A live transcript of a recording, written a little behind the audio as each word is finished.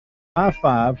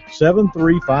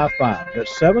755-7355.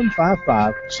 That's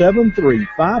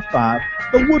 755-7355,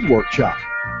 The Woodwork Shop.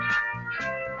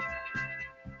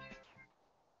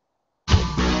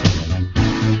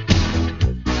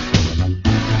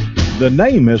 The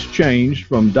name has changed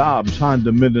from Dobbs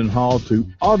Honda Mendenhall to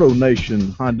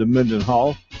AutoNation Honda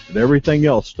Mendenhall, but everything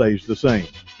else stays the same.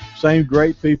 Same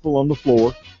great people on the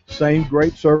floor, same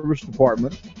great service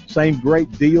department, same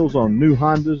great deals on new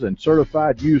Hondas and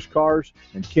certified used cars,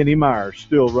 and Kenny Myers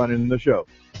still running the show.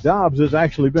 Dobbs has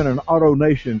actually been an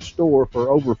AutoNation store for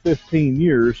over 15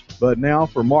 years, but now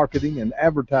for marketing and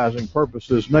advertising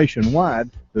purposes nationwide,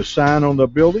 the sign on the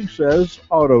building says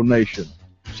AutoNation.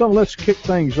 So let's kick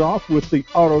things off with the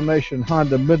AutoNation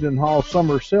Honda Mendenhall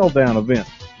Summer Sell-Down event.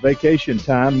 Vacation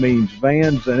time means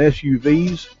vans and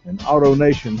SUVs, and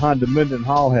AutoNation Honda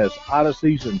Mendenhall has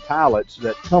Odysseys and Pilots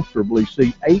that comfortably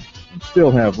seat 8 and still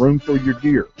have room for your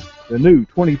gear. The new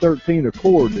 2013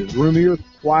 Accord is roomier,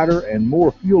 quieter, and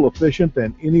more fuel efficient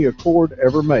than any Accord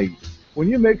ever made. When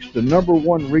you mix the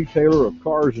 #1 retailer of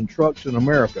cars and trucks in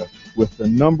America with the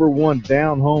 #1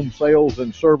 down-home sales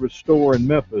and service store in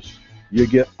Memphis, you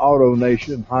get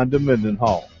AutoNation Honda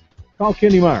Mendenhall. Call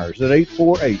Kenny Myers at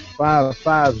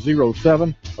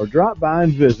 848-5507 or drop by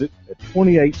and visit at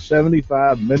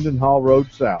 2875 Mendenhall Road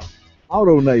South.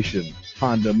 AutoNation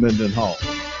Honda Mendenhall.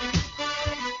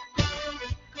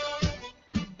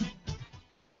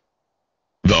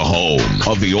 The home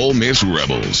of the Ole Miss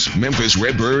Rebels, Memphis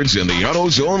Redbirds, and the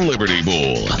AutoZone Liberty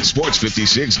Bowl. Sports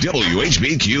 56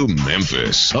 WHBQ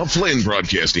Memphis, a Flynn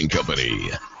Broadcasting Company.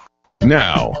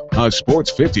 Now, a Sports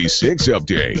 56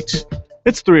 update.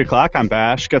 It's 3 o'clock. I'm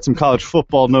Bash. Got some college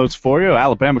football notes for you.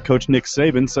 Alabama coach Nick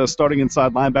Saban says starting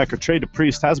inside linebacker Trey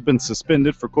DePriest has been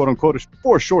suspended for quote-unquote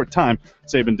for a short time.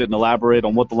 Saban didn't elaborate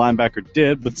on what the linebacker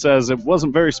did, but says it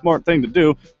wasn't a very smart thing to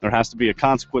do. There has to be a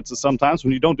consequences sometimes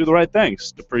when you don't do the right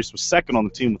things. DePriest was second on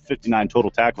the team with 59 total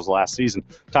tackles last season.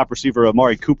 Top receiver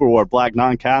Amari Cooper wore a black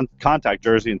non-contact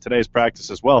jersey in today's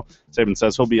practice as well. Saban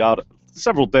says he'll be out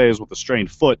several days with a strained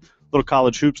foot. Little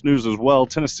college hoops news as well.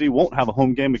 Tennessee won't have a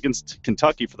home game against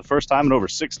Kentucky for the first time in over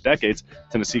 6 decades.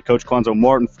 Tennessee coach Quanzo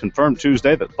Martin confirmed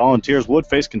Tuesday that Volunteers would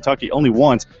face Kentucky only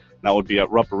once. That would be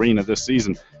at Rupp Arena this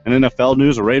season. In NFL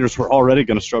news, the Raiders were already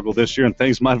going to struggle this year, and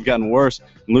things might have gotten worse,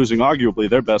 losing arguably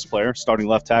their best player, starting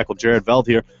left tackle Jared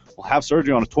Veldheer, will have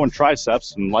surgery on a torn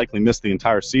triceps and likely miss the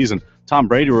entire season. Tom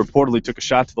Brady reportedly took a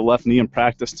shot to the left knee in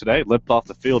practice today, limped off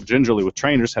the field gingerly with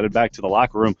trainers, headed back to the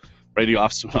locker room. Brady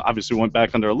obviously went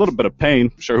back under a little bit of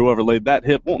pain. I'm sure whoever laid that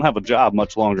hit won't have a job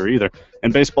much longer either.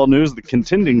 In baseball news, the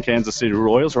contending Kansas City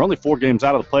Royals are only 4 games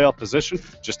out of the playoff position.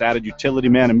 Just added utility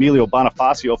man Emilio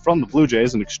Bonifacio from the Blue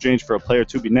Jays in exchange for a player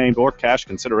to be named or cash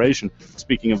consideration.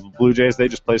 Speaking of the Blue Jays, they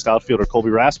just placed outfielder Colby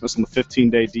Rasmus on the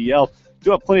 15-day DL.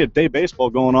 Do have plenty of day baseball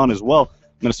going on as well.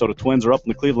 Minnesota Twins are up in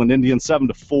the Cleveland Indians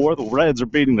 7-4. The Reds are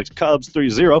beating the Cubs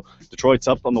 3-0. Detroit's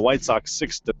up on the White Sox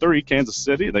 6-3. Kansas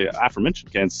City, the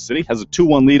aforementioned Kansas City, has a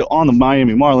 2-1 lead on the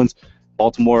Miami Marlins.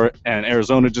 Baltimore and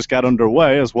Arizona just got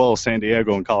underway, as well as San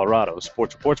Diego and Colorado.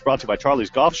 Sports Reports brought to you by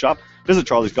Charlie's Golf Shop. Visit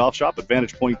Charlie's Golf Shop at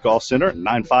Vantage Point Golf Center at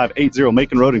 9580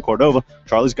 Macon Road in Cordova.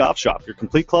 Charlie's Golf Shop, your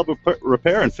complete club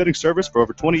repair and fitting service for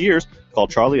over 20 years. Call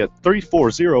Charlie at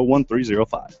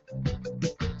 340-1305.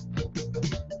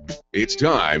 It's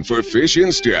time for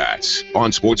Fishin' Stats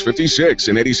on Sports 56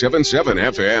 and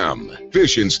 87.7 FM.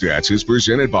 Fishin' Stats is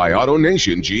presented by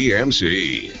AutoNation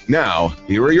GMC. Now,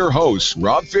 here are your hosts,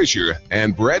 Rob Fisher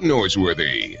and Brett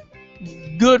Norsworthy.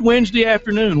 Good Wednesday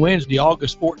afternoon, Wednesday,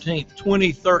 August 14th,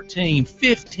 2013.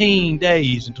 15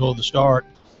 days until the start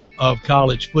of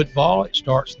college football. It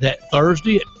starts that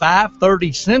Thursday at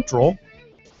 5:30 Central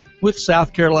with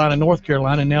South Carolina, North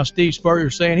Carolina. And now Steve Spurrier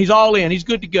saying he's all in. He's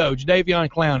good to go. Jadeveon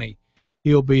Clowney,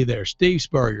 he'll be there. Steve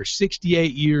Spurrier,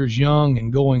 68 years young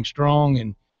and going strong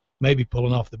and maybe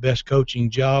pulling off the best coaching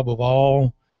job of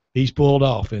all he's pulled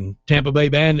off. And Tampa Bay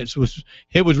Bandits, was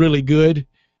really good.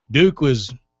 Duke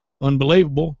was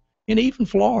unbelievable. And even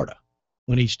Florida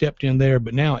when he stepped in there.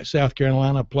 But now at South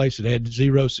Carolina, a place that had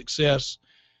 0 success,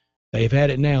 they've had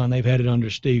it now, and they've had it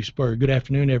under Steve Spurrier. Good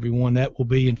afternoon, everyone. That will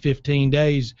be in 15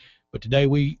 days. But today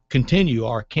we continue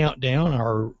our countdown,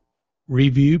 our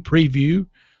preview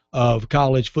of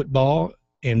college football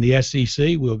and the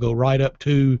SEC. We'll go right up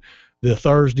to the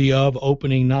Thursday of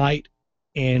opening night.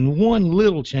 And one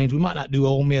little change, we might not do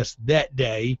Ole Miss that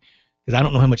day because I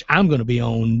don't know how much I'm going to be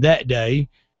on that day,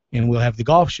 and we'll have the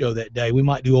golf show that day. We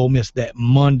might do Ole Miss that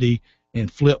Monday and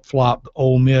flip-flop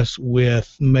Ole Miss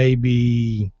with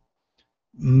maybe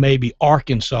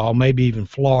Arkansas, maybe even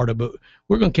Florida. But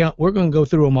we're going to go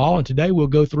through them all, and today we'll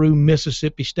go through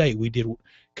Mississippi State. We did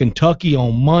Kentucky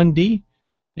on Monday.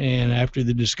 And after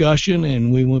the discussion,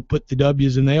 and we went put the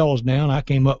W's and the L's down, I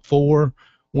came up 4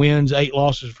 wins, 8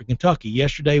 losses for Kentucky.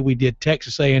 Yesterday we did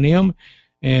Texas A&M,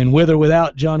 and with or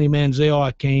without Johnny Manziel,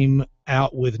 I came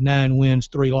out with 9 wins,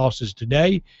 3 losses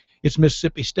today. It's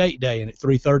Mississippi State Day, and at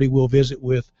 3:30 we'll visit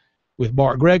with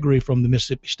Bart Gregory from the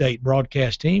Mississippi State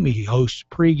broadcast team. He hosts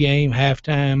pregame,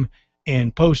 halftime,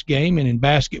 and postgame, and in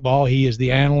basketball he is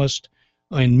the analyst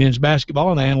in men's basketball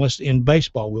and the analyst in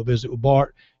baseball. We'll visit with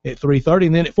Bart at 3:30,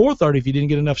 and then at 4:30, if you didn't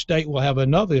get enough state, we'll have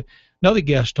another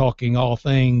guest talking all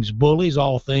things Bullies,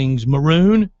 all things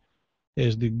Maroon,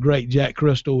 as the great Jack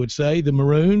Crystal would say, the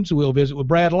Maroons. We'll visit with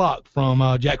Brad Locke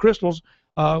from Jack Crystal's,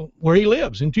 where he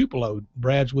lives in Tupelo.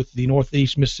 Brad's with the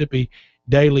Northeast Mississippi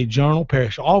Daily Journal.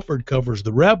 Parrish Alford covers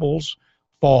the Rebels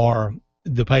for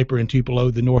the paper in Tupelo,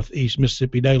 the Northeast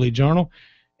Mississippi Daily Journal.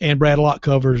 And Brad Locke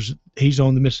he's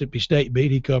on the Mississippi State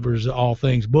beat. He covers all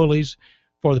things Bullies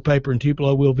for the paper in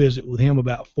Tupelo. We'll visit with him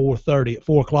about 4:30. At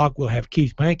 4 o'clock, we'll have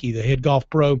Keith Pankey, the head golf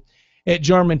pro at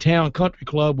Germantown Country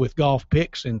Club, with golf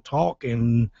picks and talk,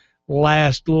 and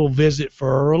last little visit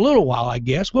for a little while, I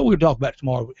guess. What we'll talk about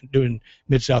tomorrow doing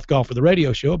Mid-South Golf for the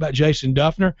radio show about Jason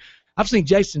Duffner. I've seen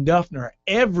Jason Duffner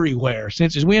everywhere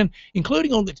since his win,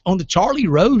 including on the Charlie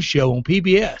Rose show on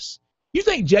PBS. You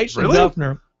think Jason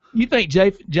Duffner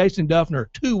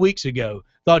 2 weeks ago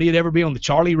thought he'd ever be on the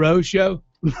Charlie Rose show?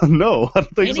 No, I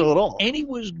don't think so at all. And he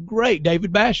was great.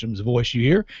 David Basham's the voice you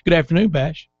hear. Good afternoon,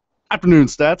 Bash. Afternoon,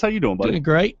 Stats. How you doing, buddy?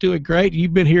 Doing great.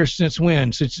 You've been here since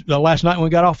when? Since last night when we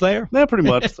got off there? Yeah, pretty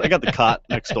much. I got the cot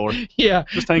next door. Yeah.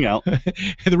 Just hang out.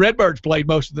 The Redbirds played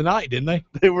most of the night, didn't they?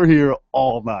 They were here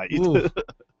all night.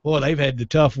 Boy, they've had the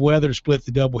tough weather to split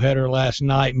the doubleheader last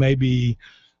night. Maybe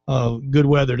good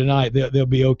weather tonight. They'll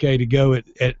be okay to go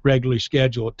at regularly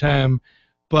scheduled time.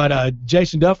 But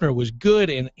Jason Duffner was good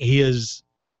in his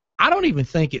 – I don't even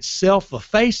think it's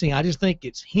self-effacing. I just think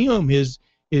it's him, his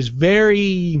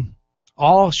very –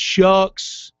 all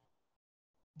shucks,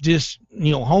 just,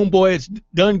 homeboy, it's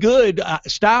done good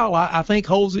style. I think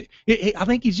holds it. I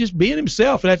think he's just being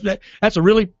himself. That's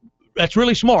really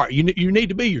smart. You need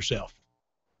to be yourself.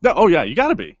 Oh yeah, you got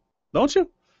to be, don't you?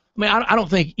 I mean, I don't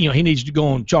think he needs to go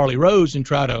on Charlie Rose and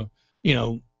try to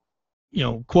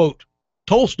quote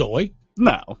Tolstoy.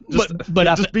 No,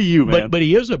 just be you, man. But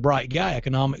he is a bright guy,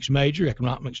 economics major,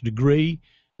 economics degree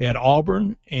at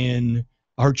Auburn, and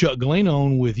I heard Chuck Glean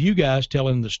on with you guys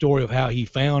telling the story of how he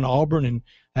found Auburn and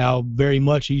how very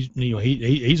much he's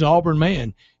an Auburn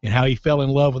man, and how he fell in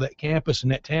love with that campus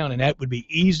and that town, and that would be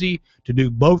easy to do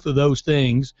both of those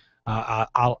things.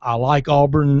 I like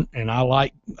Auburn, and I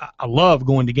love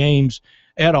going to games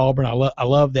at Auburn. I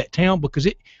love that town because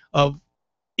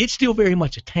it's still very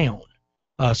much a town.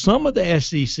 Some of the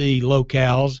SEC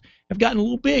locales have gotten a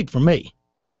little big for me,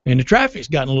 and the traffic's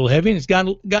gotten a little heavy, and it's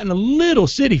gotten a little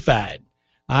cityfied.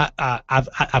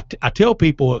 I tell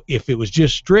people, if it was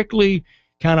just strictly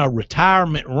kind of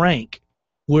retirement rank,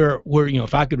 where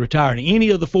if I could retire in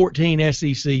any of the 14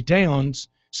 SEC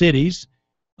cities,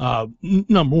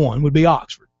 number one would be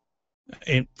Oxford,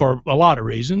 and for a lot of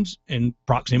reasons, and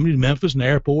proximity to Memphis and the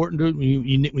airport, and when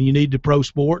you need the pro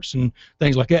sports and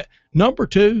things like that. Number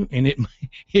two, and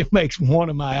it makes one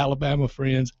of my Alabama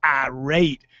friends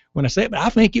irate when I say it, but I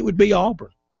think it would be Auburn.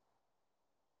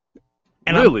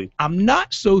 And really? I'm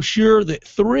not so sure that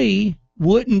 3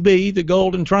 wouldn't be the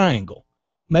Golden Triangle.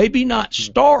 Maybe not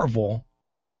Starkville,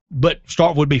 but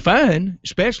Starkville would be fine,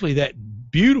 especially that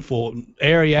beautiful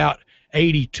area out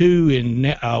 82 in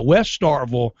West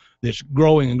Starkville that's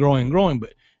growing and growing and growing.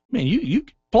 But, man, you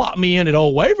plop me in at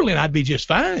Old Waverly, and I'd be just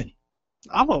fine.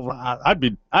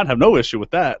 I'd have no issue with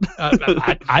that.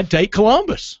 I'd take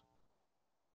Columbus.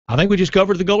 I think we just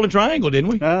covered the Golden Triangle, didn't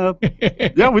we?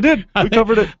 Yeah, we did. We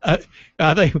covered it.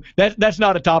 I think that's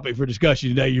not a topic for discussion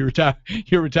today.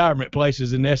 Your retirement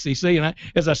places in the SEC, and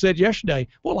as I said yesterday,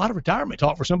 a lot of retirement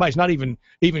talk for somebody's not even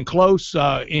close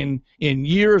in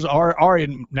years, or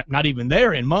in not even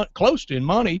there in close to in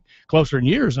money, closer in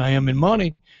years than I am in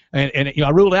money. And I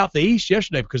ruled out the East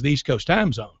yesterday because of the East Coast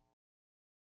time zone.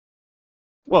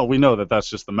 Well, we know that's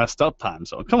just the messed up time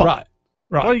zone. Come on. Right.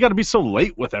 Well, you got to be so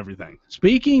late with everything.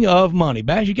 Speaking of money,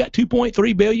 Baz, you got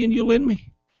 $2.3 billion you'll lend me?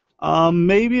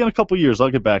 Maybe in a couple years. I'll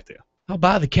get back to you. I'll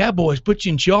buy the Cowboys, put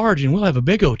you in charge, and we'll have a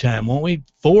big old time, won't we?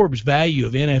 Forbes value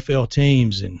of NFL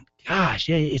teams, and gosh,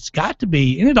 yeah, it's got to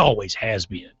be, and it always has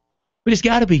been, but it's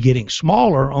got to be getting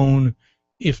smaller on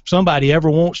if somebody ever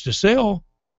wants to sell,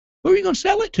 who are you going to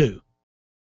sell it to?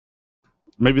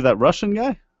 Maybe that Russian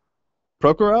guy?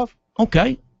 Prokhorov?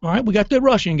 Okay. All right, we got the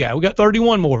Russian guy. We got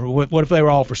 31 more. What if they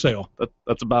were all for sale?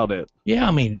 That's about it. Yeah,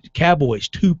 I mean, Cowboys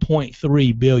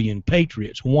 $2.3 billion,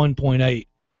 Patriots $1.8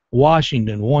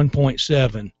 Washington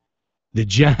 1.7. The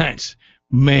Giants,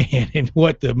 man, and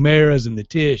what the Maras and the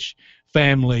Tisch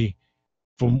family,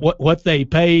 from what they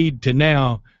paid to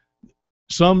now,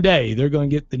 someday they're going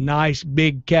to get the nice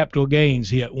big capital gains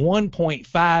hit.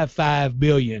 $1.55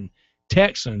 billion.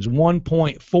 Texans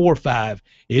 1.45.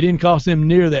 It didn't cost them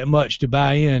near that much to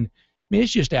buy in. I mean,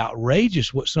 it's just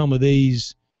outrageous what some of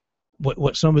these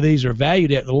are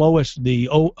valued at. The lowest, the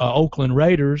Oakland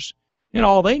Raiders, and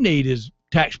all they need is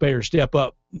taxpayers step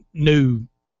up, new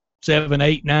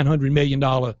 $700, $800, $900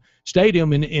 million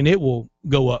stadium, and it will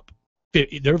go up.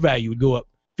 Their value would go up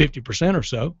 50% or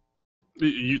so.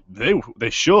 They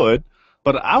should,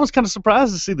 but I was kind of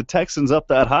surprised to see the Texans up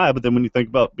that high. But then when you think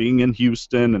about being in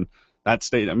Houston and that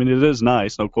state, I mean, it is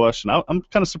nice, no question. I'm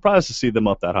kind of surprised to see them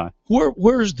up that high.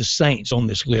 Where's the Saints on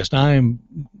this list? I am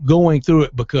going through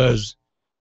it because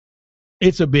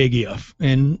it's a big if,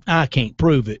 and I can't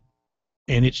prove it.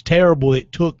 And it's terrible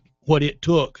it took what it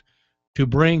took to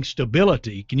bring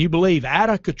stability. Can you believe out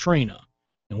of Katrina,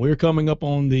 and we're coming up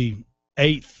on the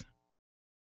 8th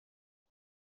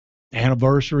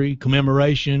anniversary,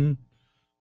 commemoration,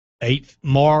 8th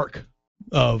mark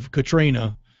of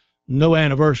Katrina. No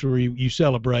anniversary you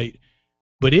celebrate,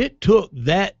 but it took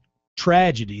that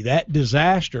tragedy, that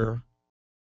disaster,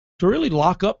 to really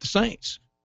lock up the Saints.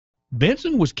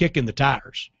 Benson was kicking the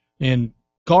tires, and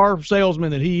car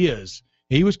salesman that he is,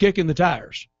 he was kicking the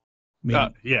tires. I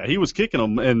mean, yeah, he was kicking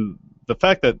them, and the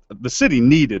fact that the city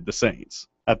needed the Saints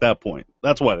at that point,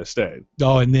 that's why they stayed.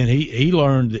 Oh, and then he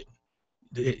learned that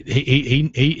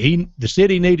the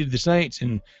city needed the Saints,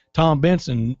 and Tom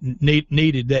Benson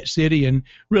needed that city, and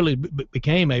really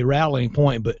became a rallying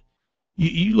point. But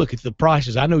you look at the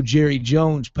prices. I know Jerry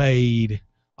Jones paid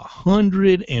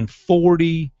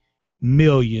 $140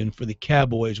 million for the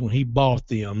Cowboys when he bought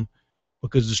them,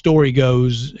 because the story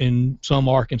goes in some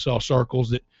Arkansas circles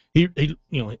that he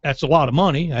that's a lot of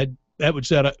money. That would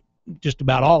set up just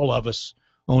about all of us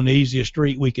on the easiest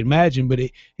street we can imagine. But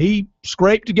he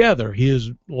scraped together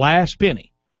his last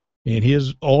penny in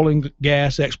his oil and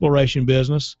gas exploration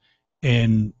business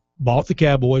and bought the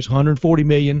Cowboys, $140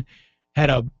 million, had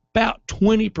about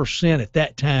 20% at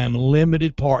that time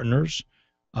limited partners,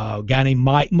 a guy named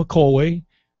Mike McCoy,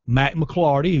 Matt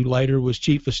McClarty, who later was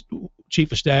chief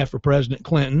of staff for President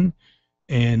Clinton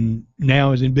and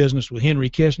now is in business with Henry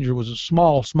Kissinger, was a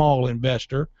small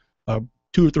investor, 2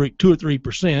 or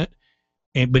 3%.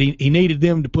 But he needed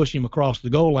them to push him across the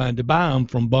goal line to buy him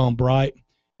from Bum Bright.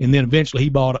 And then eventually he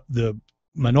bought the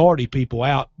minority people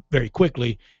out very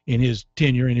quickly in his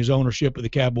tenure and his ownership of the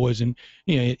Cowboys. And,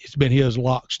 it's been his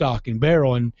lock, stock, and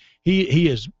barrel. And he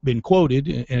has been quoted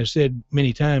and has said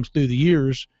many times through the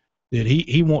years that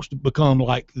he wants to become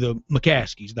like the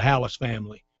McCaskies, the Hallis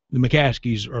family. The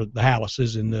McCaskies are the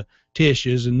Hallises, and the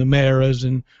Tisches and the Maras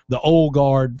and the old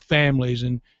guard families,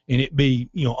 and it be,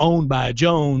 owned by a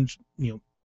Jones, in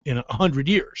 100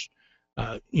 years.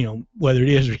 Whether it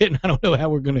is or isn't, I don't know how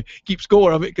we're going to keep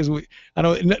score of it, because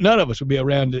none of us would be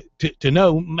around to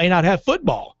know. May not have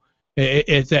football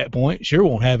at that point. Sure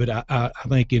won't have it, I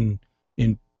think, in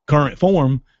current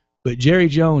form. But Jerry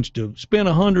Jones to spend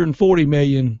 $140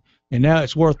 million, and now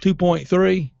it's worth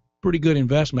 2.3. Pretty good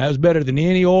investment. That was better than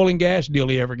any oil and gas deal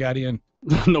he ever got in.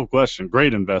 No question,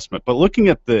 great investment. But looking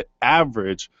at the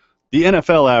average, the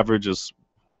NFL average is,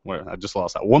 I just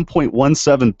lost that,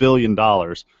 $1.17 billion.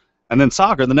 And then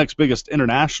soccer, the next biggest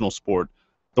international sport,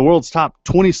 the world's top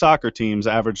 20 soccer teams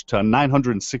average to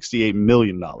 $968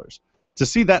 million. To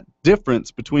see that difference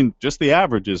between just the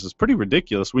averages is pretty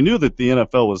ridiculous. We knew that the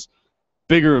NFL was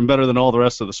bigger and better than all the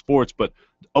rest of the sports, but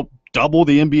double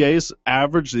the NBA's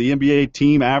average. The NBA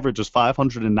team average is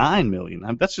 $509 million. I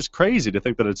mean, that's just crazy to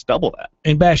think that it's double that.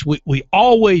 And Bash, we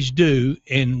always do,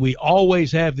 and we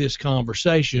always have this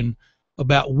conversation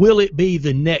about, will it be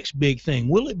the next big thing?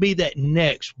 Will it be that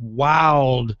next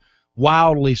wildly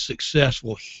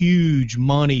successful, huge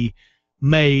money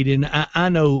made? And I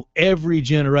know every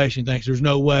generation thinks there's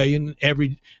no way, and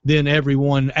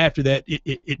everyone after that,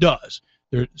 it does.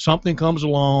 Something comes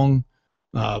along,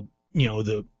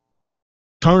 the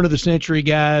turn of the century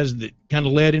guys that kind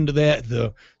of led into that,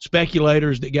 the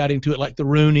speculators that got into it, like the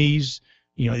Rooneys,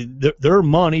 their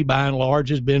money by and large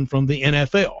has been from the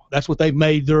NFL. That's what they've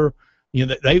made their,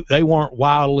 they weren't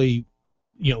wildly,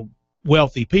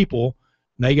 wealthy people.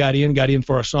 They got in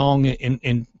for a song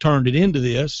and turned it into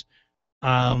this.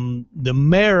 The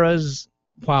Maras,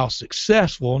 while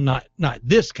successful, not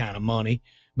this kind of money,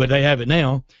 but they have it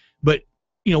now. But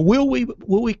will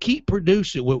we keep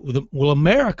producing? Will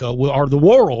America, or the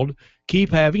world, keep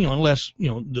having, unless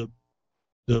the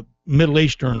Middle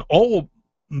Eastern oil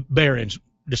barons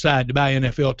decide to buy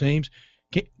NFL teams,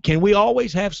 Can we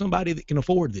always have somebody that can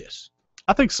afford this?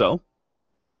 I think so.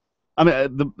 I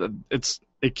mean,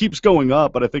 it keeps going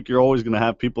up, but I think you're always going to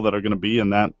have people that are going to be in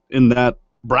that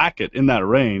bracket, in that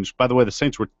range. By the way, the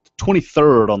Saints were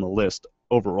 23rd on the list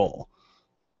overall.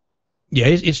 Yeah,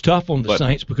 it's tough on the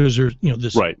Saints because there's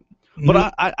this right.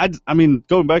 But I mean,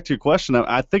 going back to your question,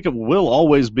 I think it will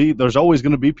always be. There's always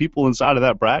going to be people inside of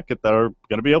that bracket that are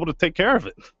going to be able to take care of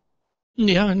it.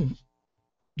 Yeah, and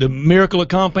the miracle of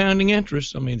compounding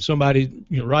interest. I mean, somebody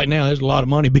right now there's a lot of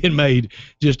money being made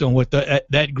just on what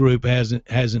that group has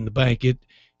in the bank.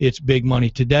 It's big money.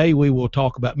 Today we will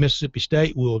talk about Mississippi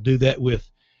State. We'll do that with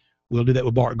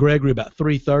Bart Gregory about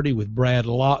 3:30 with Brad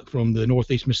Locke from the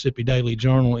Northeast Mississippi Daily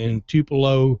Journal in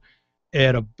Tupelo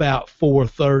at about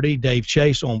 4:30. Dave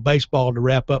Chase on baseball to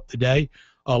wrap up the day.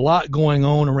 A lot going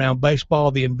on around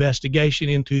baseball. The investigation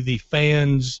into the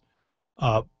fans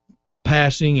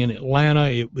passing in Atlanta.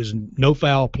 It was no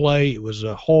foul play. It was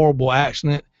a horrible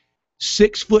accident.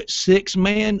 6'6"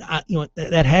 man.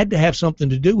 That had to have something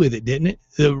to do with it, didn't it?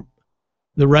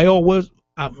 The rail was.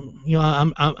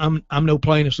 I'm no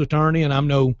plaintiff's attorney and I'm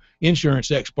no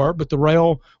insurance expert, but the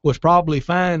rail was probably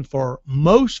fine for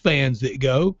most fans that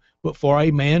go, but for a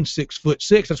man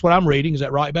 6'6", that's what I'm reading. Is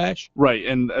that right, Bash? Right,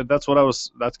 and that's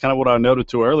kind of what I noted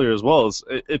to earlier as well.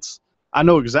 I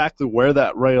know exactly where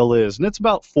that rail is, and it's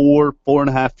about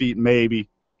 4.5 feet maybe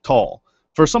tall.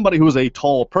 For somebody who is a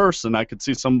tall person, I could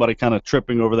see somebody kind of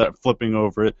tripping over that, flipping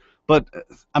over it. But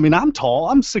I mean, I'm tall.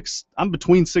 I'm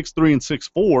between 6'3" and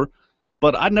 6'4".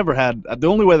 But I never had – the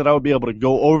only way that I would be able to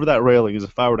go over that railing is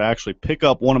if I were to actually pick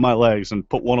up one of my legs and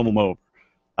put one of them over.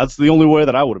 That's the only way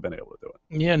that I would have been able to do it.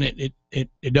 Yeah, and it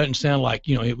doesn't sound like,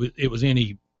 it was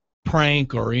any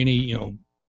prank or any,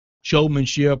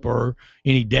 showmanship or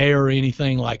any dare or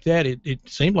anything like that. It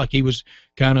seemed like he was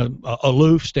kind of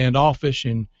aloof, standoffish,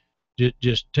 and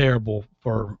just terrible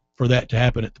for that to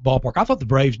happen at the ballpark. I thought the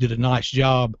Braves did a nice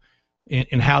job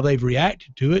in how they've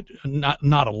reacted to it. Not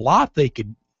a lot they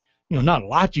could – not a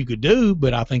lot you could do,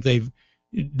 but I think they've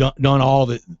done all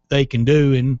that they can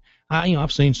do. And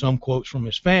I've seen some quotes from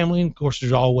his family, and of course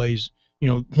there's always,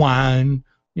 whine,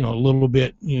 a little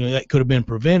bit, that could have been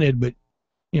prevented, but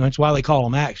it's why they call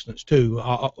them accidents too.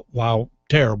 While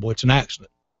terrible, it's an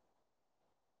accident.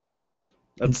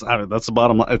 That's the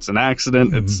bottom line. It's an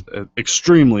accident. Mm-hmm. It's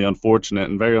extremely unfortunate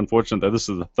and very unfortunate that this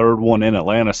is the third one in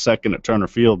Atlanta, second at Turner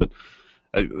Field, but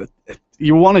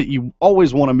you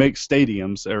always want to make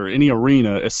stadiums or any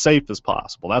arena as safe as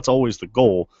possible. That's always the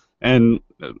goal. And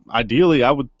ideally,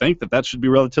 I would think that should be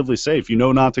relatively safe.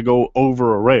 Not to go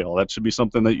over a rail. That should be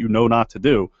something that not to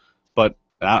do. But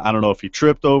I don't know if he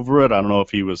tripped over it. I don't know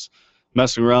if he was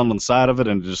messing around on the side of it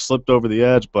and just slipped over the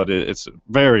edge. But it's a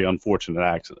very unfortunate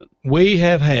accident. We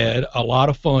have had a lot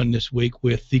of fun this week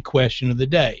with the question of the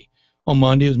day. On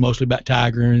Monday, it was mostly about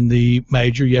Tiger and the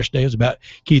major. Yesterday, it was about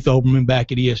Keith Olbermann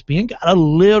back at ESPN. Got a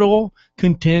little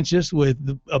contentious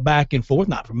with a back and forth,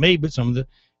 not for me, but some of the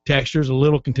texters, a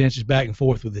little contentious back and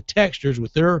forth with the texters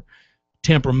with their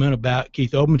temperament about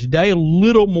Keith Olbermann. Today, a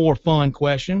little more fun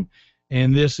question,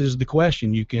 and this is the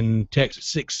question. You can text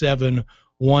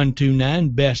 67129,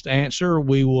 best answer.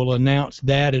 We will announce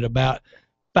that at about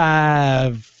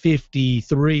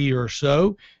 5:53 or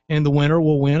so. And the winner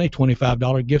will win a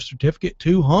 $25 gift certificate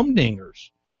to Humdingers.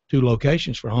 2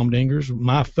 locations for Humdingers.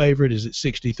 My favorite is at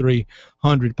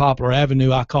 6300 Poplar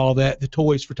Avenue. I call that the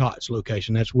Toys for Tots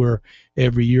location. That's where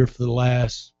every year for the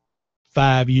last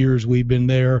 5 years we've been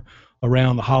there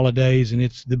around the holidays, and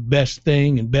it's the best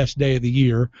thing and best day of the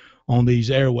year on these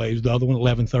airwaves. The other one,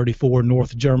 1134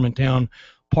 North Germantown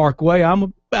Parkway. I'm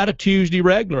about a Tuesday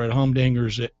regular at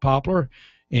Humdingers at Poplar,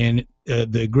 and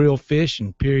the grilled fish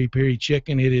and peri-peri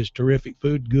chicken, it is terrific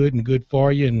food, good and good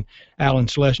for you. And Alan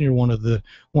Schlesinger, one of the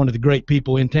great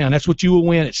people in town. That's what you will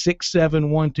win at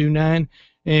 67129.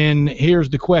 And here's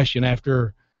the question.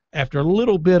 After a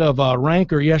little bit of a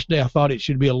rancor yesterday, I thought it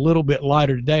should be a little bit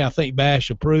lighter today. I think Bash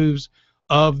approves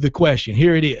of the question.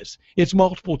 Here it is. It's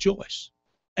multiple choice.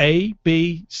 A,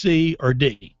 B, C, or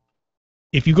D.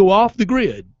 If you go off the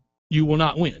grid, you will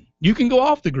not win. You can go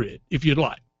off the grid if you'd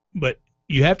like, but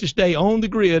you have to stay on the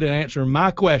grid and answer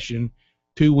my question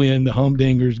to win the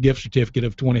Humdingers gift certificate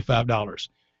of $25.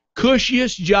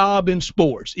 Cushiest job in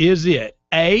sports. Is it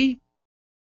A,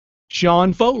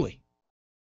 Sean Foley?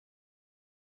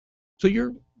 So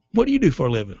what do you do for a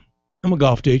living? I'm a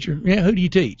golf teacher. Yeah, who do you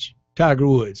teach? Tiger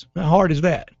Woods. How hard is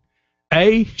that?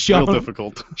 A, Real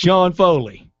difficult. Sean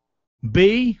Foley.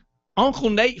 B, Uncle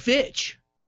Nate Fitch.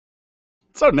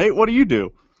 So, Nate, what do you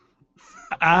do?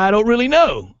 I don't really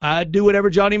know. I do whatever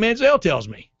Johnny Manziel tells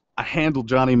me. I handle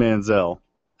Johnny Manziel.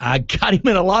 I got him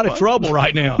in a lot of trouble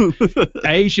right now.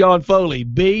 A, Sean Foley.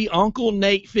 B, Uncle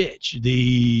Nate Fitch,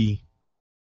 the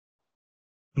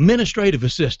administrative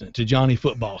assistant to Johnny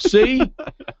Football. C,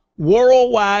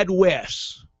 Worldwide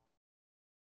Wes.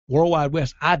 Worldwide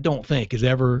Wes, I don't think, has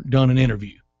ever done an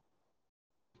interview.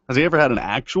 Has he ever had an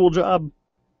actual job?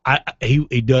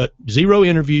 He does 0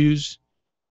 interviews.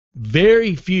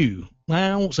 Very few.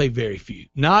 Well, I won't say very few.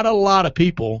 Not a lot of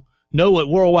people know what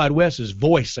Worldwide Wes's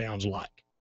voice sounds like.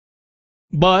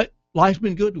 But life's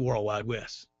been good to Worldwide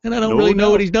Wes. And I don't really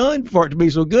know what he's done for it to be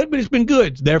so good, but it's been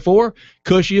good. Therefore,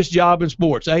 cushiest job in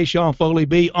sports. A, Sean Foley.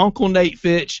 B, Uncle Nate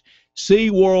Fitch. C,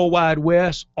 Worldwide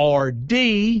Wes. Or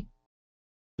D,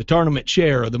 the tournament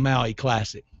chair of the Maui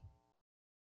Classic.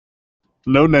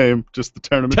 No name, just the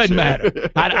tournament Doesn't chair.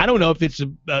 matter. I don't know if it's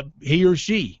he or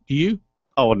she. Do you?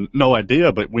 Oh, no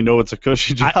idea, but we know it's a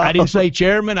cushy job. I didn't say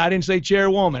chairman. I didn't say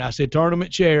chairwoman. I said tournament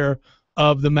chair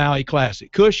of the Maui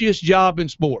Classic. Cushiest job in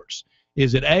sports.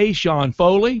 Is it A, Sean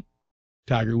Foley,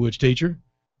 Tiger Woods teacher?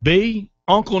 B,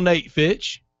 Uncle Nate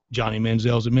Fitch, Johnny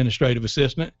Manziel's administrative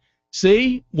assistant?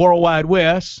 C, Worldwide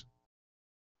Wes.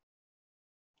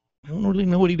 I don't really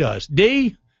know what he does.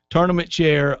 D, tournament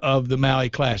chair of the Maui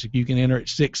Classic. You can enter at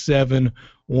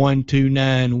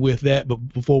 67129 with that. But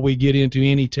before we get into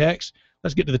any text,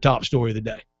 let's get to the top story of the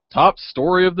day. Top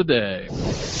story of the day.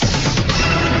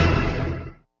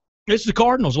 It's the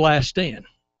Cardinals' last stand.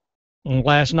 And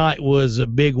last night was a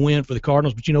big win for the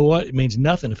Cardinals, but you know what? It means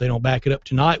nothing if they don't back it up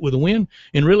tonight with a win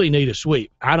and really need a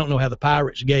sweep. I don't know how the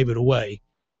Pirates gave it away.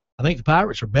 I think the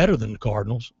Pirates are better than the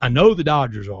Cardinals. I know the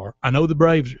Dodgers are. I know the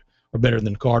Braves are better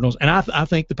than the Cardinals, and I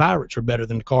think the Pirates are better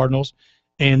than the Cardinals,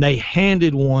 and they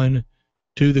handed one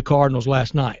to the Cardinals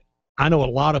last night. I know a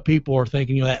lot of people are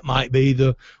thinking, that might be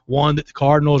the one that the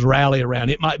Cardinals rally around.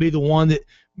 It might be the one that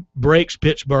breaks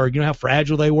Pittsburgh. You know how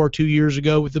fragile they were 2 years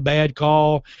ago with the bad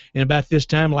call, and about this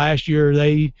time last year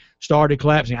they started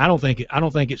collapsing. I don't think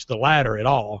it's the latter at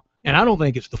all, and I don't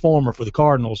think it's the former for the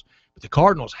Cardinals. But the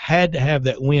Cardinals had to have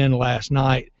that win last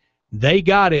night. They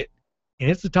got it, and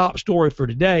it's the top story for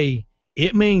today.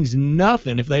 It means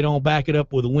nothing if they don't back it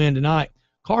up with a win tonight.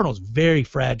 Cardinals, very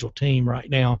fragile team right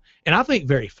now, and I think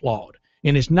very flawed.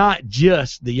 And it's not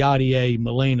just the Yadier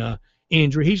Molina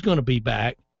injury. He's going to be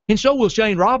back, and so will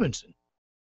Shane Robinson.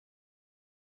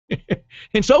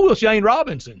 And so will Shane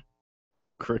Robinson.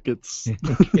 Crickets.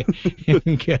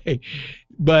 Okay.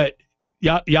 But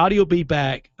Yadi will be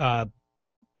back. When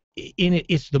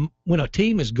a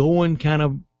team is going kind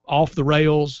of off the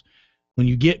rails, when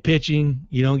you get pitching,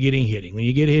 you don't get any hitting. When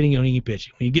you get hitting, you don't get any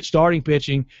pitching. When you get starting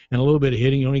pitching and a little bit of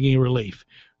hitting, you don't get any relief.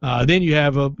 Then you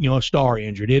have a star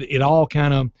injured. It all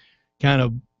kind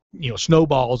of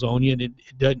snowballs on you, and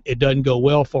it doesn't go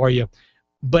well for you.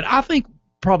 But I think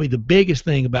probably the biggest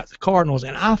thing about the Cardinals,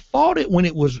 and I thought it when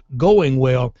it was going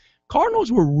well, Cardinals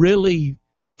were really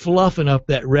fluffing up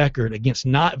that record against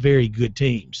not very good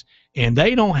teams, and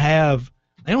they don't have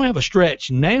a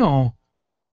stretch now.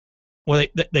 Well,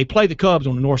 they play the Cubs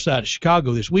on the north side of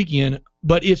Chicago this weekend,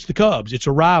 but it's the Cubs. It's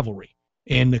a rivalry.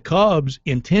 And the Cubs'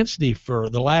 intensity for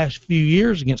the last few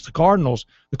years against the Cardinals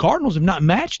have not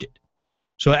matched it.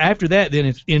 So after that, then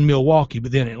it's in Milwaukee,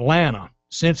 but then Atlanta,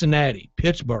 Cincinnati,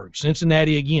 Pittsburgh,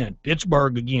 Cincinnati again,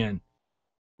 Pittsburgh again.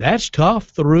 That's tough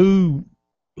through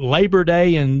Labor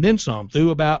Day and then some,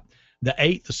 through about the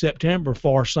 8th of September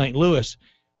for St. Louis.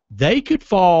 They could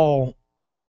fall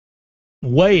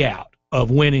way out of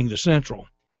winning the Central.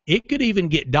 It could even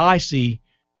get dicey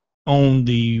on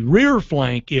the rear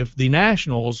flank if the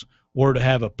Nationals were to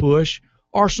have a push,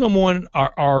 or someone,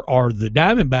 or the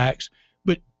Diamondbacks.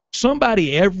 But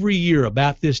somebody every year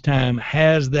about this time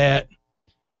has that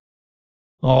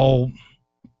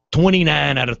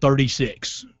 29 out of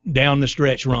 36 down the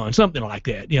stretch run, something like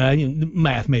that.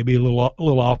 Math may be a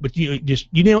little off, but you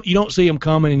don't see them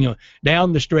coming, and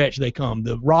down the stretch they come.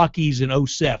 The Rockies in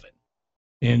 07.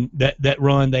 And that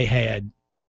run they had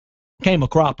came a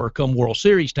cropper come World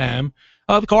Series time.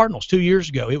 The Cardinals 2 years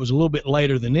ago. It was a little bit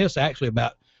later than this, actually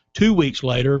about 2 weeks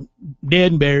later.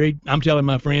 Dead and buried. I'm telling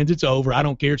my friends it's over. I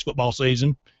don't care. It's football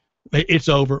season. It's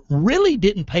over. Really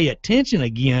didn't pay attention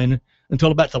again until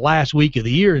about the last week of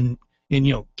the year. And can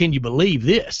you believe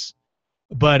this?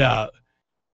 But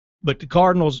the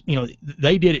Cardinals,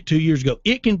 they did it 2 years ago.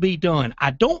 It can be done.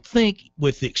 I don't think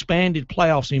with the expanded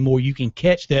playoffs anymore you can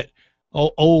catch that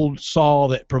old saw,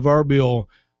 that proverbial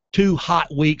 2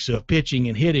 hot weeks of pitching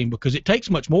and hitting, because it takes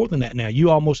much more than that now. You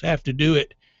almost have to do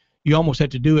it. You almost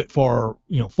have to do it for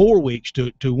 4 weeks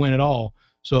to win it all.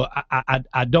 So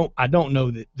I don't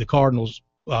know that the Cardinals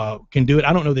can do it.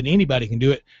 I don't know that anybody can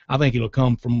do it. I think it'll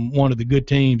come from one of the good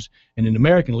teams. And in the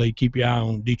American League, keep your eye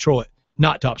on Detroit.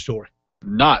 Not top story.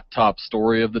 Not top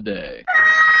story of the day.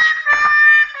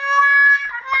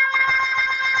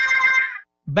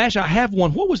 Bash, I have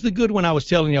one. What was the good one I was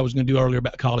telling you I was going to do earlier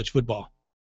about college football?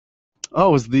 Oh,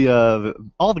 it was the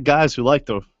all the guys who like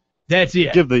to That's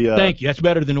it. give the Thank you. That's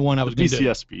better than the one I was going to do.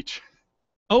 BCS speech.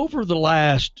 Over the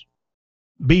last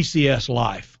BCS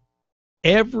life,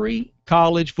 every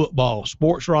college football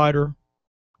sports writer,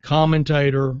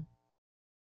 commentator,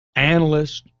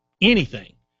 analyst,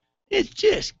 anything, it's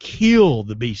just killed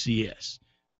the BCS.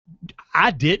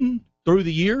 I didn't through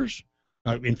the years.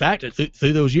 In fact,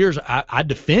 through those years, I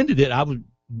defended it. I was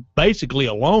basically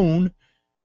alone,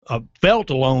 felt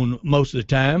alone most of the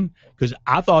time because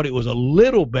I thought it was a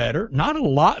little better, not a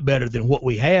lot better than what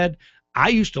we had. I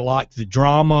used to like the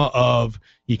drama of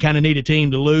you kind of need a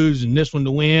team to lose and this one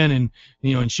to win and,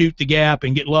 you know, and shoot the gap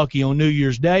and get lucky on New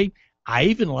Year's Day. I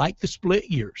even liked the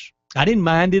split years. I didn't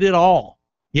mind it at all.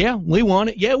 Yeah, we won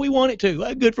it. Yeah, we won it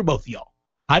too. Good for both of y'all.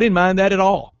 I didn't mind that at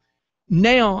all.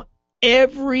 Now,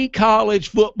 every college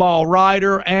football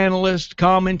writer, analyst,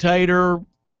 commentator,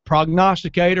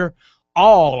 prognosticator,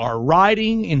 all are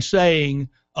writing and saying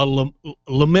a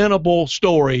lamentable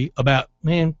story about,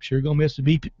 man, sure going to miss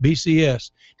the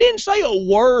BCS. Didn't say a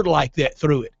word like that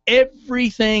through it.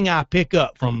 Everything I pick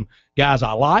up from guys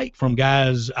I like, from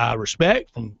guys I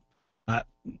respect, from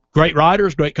great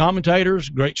writers, great commentators,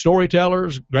 great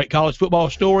storytellers, great college football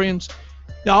historians,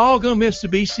 they're all going to miss the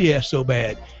BCS so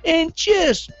bad. And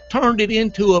just turned it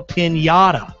into a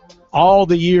piñata all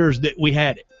the years that we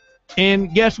had it.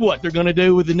 And guess what they're going to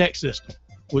do with the next system,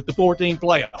 with the 14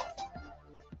 playoff?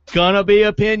 Going to be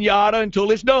a piñata until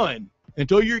it's done.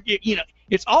 Until you're, you know,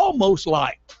 it's almost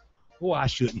like, boy, I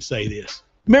shouldn't say this.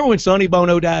 Remember when Sonny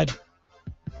Bono died?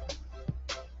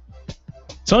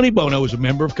 Sonny Bono was a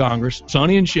member of Congress,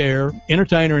 Sonny and Cher,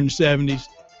 entertainer in the 70s.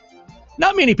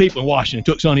 Not many people in Washington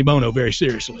took Sonny Bono very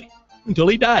seriously until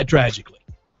he died tragically.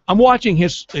 I'm watching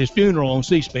his funeral on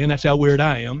C-SPAN. That's how weird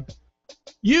I am.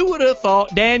 You would have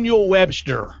thought Daniel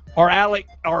Webster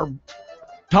or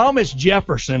Thomas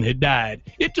Jefferson had died.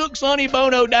 It took Sonny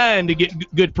Bono dying to get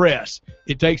good press.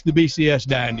 It takes the BCS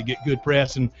dying to get good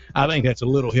press, and I think that's a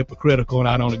little hypocritical, and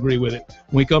I don't agree with it.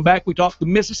 When we come back, we talk the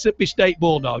Mississippi State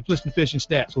Bulldogs. Listen to Fish and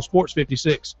Stats on Sports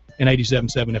 56 and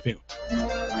 87.7 FM.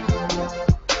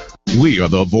 We are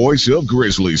the voice of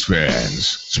Grizzlies fans.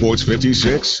 Sports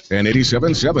 56 and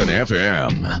 87.7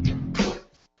 FM.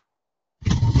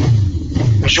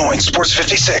 Join Sports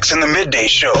 56 in the midday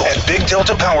show at Big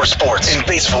Delta Power Sports in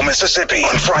Batesville, Mississippi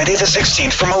on Friday the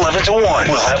 16th from 11 to 1.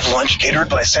 We'll have lunch catered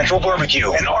by Central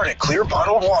Barbecue and Arctic Clear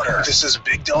bottled water. This is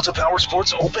Big Delta Power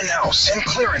Sports open house and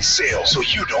clearance sale, so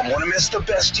you don't want to miss the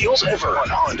best deals ever on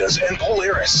Hondas and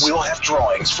Polaris. We'll have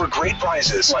drawings for great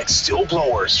prizes like still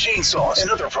blowers, chainsaws, and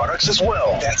other products as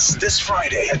well. That's this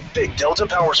Friday at Big Delta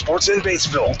Power Sports in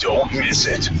Batesville. Don't miss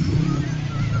it.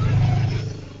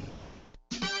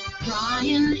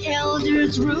 Brian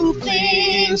Elder's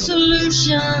Roofing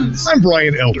Solutions. I'm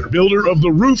Brian Elder, builder of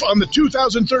the roof on the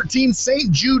 2013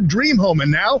 St. Jude Dream Home,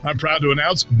 and now I'm proud to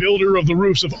announce builder of the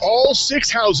roofs of all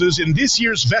 6 houses in this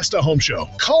year's Vesta Home Show.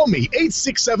 Call me,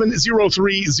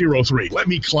 867-0303. Let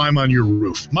me climb on your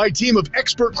roof. My team of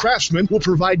expert craftsmen will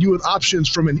provide you with options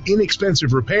from an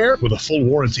inexpensive repair with a full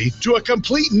warranty to a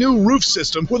complete new roof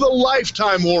system with a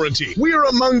lifetime warranty. We are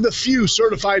among the few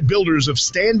certified builders of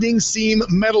standing seam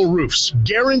metal roofs,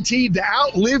 guaranteed to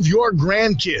outlive your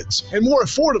grandkids, and more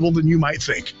affordable than you might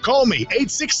think. Call me,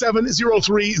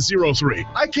 867-0303.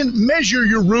 I can measure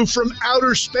your roof from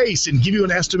outer space and give you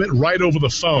an estimate right over the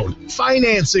phone.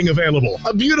 Financing available.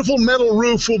 A beautiful metal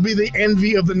roof will be the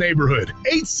envy of the neighborhood.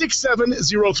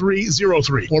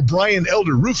 867-0303 or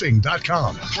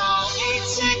BrianElderRoofing.com. Call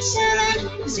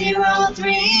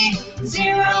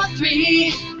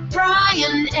 867-0303.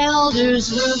 Brian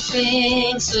Elder's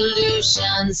Roofing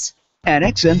Solutions. At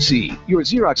XMC, your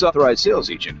Xerox authorized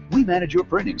sales agent, we manage your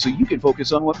printing so you can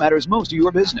focus on what matters most to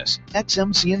your business.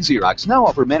 XMC and Xerox now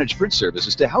offer managed print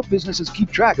services to help businesses keep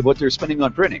track of what they're spending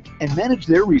on printing and manage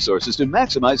their resources to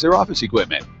maximize their office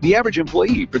equipment. The average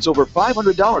employee prints over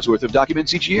 $500 worth of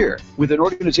documents each year. With an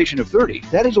organization of 30,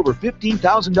 that is over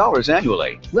 $15,000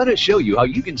 annually. Let us show you how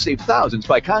you can save thousands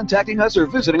by contacting us or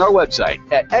visiting our website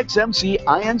at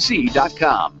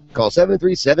xmcinc.com. Call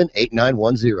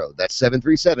 737-8910. That's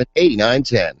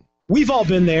 737-8910. We've all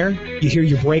been there. You hear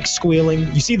your brakes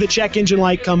squealing. You see the check engine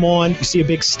light come on. You see a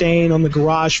big stain on the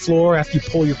garage floor after you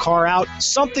pull your car out.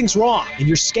 Something's wrong, and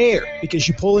you're scared because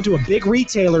you pull into a big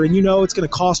retailer and you know it's going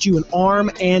to cost you an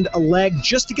arm and a leg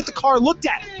just to get the car looked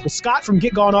at. Well, Scott from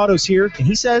Get Gone Auto's here, and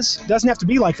he says it doesn't have to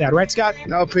be like that, right, Scott?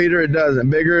 No, Peter, it doesn't.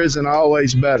 Bigger isn't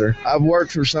always better. I've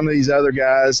worked for some of these other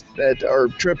guys that are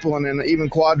tripling and even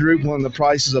quadrupling the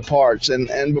prices of parts,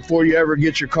 and before you ever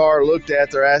get your car looked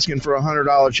at, they're asking for a $100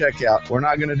 checkout. We're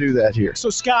not going to do that here.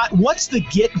 So, Scott, what's the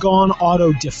Get Gone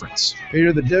Auto difference?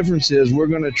 Peter, the difference is we're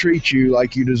going to treat you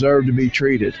like you deserve to be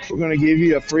treated. We're going to give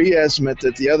you a free estimate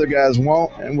that the other guys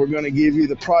won't, and we're going to give you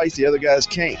the price the other guys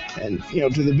can't. And,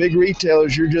 to the big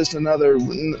retailers, you're just another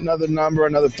number,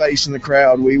 another face in the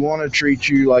crowd. We want to treat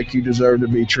you like you deserve to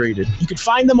be treated. You can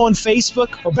find them on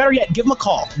Facebook, or better yet, give them a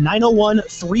call,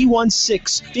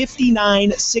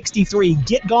 901-316-5963.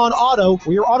 Get Gone Auto,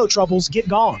 where your auto troubles get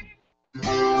gone.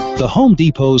 The Home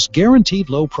Depot's guaranteed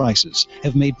low prices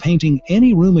have made painting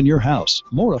any room in your house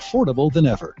more affordable than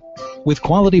ever. With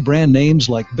quality brand names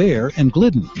like Behr and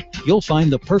Glidden, you'll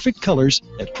find the perfect colors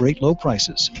at great low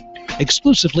prices.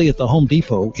 Exclusively at the Home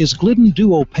Depot is Glidden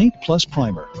Duo Paint Plus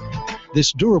Primer.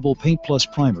 This durable Paint Plus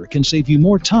Primer can save you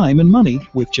more time and money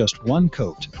with just one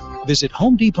coat. Visit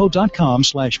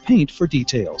homedepot.com/paint for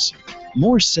details.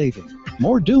 More saving,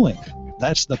 more doing.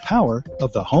 That's the power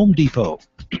of the Home Depot.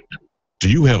 Do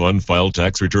you have unfiled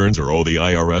tax returns or owe the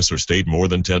IRS or state more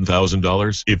than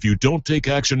 $10,000? If you don't take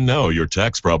action now, your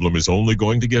tax problem is only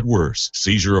going to get worse.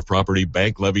 Seizure of property,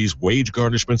 bank levies, wage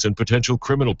garnishments, and potential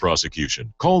criminal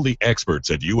prosecution. Call the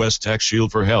experts at U.S. Tax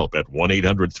Shield for help at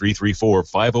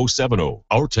 1-800-334-5070.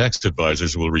 Our tax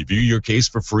advisors will review your case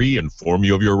for free, inform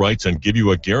you of your rights, and give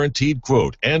you a guaranteed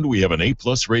quote. And we have an A+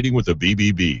 rating with the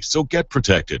BBB, so get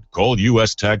protected. Call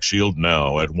U.S. Tax Shield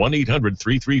now at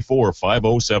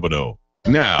 1-800-334-5070.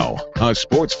 Now, a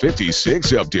Sports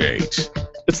 56 update.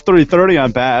 It's 3:30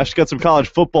 on Bash. Got some college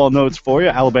football notes for you.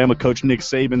 Alabama coach Nick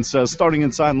Saban says starting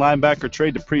inside linebacker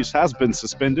Trey DePriest has been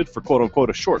suspended for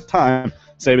quote-unquote a short time.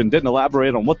 Saban didn't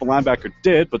elaborate on what the linebacker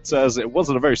did, but says it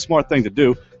wasn't a very smart thing to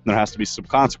do. There has to be some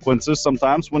consequences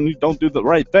sometimes when you don't do the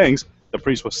right things.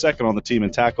 DePriest was second on the team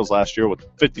in tackles last year with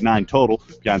 59 total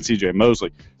behind C.J.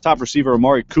 Mosley. Top receiver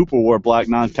Amari Cooper wore a black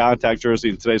non-contact jersey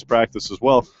in today's practice as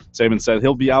well. Saban said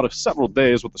he'll be out of several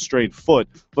days with a strained foot.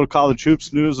 Little college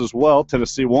hoops news as well.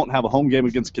 Tennessee won't have a home game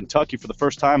against Kentucky for the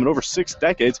first time in over 6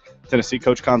 decades. Tennessee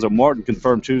coach Conzo Martin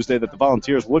confirmed Tuesday that the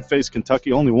Volunteers would face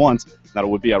Kentucky only once, and that it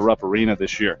would be at Rupp Arena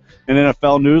this year. In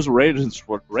NFL news,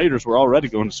 Raiders were already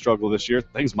going to struggle this year.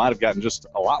 Things might have gotten just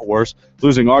a lot worse,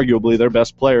 losing arguably their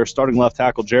best player, starting left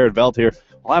tackle Jared Veldheer,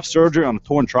 will have surgery on a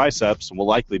torn triceps and will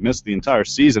likely miss the entire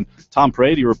season. Tom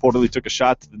Brady reportedly took a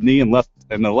shot to the knee and left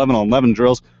in 11-on-11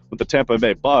 drills with the Tampa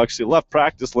Bay Bucks. He left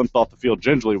practice, limped off the field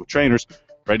gingerly with trainers.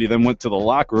 Brady then went to the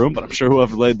locker room, but I'm sure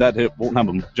whoever laid that hit won't have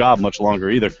a job much longer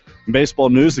either. In baseball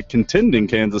news, the contending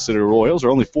Kansas City Royals are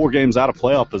only 4 games out of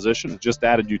playoff position and just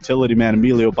added utility man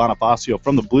Emilio Bonifacio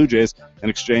from the Blue Jays in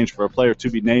exchange for a player to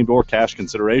be named or cash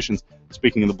considerations.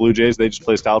 Speaking of the Blue Jays, they just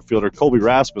placed outfielder Colby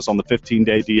Rasmus on the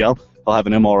 15-day DL. He'll have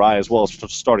an MRI as well as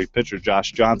starting pitcher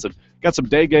Josh Johnson. Got some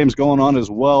day games going on as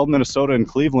well. Minnesota and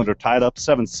Cleveland are tied up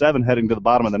 7-7 heading to the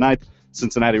bottom of the ninth.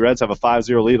 Cincinnati Reds have a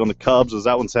 5-0 lead on the Cubs as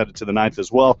that one's headed to the ninth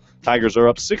as well. Tigers are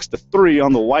up 6-3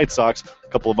 on the White Sox. A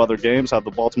couple of other games have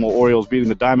the Baltimore Orioles beating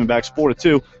the Diamondbacks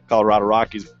 4-2. Colorado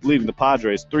Rockies leading the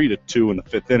Padres 3-2 in the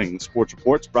 5th inning. The Sports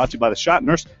Report's brought to you by the Shot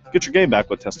Nurse. Get your game back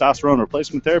with testosterone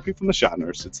replacement therapy from the Shot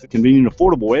Nurse. It's the convenient,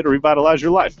 affordable way to revitalize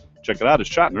your life. Check it out at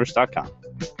shotnurse.com.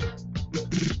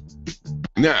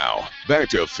 Now, back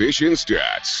to Fish and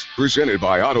Stats, presented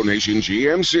by AutoNation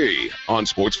GMC on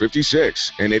Sports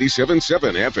 56 and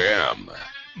 87.7 FM.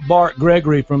 Bart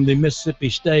Gregory from the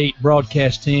Mississippi State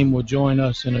broadcast team will join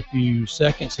us in a few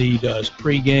seconds. He does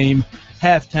pregame,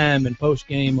 halftime, and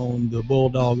postgame on the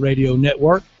Bulldog Radio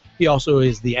Network. He also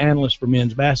is the analyst for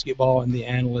men's basketball and the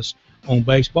analyst on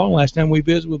baseball. Last time we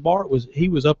visited with Bart, he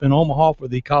was up in Omaha for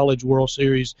the College World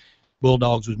Series.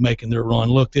 Bulldogs was making their run.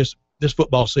 Look, this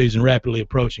football season rapidly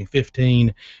approaching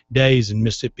 15 days in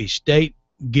Mississippi State.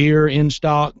 Gear in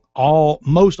stock,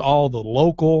 most all the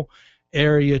local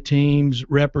area teams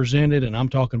represented, and I'm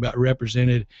talking about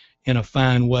represented in a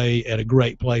fine way at a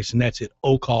great place, and that's at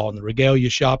Ocall in the Regalia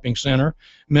Shopping Center.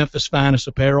 Memphis' finest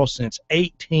apparel since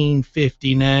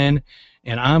 1859,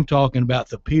 and I'm talking about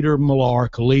the Peter Millar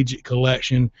Collegiate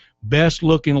Collection, best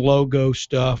looking logo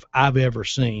stuff I've ever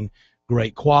seen.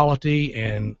 Great quality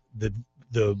and the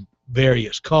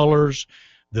various colors,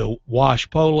 the wash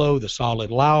polo, the solid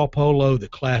Lyle polo, the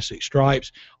classic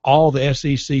stripes, all the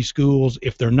SEC schools.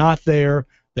 If they're not there,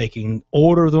 They can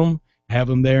order them, have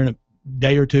them there in a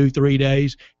day or 2, 3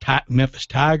 days. Memphis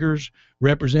Tigers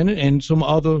represented, and some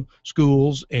other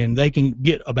schools, and they can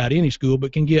get about any school,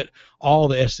 but can get all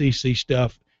the SEC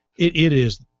stuff. It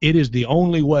is the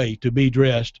only way to be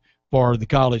dressed for the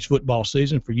college football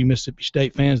season. For you Mississippi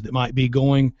State fans that might be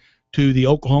going to the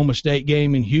Oklahoma State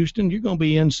game in Houston, you're going to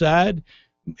be inside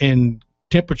and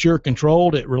temperature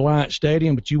controlled at Reliant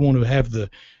Stadium, but you want to have the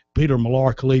Peter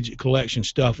Millar Collegiate Collection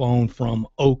stuff on from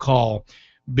O'Call.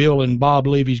 Bill and Bob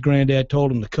Levy's granddad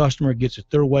told him the customer gets it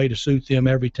their way to suit them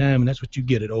every time, and that's what you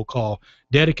get at O'Call.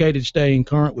 Dedicated, staying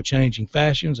current with changing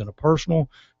fashions, and a personal,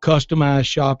 customized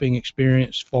shopping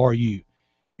experience for you.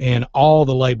 And all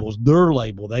the labels, their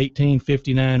label, the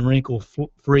 1859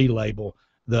 wrinkle-free label,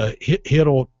 the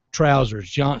Hiddle trousers,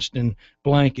 Johnston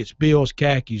blankets, Bill's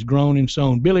khakis, grown and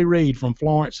sewn, Billy Reed from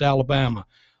Florence, Alabama,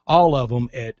 all of them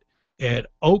at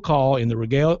O'Call in the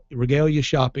Regalia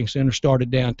Shopping Center. Started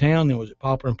downtown, then was at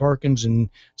Poplar and Perkins, and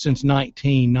since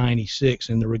 1996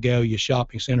 in the Regalia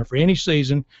Shopping Center for any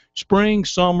season, spring,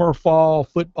 summer, fall,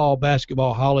 football,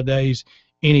 basketball, holidays,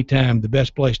 anytime. The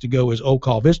best place to go is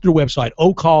O'Call. Visit their website,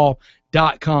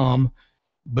 ocall.com,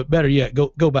 but better yet,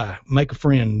 go by, make a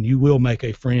friend. You will make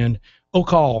a friend.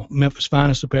 O'Call, Memphis'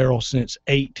 finest apparel since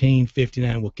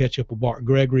 1859. We'll catch up with Bart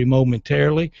Gregory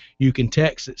momentarily. You can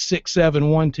text at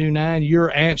 67129 your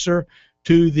answer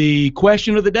to the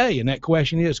question of the day, and that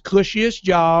question is, cushiest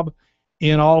job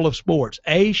in all of sports?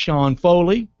 A, Sean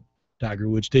Foley, Tiger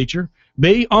Woods teacher.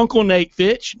 B, Uncle Nate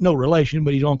Fitch, no relation,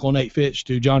 but he's Uncle Nate Fitch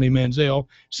to Johnny Manziel.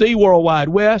 C, Worldwide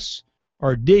Wes.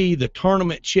 Or D, the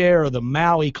tournament chair of the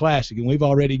Maui Classic. And we've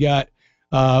already got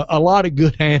a lot of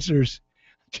good answers.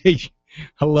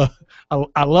 I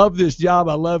love this job.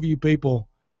 I love you people.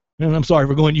 And I'm sorry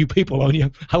for going you people on you.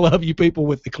 I love you people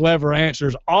with the clever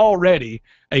answers. Already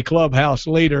a clubhouse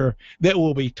leader that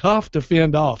will be tough to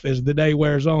fend off as the day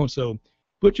wears on. So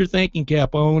put your thinking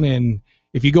cap on, and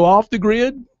if you go off the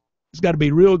grid, it's got to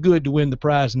be real good to win the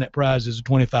prize, and that prize is a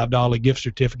 $25 gift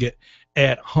certificate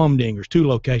at Humdinger's. 2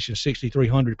 locations,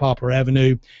 6300 Poplar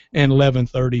Avenue and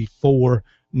 1134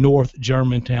 North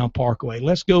Germantown Parkway.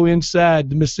 Let's go inside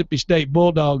the Mississippi State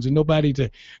Bulldogs, and nobody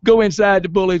to go inside the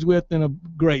bullies with than a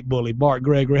great bully, Bart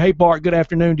Gregory. Hey, Bart, good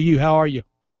afternoon to you. How are you?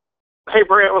 Hey,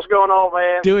 Brent, what's going on,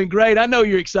 man? Doing great. I know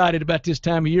you're excited about this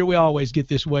time of year. We always get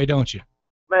this way, don't you?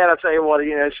 Man, I tell you what,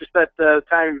 it's just that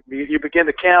time you begin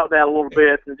to count down a little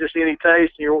bit, and just any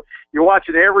taste. And you're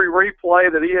watching every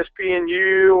replay that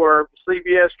ESPNU or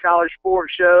CBS college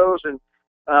sports shows, and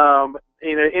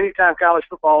anytime college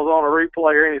football is on a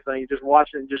replay or anything, you just watch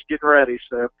it and just get ready.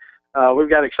 So we've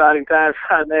got exciting times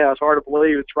right now. It's hard to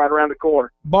believe it's right around the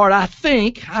corner. Bart, I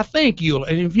think you'll,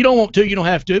 and if you don't want to, you don't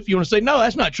have to. If you want to say, no,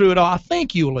 that's not true at all, I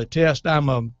think you'll attest I'm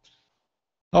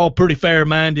a pretty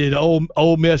fair-minded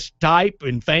Ole Miss type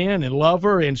and fan and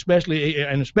lover, and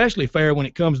especially fair when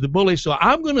it comes to bullies. So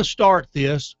I'm going to start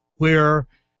this where,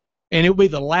 and it'll be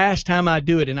the last time I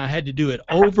do it, and I had to do it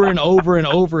over and over and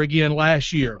over again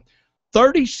last year.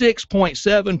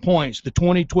 36.7 points the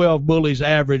 2012 Bullies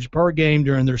averaged per game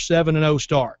during their 7-0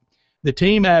 start. The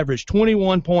team averaged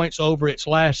 21 points over its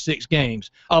last 6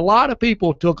 games. A lot of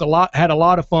people had a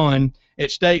lot of fun at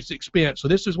State's expense. So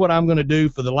this is what I'm going to do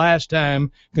for the last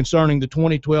time concerning the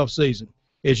 2012 season.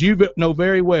 As you know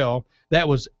very well, that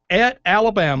was at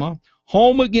Alabama,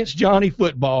 home against Johnny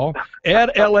Football,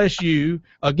 at LSU,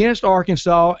 against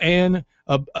Arkansas, and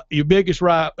your biggest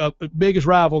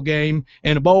rival game,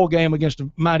 and a bowl game against a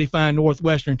mighty fine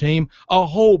Northwestern team. A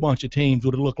whole bunch of teams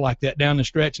would have looked like that down the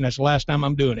stretch, and that's the last time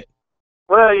I'm doing it.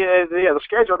 Well, yeah, the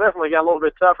schedule definitely got a little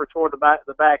bit tougher toward the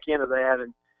back end of that,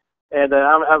 and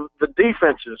the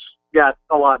defenses got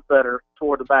a lot better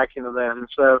toward the back end of that, and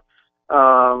so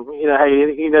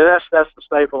that's the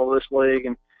staple of this league,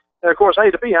 and of course, hey,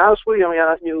 to be honest with you,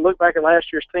 I mean, you look back at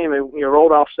last year's team, and you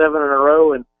rolled off 7 in a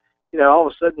row, and all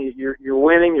of a sudden you're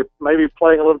winning, you're maybe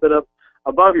playing a little bit up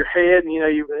above your head,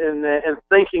 and and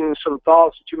thinking some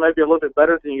thoughts that you may be a little bit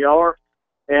better than you are,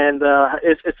 and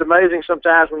it's amazing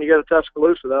sometimes when you go to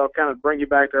Tuscaloosa, that'll kind of bring you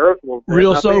back to earth a little bit.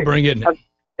 Real sobering, isn't it?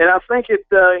 And I think it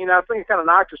kind of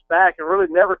knocked us back and really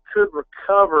never could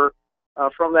recover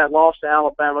from that loss to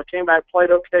Alabama. Came back, played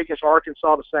okay against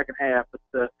Arkansas the second half.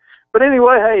 But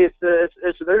anyway, hey,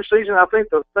 it's a new season. I think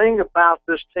the thing about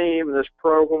this team and this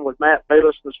program with Matt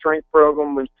Balis and the strength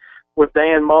program and with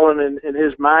Dan Mullen and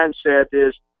his mindset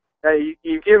is, hey,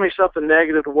 you give me something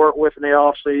negative to work with in the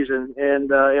off season, and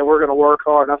we're going to work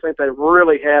hard. And I think they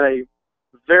really had a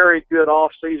very good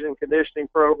off season conditioning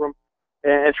program.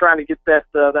 And trying to get that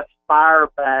fire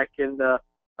back, and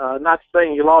not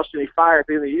saying you lost any fire at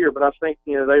the end of the year, but I think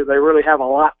they really have a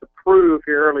lot to prove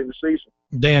here early in the season.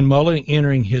 Dan Mullen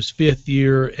entering his 5th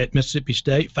year at Mississippi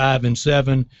State,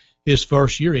 5-7. His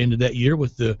first year ended that year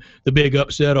with the big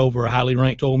upset over a highly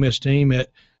ranked Ole Miss team at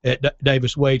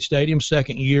Davis Wade Stadium.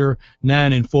 Second year,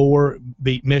 9-4,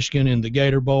 beat Michigan in the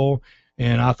Gator Bowl,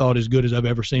 and I thought as good as I've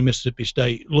ever seen Mississippi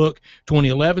State look.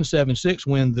 2011, 7-6,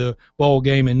 win the bowl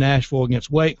game in Nashville against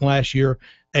Wake. Last year,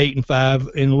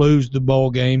 8-5, and lose the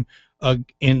bowl game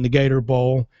in the Gator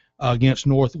Bowl against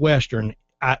Northwestern.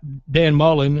 Dan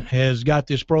Mullen has got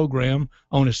this program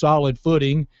on a solid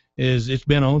footing as it's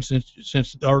been on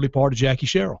since the early part of Jackie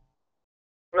Sherrill.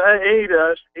 He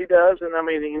does, and I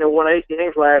mean, won 8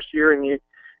 games last year, and you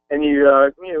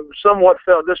somewhat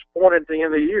felt disappointed at the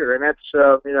end of the year, and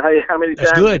that's hey, how many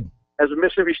that's times good. As a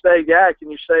Mississippi State guy can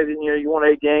you say that you won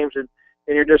 8 games and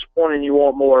you're disappointed and you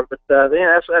want more? But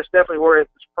that's definitely where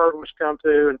this program has come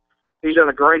to, and he's done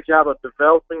a great job of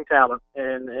developing talent,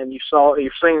 and you've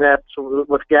seen that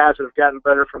with guys that have gotten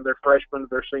better from their freshman to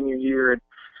their senior year, and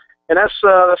that's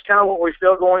kind of what we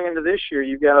feel going into this year.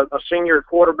 You've got a senior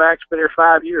quarterback that's been here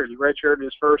 5 years. He redshirted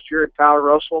his first year at Tyler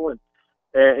Russell,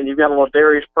 and you've got a little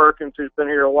Darius Perkins who's been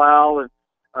here a while,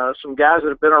 and some guys that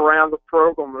have been around the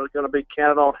program are going to be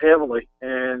counted on heavily.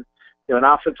 And an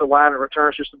offensive line that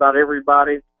returns just about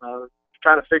everybody.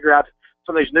 Trying to figure out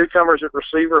some of these newcomers at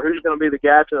receiver, who's going to be the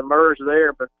guy to emerge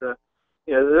there. But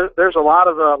there's a lot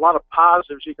of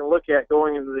positives you can look at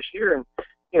going into this year,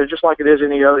 and just like it is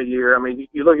any other year. I mean,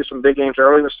 you look at some big games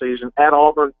early in the season. At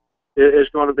Auburn is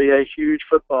going to be a huge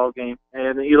football game,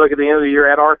 and you look at the end of the year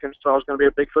at Arkansas is going to be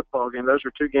a big football game. Those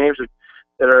are 2 games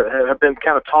that have been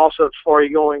kind of toss-ups for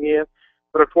you going in.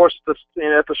 But of course, at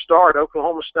the start,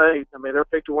 Oklahoma State, I mean, they're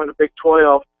picked to win the Big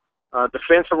 12.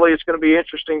 Defensively, it's going to be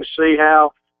interesting to see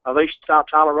how they stop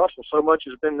Tyler Russell. So much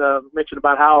has been mentioned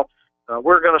about how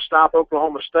we're going to stop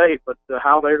Oklahoma State, but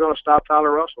how they're going to stop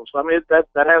Tyler Russell. So I mean, that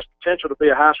has potential to be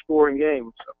a high-scoring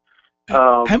game.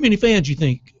 So, how many fans you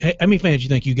think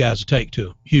you guys will take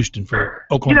to Houston for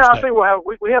Oklahoma State? I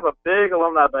think we have a big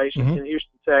alumni base in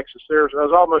Houston, Texas. There's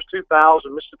almost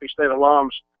 2,000 Mississippi State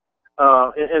alums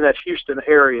in that Houston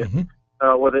area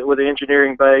with the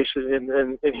engineering base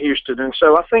in Houston, and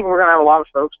so I think we're going to have a lot of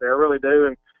folks there. I really do,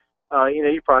 and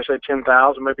you probably say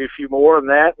 10,000, maybe a few more than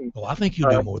that. And, well, I think you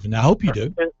do more than that. I hope you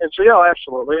do. And so, yeah,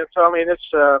 absolutely. And so, I mean,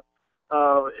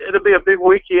 it'll be a big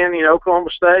weekend. Oklahoma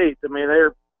State. I mean,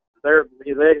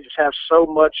 they just have so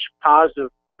much positive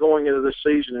going into this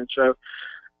season, and so.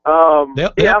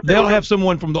 They'll have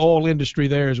someone from the oil industry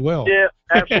there as well. Yeah,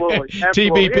 absolutely.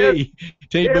 TBP,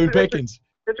 T. Boone Pickens.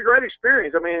 It's a great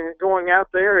experience. I mean, going out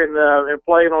there and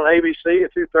playing on ABC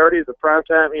at 2:30, the prime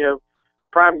time,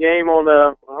 prime game on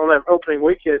that opening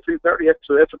weekend at 2:30.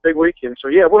 That's a big weekend. So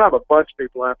yeah, we'll have a bunch of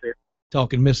people out there.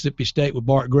 Talking Mississippi State with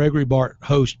Bart Gregory. Bart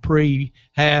hosts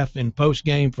pre-half and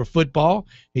post-game for football.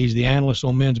 He's the analyst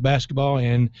on men's basketball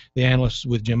and the analyst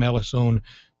with Jim Ellis on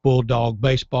Bulldog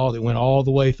baseball that went all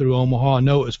the way through Omaha. I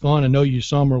know it was fun. I know your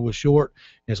summer was short.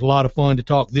 It's a lot of fun to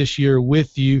talk this year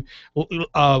with you.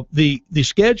 The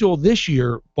schedule this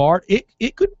year, Bart,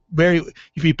 it could vary.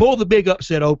 If you pull the big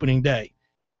upset opening day,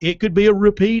 it could be a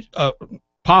repeat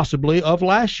possibly of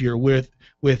last year with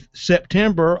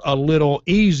September a little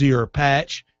easier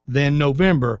patch than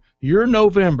November. Your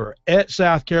November at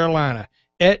South Carolina,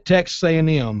 at Texas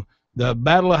A&M, the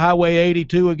Battle of Highway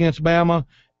 82 against Bama,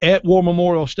 at War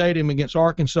Memorial Stadium against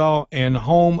Arkansas, and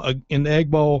home in the Egg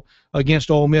Bowl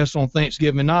against Ole Miss on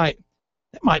Thanksgiving night,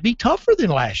 that might be tougher than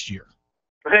last year.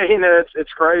 Hey,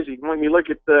 it's crazy. When you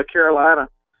look at Carolina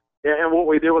and what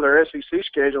we did with our SEC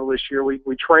schedule this year, we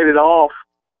traded off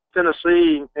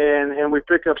Tennessee and we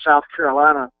pick up South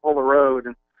Carolina on the road.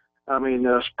 And I mean,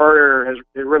 Spurrier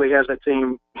really has that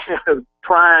team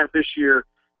primed this year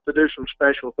to do some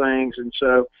special things. And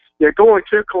so, yeah, going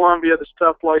to Columbia, that's a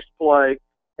tough place to play.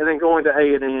 And then going to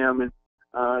A&M, and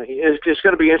it's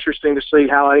going to be interesting to see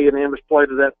how A&M has played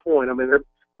to that point. I mean,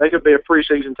 they could be a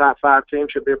preseason top 5 team,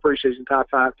 should be a preseason top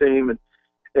 5 team,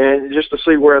 and just to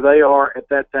see where they are at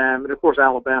that time. And of course,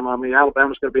 Alabama. I mean,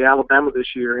 Alabama's going to be Alabama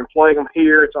this year, and playing them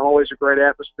here, it's always a great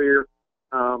atmosphere.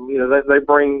 They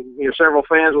bring several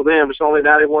fans with them. It's only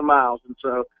 91 miles, and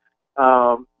so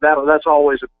that's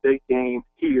always a big game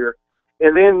here.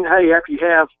 And then, hey, after you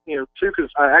have,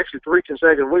 3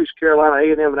 consecutive weeks, Carolina,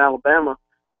 A&M, and Alabama,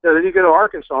 then you go to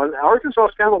Arkansas. And Arkansas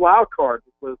is kind of a wild card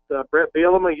with Brett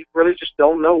Bielema. You really just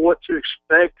don't know what to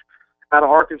expect out of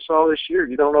Arkansas this year.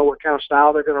 You don't know what kind of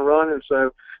style they're going to run. And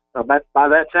so by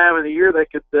that time of the year, they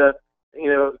could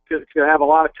have a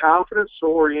lot of confidence,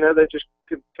 or, they just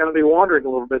could kind of be wandering a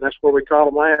little bit. That's where we caught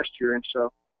them last year. And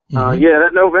so,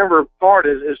 that November part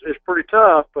is pretty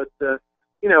tough, but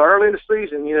early in the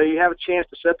season, you have a chance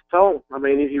to set the tone. I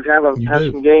mean, you have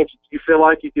some games you feel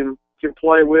like you can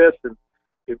play with, and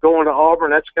you're going to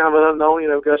Auburn. That's kind of an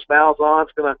unknown. Gus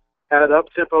Malzahn's going to have an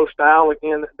up-tempo style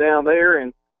again down there,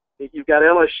 and you've got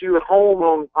LSU at home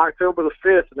on October the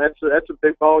 5th, and that's a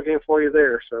big ball game for you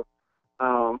there. So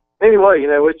anyway,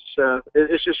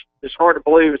 it's hard to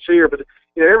believe it's here, but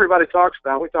everybody talks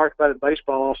about it. We talked about it in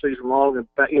baseball all season long,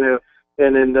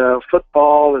 and in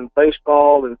football and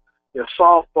baseball and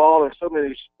softball and so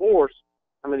many sports.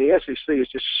 I mean, the SEC is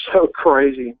just so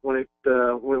crazy when it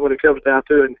comes down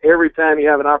to it. And every time you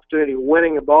have an opportunity of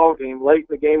winning a ball game late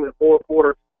in the game in the fourth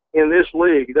quarter in this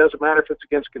league, it doesn't matter if it's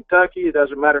against Kentucky, it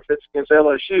doesn't matter if it's against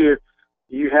LSU,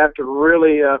 you have to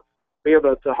really be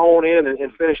able to hone in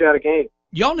and finish out a game.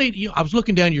 Y'all need. I was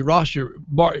looking down your roster,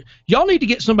 Bart. Y'all need to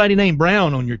get somebody named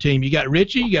Brown on your team. You got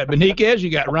Richie, you got Beniquez, you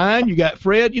got Ryan, you got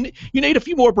Fred. You need a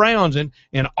few more Browns, and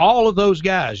all of those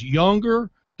guys, younger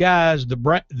guys,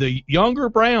 the younger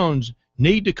Browns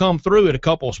need to come through at a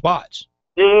couple of spots.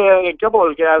 Yeah, a couple of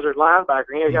those guys are linebacker.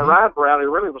 You got Ryan Brown, who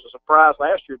really was a surprise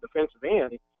last year, defensive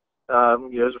end.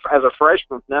 As a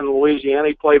freshman down in Louisiana,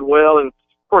 he played well, and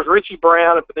of course, Richie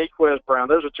Brown and Beniquez Brown,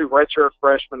 those are two redshirt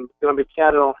freshmen going to be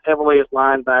counted on heavily as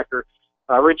linebacker.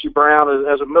 Richie Brown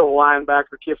as a middle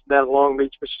linebacker, Kiffin down at Long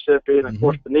Beach, Mississippi, and, of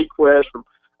course, Beniquez from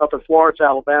up in Florence,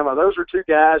 Alabama. Those are two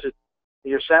guys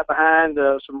that sat behind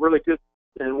some really good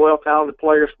and well-talented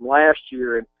players from last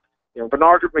year. And,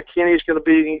 Bernard McKinney is going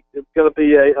to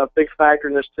be a big factor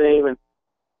in this team. And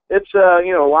it's,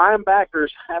 linebackers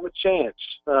have a chance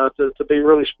to be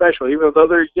really special. Even though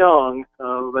they're young,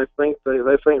 they think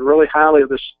really highly of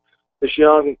this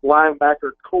young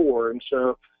linebacker core. And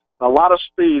so a lot of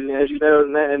speed. And as you know,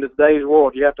 in today's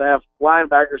world, you have to have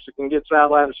linebackers that can get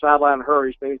sideline to sideline in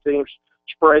hurries. Many teams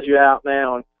spread you out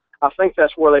now. And I think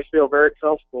that's where they feel very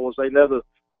comfortable, is they know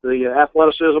the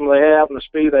athleticism they have and the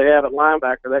speed they have at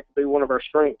linebacker. That could be one of our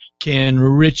strengths. Can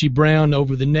Richie Brown,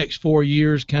 over the next 4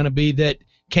 years, kind of be that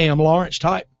Cam Lawrence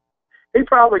type? He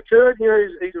probably could.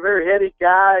 He's a very heady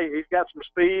guy. He's got some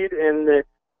speed, and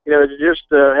just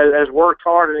has worked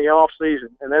hard in the off season.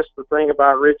 And that's the thing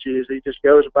about Richie, is he just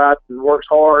goes about and works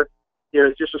hard.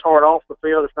 It's just as hard off the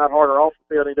field, if not harder off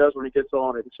the field, he does when he gets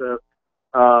on it. And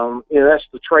so, that's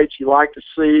the traits you like to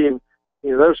see. And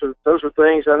those are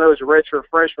things. I know as a redshirt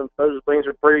freshman, those are things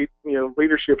that breed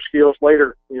leadership skills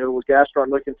later. When guys start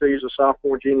looking to you as a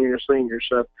sophomore, junior, and senior.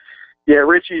 So. Yeah,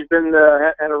 Richie's been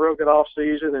had a real good off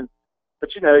season,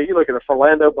 but you look at a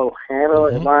Philando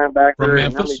Bohanna at linebacker,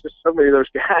 and I mean, just so many of those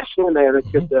guys in there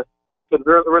that could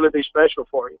really be special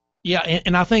for you. Yeah,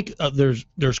 and I think there's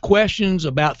questions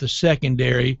about the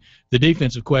secondary. The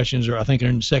defensive questions are, I think, are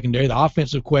in the secondary. The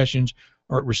offensive questions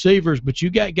are at receivers, but you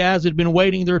got guys that have been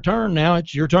waiting their turn. Now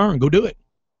it's your turn. Go do it.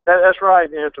 That's right.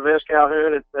 Tavez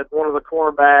Calhoun at one of the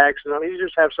cornerbacks, and I mean, you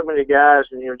just have so many guys.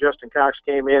 And Justin Cox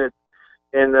came in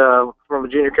and from a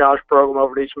junior college program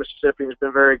over at East Mississippi, has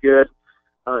been very good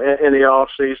in the off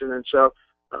season. And so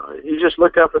you just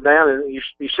look up and down, and you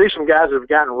see some guys that have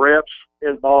gotten reps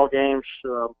in ball games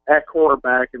at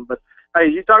cornerback. But hey,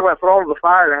 you talk about throwing the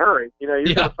fire in a hurry.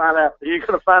 You're going to find out. You're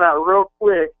going to find out real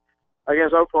quick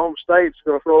against Oklahoma State. It's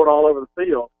going to throw it all over the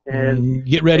field. And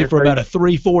get ready for about a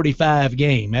 3:45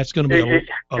 game. That's going to be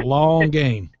a long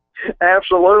game.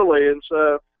 Absolutely, and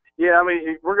so. Yeah, I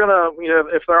mean, we're going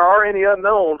to, if there are any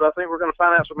unknowns, I think we're going to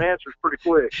find out some answers pretty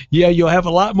quick. Yeah, you'll have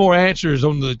a lot more answers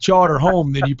on the charter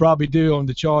home than you probably do on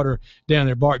the charter down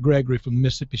there. Bart Gregory from the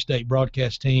Mississippi State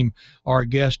broadcast team, our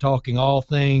guest, talking all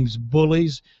things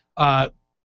Bullies. What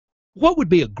would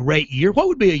be a great year? What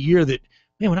would be a year that,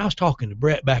 when I was talking to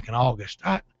Brett back in August,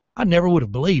 I never would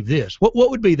have believed this. What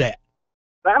would be that?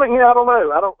 I mean, I don't know.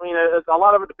 A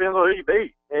lot of it depends on who you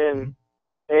beat. And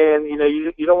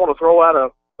you don't want to throw out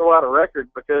a record,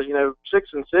 because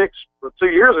 6-6 for 2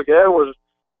 years ago was,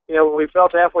 we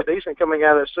felt halfway decent coming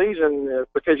out of the season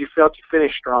because you felt you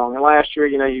finished strong. And last year,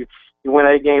 you went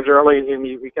 8 games early, and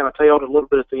you kind of tailed a little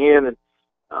bit at the end, and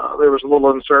there was a little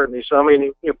uncertainty. So I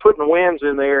mean, putting wins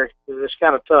in there is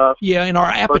kind of tough. Yeah, and our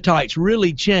appetites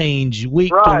really change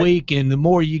week to week, and the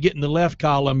more you get in the left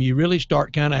column, you really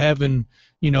start kind of having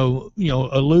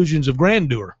illusions of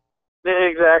grandeur.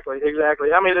 Exactly.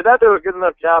 I mean, did I do a good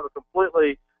enough job of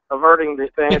completely averting to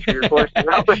answer your question?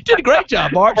 Did a great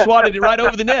job, Bart. Swatted it right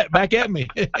over the net, back at me.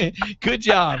 Good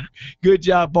job,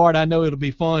 Bart. I know it'll be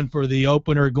fun for the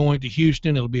opener going to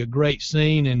Houston. It'll be a great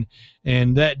scene,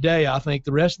 and that day I think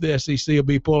the rest of the SEC will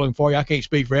be pulling for you. I can't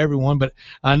speak for everyone, but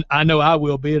I know I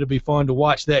will be. It'll be fun to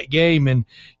watch that game, and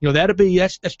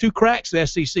that's 2 cracks the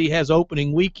SEC has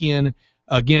opening weekend.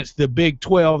 against the Big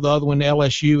 12, the other one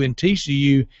LSU and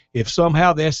TCU. If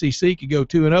somehow the SEC could go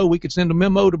 2-0, we could send a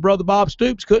memo to Brother Bob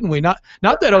Stoops, couldn't we? Not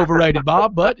that overrated,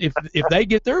 Bob, but if they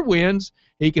get their wins,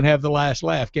 he can have the last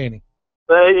laugh, can't he?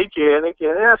 He can. And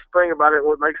that's the thing about it.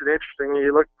 What makes it interesting,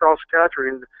 you look across the country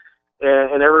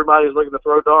and everybody's looking to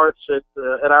throw darts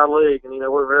at our league, and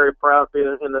we're very proud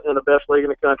to be in the best league in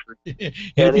the country.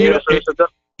 And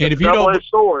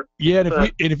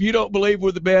if you don't believe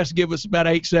we're the best, give us about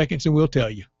 8 seconds and we'll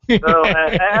tell you. No,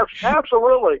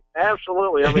 absolutely.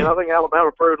 I mean, I think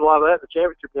Alabama proved a lot of that in the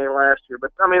championship game last year.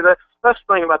 But I mean, that's the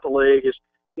thing about the league is,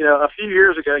 a few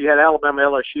years ago you had Alabama,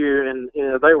 LSU, and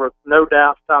they were no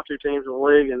doubt the top 2 teams in the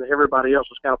league, and everybody else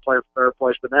was kind of playing for third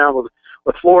place. But now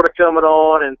with Florida coming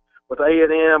on and with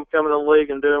A&M coming to the league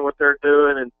and doing what they're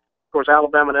doing, and of course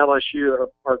Alabama and LSU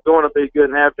are going to be good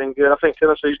and have been good. I think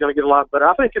Tennessee's going to get a lot better.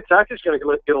 I think Kentucky's going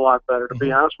to get a lot better, to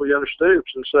be honest with you, under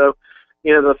Stoops. And so,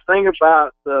 the thing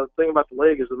about the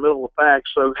league is the middle of the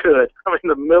pack's so good. I mean,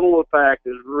 the middle of the pack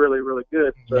is really, really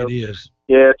good. So, it is.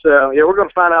 Yeah, we're going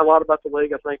to find out a lot about the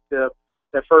league, I think, that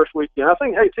first weekend. I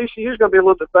think, TCU's going to be a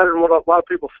little bit better than what a lot of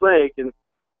people think, and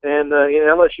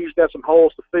LSU's got some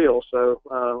holes to fill. So,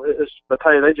 but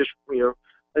hey, they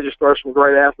just throw some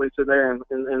great athletes in there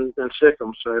and sick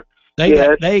them. So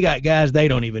they got guys they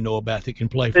don't even know about that can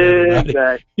play for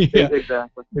everybody.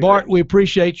 Exactly. Bart, we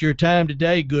appreciate your time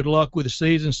today. Good luck with the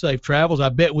season. Safe travels. I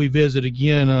bet we visit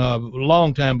again a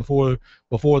long time before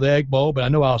the Egg Bowl, but I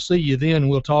know I'll see you then.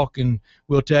 We'll talk and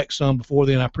we'll text some before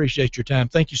then. I appreciate your time.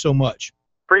 Thank you so much.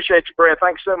 Appreciate you, Brett.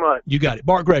 Thanks so much. You got it.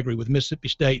 Bart Gregory with Mississippi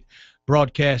State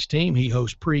broadcast team. He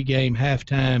hosts pregame,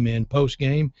 halftime, and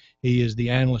postgame. He is the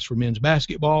analyst for men's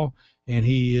basketball, and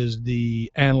he is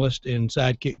the analyst and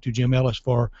sidekick to Jim Ellis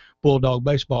for Bulldog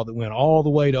baseball that went all the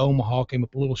way to Omaha, came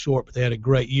up a little short, but they had a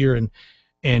great year.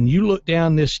 And you look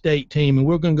down this state team, and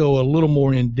we're going to go a little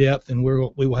more in depth, and we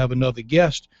will have another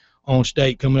guest on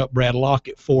state coming up, Brad Locke,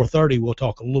 at 4:30. We'll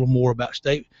talk a little more about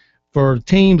state. For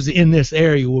teams in this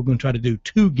area, we're going to try to do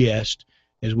 2 guests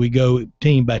as we go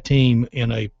team by team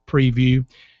in a preview.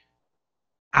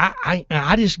 I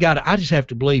just have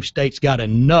to believe State's got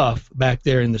enough back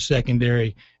there in the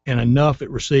secondary and enough at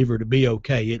receiver to be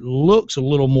okay. It looks a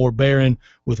little more barren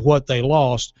with what they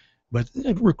lost, but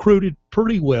they've recruited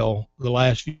pretty well the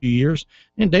last few years.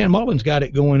 And Dan Mullen's got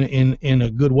it going in a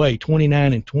good way,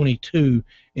 29-22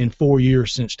 in 4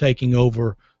 years since taking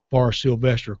over for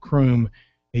Sylvester Croom.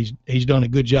 He's done a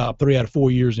good job 3 out of 4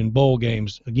 years in bowl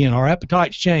games. Again, our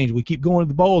appetites change. We keep going to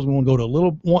the bowls. We want to go to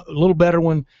a little better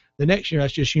one the next year.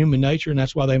 That's just human nature, and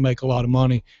that's why they make a lot of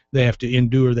money. They have to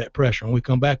endure that pressure. When we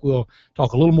come back, we'll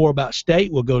talk a little more about state.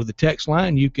 We'll go to the text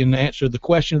line. You can answer the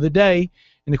question of the day,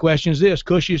 and the question is this: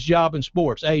 cushiest job in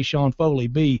sports? A, Sean Foley.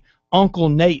 B, Uncle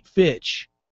Nate Fitch.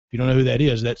 If you don't know who that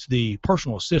is, that's the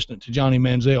personal assistant to Johnny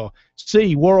Manziel.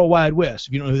 C, Worldwide West.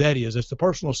 If you don't know who that is, that's the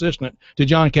personal assistant to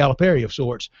John Calipari of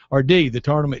sorts. Or D, the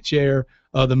tournament chair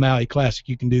of the Maui Classic.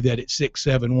 You can do that at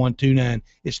 67129.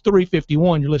 It's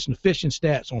 3:51. You're listening to Fishing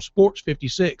Stats on Sports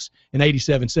 56 and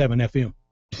 87.7 FM.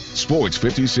 Sports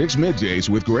 56 middays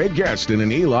with Greg Gaston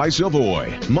and Eli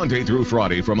Savoy. Monday through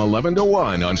Friday from 11 to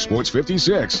 1 on Sports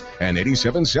 56 and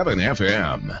 87.7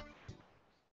 FM.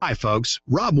 Hi, folks.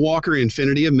 Rob Walker,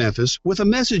 Infinity of Memphis, with a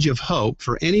message of hope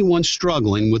for anyone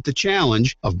struggling with the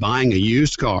challenge of buying a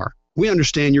used car. We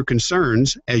understand your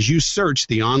concerns as you search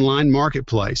the online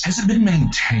marketplace. Has it been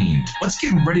maintained? What's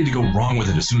getting ready to go wrong with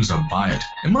it as soon as I buy it?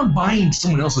 Am I buying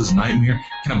someone else's nightmare?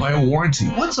 Can I buy a warranty?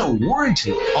 What's a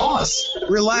warranty cost?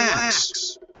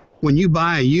 Relax. When you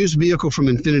buy a used vehicle from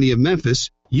Infinity of Memphis,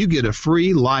 you get a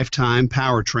free lifetime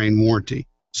powertrain warranty.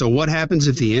 So what happens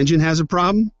if the engine has a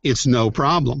problem? It's no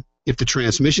problem. If the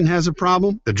transmission has a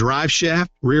problem, the drive shaft,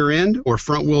 rear end, or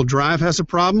front wheel drive has a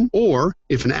problem, or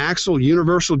if an axle,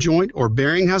 universal joint, or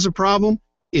bearing has a problem,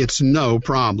 it's no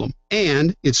problem.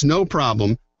 And it's no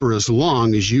problem for as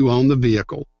long as you own the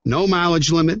vehicle. No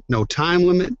mileage limit, no time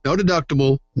limit, no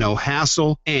deductible, no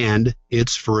hassle, and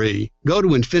it's free. Go to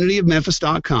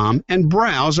infinityofmemphis.com and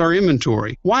browse our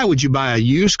inventory. Why would you buy a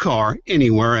used car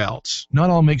anywhere else? Not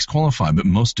all makes qualify, but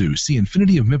most do. See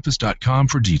infinityofmemphis.com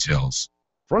for details.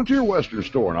 Frontier Western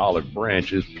Store in Olive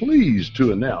Branch is pleased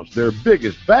to announce their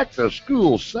biggest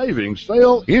back-to-school savings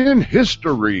sale in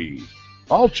history.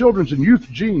 All children's and youth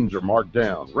jeans are marked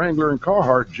down. Wrangler and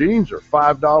Carhartt jeans are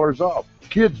 $5 off.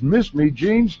 Kids Miss Me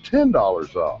jeans,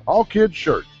 $10 off. All kids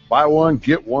shirts, buy one,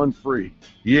 get one free.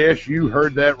 Yes, you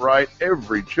heard that right.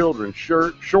 Every children's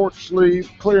shirt, short sleeve,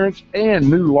 clearance, and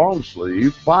new long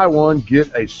sleeve, buy one,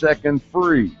 get a second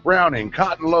free. Browning,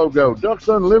 Cotton Logo, Ducks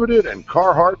Unlimited, and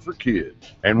Carhartt for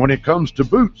kids. And when it comes to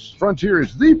boots, Frontier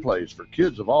is the place for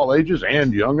kids of all ages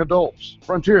and young adults.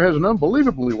 Frontier has an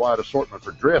unbelievably wide assortment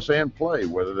for dress and play,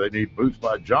 whether they need boots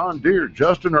by John Deere,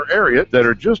 Justin, or Ariat that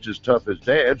are just as tough as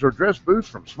Dad's, or dress boots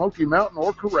from Smoky Mountain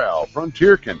or Corral.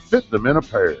 Frontier can fit them in a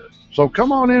pair. So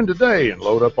come on in today and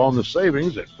load up on the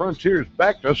savings at Frontier's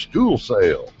Back to School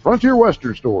Sale. Frontier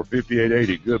Western Store,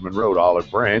 5880 Goodman Road, Olive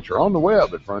Branch, or on the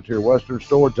web at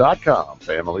frontierwesternstore.com.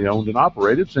 Family owned and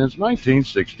operated since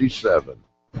 1967.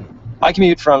 I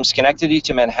commute from Schenectady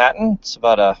to Manhattan. It's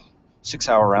about a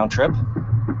 6-hour round trip,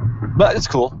 but it's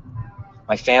cool.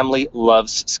 My family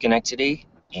loves Schenectady,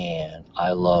 and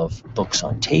I love books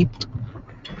on tape.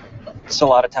 It's a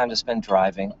lot of time to spend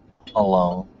driving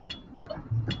alone.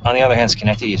 On the other hand,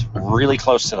 Schenectady is really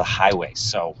close to the highway,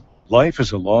 so... Life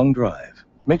is a long drive.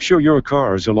 Make sure your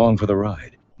car is along for the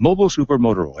ride. Mobile Super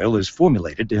Motor Oil is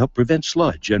formulated to help prevent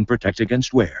sludge and protect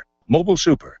against wear. Mobile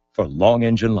Super for long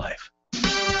engine life.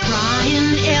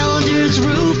 Brian Elder's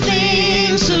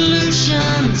Roofing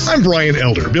Solutions. I'm Brian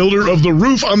Elder, builder of the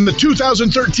roof on the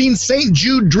 2013 St.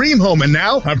 Jude Dream Home, and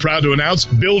now I'm proud to announce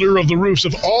builder of the roofs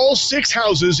of all 6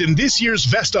 houses in this year's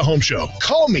Vesta Home Show.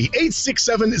 Call me,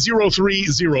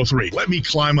 867-0303. Let me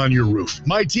climb on your roof.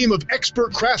 My team of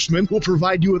expert craftsmen will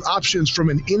provide you with options from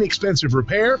an inexpensive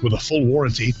repair with a full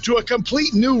warranty to a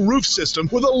complete new roof system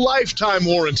with a lifetime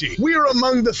warranty. We are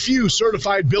among the few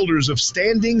certified builders of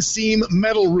standing seam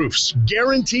metal roofs,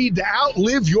 guaranteed to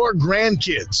outlive your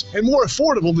grandkids, and more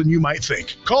affordable than you might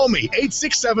think. Call me,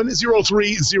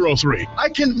 867-0303. I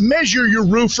can measure your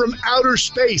roof from outer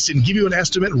space and give you an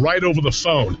estimate right over the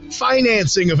phone.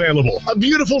 Financing available. A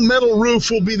beautiful metal roof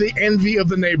will be the envy of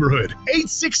the neighborhood.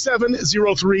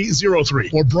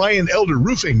 867-0303 or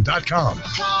BrianElderRoofing.com.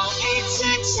 Call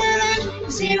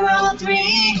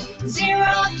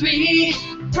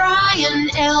 867-0303. Brian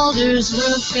Elder's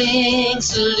Roofing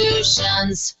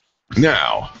Solutions.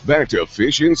 Now, back to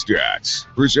Fish and Stats,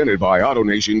 presented by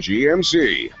AutoNation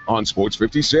GMC on Sports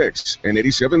 56 and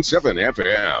 87.7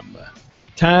 FM.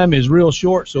 Time is real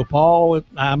short, so Paul,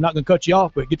 I'm not going to cut you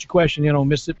off, but get your question in on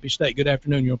Mississippi State. Good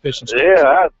afternoon, you're on Fish and Stats.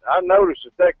 Yeah, I noticed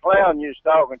that clown you was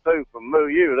talking to from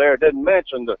MooU there didn't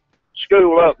mention the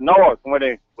school up north when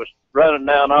he was running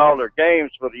down all their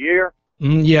games for the year.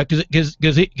 Yeah,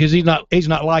 because he's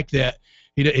not like that.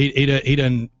 He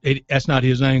doesn't. That's not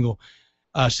his angle.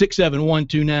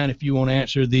 67129 if you want to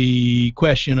answer the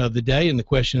question of the day, and the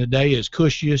question of the day is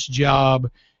cushiest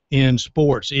job in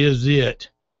sports. Is it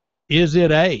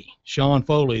A, Sean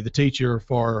Foley, the teacher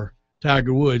for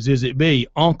Tiger Woods? Is it B,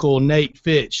 Uncle Nate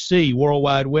Fitch? C,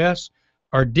 Worldwide West?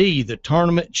 Or D, the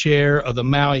tournament chair of the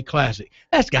Maui Classic?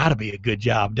 That's got to be a good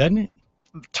job, doesn't it?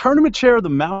 Tournament chair of the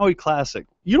Maui Classic.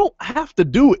 You don't have to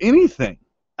do anything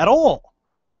at all.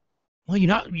 Well, you're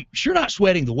not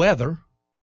sweating the weather.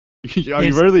 Are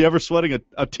you really ever sweating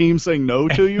a team saying no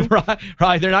to you?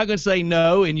 Right. They're not going to say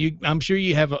no, and I'm sure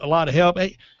you have a lot of help.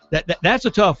 Hey, that's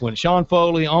a tough one. Sean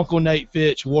Foley, Uncle Nate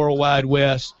Fitch, Worldwide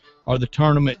West are the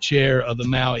tournament chair of the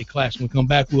Maui Classic. When we come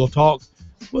back, we'll talk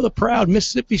with a proud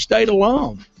Mississippi State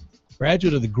alum,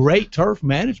 graduate of the great turf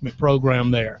management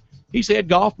program there. He's head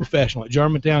golf professional at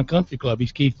Germantown Country Club.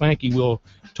 He's Keith Fanke. We'll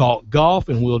talk golf,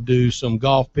 and we'll do some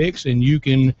golf picks, and you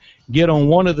can get on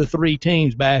one of the 3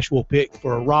 teams Bash will pick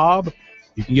for Rob.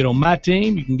 You can get on my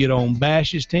team, you can get on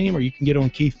Bash's team, or you can get on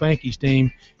Keith Fanke's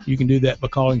team. You can do that by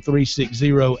calling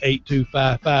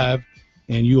 360-8255,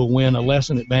 and you'll win a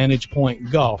lesson at Vantage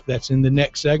Point Golf. That's in the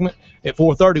next segment. At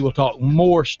 4:30, we'll talk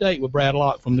more state with Brad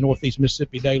Locke from the Northeast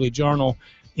Mississippi Daily Journal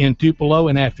in Tupelo,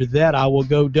 and after that I will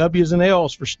go W's and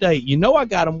L's for state. You know I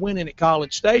got them winning at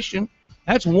College Station.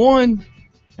 That's one.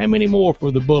 How many more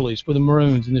for the Bullies, for the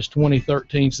Maroons in this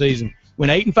 2013 season?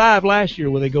 Went 8-5 last year.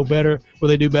 Will they go better? Will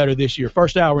they do better this year?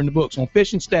 First hour in the books on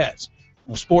Fish and Stats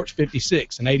on Sports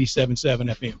 56 and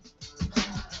 87.7 FM.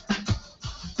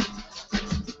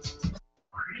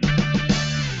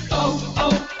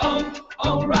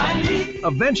 O'Reilly.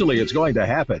 Eventually it's going to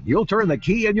happen. You'll turn the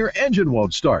key and your engine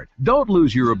won't start. Don't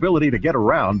lose your ability to get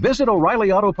around. Visit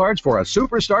O'Reilly Auto Parts for a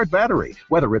Super Start battery.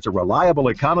 Whether it's a reliable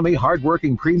economy,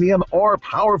 hard-working premium, or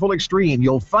powerful extreme,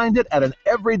 you'll find it at an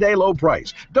everyday low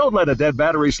price. Don't let a dead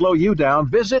battery slow you down.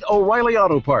 Visit O'Reilly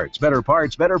Auto Parts. Better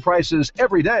parts, better prices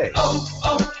every day.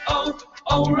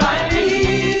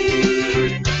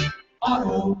 O'Reilly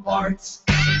Auto Parts.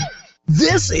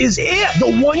 This is it,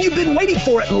 the one you've been waiting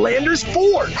for at Landers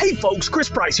Ford. Hey folks, Chris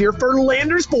Price here for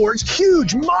Landers Ford's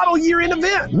huge model year-end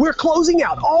event. We're closing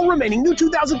out all remaining new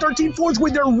 2013 Fords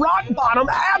with their rock bottom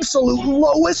absolute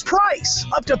lowest price,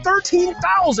 up to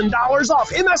 $13,000 off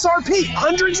MSRP.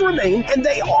 Hundreds remain, and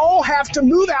they all have to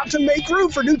move out to make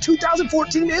room for new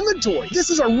 2014 inventory. This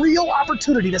is a real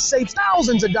opportunity to save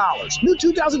thousands of dollars. New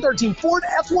 2013 Ford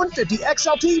F-150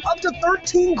 XLT up to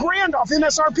 $13,000 off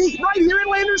MSRP right here at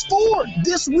Landers Ford.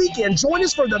 This weekend, join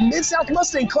us for the Mid-South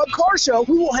Mustang Club Car Show.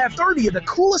 We will have 30 of the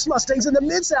coolest Mustangs in the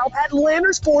Mid-South at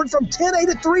Landers Ford from 10A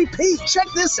to 3P. Check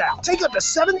this out. Take up to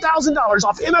 $7,000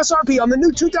 off MSRP on the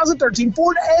new 2013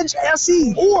 Ford Edge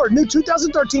SE or new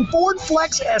 2013 Ford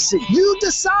Flex SE. You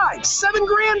decide.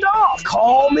 $7,000 off.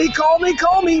 Call me.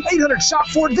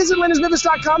 800-SHOP-FORD. Visit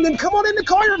LandersMemphis.com, then come on into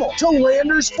Collierville to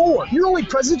Landers Ford. Your only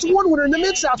President's Award winner in the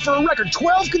Mid-South for a record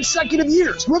 12 consecutive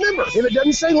years. Remember, if it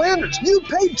doesn't say Landers, you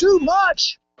paid too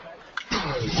much.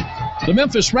 The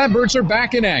Memphis Redbirds are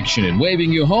back in action and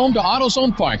waving you home to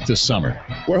AutoZone Park this summer.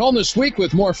 We're home this week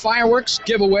with more fireworks,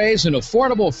 giveaways, and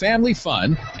affordable family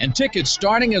fun, and tickets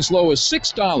starting as low as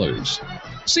 $6.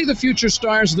 See the future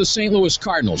stars of the St. Louis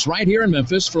Cardinals right here in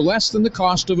Memphis for less than the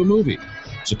cost of a movie.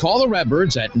 So call the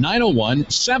Redbirds at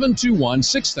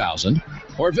 901-721-6000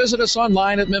 or visit us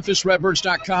online at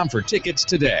memphisredbirds.com for tickets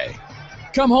today.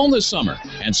 Come home this summer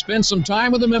and spend some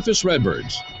time with the Memphis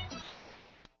Redbirds.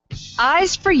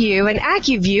 Eyes for You and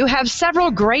AccuView have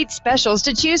several great specials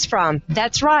to choose from.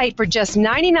 That's right, for just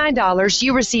 $99,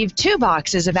 you receive 2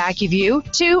 boxes of AccuView,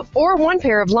 2 or 1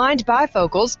 pair of lined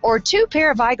bifocals, or 2 pair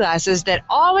of eyeglasses that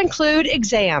all include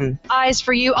exam. Eyes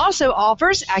for You also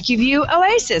offers AccuView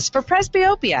Oasis for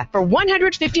presbyopia for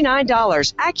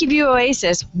 $159, AccuView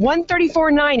Oasis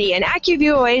 $134.90, and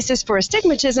AccuView Oasis for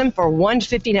astigmatism for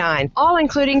 $159, all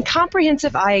including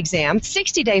comprehensive eye exam,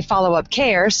 60-day follow-up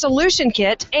care, solution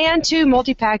kit, and 2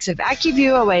 multi-packs of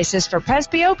AccuView Oasis for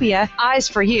presbyopia. Eyes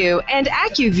for You and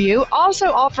AccuView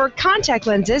also offer contact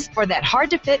lenses for that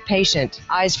hard-to-fit patient.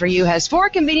 Eyes for You has 4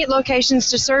 convenient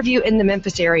locations to serve you in the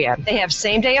Memphis area. They have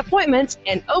same-day appointments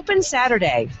and open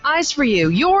Saturday. Eyes for You,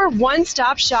 your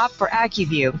one-stop shop for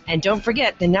AccuView. And don't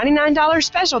forget the $99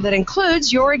 special that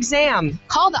includes your exam.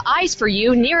 Call the Eyes for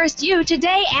You nearest you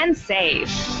today and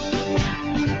save.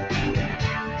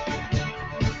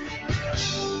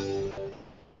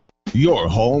 Your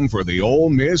home for the Ole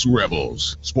Miss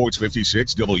Rebels. Sports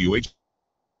 56 WH.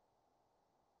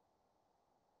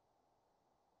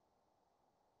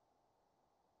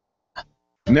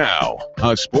 Now,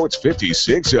 a Sports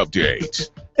 56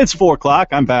 update. It's 4 o'clock.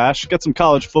 I'm Bash. Got some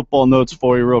college football notes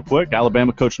for you real quick.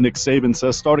 Alabama coach Nick Saban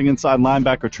says starting inside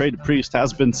linebacker Trey DePriest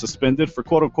has been suspended for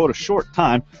quote-unquote a short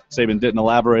time. Saban didn't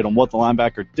elaborate on what the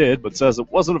linebacker did, but says it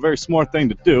wasn't a very smart thing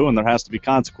to do, and there has to be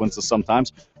consequences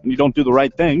sometimes when you don't do the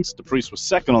right things. DePriest was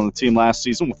second on the team last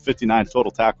season with 59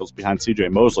 total tackles behind C.J.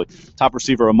 Mosley. Top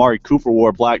receiver Amari Cooper wore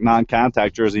a black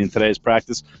non-contact jersey in today's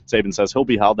practice. Saban says he'll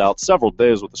be held out several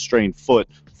days with a strained foot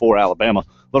for Alabama.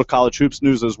 Little college hoops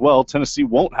news as well. Tennessee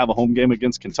won't have a home game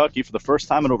against Kentucky for the first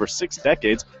time in over 6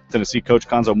 decades. Tennessee coach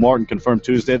Cuonzo Martin confirmed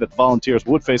Tuesday that the Volunteers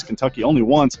would face Kentucky only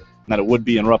once and that it would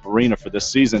be in Rupp Arena for this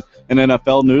season. In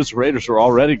NFL news, Raiders are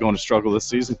already going to struggle this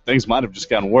season. Things might have just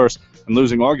gotten worse, and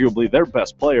losing arguably their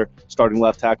best player, starting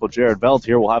left tackle Jared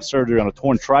Veldheer, will have surgery on a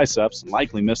torn triceps and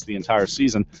likely miss the entire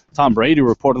season. Tom Brady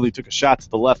reportedly took a shot to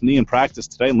the left knee in practice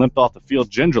today and limped off the field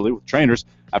gingerly with trainers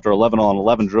after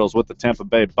 11-on-11 drills with the Tampa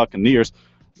Bay Buccaneers.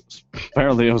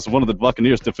 Apparently, it was one of the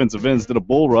Buccaneers' defensive ends did a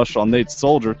bull rush on Nate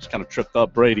Soldier, just kind of tripped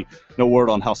up Brady. No word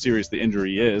on how serious the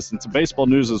injury is. And some baseball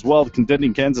news as well. The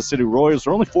contending Kansas City Royals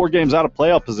are only 4 games out of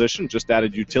playoff position. Just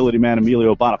added utility man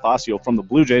Emilio Bonifacio from the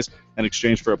Blue Jays in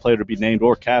exchange for a player to be named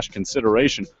or cash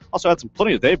consideration. Also had some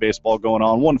plenty of day baseball going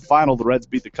on. One final, the Reds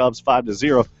beat the Cubs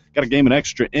 5-0. Got a game in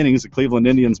extra innings. The Cleveland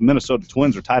Indians, Minnesota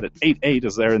Twins are tied at 8-8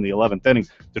 as they're in the 11th inning.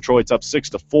 Detroit's up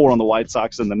 6-4 on the White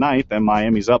Sox in the 9th, and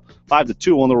Miami's up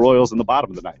 5-2 on the Royals in the bottom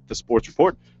of the 9th. This sports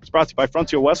report is brought to you by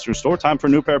Frontier Western Store. Time for a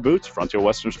new pair of boots. Frontier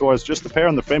Western Store has just a pair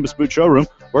in the famous boot showroom.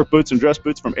 Work boots and dress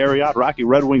boots from Ariat, Rocky,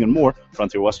 Red Wing, and more.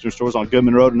 Frontier Western Store is on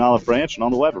Goodman Road in Olive Branch and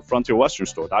on the web at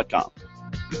frontierwesternstore.com.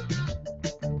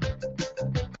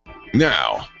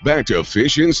 Now, back to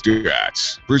Fish and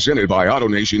Stats, presented by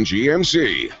AutoNation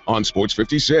GMC on Sports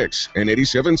 56 and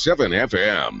 87.7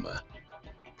 FM.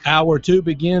 Hour 2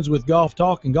 begins with golf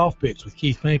talk and golf picks with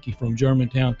Keith Pankey from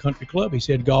Germantown Country Club. He's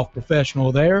head golf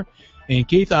professional there. And,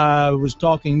 Keith, I was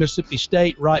talking Mississippi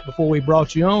State right before we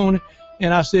brought you on,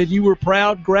 and I said you were a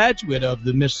proud graduate of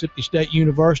the Mississippi State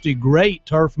University great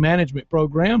turf management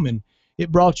program, and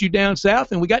it brought you down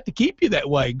south, and we got to keep you that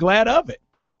way. Glad of it.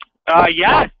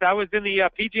 Yes, I was in the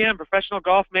PGM Professional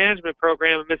Golf Management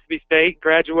Program at Mississippi State.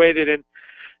 Graduated in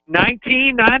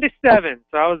 1997.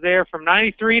 So I was there from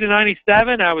 93 to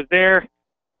 97. I was there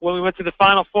when we went to the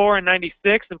Final Four in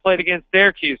 96 and played against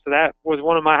Syracuse. So that was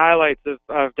one of my highlights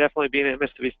of definitely being at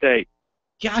Mississippi State.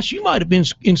 Gosh, you might have been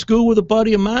in school with a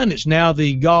buddy of mine that's now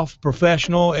the golf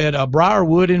professional at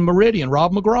Briarwood in Meridian,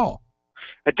 Rob McGraw.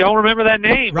 I don't remember that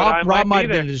name. Rob might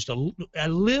have been just a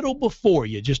little before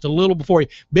you,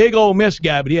 Big Ole Miss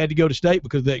guy, but he had to go to state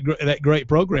because of that great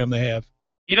program they have.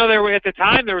 You know, at the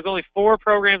time there was only 4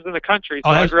 programs in the country. So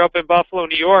I grew up in Buffalo,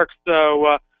 New York.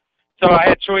 So I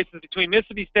had choices between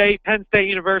Mississippi State, Penn State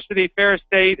University, Ferris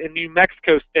State, and New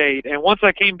Mexico State. And once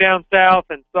I came down south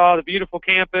and saw the beautiful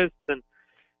campus and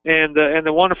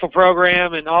the wonderful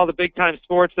program and all the big time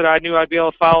sports that I knew I'd be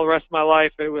able to follow the rest of my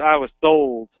life, I was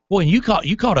sold. Boy, and you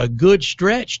caught a good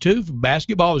stretch too.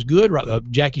 Basketball was good.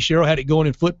 Jackie Sherrill had it going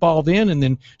in football then, and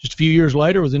then just a few years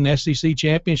later was in the SEC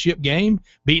championship game,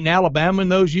 beating Alabama in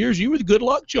those years. You were the good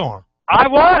luck charm. I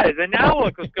was, and now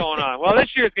look what's going on. Well,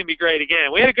 this year's going to be great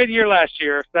again. We had a good year last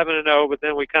year, 7-0, but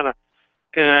then we kind of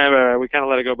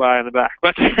let it go by in the back.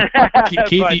 But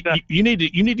Keith, you need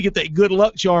to get that good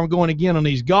luck charm going again on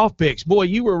these golf picks. Boy,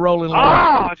 you were rolling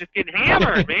along. Oh, just getting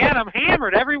hammered, man. I'm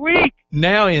hammered every week.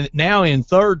 Now in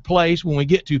third place, when we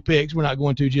get to picks, we're not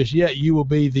going to just yet. You will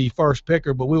be the first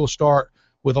picker, but we will start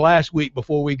with last week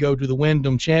before we go to the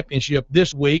Wyndham Championship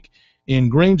this week in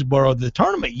Greensboro. The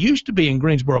tournament used to be in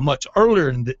Greensboro much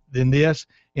earlier than this,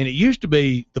 and it used to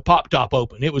be the Pop Top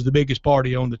Open. It was the biggest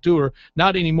party on the tour.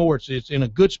 Not anymore. It's in a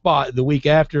good spot the week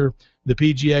after the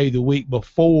PGA, the week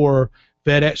before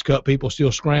FedEx Cup. People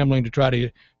still scrambling to try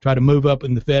to move up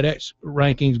in the FedEx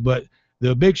rankings. But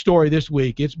the big story this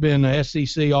week, it's been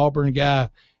SEC Auburn guy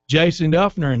Jason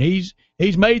Dufner, and he's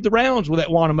made the rounds with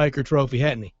that Wanamaker Trophy,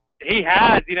 hasn't he? He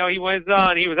has. You know, he was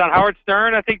on Howard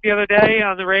Stern, I think, the other day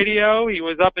on the radio. He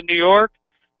was up in New York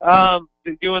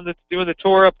doing the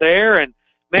tour up there, and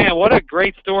man, what a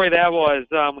great story that was.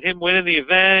 Him winning the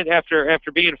event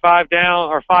after being 5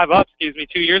 up, 2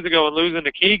 years ago and losing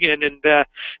to Keegan, and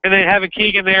then having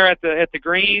Keegan there at the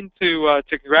green to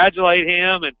congratulate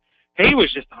him, and he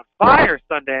was just on fire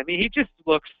Sunday. I mean, he just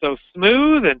looks so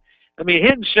smooth, and I mean,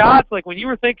 hitting shots like when you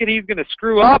were thinking he's going to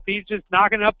screw up, he's just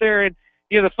knocking up there. And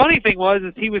you know, the funny thing was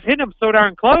is he was hitting them so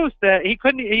darn close that he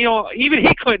couldn't, even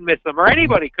he couldn't miss them, or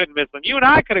anybody couldn't miss them. You and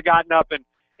I could have gotten up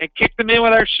and kicked them in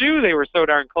with our shoe. They were so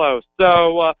darn close.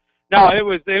 So no, it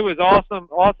was awesome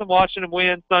watching him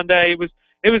win Sunday.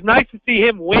 It was nice to see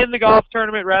him win the golf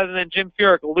tournament rather than Jim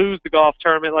Furyk lose the golf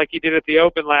tournament like he did at the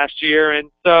Open last year.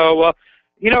 And so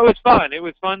it was fun. It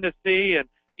was fun to see, and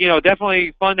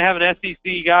definitely fun to have an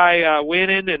SEC guy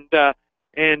winning,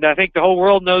 and I think the whole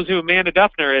world knows who Amanda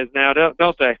Dufner is now,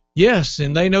 don't they? Yes,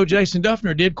 and they know Jason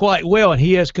Dufner did quite well, and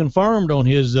he has confirmed on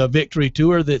his victory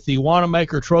tour that the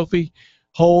Wanamaker Trophy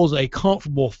holds a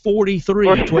comfortable 43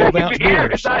 12-ounce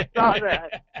beers. I saw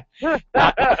that.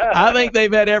 I think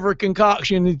they've had every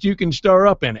concoction that you can stir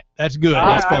up in it. That's good.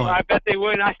 That's fun. I bet they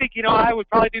would. I think, I would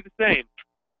probably do the same.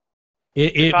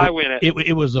 If I win it.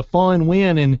 It was a fun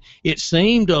win, and it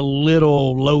seemed a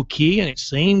little low-key, and it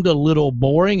seemed a little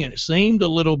boring, and it seemed a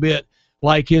little bit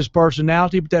like his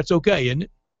personality, but that's okay, isn't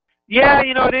it? Yeah,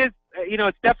 it is.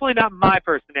 It's definitely not my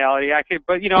personality.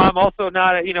 But I'm also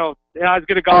not, as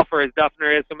good a golfer as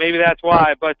Dufner is, so maybe that's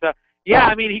why. But yeah,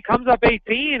 I mean, he comes up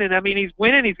 18, and I mean, he's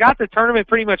winning. He's got the tournament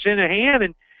pretty much in hand,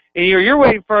 and you're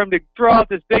waiting for him to throw out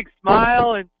this big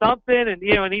smile and something, and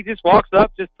and he just walks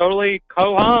up just totally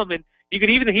ho-hum, and you could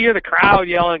even hear the crowd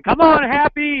yelling, "Come on,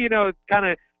 Happy!" Kind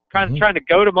of trying to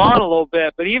goad him on a little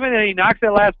bit. But even he knocks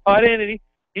that last putt in, and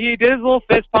he did his little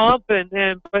fist pump, but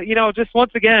just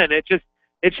once again, it's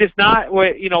just not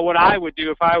what I would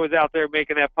do if I was out there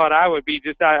making that putt. I would be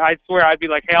I swear I'd be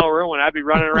like Hal Irwin. I'd be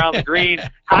running around the green,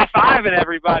 high-fiving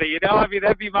everybody. I mean,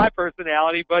 that'd be my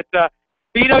personality. But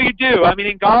you do. I mean,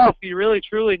 in golf, you really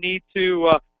truly need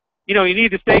to. You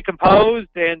need to stay composed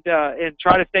and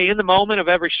try to stay in the moment of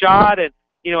every shot. And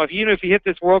if you hit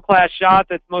this world-class shot,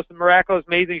 that's the most miraculous,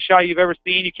 amazing shot you've ever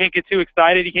seen, you can't get too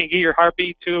excited. You can't get your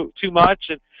heartbeat too much,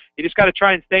 and you just got to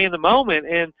try and stay in the moment.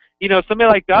 And somebody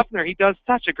like Dufner, he does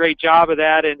such a great job of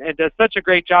that, and does such a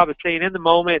great job of staying in the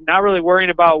moment, not really worrying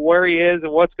about where he is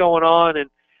and what's going on. And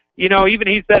even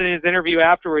he said in his interview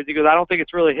afterwards, he goes, "I don't think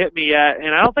it's really hit me yet,"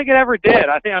 and I don't think it ever did.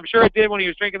 I'm sure it did when he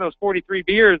was drinking those 43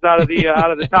 beers out of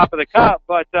the top of the cup.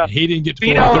 But he didn't get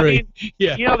to 43.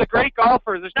 Yeah. The great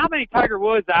golfers. There's not many Tiger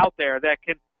Woods out there that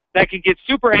can get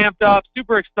super amped up,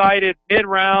 super excited mid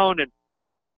round,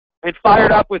 and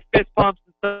fired up with fist pumps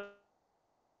and stuff.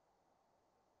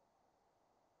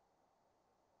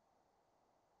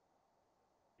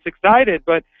 excited.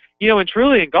 But, you know, and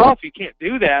truly in golf, you can't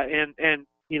do that and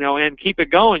you know, and keep it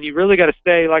going. You really got to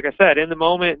stay, like I said, in the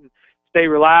moment and stay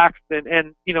relaxed.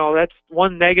 And you know, that's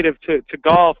one negative to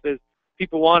golf is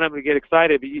people want them to get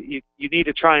excited, but you need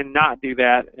to try and not do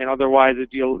that. And otherwise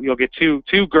you'll get too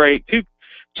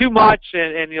much,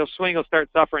 and your swing will start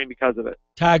suffering because of it.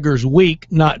 Tiger's week,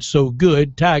 not so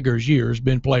good. Tiger's year has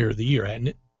been Player of the Year, hasn't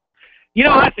it? You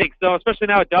know, I think so, especially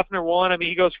now at Duffner won. I mean,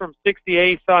 he goes from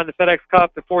 68th on the FedEx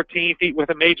Cup to 14th with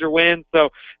a major win. So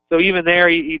even there,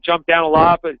 he jumped down a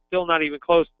lot, but still not even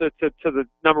close to the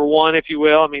number one, if you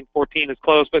will. I mean, 14 is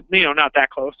close, but, you know, not that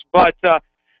close. But,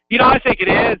 you know, I think it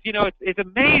is. You know, it's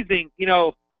amazing, you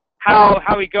know,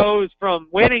 how he goes from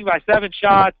winning by 7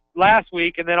 shots last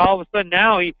week, and then all of a sudden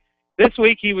now this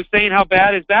week he was saying how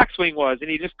bad his backswing was, and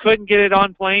he just couldn't get it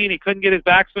on plane. He couldn't get his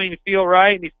backswing to feel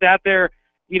right, and he sat there,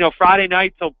 you know, Friday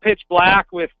night till pitch black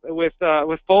with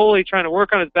Foley trying to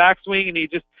work on his backswing, and he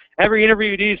just, every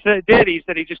interview he said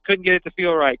he just couldn't get it to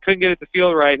feel right,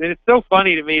 and it's so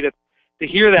funny to me to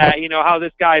hear that, you know, how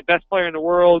this guy, best player in the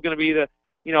world, going to be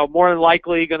you know, more than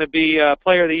likely going to be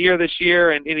Player of the Year this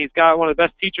year, and he's got one of the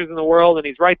best teachers in the world, and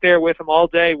he's right there with him all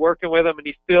day, working with him, and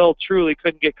he still truly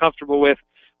couldn't get comfortable with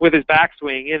his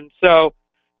backswing. And so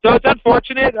it's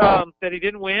unfortunate that he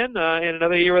didn't win in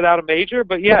another year without a major,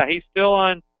 but yeah, he's still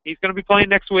on. He's going to be playing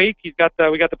next week. We got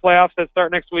the playoffs that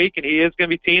start next week, and he is going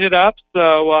to be teeing it up.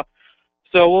 So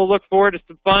we'll look forward to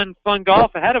some fun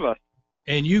golf ahead of us.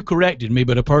 And you corrected me,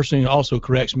 but a person also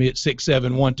corrects me at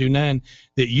 67129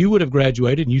 that you would have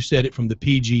graduated, and you said it from the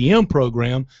PGM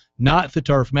program, not the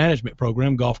turf management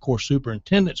program. Golf course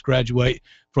superintendents graduate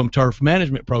from turf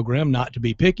management program, not to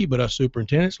be picky, but us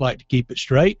superintendents like to keep it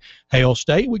straight. Hale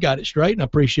State, we got it straight, and I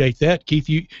appreciate that. Keith,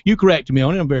 you corrected me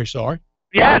on it. I'm very sorry.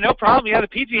 Yeah, no problem. Yeah, the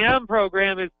PGM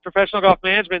program is professional golf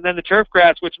management, and then the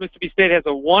turfgrass, which Mississippi State has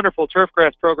a wonderful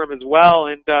turfgrass program as well.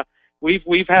 And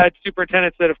we've had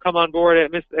superintendents that have come on board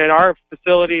at our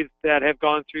facilities that have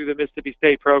gone through the Mississippi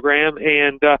State program,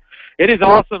 and it is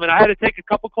awesome. And I had to take a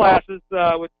couple classes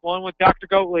with Dr.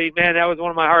 Goatley. Man, that was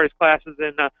one of my hardest classes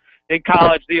in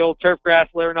college. The old turfgrass,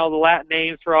 learning all the Latin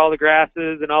names for all the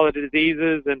grasses and all the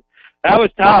diseases, and that was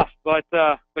tough. But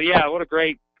yeah, what a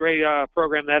great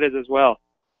program that is as well.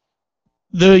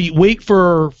 The week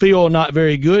for Phil, not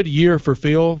very good. Year for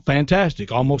Phil,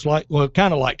 fantastic. Almost like, well,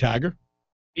 kind of like Tiger.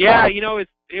 Yeah, you know,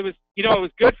 it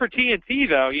was good for TNT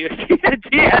though.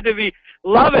 TNT had to be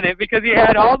loving it because you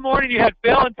had all morning. You had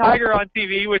Phil and Tiger on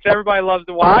TV, which everybody loves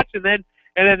to watch, and then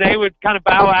they would kind of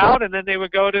bow out, and then they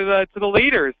would go to the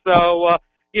leaders. So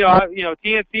you know,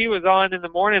 TNT was on in the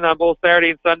morning on both Saturday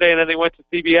and Sunday, and then they went to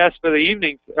CBS for the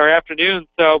evenings or afternoons.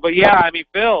 So, but yeah, I mean,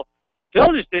 Phil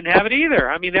just didn't have it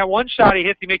either. I mean, that one shot he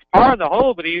hits, he makes par on the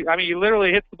hole, but he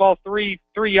literally hits the ball three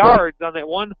yards on that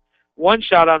one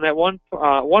shot on that one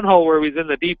hole where he was in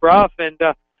the deep rough. And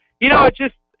you know, I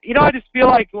just feel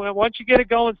like once you get it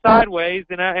going sideways,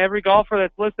 and every golfer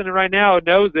that's listening right now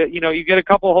knows it. You know, you get a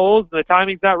couple holes and the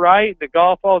timing's not right, and the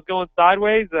golf ball's going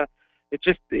sideways. It's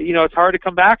just, you know, it's hard to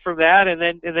come back from that, and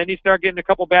then you start getting a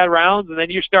couple bad rounds, and then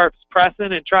you start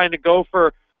pressing and trying to go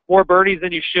for more birdies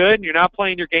than you should, and you're not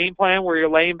playing your game plan where you're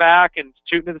laying back and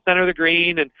shooting to the center of the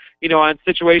green, and, you know, on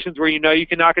situations where you know you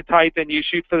can knock it tight, then you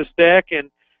shoot for the stick. And,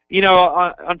 you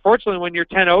know, unfortunately, when you're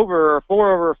 10 over or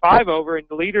 4 over or 5 over and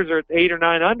the leaders are 8 or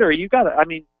 9 under, you got to, I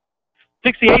mean,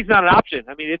 68 is not an option.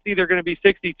 I mean, it's either going to be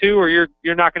 62 or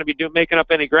you're not going to be making up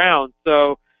any ground.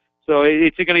 So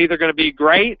it's either going to be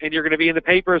great and you're going to be in the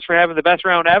papers for having the best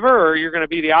round ever, or you're going to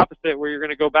be the opposite where you're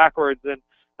going to go backwards. And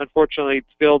unfortunately,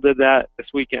 Phil did that this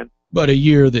weekend. But a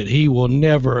year that he will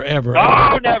never, ever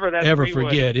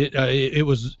forget. It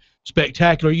was a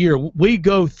spectacular year. We'll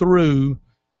go through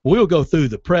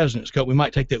the President's Cup. We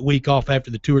might take that week off after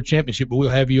the Tour Championship, but we'll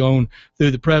have you on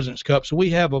through the President's Cup. So we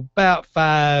have about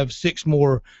 5-6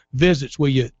 more visits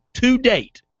with you to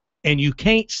date, and you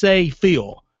can't say,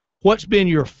 Phil, what's been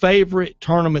your favorite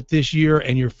tournament this year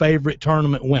and your favorite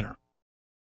tournament winner?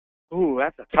 Ooh,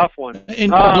 that's a tough one.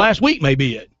 And last week may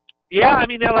be it. Yeah, I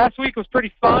mean, that last week was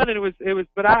pretty fun, and it was,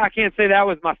 but I can't say that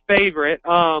was my favorite.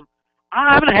 I'm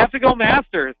gonna have to go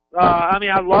Masters. I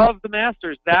mean, I love the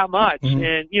Masters that much,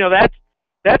 and you know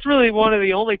that's really one of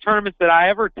the only tournaments that I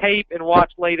ever tape and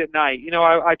watch late at night. You know,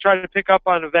 I try to pick up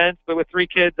on events, but with 3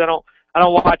 kids, I don't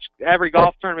watch every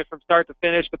golf tournament from start to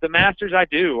finish, but the Masters I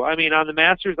do. I mean, on the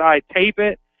Masters, I tape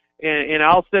it, and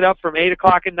I'll sit up from 8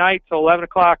 o'clock at night till 11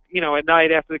 o'clock, you know, at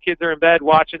night after the kids are in bed,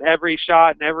 watching every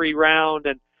shot and every round,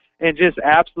 and just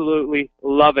absolutely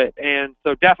love it. And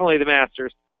so definitely the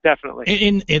Masters, definitely.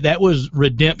 And that was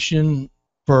redemption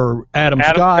for Adam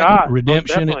Scott,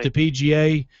 redemption at the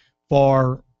PGA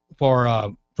for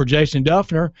for Jason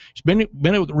Duffner, it's been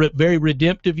a very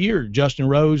redemptive year. Justin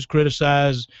Rose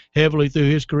criticized heavily through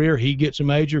his career. He gets a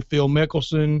major. Phil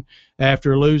Mickelson,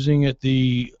 after losing at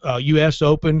the U.S.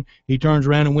 Open, he turns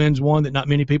around and wins one that not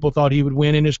many people thought he would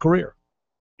win in his career.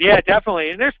 Yeah, definitely.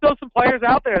 And there's still some players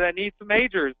out there that need some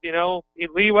majors. You know,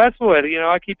 Lee Westwood, you know,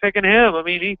 I keep picking him. I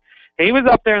mean, he was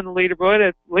up there in the leaderboard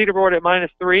at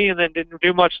 -3 and then didn't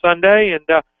do much Sunday.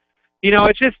 And, you know,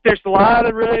 it's just there's a lot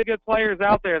of really good players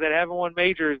out there that haven't won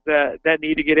majors that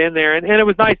need to get in there. And it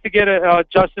was nice to get a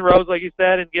Justin Rose, like you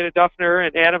said, and get a Duffner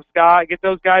and Adam Scott, get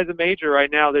those guys a major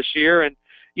right now this year. And,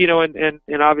 you know, and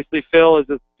obviously Phil is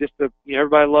you know,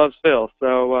 everybody loves Phil.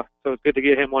 So it's good to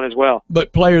get him one as well.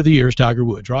 But player of the year is Tiger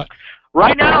Woods, right?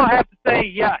 Right now, I have to say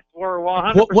yes. We're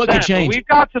 100%. What could change? But we've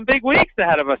got some big weeks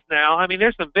ahead of us now. I mean,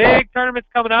 there's some big tournaments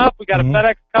coming up. We got a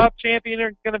FedEx Cup champion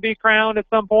going to be crowned at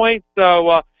some point.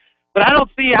 So, but I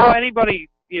don't see how anybody,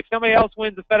 if somebody else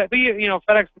wins the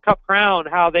FedEx Cup crown,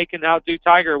 how they can outdo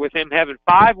Tiger with him having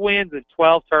 5 wins in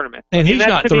 12 tournaments. And he's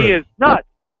not through. That to me is nuts.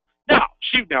 No.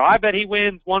 I bet he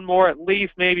wins one more, at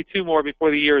least maybe 2 more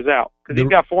before the year is out, because he's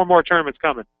got 4 more tournaments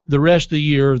coming. The rest of the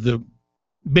year, the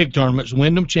big tournaments,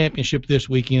 Wyndham Championship this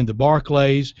weekend, the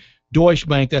Barclays, Deutsche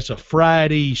Bank, that's a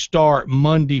Friday start,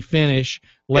 Monday finish,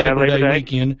 Labor Day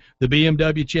weekend, the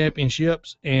BMW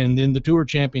Championships, and then the Tour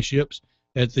Championships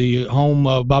at the home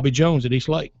of Bobby Jones at East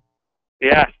Lake.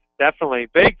 Yes, definitely.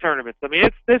 Big tournaments. I mean,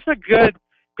 it's a good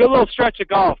little stretch of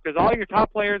golf, because all your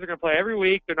top players are going to play every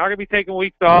week. They're not going to be taking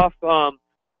weeks off.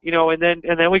 You know, and then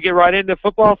we get right into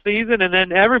football season, and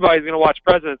then everybody's going to watch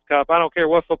President's Cup. I don't care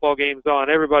what football game's on.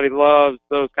 Everybody loves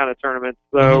those kind of tournaments.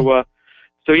 So,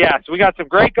 so we got some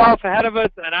great golf ahead of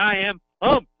us, and I am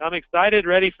pumped. I'm excited,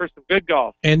 ready for some good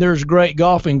golf. And there's great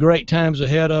golf and great times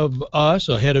ahead of us,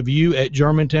 ahead of you at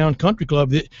Germantown Country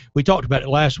Club. We talked about it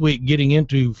last week, getting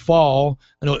into fall.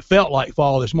 I know it felt like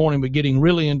fall this morning, but getting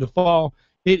really into fall.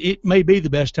 It may be the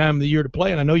best time of the year to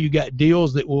play, and I know you got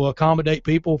deals that will accommodate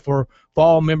people for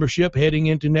fall membership heading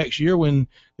into next year when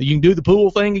you can do the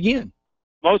pool thing again.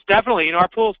 Most definitely. You know, our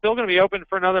pool's still going to be open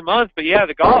for another month, but yeah,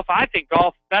 the golf, I think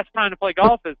best time to play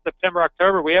golf is September,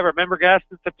 October. We have our member guests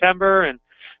in September, and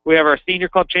we have our Senior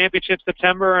Club Championship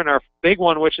September, and our big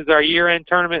one, which is our year-end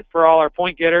tournament for all our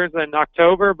point getters in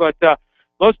October. But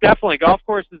most definitely, golf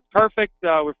course is perfect.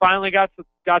 We finally got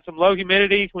some low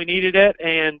humidity. We needed it,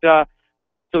 and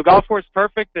so the golf course is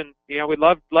perfect, and you know we'd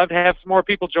love to have some more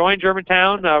people join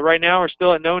Germantown. Right now we're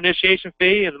still at no initiation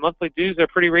fee, and the monthly dues are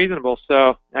pretty reasonable.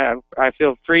 So I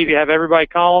feel free to have everybody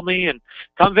call me and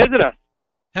come visit us.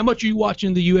 How much are you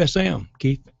watching the USAM,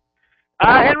 Keith?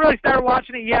 I hadn't really started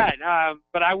watching it yet,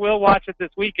 but I will watch it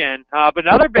this weekend. But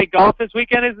another big golf this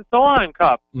weekend is the Solheim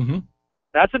Cup. Mm-hmm.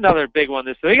 That's another big one.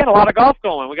 So we got a lot of golf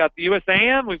going. We got the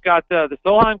USAM, we've got the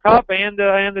Solheim Cup, and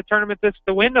the tournament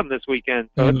the Wyndham this weekend.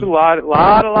 So it's a lot of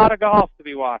golf to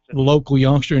be watching. The local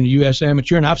youngster in the U.S.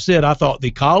 Amateur, and I've said I thought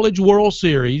the College World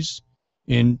Series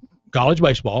in college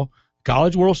baseball,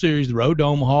 College World Series, the Road to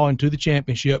Omaha and to the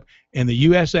championship, and the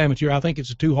U.S. Amateur, I think it's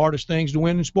the 2 hardest things to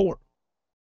win in sport.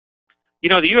 You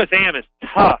know, the USAM is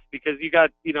tough because you got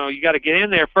to get in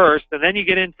there first, and then you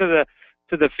get into the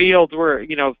field where,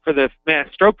 you know, for the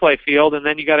stroke play field, and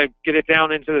then you got to get it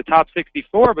down into the top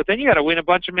 64, but then you got to win a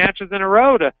bunch of matches in a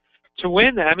row to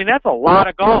win that. I mean, that's a lot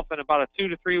of golf in about a 2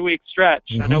 to 3 week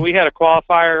stretch. I know we had a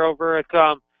qualifier over at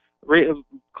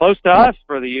close to us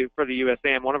for the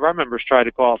USAM. One of our members tried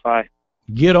to qualify.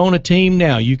 Get on a team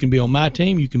now. You can be on my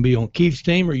team, you can be on Keith's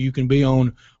team, or you can be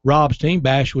on Rob's team.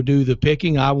 Bash will do the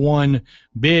picking. I won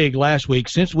big last week.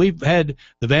 Since we've had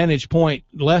the Vantage Point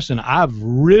lesson, I've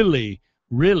really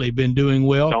been doing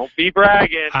well. Don't be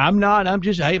bragging. I'm not. I'm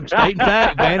just stating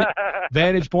fact.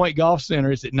 Vantage Point Golf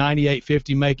Center is at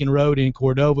 9850 Macon Road in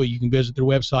Cordova. You can visit their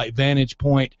website,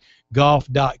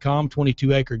 vantagepointgolf.com.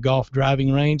 22-acre golf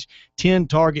driving range, 10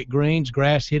 target greens,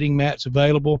 grass hitting mats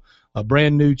available, a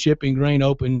brand new chipping green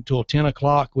open until 10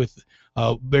 o'clock with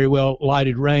very well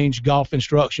lighted range, golf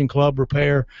instruction, club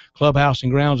repair, clubhouse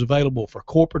and grounds available for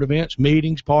corporate events,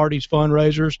 meetings, parties,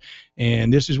 fundraisers.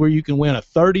 And this is where you can win a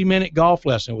 30-minute golf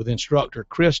lesson with instructor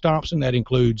Chris Thompson. That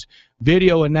includes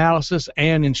video analysis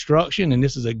and instruction. And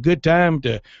this is a good time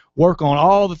to work on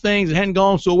all the things that hadn't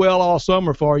gone so well all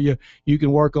summer for you. You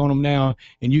can work on them now,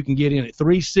 and you can get in at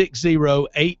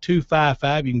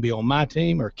 360-8255. You can be on my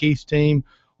team or Keith's team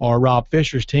or Rob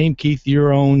Fisher's team. Keith,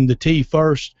 you're on the tee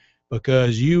first,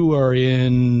 because you are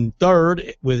in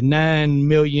third with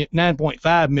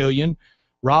 $9.5 million.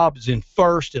 Rob's in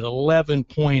first at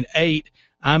 11.8.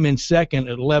 I'm in second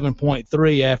at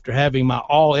 11.3 after having my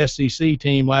all-SEC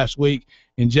team last week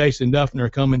and Jason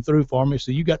Duffner coming through for me.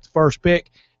 So you got the first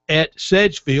pick, at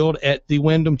Sedgefield at the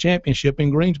Wyndham Championship in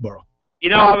Greensboro. You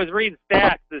know, I was reading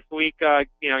stats this week,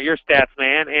 your stats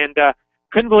man, and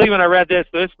couldn't believe when I read this.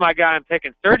 So this is my guy I'm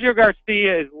picking. Sergio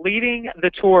Garcia is leading the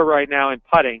tour right now in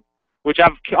putting, which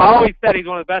I've always said he's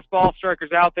one of the best ball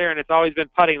strikers out there, and it's always been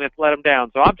putting that's let him down.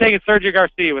 So I'm taking Sergio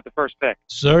Garcia with the first pick.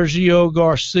 Sergio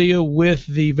Garcia with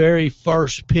the very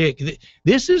first pick.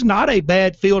 This is not a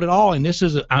bad field at all, and this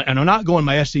is and I'm not going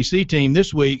my SEC team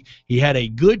this week. He had a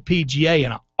good PGA,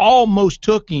 and I almost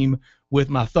took him with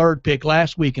my third pick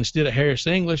last week instead of Harris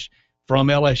English from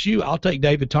LSU. I'll take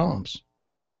David Toms.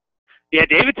 Yeah,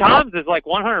 David Toms is like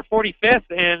 145th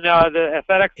in the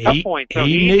FedEx Cup points. So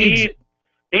he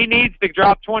needs to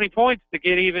drop 20 points to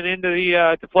get even into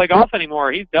the to play golf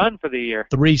anymore. He's done for the year.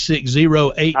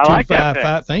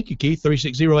 360-8255. Thank you, Keith.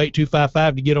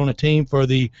 360-8255 to get on a team for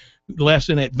the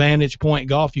lesson at Vantage Point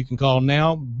Golf. You can call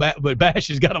now. But Bash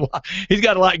has got a lot. He's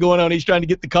got a lot going on. He's trying to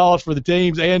get the calls for the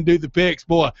teams and do the picks.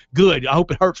 Boy, good. I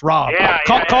hope it hurts Rob.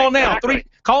 Call now.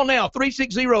 Call now.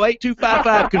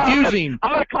 360-8255. Confusing.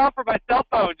 I'm gonna call for my cell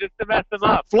phone just to mess them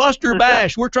up. Fluster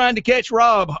Bash. We're trying to catch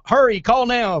Rob. Hurry. Call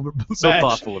now. So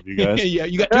Bash. thoughtful of you guys. Yeah,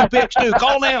 you got 2 picks too.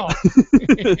 Call now.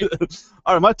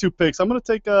 All right, my 2 picks. I'm going to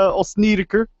take old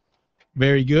Snedeker.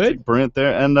 Very good. Take Brent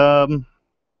there, and I'm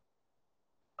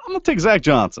going to take Zach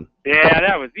Johnson. Yeah,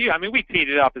 that was you. I mean, we teed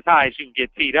it up as high as you can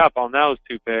get teed up on those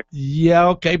 2 picks. Yeah,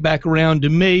 okay, back around to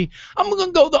me. I'm going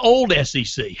to go the old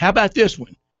SEC. How about this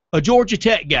one? A Georgia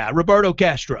Tech guy, Roberto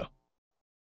Castro.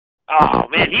 Oh,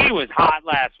 man, he was hot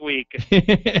last week,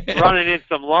 running in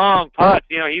some long putts.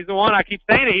 You know, he's the one, I keep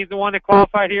saying it, he's the one that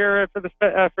qualified here for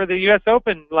the U.S.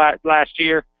 Open last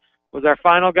year. Was our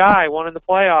final guy, won in the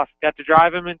playoffs. Got to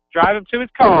drive him to his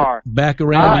car. Back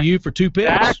around to you for 2 picks.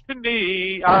 Back to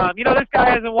me. This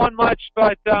guy hasn't won much,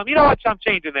 but you know what? I'm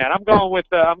changing that. I'm going with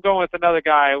another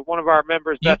guy, one of our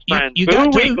members' best friends,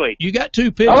 Boo Weekly. You got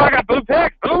 2 picks. Oh, I got Boo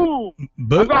picks. Boom.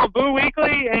 Boo. I'm going Boo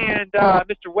Weekly and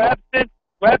Mr. Webb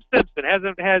Simpson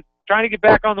has trying to get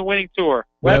back on the winning tour.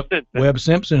 Webb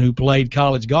Simpson, who played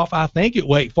college golf, I think at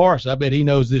Wake Forest. I bet he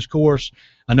knows this course.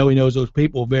 I know he knows those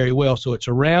people very well. So it's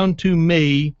around to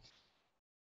me.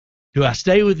 Do I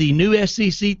stay with the new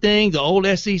SEC thing, the old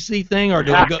SEC thing, or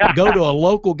do I go to a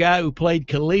local guy who played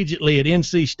collegiately at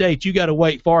NC State? You got a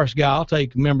Wake Forest guy. I'll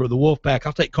take a member of the Wolfpack.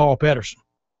 I'll take Carl Pedersen.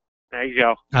 There you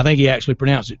go. I think he actually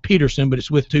pronounced it Peterson, but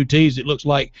it's with 2 T's. It looks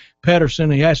like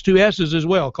Pedersen. He has 2 S's as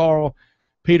well. Carl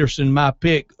Peterson, my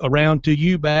pick. Around to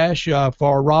you, Bash.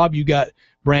 For Rob, you got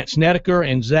Brant Snedeker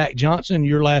and Zach Johnson,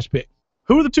 your last pick.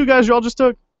 Who are the 2 guys y'all just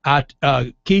took?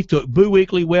 Keith took Boo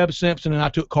Weekly, Webb Simpson, and I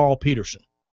took Carl Peterson.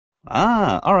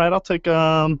 All right. I'll take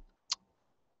Jordan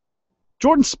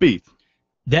Spieth.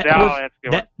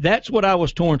 That's what I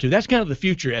was torn to. That's kind of the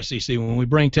future SEC when we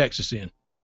bring Texas in.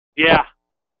 Yeah.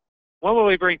 When will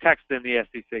we bring Texas in the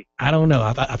SEC? I don't know.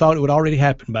 I thought it would already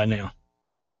happen by now.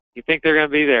 You think they're going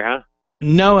to be there, huh?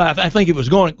 No, I think if it was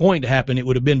going to happen, it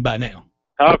would have been by now.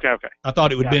 Okay. I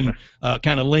thought it would have been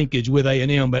kind of linkage with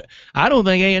A&M, but I don't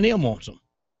think A&M wants them.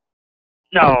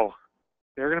 No.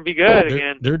 They're going to be good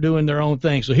again. They're doing their own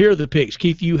thing. So here are the picks.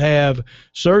 Keith, you have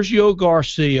Sergio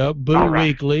Garcia, Boo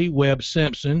Weekly, Webb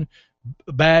Simpson.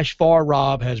 Bash for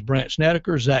Rob has Brent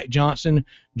Snedeker, Zach Johnson,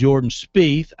 Jordan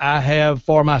Spieth. I have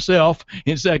for myself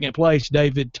in second place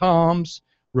David Toms,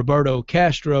 Roberto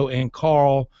Castro, and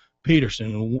Carl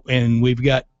Peterson. And we've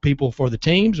got people for the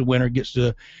teams. The winner gets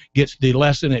the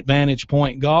lesson at Vantage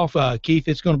Point Golf. Keith,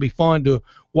 it's going to be fun to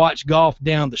watch golf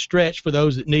down the stretch for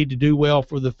those that need to do well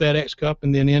for the FedEx Cup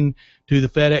and then into the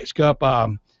FedEx Cup.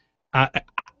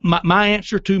 My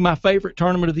answer to my favorite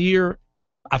tournament of the year,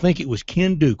 I think it was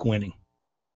Ken Duke winning.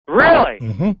 Really?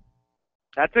 Mm-hmm.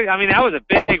 That was a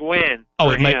big win.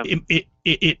 Oh,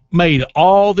 it made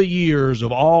all the years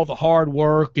of all the hard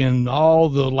work and all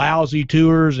the lousy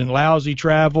tours and lousy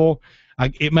travel.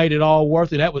 It made it all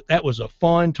worth it. That was a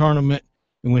fun tournament.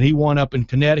 And when he won up in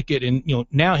Connecticut, and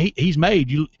now he's made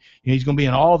he's going to be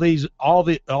in all the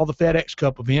FedEx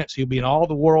Cup events. He'll be in all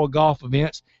the World Golf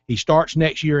events. He starts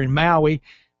next year in Maui.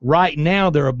 Right now,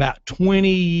 there are about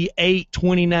 28,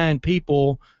 29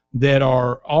 people that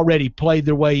are already played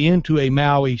their way into a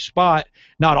Maui spot.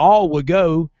 Not all would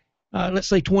go. Let's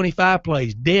say 25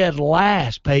 plays. Dead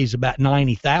last pays about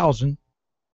 $90,000.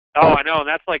 Oh, I know. And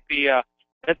that's like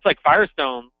that's like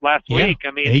Firestone last week.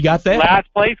 I mean, he got that. Last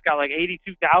place got like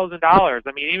 $82,000. I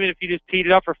mean, even if you just teed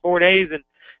it up for 4 days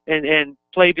and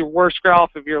played the worst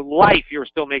golf of your life, you were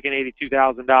still making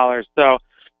 $82,000. So.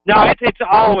 No, it's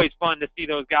always fun to see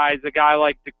those guys. A guy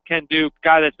like Ken Duke,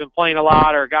 guy that's been playing a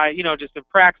lot, or a guy just been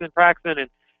practicing,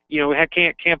 and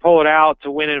can't pull it out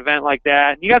to win an event like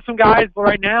that. And you got some guys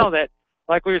right now that,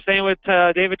 like we were saying with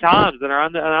David Toms, that are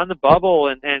on the bubble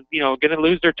and going to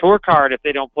lose their tour card if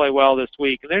they don't play well this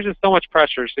week. And there's just so much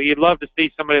pressure. So you'd love to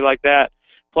see somebody like that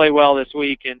play well this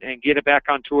week and get it back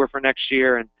on tour for next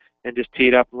year and just tee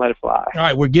it up and let it fly.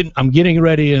 All right, I'm getting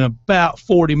ready in about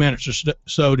 40 minutes or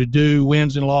so to do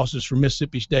wins and losses for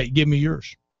Mississippi State. Give me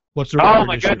yours. What's the record Oh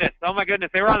my this year? goodness! Oh my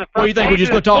goodness! They were on the front. What do you think? We're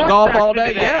just going to talk golf all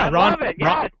day? Yeah, Ron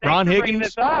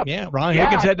Higgins. Ron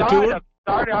Higgins had the tour.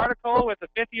 Started article with the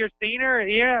fifth-year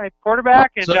senior,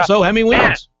 quarterback. And so how many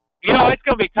wins? Man, it's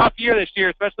going to be a tough year this year,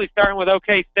 especially starting with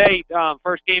OK State,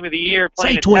 first game of the year.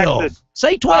 Playing Say 12. Texas.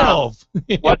 Say 12.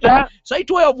 What's that? Say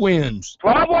 12 wins.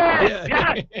 12 wins.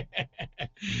 Yeah.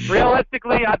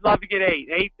 Realistically, I'd love to get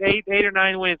 8 or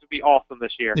 9 wins would be awesome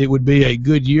this year. It would be a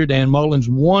good year. Dan Mullins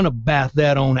won about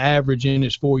that on average in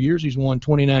his 4 years. He's won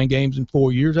 29 games in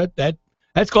 4 years.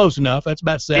 That's close enough. That's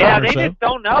about 7 Yeah, or they so. just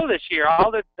don't know this year.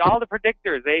 All the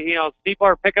predictors, people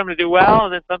are picking them to do well,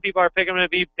 and then some people are picking them to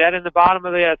be dead in the bottom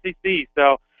of the SEC.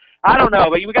 So I don't know,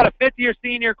 but we got a fifth-year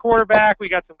senior quarterback. We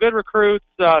got some good recruits.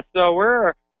 So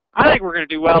I think we're going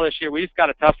to do well this year. We just got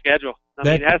a tough schedule.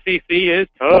 I mean, SEC is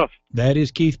tough. That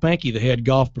is Keith Pankey, the head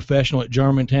golf professional at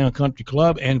Germantown Country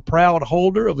Club and proud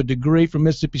holder of a degree from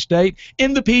Mississippi State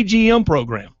in the PGM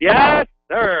program. Yes,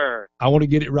 sir. I want to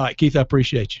get it right. Keith, I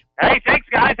appreciate you. Hey, thanks,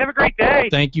 guys. Have a great day.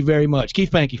 Thank you very much.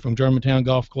 Keith Pankey from Germantown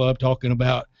Golf Club talking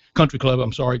about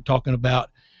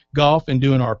golf and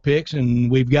doing our picks,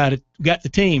 and we've got the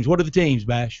teams. What are the teams,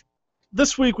 Bash?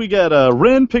 This week we got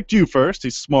Ren picked you first.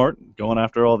 He's smart, going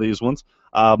after all these ones.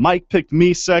 Mike picked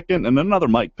me second, and another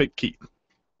Mike picked Keith.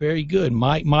 Very good.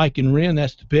 Mike, and Ren,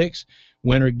 that's the picks.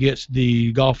 Winner gets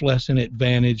the golf lesson at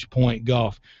Vantage Point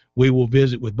Golf. We will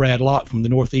visit with Brad Lott from the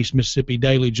Northeast Mississippi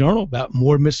Daily Journal about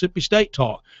more Mississippi State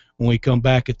talk when we come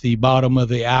back at the bottom of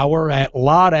the hour at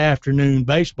Lott Afternoon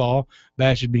Baseball.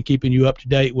 Bash has been keeping you up to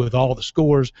date with all the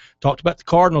scores. Talked about the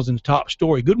Cardinals in the top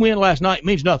story. Good win last night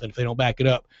means nothing if they don't back it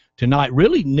up tonight.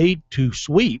 Really need to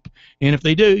sweep, and if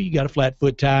they do, you got a flat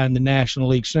foot tie in the National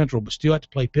League Central, but still have to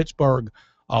play Pittsburgh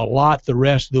a lot the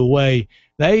rest of the way.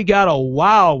 They got a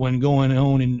wild one going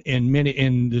on in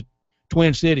the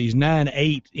Twin Cities.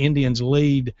 9-8 Indians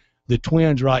lead the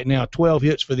Twins right now. 12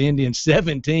 hits for the Indians,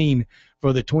 17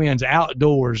 for the Twins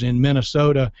outdoors in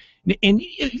Minnesota. And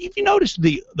if you notice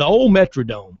the old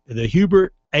Metrodome, the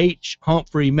Hubert H.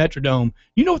 Humphrey Metrodome,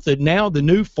 you know what the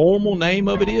new formal name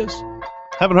of it is?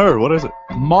 Haven't heard. What is it?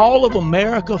 Mall of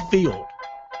America Field.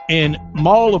 And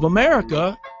Mall of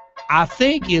America, I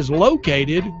think, is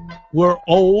located where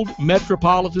old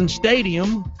Metropolitan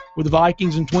Stadium, where the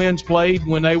Vikings and Twins played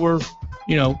when they were,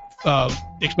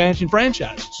 expansion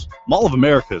franchises. Mall of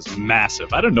America is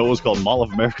massive. I didn't know it was called Mall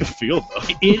of America Field,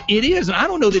 though. It is, and I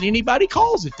don't know that anybody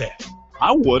calls it that.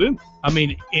 I wouldn't. I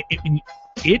mean,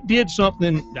 it did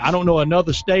something I don't know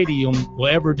another stadium will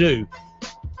ever do.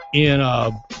 In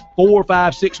a 4,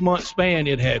 5, 6 month span,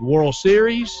 it had World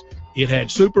Series, it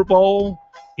had Super Bowl,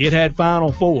 it had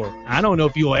Final Four. I don't know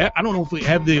if we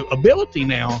have the ability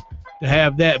now to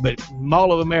have that, but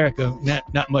Mall of America,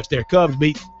 not much there.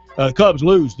 Cubs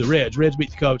lose the Reds. Reds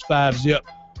beat the Cubs 5-0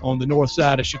 on the north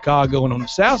side of Chicago, and on the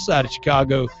south side of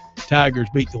Chicago, Tigers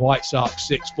beat the White Sox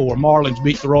 6-4. Marlins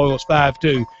beat the Royals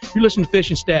 5-2. You're listening to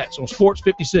Fishing Stats on Sports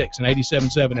 56 and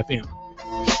 87.7 FM.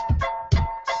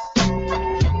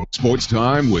 Sports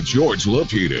Time with George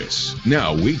Lapidus.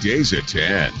 Now weekdays at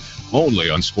 10. Only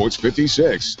on Sports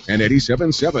 56 and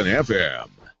 87.7 FM.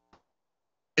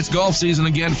 It's golf season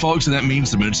again, folks, and that means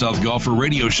the Mid-South Golfer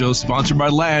radio show sponsored by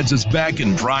Lads is back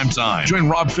in prime time. Join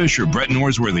Rob Fisher, Brett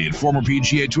Norsworthy, and former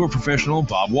PGA Tour professional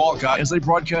Bob Walcott as they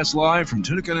broadcast live from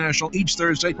Tunica National each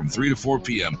Thursday from 3 to 4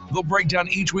 p.m. They'll break down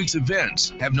each week's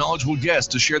events, have knowledgeable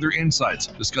guests to share their insights,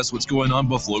 discuss what's going on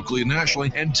both locally and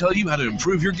nationally, and tell you how to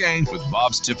improve your game with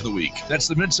Bob's Tip of the Week. That's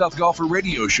the Mid-South Golfer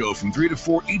radio show from 3 to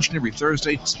 4 each and every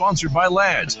Thursday, sponsored by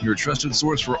Lads, your trusted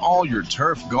source for all your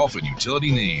turf, golf, and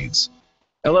utility needs.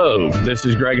 Hello, this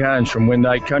is Greg Hines from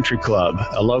Windike Country Club,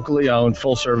 a locally owned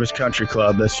full-service country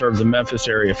club that served the Memphis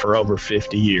area for over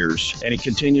 50 years, and it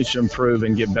continues to improve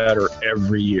and get better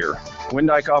every year.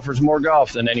 Windike offers more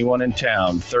golf than anyone in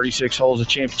town, 36 holes of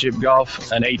championship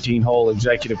golf, an 18-hole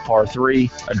executive par 3,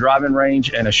 a driving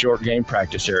range, and a short game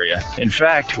practice area. In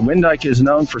fact, Windike is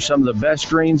known for some of the best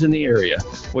greens in the area.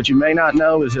 What you may not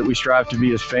know is that we strive to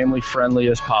be as family-friendly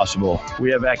as possible. We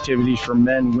have activities for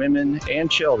men, women, and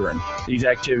children. These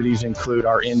activities include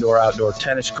our indoor-outdoor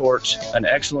tennis courts, an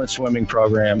excellent swimming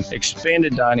program,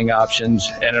 expanded dining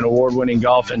options, and an award-winning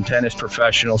golf and tennis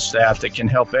professional staff that can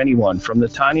help anyone from the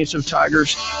tiniest of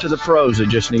tigers to the pros that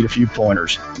just need a few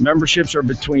pointers. Memberships are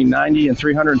between $90 and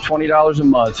 $320 a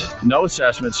month, no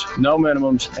assessments, no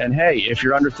minimums, and hey, if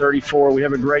you're under 34, we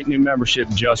have a great new membership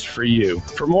just for you.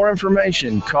 For more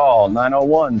information, call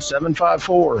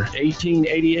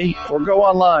 901-754-1888 or go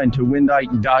online to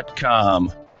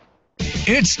windike.com.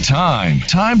 It's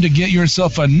time to get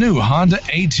yourself a new Honda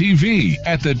ATV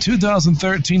at the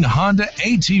 2013 Honda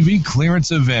ATV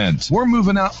Clearance Event. We're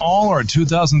moving out all our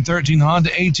 2013 Honda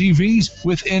ATVs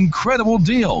with incredible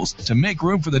deals to make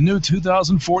room for the new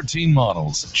 2014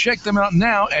 models. Check them out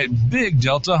now at Big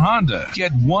Delta Honda.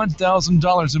 Get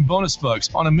 $1,000 in bonus bucks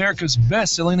on America's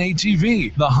best-selling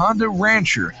ATV, the Honda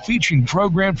Rancher, featuring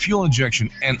programmed fuel injection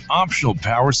and optional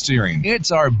power steering. It's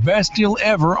our best deal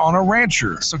ever on a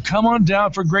Rancher, so come on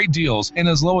down for great deals and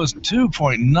as low as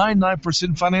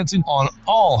 2.99% financing on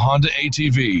all Honda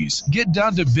ATVs. Get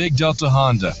down to Big Delta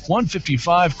Honda,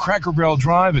 155 Cracker Barrel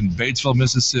Drive in Batesville,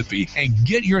 Mississippi, and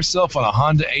get yourself on a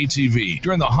Honda ATV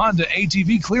during the Honda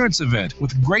ATV Clearance Event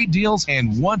with great deals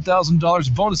and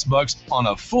 $1,000 bonus bucks on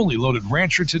a fully loaded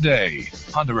Rancher today.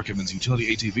 Honda recommends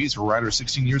utility ATVs for riders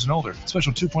 16 years and older.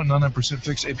 Special 2.99%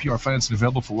 fixed APR financing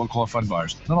available for well-qualified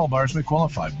buyers. Not all buyers may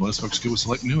qualify. Bonus bucks good with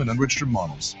select new and unregistered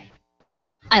models.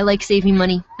 I like saving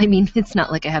money. I mean, it's not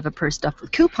like I have a purse stuffed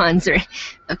with coupons or...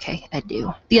 Okay, I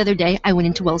do. The other day, I went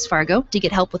into Wells Fargo to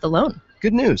get help with a loan.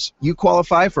 Good news. You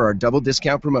qualify for our double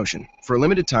discount promotion. For a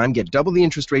limited time, get double the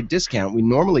interest rate discount we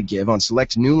normally give on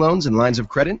select new loans and lines of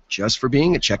credit just for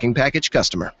being a checking package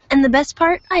customer. And the best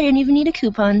part, I didn't even need a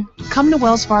coupon. Come to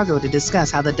Wells Fargo to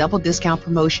discuss how the double discount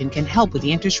promotion can help with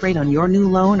the interest rate on your new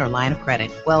loan or line of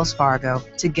credit. Wells Fargo.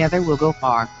 Together we'll go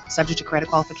far. Subject to credit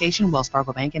qualification, Wells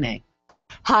Fargo Bank N.A.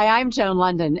 Hi, I'm Joan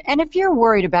London, and if you're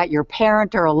worried about your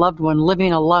parent or a loved one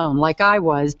living alone like I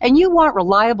was, and you want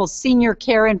reliable senior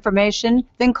care information,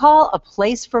 then call A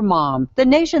Place for Mom, the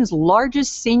nation's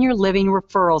largest senior living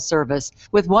referral service.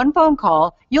 With one phone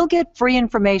call, you'll get free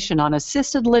information on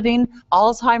assisted living,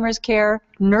 Alzheimer's care,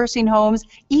 nursing homes,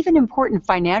 even important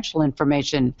financial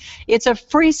information. It's a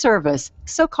free service,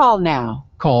 so call now.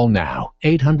 Call now,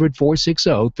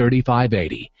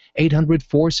 800-460-3580,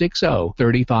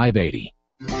 800-460-3580.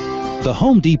 The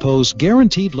Home Depot's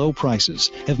guaranteed low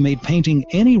prices have made painting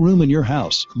any room in your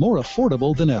house more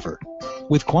affordable than ever.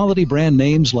 With quality brand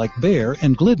names like Behr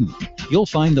and Glidden, you'll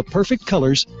find the perfect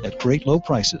colors at great low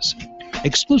prices.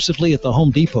 Exclusively at the Home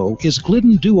Depot is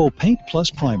Glidden Duo Paint Plus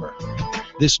Primer.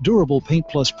 This durable Paint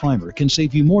Plus Primer can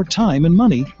save you more time and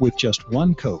money with just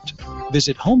one coat.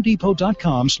 Visit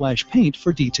homedepot.com/paint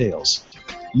for details.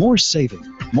 More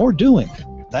saving, more doing.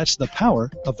 That's the power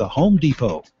of the Home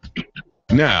Depot.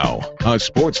 Now, a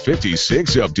Sports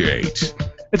 56 update.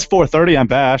 It's 4:30. I'm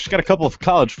Bash. Got a couple of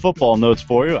college football notes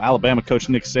for you. Alabama coach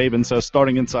Nick Saban says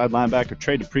starting inside linebacker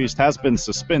Trey DePriest has been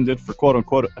suspended for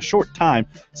quote-unquote a short time.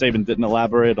 Saban didn't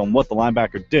elaborate on what the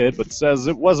linebacker did, but says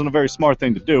it wasn't a very smart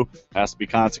thing to do. There has to be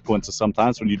consequences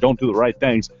sometimes when you don't do the right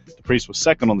things. DePriest was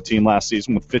second on the team last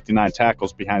season with 59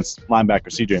 tackles behind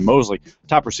linebacker C.J. Mosley.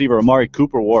 Top receiver Amari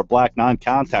Cooper wore a black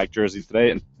non-contact jersey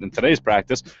today in today's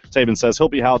practice. Saban says he'll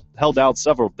be held out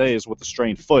several days with a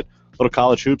strained foot. Little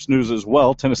college hoops news as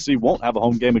well. Tennessee won't have a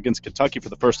home game against Kentucky for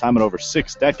the first time in over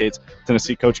 6 decades.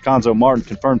 Tennessee coach Cuonzo Martin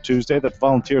confirmed Tuesday that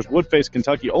Volunteers would face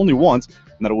Kentucky only once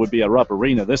and that it would be at Rupp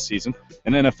Arena this season.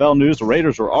 In NFL news, the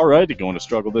Raiders were already going to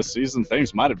struggle this season.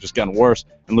 Things might have just gotten worse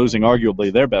and losing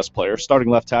arguably their best player. Starting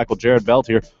left tackle Jared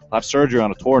Veltier will have surgery on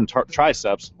a torn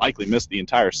triceps, likely missed the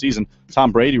entire season.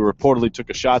 Tom Brady reportedly took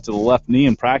a shot to the left knee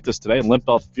in practice today and limped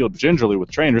off the field gingerly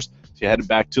with trainers. He headed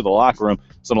back to the locker room.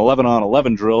 It's an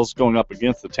 11-on-11 drills going up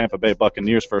against the Tampa Bay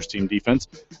Buccaneers first-team defense.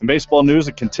 In baseball news,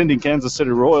 the contending Kansas City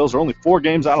Royals are only 4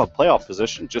 games out of playoff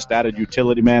position. Just added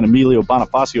utility man Emilio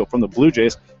Bonifacio from the Blue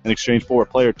Jays in exchange for a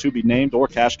player to be named or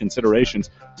cash considerations.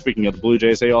 Speaking of the Blue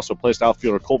Jays, they also placed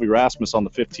outfielder Colby Rasmus on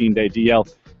the 15-day DL.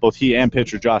 Both he and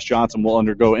pitcher Josh Johnson will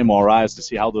undergo MRIs to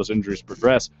see how those injuries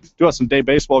progress. Do have some day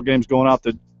baseball games going out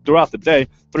throughout the day.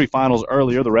 3 finals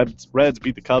earlier. The Reds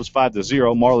beat the Cubs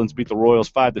 5-0. Marlins beat the Royals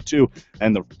 5-2.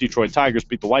 And the Detroit Tigers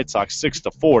beat the White Sox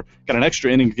 6-4. Got an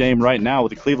extra innings game right now with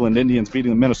the Cleveland Indians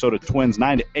beating the Minnesota Twins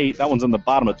 9-8. That one's in the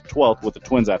bottom of the 12th with the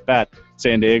Twins at bat.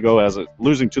 San Diego has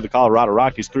losing to the Colorado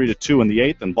Rockies 3-2 in the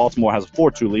 8th. And Baltimore has a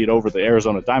 4-2 lead over the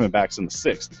Arizona Diamondbacks in the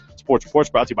 6th. Sports Reports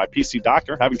brought to you by PC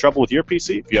Doctor. Having trouble with your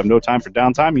PC? If you have no time for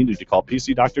downtime, you need to call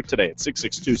PC Doctor today at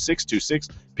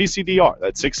 662-626-PCDR.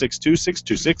 That's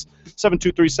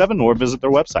 662-626-7237 or visit their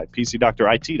website,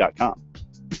 PCDoctorIT.com.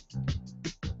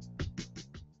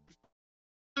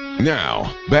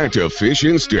 Now, back to Fish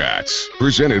and Stats,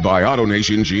 presented by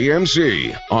AutoNation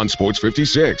GMC on Sports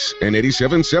 56 and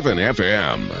 87.7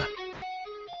 FM.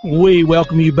 We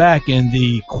welcome you back in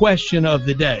the question of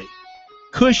the day.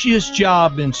 Cushiest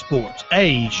job in sports.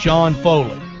 A, Sean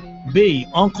Foley. B,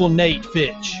 Uncle Nate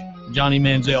Fitch, Johnny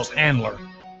Manziel's handler,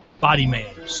 body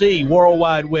man. C,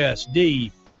 Worldwide West.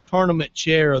 D, tournament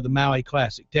chair of the Maui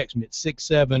Classic. Text me at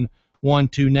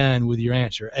 67129 with your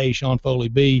answer. A, Sean Foley.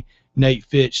 B, Nate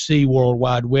Fitch. C,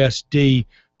 Worldwide West. D,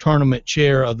 tournament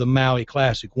chair of the Maui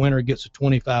Classic. Winner gets a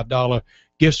 $25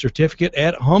 gift certificate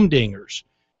at Humdingers.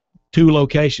 2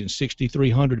 locations,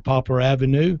 6300 Poplar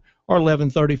Avenue or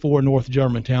 1134 North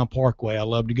Germantown Parkway. I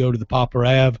love to go to the Poplar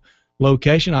Ave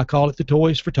location. I call it the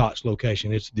Toys for Tots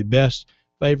location. It's the best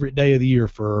favorite day of the year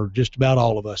for just about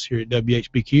all of us here at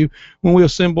WHBQ when we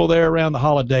assemble there around the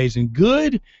holidays. And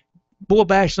good, Bull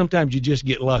Bash, sometimes you just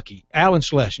get lucky. Alan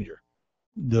Schlesinger,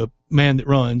 the man that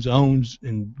runs, owns,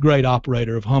 and great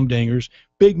operator of Humdingers,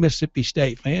 big Mississippi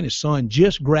State fan. His son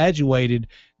just graduated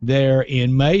there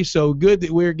in May. So good that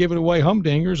we're giving away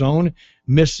Humdingers on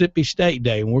Mississippi State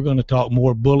Day. And we're going to talk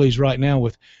more bullies right now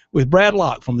with Brad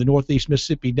Locke from the Northeast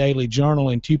Mississippi Daily Journal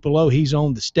in Tupelo. He's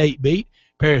on the state beat.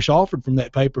 Parrish Alford from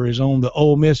that paper is on the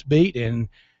Ole Miss beat. And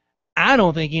I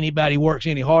don't think anybody works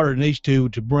any harder than these two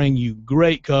to bring you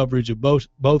great coverage of both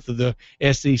of the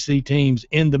SEC teams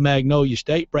in the Magnolia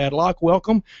State. Brad Locke,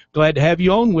 welcome. Glad to have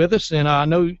you on with us. And I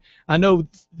know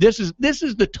this is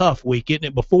the tough week, isn't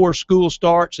it? Before school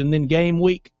starts and then game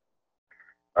week.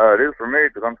 It is for me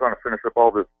because I'm trying to finish up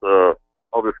all this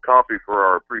copy for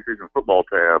our preseason football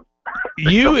tab.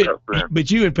 But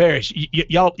you and Parrish,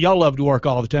 y'all love to work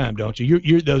all the time, don't you?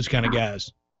 You're those kind of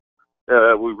guys.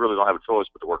 Yeah, we really don't have a choice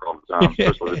but to work all the time,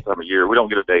 especially this time of year. We don't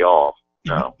get a day off.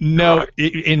 No,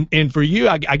 and for you,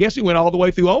 I guess it went all the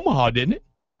way through Omaha, didn't it?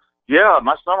 Yeah,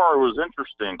 my summer was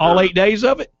interesting. All 8 days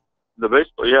of it? The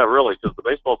baseball, yeah, really, because the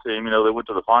baseball team, they went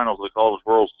to the finals of the College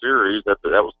World Series. That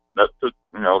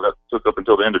took up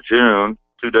until the end of June.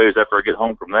 2 days after I get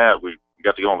home from that, we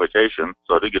got to go on vacation.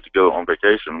 So I did get to go on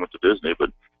vacation, went to Disney,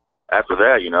 but after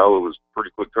that, it was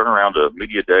pretty quick turnaround to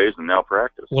media days and now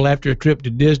practice. Well, after a trip to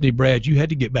Disney, Brad, you had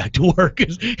to get back to work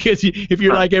because if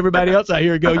you're like everybody else out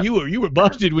here, you were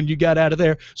busted when you got out of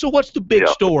there. So what's the big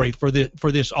story for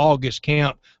this August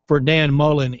camp for Dan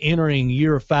Mullen entering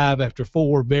year 5 after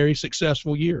 4 very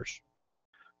successful years?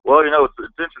 Well, it's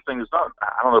interesting. It's not.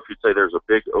 I don't know if you'd say there's a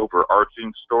big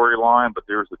overarching storyline, but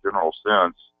there's a general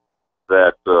sense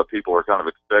that people are kind of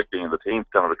expecting, and the team's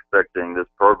kind of expecting this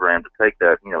program to take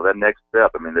that, that next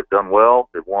step. I mean, they've done well.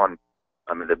 They've won.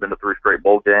 I mean, they've been to 3 straight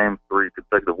bowl games, 3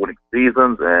 consecutive winning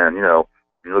seasons, and you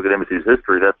look at MSU's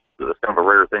history, that's kind of a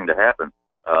rare thing to happen.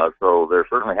 So they're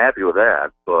certainly happy with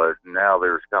that. But now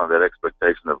there's kind of that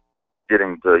expectation of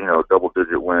getting to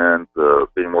double-digit wins,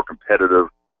 being more competitive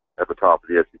at the top of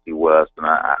the SEC West, and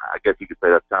I guess you could say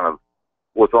that's kind of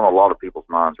what's on a lot of people's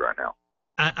minds right now.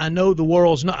 I know the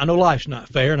world's not. I know life's not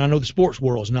fair, and I know the sports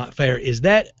world's not fair. Is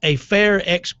that a fair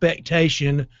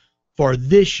expectation for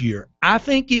this year? I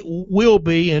think it will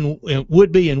be, and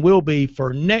would be, and will be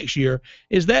for next year.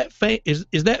 Is that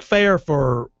is that fair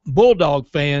for Bulldog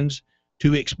fans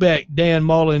to expect Dan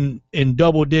Mullen in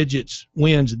double digits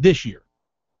wins this year?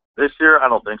 This year, I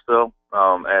don't think so.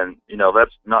 And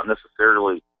that's not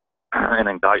necessarily an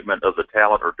indictment of the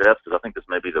talent or depth, because I think this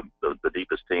may be the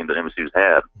deepest team that MSU's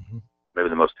had. Mm-hmm. Maybe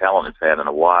the most talent it's had in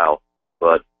a while.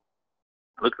 But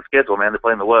look at the schedule, man. They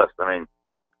play in the West. I mean,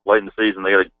 late in the season,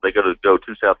 they got to go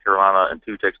to South Carolina and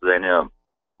to Texas A&M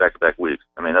back-to-back weeks.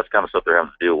 I mean, that's kind of stuff they're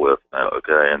having to deal with.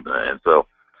 Okay, and so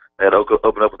they had to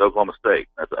open up with Oklahoma State.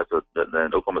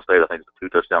 And Oklahoma State, I think, is a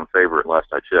 2-touchdown favorite last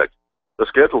I checked. The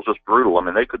schedule's just brutal. I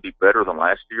mean, they could be better than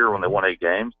last year when they won 8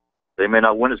 games. They may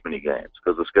not win as many games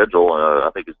because the schedule,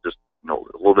 I think, is just a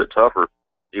little bit tougher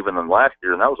even than last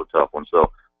year, and that was a tough one.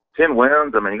 So 10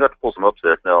 wins, I mean, you got to pull some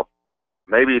upsets. Now,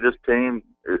 maybe this team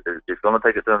is going to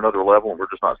take it to another level, and we're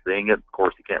just not seeing it. Of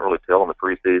course, you can't really tell in the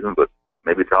preseason, but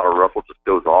maybe Tyler Russell just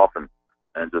goes off and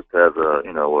just has a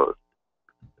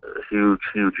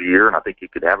huge year, and I think he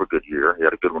could have a good year. He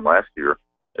had a good one last year.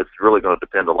 It's really going to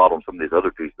depend a lot on some of these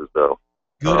other pieces, though.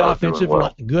 Good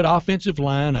offensive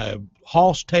line, a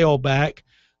Hoss tailback,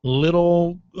 a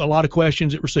lot of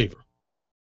questions at receiver.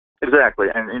 Exactly,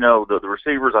 and the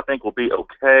receivers I think will be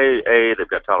okay. A, they've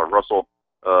got Tyler Russell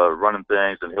running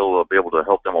things, and he'll be able to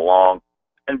help them along.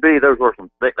 And B, they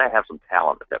have some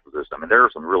talent at that position. I mean, there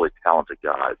are some really talented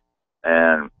guys,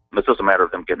 and it's just a matter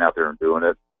of them getting out there and doing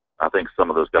it. I think some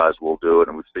of those guys will do it,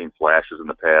 and we've seen flashes in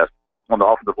the past. On the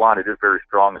offensive line, it is very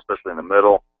strong, especially in the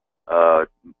middle. Kind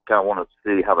of want to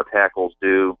see how the tackles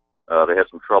do. They had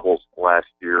some troubles last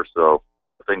year, so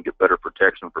if they can get better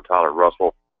protection for Tyler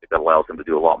Russell, that allows him to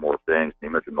do a lot more things. You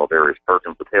mentioned Ladarius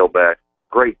Perkins, the tailback.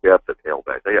 Great depth at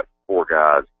tailback. They have 4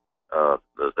 guys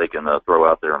that they can throw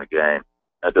out there in a game.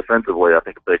 Defensively, I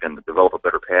think if they can develop a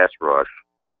better pass rush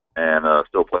and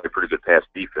still play a pretty good pass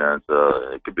defense,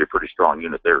 it could be a pretty strong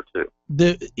unit there, too.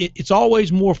 It's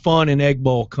always more fun in Egg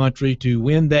Bowl country to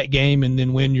win that game and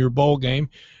then win your bowl game.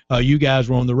 You guys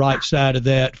were on the right side of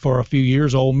that for a few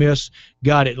years. Ole Miss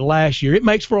got it last year. It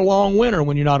makes for a long winter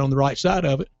when you're not on the right side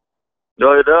of it.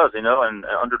 No, it does, and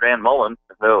under Dan Mullen,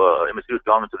 MSU had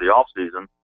gone into the offseason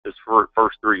his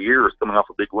first 3 years coming off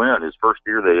a big win. His first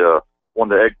year, they won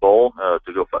the Egg Bowl to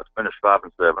finish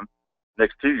 5-7.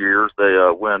 Next 2 years, they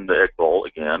win the Egg Bowl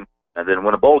again and then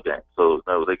win a bowl game. So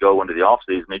they go into the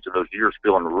offseason each of those years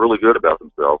feeling really good about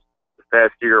themselves. This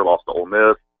past year, lost to Ole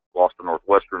Miss, lost to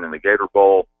Northwestern in the Gator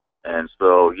Bowl, and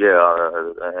so,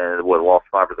 lost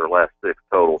 5 of their last 6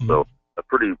 total. Mm-hmm. So a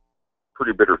pretty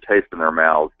bitter taste in their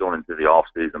mouths going into the off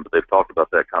season, but they've talked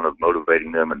about that kind of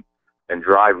motivating them and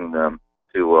driving them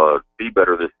to be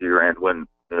better this year, and when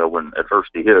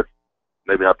adversity hits,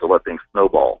 maybe not to let things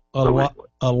snowball.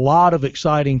 A lot of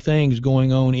exciting things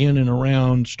going on in and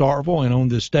around Starkville and on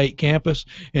the state campus,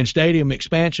 and stadium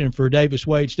expansion for Davis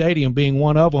Wade Stadium being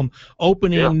one of them.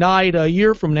 Opening night a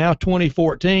year from now,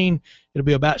 2014, it'll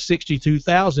be about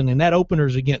 62,000, and that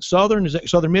opener's against Southern. Is that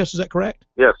Southern Miss? Is that correct?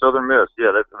 Yeah, Southern Miss.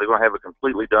 Yeah, they're going to have it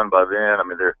completely done by then. I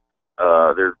mean, they're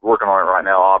working on it right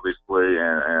now, obviously,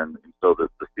 and so the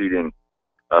seating.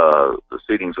 The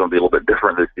seating's going to be a little bit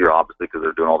different this year, obviously, because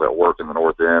they're doing all that work in the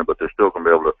north end, but they're still going to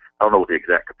be able to, I don't know what the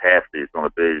exact capacity is going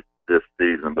to be this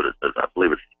season, but I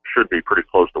believe it should be pretty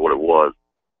close to what it was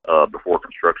before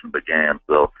construction began.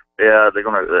 So, yeah, they're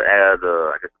going to add,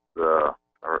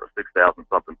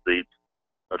 6,000-something seats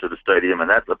to the stadium, and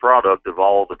that's a product of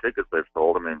all the tickets they've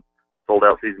sold. I mean, sold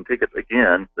out season tickets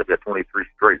again. They've got 23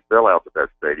 straight sellouts at that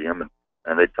stadium,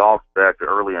 and they talked back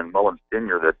early in Mullen's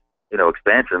tenure that,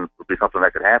 expansion would be something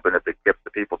that could happen if it kept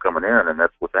the people coming in, and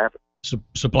that's what's happened.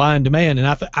 Supply and demand, and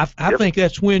I think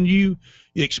that's when you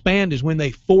expand, is when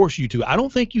they force you to. I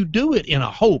don't think you do it in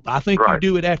a hope. I think you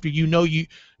do it after you know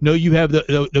you have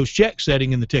those checks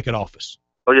setting in the ticket office.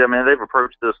 Oh yeah, man, they've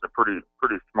approached this pretty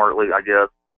smartly, I guess.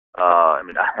 I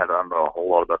don't know a whole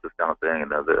lot about this kind of thing,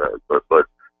 but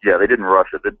yeah, they didn't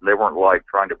rush it. They weren't like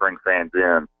trying to bring fans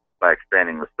in by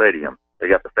expanding the stadium. They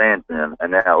got the fans in,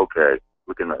 and now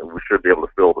we should be able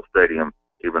to fill the stadium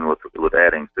even with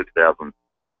adding 6,000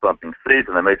 something seats,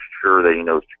 and they make sure they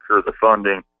secure the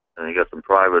funding, and you got some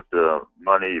private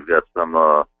money, you've got some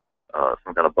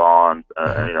kind of bond,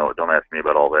 don't ask me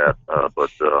about all that,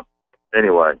 but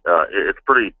anyway, it's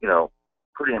pretty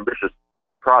ambitious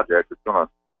project. It's gonna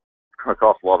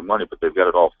cost a lot of money, but they've got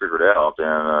it all figured out,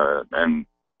 and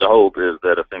the hope is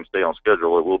that if things stay on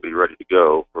schedule, it will be ready to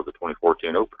go for the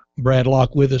 2014 opener. Brad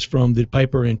Locke with us from the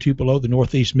paper in Tupelo, the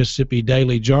Northeast Mississippi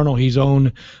Daily Journal. He's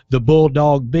on the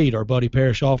Bulldog beat. Our buddy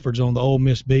Parrish Alford's on the Ole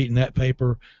Miss beat, and that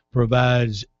paper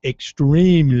provides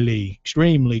extremely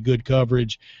good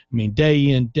coverage. I mean,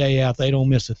 day in, day out, they don't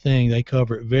miss a thing. They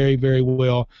cover it very, very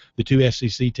well, the 2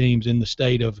 SEC teams in the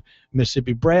state of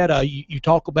Mississippi. Brad, you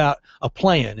talk about a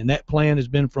plan, and that plan has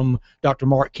been from Dr.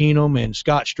 Mark Keenum and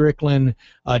Scott Strickland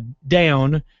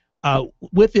down.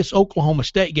 With this Oklahoma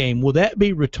State game, will that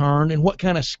be returned, and what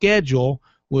kind of schedule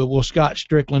will Scott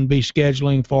Strickland be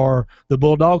scheduling for the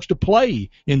Bulldogs to play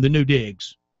in the new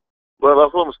digs? Well, the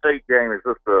Oklahoma State game is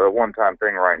just a one-time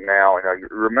thing right now. You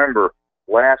remember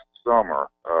last summer,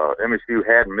 MSU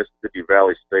had Mississippi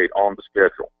Valley State on the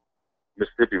schedule.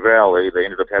 Mississippi Valley, they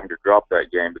ended up having to drop that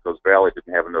game because Valley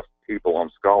didn't have enough people on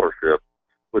scholarship,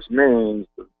 which means,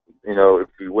 if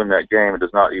you win that game, it does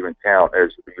not even count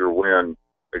as your win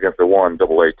against a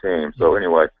 1AA team. So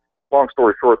anyway, long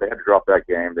story short, they had to drop that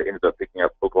game. They ended up picking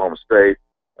up Oklahoma State.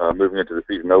 Moving into the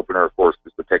season opener, of course,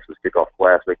 is the Texas Kickoff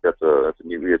Classic. That's a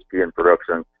new ESPN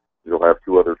production. You'll have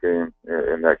 2 other teams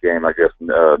in that game, I guess,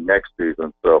 next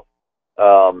season. So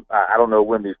I don't know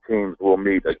when these teams will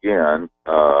meet again,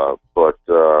 but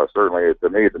certainly to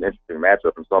me it's an interesting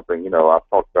matchup and something, I've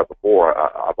talked about before.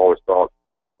 I've always thought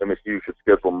MSU should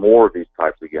schedule more of these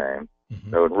types of games.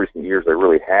 Mm-hmm. In recent years, they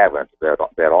really haven't that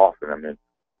often. I mean,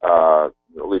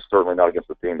 at least certainly not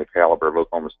against a team the caliber of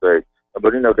Oklahoma State.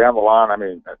 But, down the line, I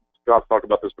mean, Scott's talked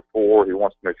about this before. He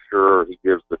wants to make sure he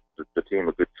gives the team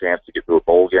a good chance to get to a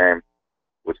bowl game,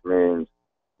 which means,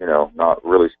 not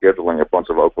really scheduling a bunch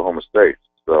of Oklahoma States.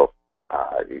 So,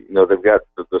 they've got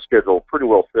the schedule pretty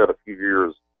well set a few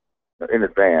years in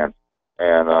advance.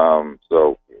 And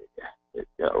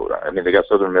they got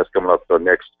Southern Miss coming up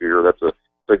next year. That's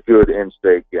a good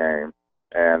in-state game.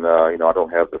 And, I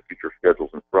don't have the future schedules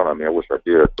in front of me. I wish I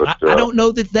did. But I don't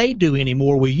know that they do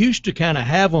anymore. We used to kind of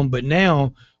have them, but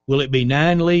now will it be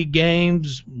 9 league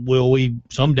games? Will we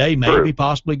someday maybe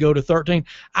possibly go to 13?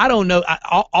 I don't know.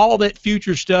 All that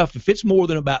future stuff, if it's more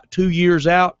than about 2 years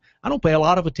out, I don't pay a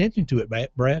lot of attention to it,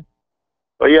 Brad.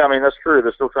 Well, yeah, I mean, that's true.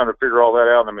 They're still trying to figure all that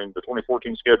out. I mean, the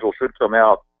 2014 schedule should come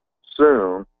out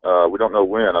soon. We don't know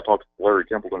when. I talked to Larry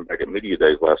Templeton back at Media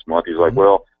Days last month. He's like,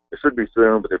 well, it should be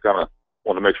soon, but they kind of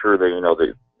want to make sure they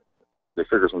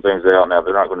figure some things out. Now,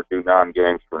 they're not going to do 9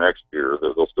 games for next year.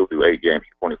 They'll still do 8 games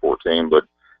for 2014, but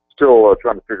still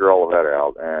trying to figure all of that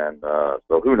out. And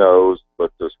so who knows?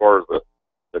 But as far as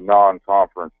the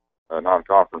non-conference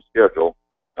schedule,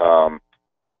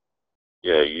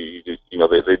 yeah,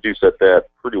 they do set that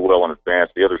pretty well in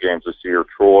advance. The other games this year,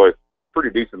 Troy, pretty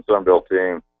decent Sun Belt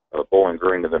team, Bowling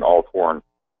Green, and then Alcorn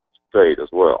State as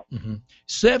well. Mm-hmm.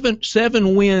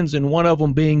 Seven wins, and one of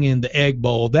them being in the Egg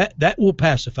Bowl. That will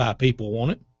pacify people,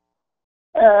 won't it?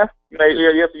 Yeah,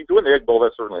 if you win the Egg Bowl,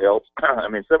 that certainly helps. I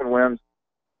mean, 7 wins.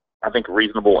 I think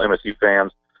reasonable MSU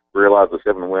fans realize the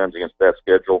 7 wins against that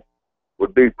schedule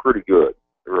would be pretty good,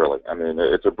 really. I mean,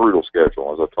 it's a brutal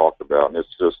schedule, as I've talked about, and it's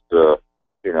just,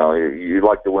 you'd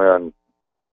like to win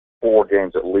 4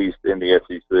 games at least in the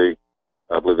SEC.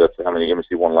 I believe that's how many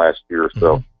MSU won last year.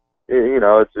 So,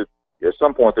 it's at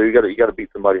some point though, you got to beat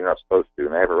somebody you're not supposed to,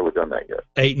 and they haven't really done that yet.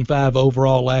 8-5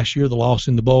 overall last year. The loss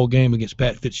in the bowl game against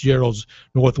Pat Fitzgerald's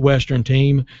Northwestern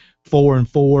team.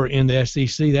 4-4 in the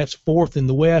SEC. That's 4th in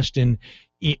the West. And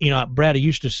Brad, I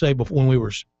used to say before, when we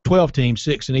were 12 teams,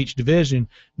 6 in each division,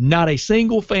 not a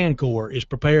single fan core is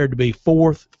prepared to be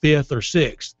 4th, 5th, or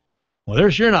 6th. Well, they're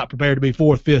sure not prepared to be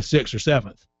 4th, 5th, 6th, or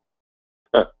 7th.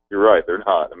 You're right. They're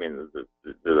not. I mean,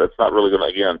 that's not really going to,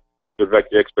 again, go back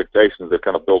to the expectations they've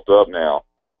kind of built up now.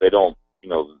 They don't,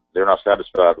 they're not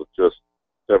satisfied with just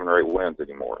 7 or 8 wins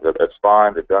anymore. That's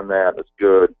fine. They've done that. That's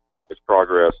good. It's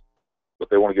progress. But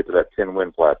they want to get to that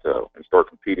 10-win plateau and start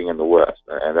competing in the West.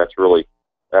 And that's really,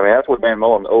 that's what Dan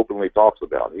Mullen openly talks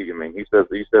about. He says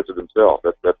it himself.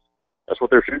 That's what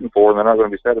they're shooting for, and they're not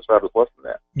going to be satisfied with less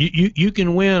than that. You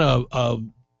can win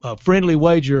a friendly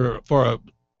wager for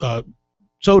a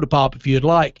soda pop if you'd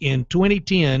like. In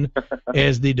 2010,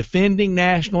 as the defending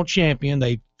national champion,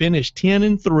 they finished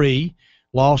 10-3,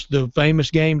 lost the famous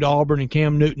game to Auburn and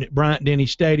Cam Newton at Bryant-Denny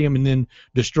Stadium, and then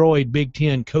destroyed Big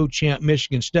Ten co-champ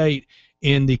Michigan State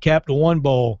in the Capital One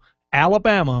Bowl.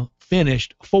 Alabama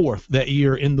finished 4th that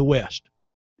year in the West.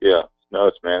 Yeah,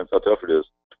 nuts, man. That's how tough it is.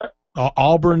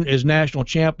 Auburn as national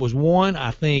champ was 1.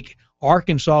 I think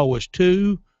Arkansas was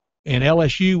 2, and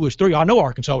LSU was 3. I know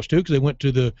Arkansas was 2 because they went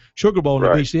to the Sugar Bowl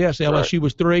in the BCS. LSU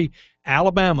was 3.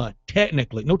 Alabama,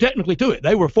 technically to it,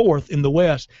 they were 4th in the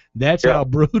West. That's how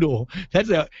brutal. That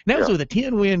was with a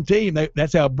 10-win team.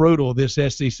 That's how brutal this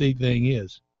SEC thing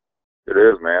is. It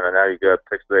is, man. And now you got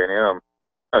Texas A&M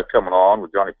coming on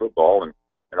with Johnny Football and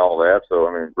all that. So,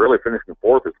 really finishing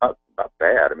 4th is not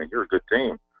bad. You're a good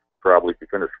team, probably, if you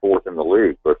finish 4th in the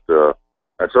league. But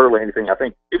that's certainly anything. I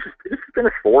think if you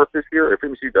finish 4th this year, if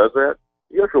MSU does that,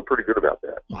 you got to feel pretty good about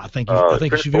that. Well, I think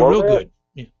you should feel real good.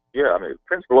 Yeah,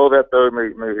 fence below that, though, may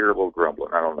hear a little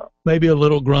grumbling. I don't know. Maybe a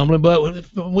little grumbling, but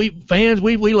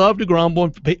we love to grumble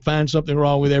and find something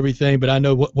wrong with everything, but I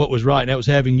know what was right, and that was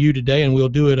having you today, and we'll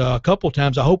do it a couple of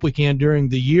times. I hope we can during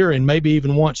the year, and maybe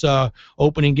even once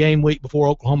opening game week before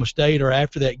Oklahoma State or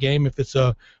after that game if it's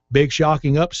a big,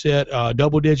 shocking upset,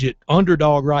 double-digit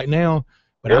underdog right now.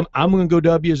 But I'm going to go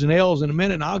W's and L's in a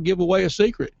minute, and I'll give away a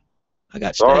secret. I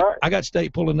got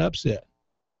State pulling an upset.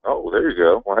 Oh, there you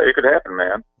go. Well, it could happen,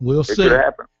 man. We'll see. It could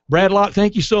happen. Brad Locke,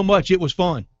 thank you so much. It was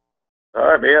fun. All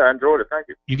right, yeah, I enjoyed it. Thank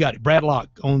you. You got it. Brad Locke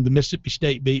on the Mississippi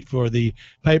State beat for the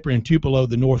paper in Tupelo,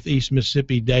 the Northeast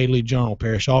Mississippi Daily Journal.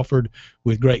 Parrish Alford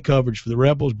with great coverage for the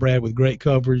Rebels. Brad with great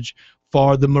coverage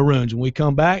for the Maroons. When we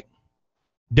come back,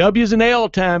 W's and L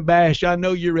time, Bash. I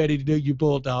know you're ready to do your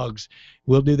Bulldogs.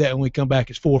 We'll do that when we come back.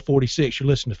 It's 4:46. You're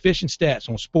listening to Fishing Stats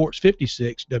on Sports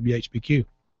 56 WHBQ.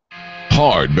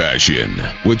 Hard Bashing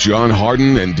with John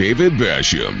Harden and David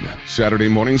Basham. Saturday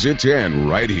mornings at 10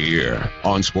 right here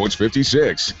on Sports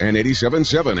 56 and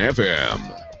 87.7 FM.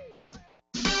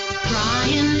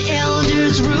 Brian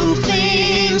Elders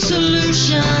Roofing Solutions.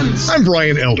 Solutions. I'm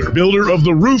Brian Elder, builder of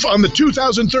the roof on the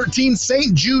 2013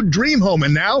 St. Jude Dream Home,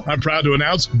 and now I'm proud to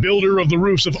announce builder of the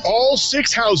roofs of all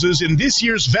 6 houses in this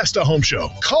year's Vesta Home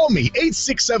Show. Call me,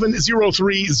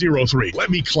 867-0303. Let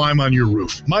me climb on your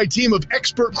roof. My team of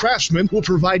expert craftsmen will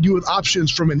provide you with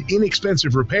options from an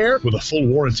inexpensive repair with a full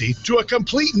warranty to a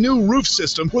complete new roof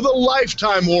system with a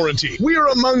lifetime warranty. We are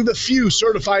among the few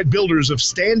certified builders of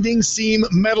standing seam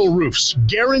metal roofs,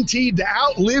 guaranteed to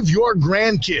outlive your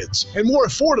grandkids and more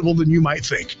affordable than you might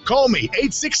think. Call me,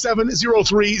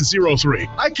 867-0303.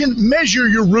 I can measure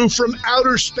your roof from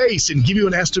outer space and give you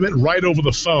an estimate right over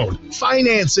the phone.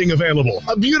 Financing available.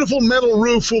 A beautiful metal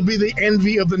roof will be the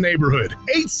envy of the neighborhood.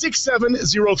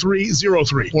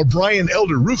 867-0303 or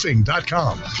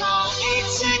BrianElderRoofing.com. Call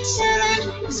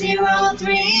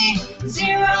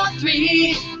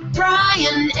 867-0303.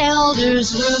 Brian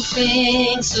Elder's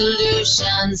Roofing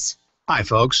Solutions. Hi,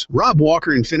 folks. Rob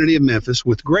Walker, Infinity of Memphis,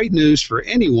 with great news for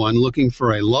anyone looking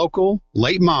for a local,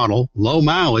 late model, low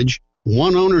mileage,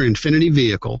 one-owner Infinity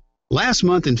vehicle. Last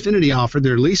month, Infinity offered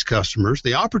their lease customers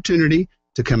the opportunity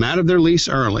to come out of their lease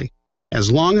early, as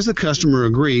long as the customer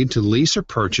agreed to lease or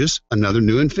purchase another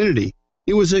new Infinity.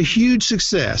 It was a huge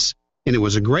success, and it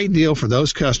was a great deal for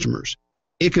those customers.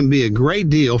 It can be a great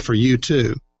deal for you,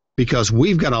 too, because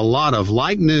we've got a lot of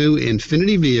like-new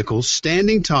Infinity vehicles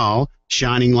standing tall,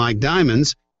 shining like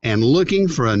diamonds, and looking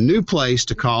for a new place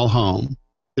to call home.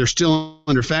 They're still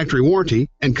under factory warranty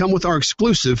and come with our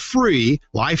exclusive free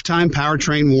lifetime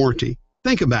powertrain warranty.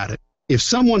 Think about it. If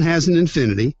someone has an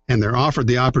Infinity and they're offered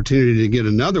the opportunity to get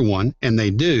another one, and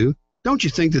they do, don't you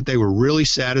think that they were really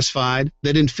satisfied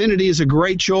that Infinity is a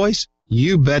great choice?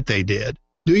 You bet they did.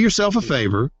 Do yourself a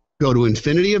favor. Go to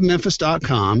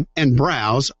infinityofmemphis.com and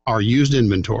browse our used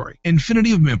inventory.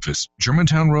 Infinity of Memphis,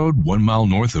 Germantown Road, 1 mile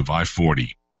north of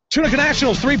I-40. Tunica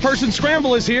National's 3-person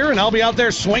scramble is here, and I'll be out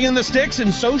there swinging the sticks,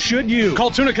 and so should you. Call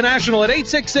Tunica National at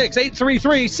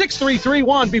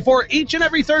 866-833-6331 before each and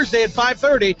every Thursday at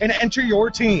 5:30 and enter your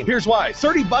team. Here's why.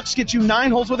 $30 gets you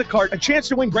 9 holes with a cart, a chance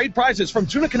to win great prizes from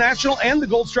Tunica National and the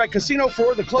Gold Strike Casino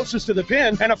for the closest to the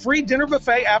pin, and a free dinner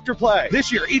buffet after play.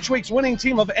 This year, each week's winning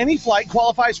team of any flight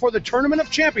qualifies for the Tournament of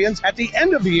Champions at the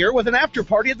end of the year with an after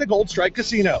party at the Gold Strike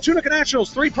Casino. Tunica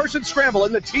National's 3-person scramble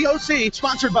in the TOC,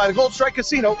 sponsored by the Gold Strike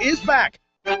Casino, is back.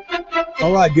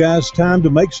 All right, guys, time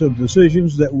to make some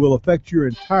decisions that will affect your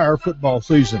entire football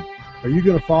season. Are you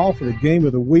going to fall for the game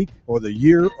of the week or the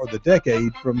year or the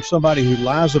decade from somebody who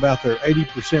lies about their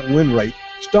 80% win rate,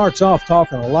 starts off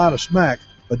talking a lot of smack,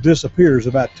 but disappears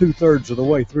about 2/3 of the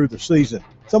way through the season?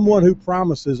 Someone who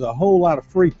promises a whole lot of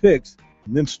free picks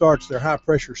and then starts their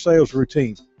high-pressure sales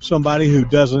routine. Somebody who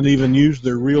doesn't even use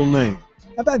their real name.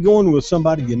 How about going with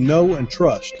somebody you know and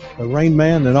trust, the Rain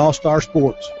Man and All-Star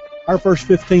Sports? Our first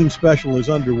 15 special is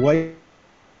underway.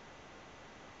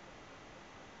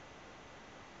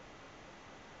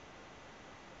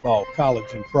 Ball,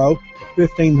 college, and pro,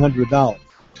 $1,500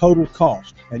 total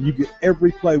cost, and you get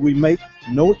every play we make,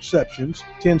 no exceptions,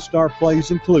 10-star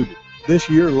plays included. This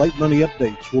year, late money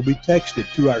updates will be texted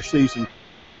to our season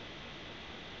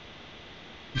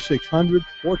 600,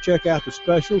 or check out the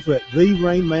specials at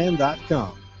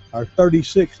therainman.com. Our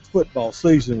 36th football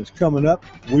season is coming up.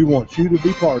 We want you to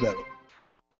be part of it.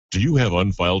 Do you have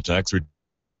unfiled tax returns?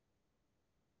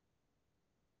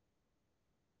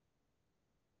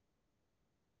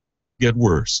 Get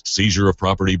worse. Seizure of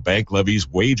property, bank levies,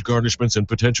 wage garnishments, and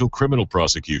potential criminal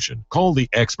prosecution. Call the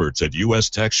experts at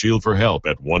U.S. Tax Shield for help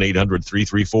at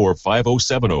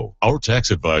 1-800-334-5070. Our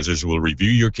tax advisors will review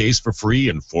your case for free,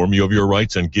 inform you of your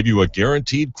rights, and give you a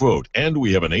guaranteed quote. And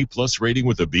we have an A+ rating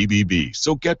with the BBB,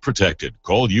 so get protected.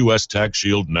 Call U.S. Tax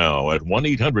Shield now at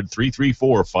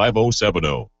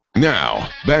 1-800-334-5070. Now,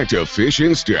 back to Fish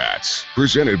and Stats,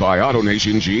 presented by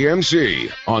AutoNation GMC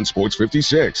on Sports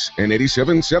 56 and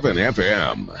 87.7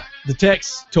 FM. The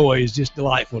text toy is just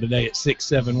delightful today at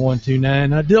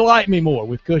 67129. Delight me more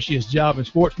with Cushiest Job in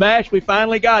Sports. Bash, we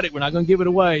finally got it. We're not going to give it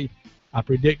away. I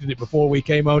predicted it before we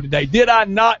came on today. Did I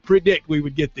not predict we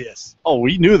would get this? Oh,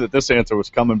 we knew that this answer was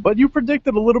coming, but you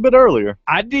predicted a little bit earlier.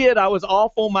 I did. I was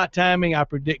off on my timing. I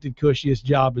predicted Cushiest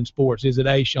Job in Sports. Is it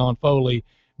A, Sean Foley,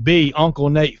 B, Uncle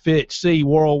Nate Fitch, C,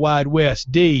 Worldwide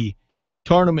West, D,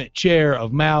 Tournament Chair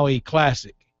of Maui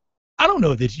Classic? I don't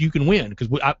know that you can win because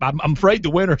I'm afraid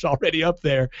the winner's already up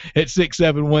there at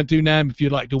 67129. If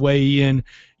you'd like to weigh in,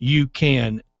 you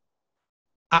can.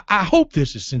 I hope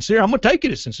this is sincere. I'm going to take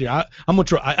it as sincere. I'm going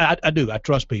to try. I do. I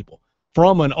trust people.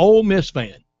 From an Ole Miss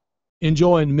fan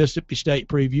enjoying the Mississippi State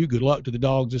preview, good luck to the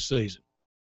Dogs this season.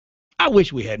 I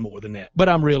wish we had more than that, but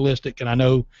I'm realistic, and I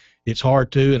know it's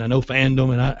hard to, and I know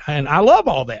fandom, and I love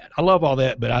all that. I love all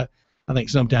that, but I think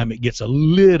sometimes it gets a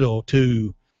little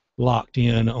too locked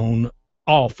in on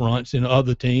all fronts in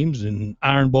other teams and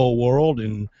Iron Bowl world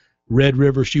and Red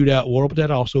River Shootout world, but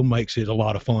that also makes it a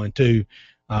lot of fun too.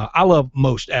 I love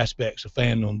most aspects of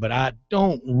fandom, but I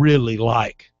don't really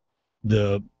like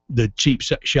the cheap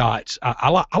shots. I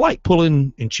like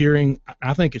pulling and cheering.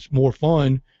 I think it's more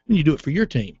fun when you do it for your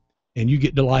team, and you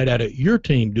get delight out of your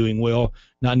team doing well,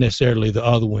 not necessarily the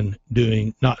other one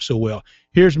doing not so well.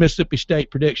 Here's Mississippi State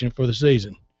prediction for the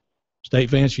season. State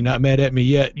fans, you're not mad at me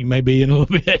yet. You may be in a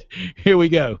little bit. Here we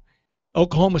go.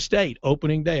 Oklahoma State,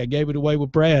 opening day. I gave it away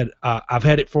with Brad. I've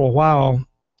had it for a while.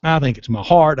 I think it's my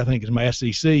heart. I think it's my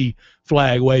SEC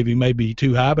flag waving may be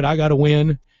too high, but I got to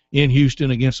win in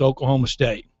Houston against Oklahoma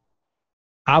State.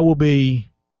 I will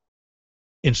be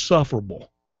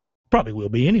insufferable. Probably will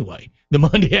be anyway. The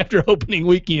Monday after opening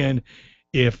weekend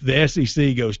if the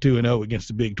SEC goes 2-0 against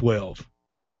the Big 12.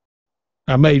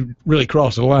 I may really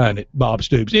cross the line at Bob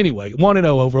Stoops. Anyway, 1-0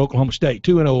 over Oklahoma State,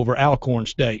 2-0 over Alcorn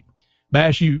State.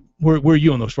 Bash, where are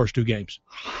you on those first two games?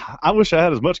 I wish I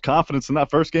had as much confidence in that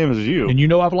first game as you. And you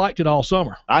know I've liked it all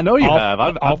summer. I know you have.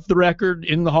 Off the record,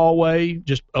 in the hallway,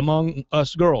 just among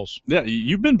us girls. Yeah,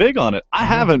 you've been big on it. I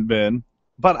haven't been,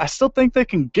 but I still think they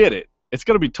can get it. It's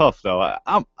going to be tough, though.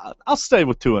 I'll stay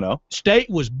with 2-0. State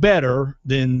was better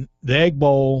than the Egg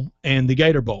Bowl and the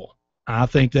Gator Bowl. I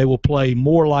think they will play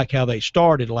more like how they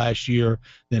started last year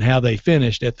than how they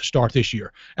finished at the start this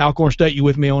year. Alcorn State, you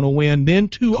with me on a win? Then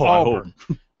to Auburn.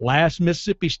 Last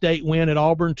Mississippi State win at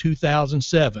Auburn,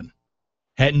 2007.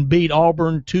 Hadn't beat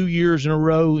Auburn 2 years in a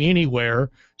row anywhere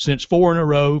since 4 in a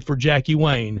row for Jackie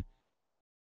Wayne.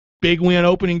 Big win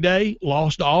opening day,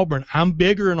 lost to Auburn. I'm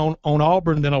bigger on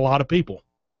Auburn than a lot of people.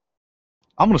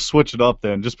 I'm going to switch it up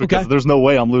then, just because there's no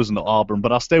way I'm losing to Auburn,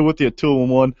 but I'll stay with you at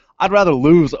 2-1. I'd rather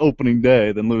lose opening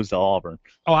day than lose to Auburn.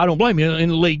 Oh, I don't blame you in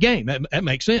the league game. That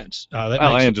makes sense.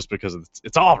 And just because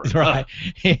it's Auburn. Right.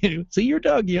 See, you're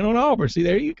dug in on Auburn. See,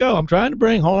 there you go. I'm trying to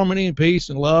bring harmony and peace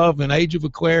and love and Age of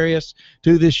Aquarius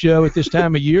to this show at this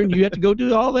time of year, and you have to go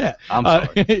do all that. I'm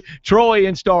sorry. Troy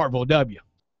and Starkville, W.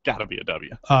 Got to be a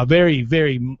W. Very,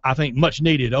 very, I think, much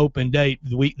needed open date,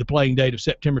 the playing date of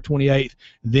September 28th.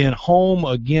 Then home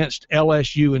against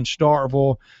LSU in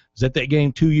Starkville. I was at that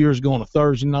game 2 years ago on a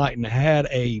Thursday night and had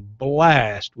a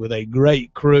blast with a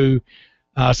great crew.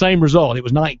 Same result. It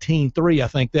was 19-3, I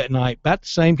think, that night. About the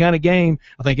same kind of game.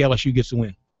 I think LSU gets the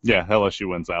win. Yeah, LSU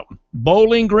wins that one.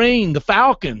 Bowling Green, the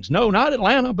Falcons. No, not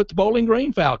Atlanta, but the Bowling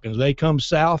Green Falcons. They come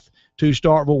south to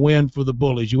Starkville, win for the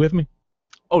Bullies. You with me?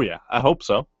 Oh, yeah, I hope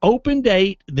so. Open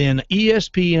date, then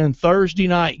ESPN Thursday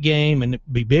night game, and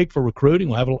it'd be big for recruiting.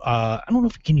 We'll have, I don't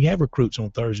know can you have recruits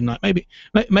on Thursday night?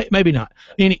 Maybe not.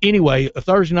 Anyway, a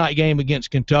Thursday night game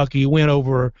against Kentucky, win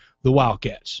over the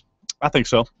Wildcats. I think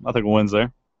so. I think a win's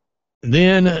there.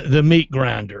 Then the meat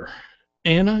grinder.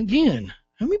 And again,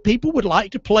 how many people would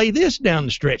like to play this down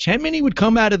the stretch? How many would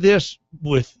come out of this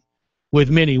with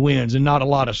many wins and not a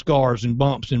lot of scars and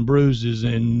bumps and bruises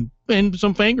and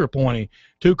some finger pointing?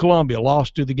 To Columbia,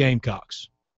 lost to the Gamecocks.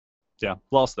 Yeah,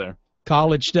 lost there.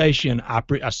 College Station,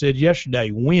 I said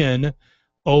yesterday, win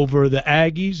over the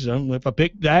Aggies. If I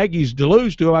pick the Aggies to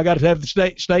lose to them, I got to have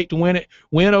the state to win it.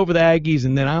 Win over the Aggies,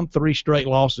 and then I'm 3 straight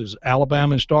losses.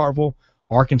 Alabama and Starkville,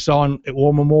 Arkansas at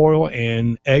War Memorial,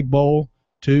 and Egg Bowl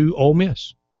to Ole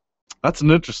Miss. That's an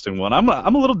interesting one. I'm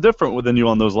a little different than you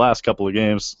on those last couple of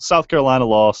games. South Carolina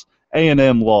loss,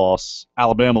 A&M loss,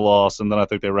 Alabama loss, and then I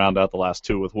think they round out the last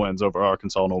 2 with wins over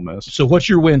Arkansas and Ole Miss. So what's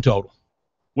your win total?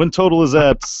 Win total is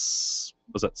at,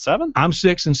 was that 7? I'm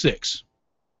 6-6.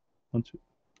 1, 2.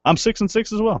 I'm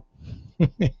 6-6 as well.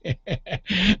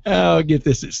 I'll get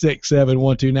this at 6, 7,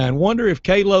 1, 2, 9. Wonder if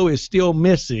Kalo is still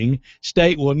missing.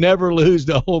 State will never lose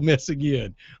to Ole Miss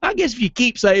again. I guess if you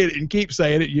keep saying it and keep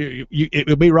saying it, it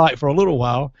will be right for a little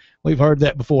while. We've heard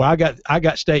that before. I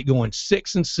got State going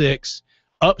 6-6.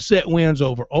 Upset wins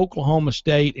over Oklahoma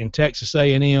State and Texas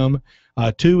A&M,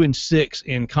 2-6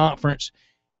 in conference.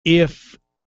 If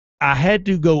I had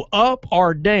to go up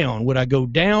or down, would I go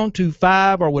down to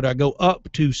 5 or would I go up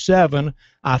to 7?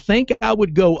 I think I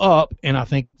would go up, and I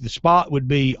think the spot would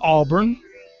be Auburn,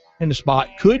 and the spot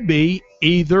could be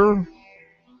either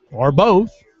or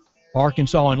both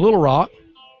Arkansas and Little Rock,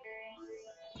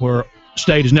 where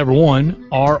State has never won,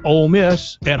 or Ole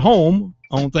Miss at home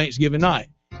on Thanksgiving night.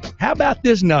 How about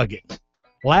this nugget?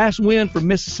 Last win for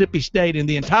Mississippi State in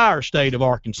the entire state of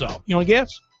Arkansas. You want to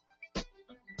guess?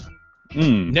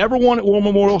 Never won at War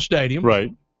Memorial Stadium.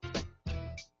 Right.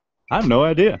 I have no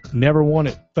idea. Never won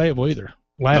at Fayetteville either.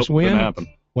 Last win? Didn't happen.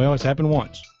 Well, it's happened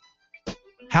once.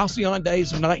 Halcyon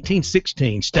days of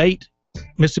 1916.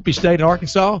 Mississippi State and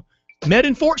Arkansas met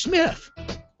in Fort Smith.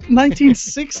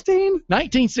 1916?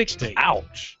 1916.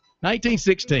 Ouch.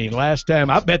 1916. Last time.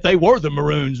 I bet they were the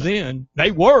Maroons then.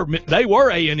 They were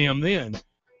A&M then.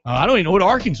 I don't even know what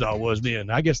Arkansas was then.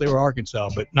 I guess they were Arkansas.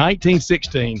 But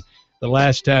 1916, the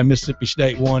last time Mississippi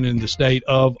State won in the state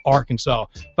of Arkansas.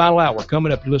 Final hour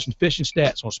coming up. You listen to Fishing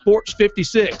Stats on Sports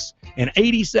 56 and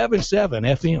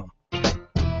 87.7 FM.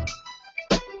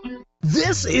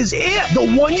 This is it,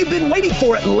 the one you've been waiting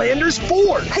for at Landers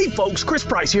Ford. Hey folks, Chris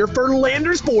Price here for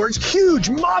Landers Ford's huge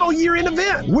model year-end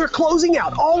event. We're closing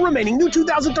out all remaining new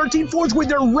 2013 Fords with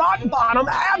their rock-bottom,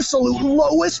 absolute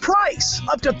lowest price.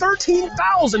 Up to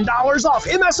 $13,000 off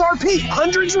MSRP.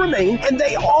 Hundreds remain, and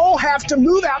they all have to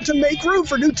move out to make room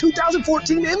for new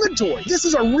 2014 inventory. This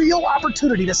is a real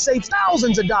opportunity to save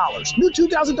thousands of dollars. New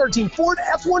 2013 Ford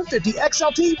F-150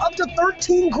 XLT up to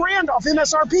 $13,000 off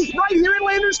MSRP right here at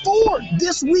Landers Ford.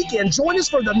 This weekend, join us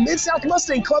for the Mid-South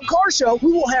Mustang Club Car Show.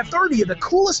 We will have 30 of the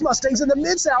coolest Mustangs in the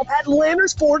Mid-South at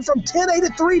Landers Ford from 10 a to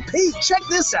 3 p. Check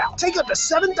this out. Take up to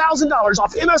 $7,000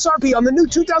 off MSRP on the new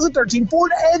 2013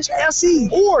 Ford Edge SE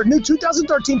or new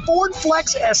 2013 Ford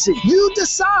Flex SE. You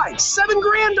decide.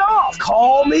 $7,000 off.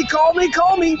 Call me.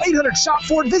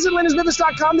 800-SHOP-FORD. Visit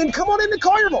LandersMemphis.com, then come on into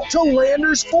Collierville to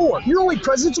Landers Ford. Your only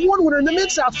President's Award winner in the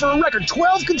Mid-South for a record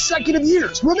 12 consecutive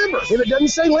years. Remember, if it doesn't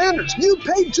say Landers, you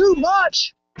paid too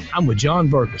much. I'm with John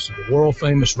Burgess of the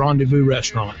world-famous Rendezvous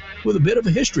Restaurant with a bit of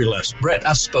a history lesson. Brett,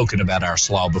 I've spoken about our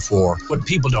slaw before. What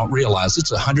people don't realize,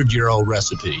 it's a 100-year-old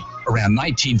recipe. Around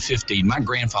 1915, my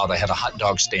grandfather had a hot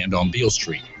dog stand on Beale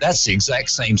Street. That's the exact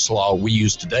same slaw we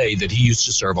use today that he used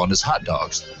to serve on his hot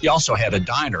dogs. He also had a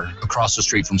diner across the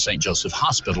street from St. Joseph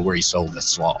Hospital where he sold the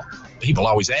slaw. People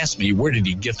always ask me, where did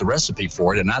he get the recipe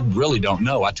for it? And I really don't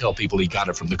know. I tell people he got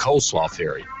it from the Coleslaw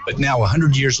Ferry. But now,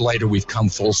 100 years later, we've come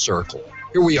full circle.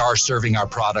 Here we are serving our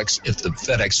products at the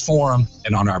FedEx Forum,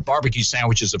 and on our barbecue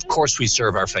sandwiches, of course, we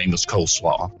serve our famous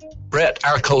coleslaw. Brett,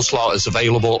 our coleslaw is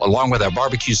available along with our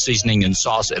barbecue seasoning and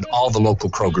sauce at all the local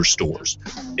Kroger stores.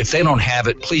 If they don't have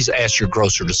it, please ask your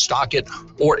grocer to stock it,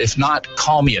 or if not,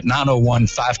 call me at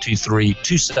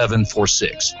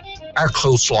 901-523-2746. Our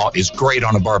coleslaw is great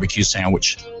on a barbecue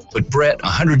sandwich, but Brett,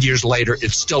 100 years later,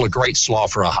 it's still a great slaw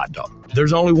for a hot dog.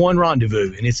 There's only one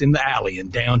Rendezvous, and it's in the alley in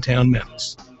downtown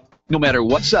Memphis. No matter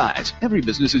what size, every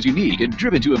business is unique and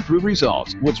driven to improve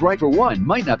results. What's right for one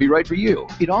might not be right for you.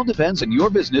 It all depends on your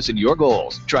business and your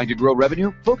goals. Trying to grow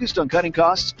revenue, focused on cutting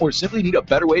costs, or simply need a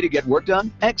better way to get work done?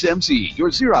 XMC, your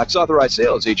Xerox authorized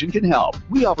sales agent, can help.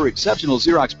 We offer exceptional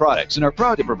Xerox products and are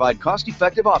proud to provide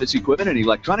cost-effective office equipment and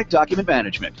electronic document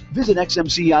management. Visit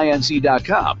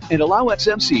xmcinc.com and allow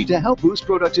XMC to help boost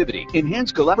productivity,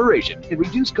 enhance collaboration, and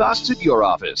reduce costs at your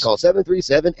office. Call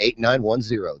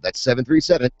 737-8910. That's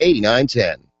 737-8910.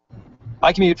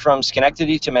 I commute from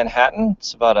Schenectady to Manhattan.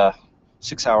 It's about a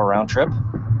 6-hour round trip,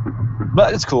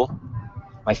 but it's cool.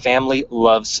 My family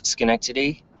loves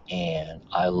Schenectady, and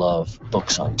I love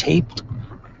books on tape.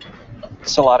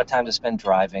 It's a lot of time to spend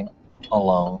driving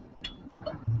alone.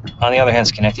 On the other hand,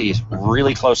 Schenectady is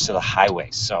really close to the highway,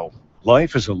 so...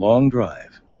 Life is a long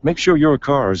drive. Make sure your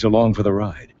car is along for the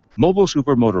ride. Mobile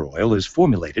Super Motor Oil is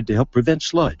formulated to help prevent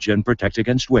sludge and protect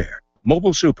against wear.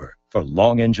 Mobile Super, for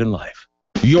long engine life.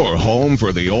 Your home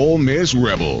for the Ole Miss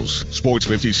Rebels. Sports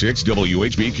 56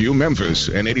 WHBQ Memphis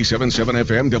and 87.7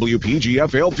 FM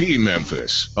WPGF-LP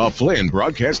Memphis. A Flynn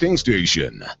broadcasting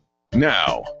station.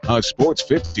 Now, a Sports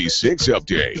 56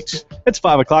 update. It's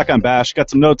 5 o'clock. I'm Bash. Got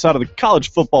some notes out of the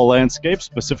college football landscape,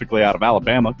 specifically out of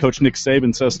Alabama. Coach Nick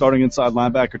Saban says starting inside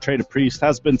linebacker Trey Priest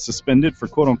has been suspended for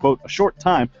quote-unquote a short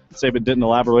time. Saban didn't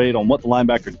elaborate on what the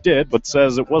linebacker did, but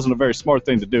says it wasn't a very smart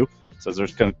thing to do. Says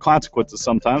there's kind of consequences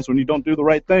sometimes when you don't do the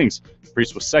right things.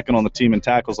 Priest was second on the team in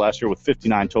tackles last year with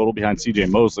 59 total behind C.J.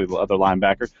 Mosley, the other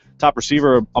linebacker. Top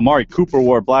receiver Amari Cooper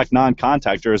wore a black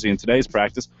non-contact jersey in today's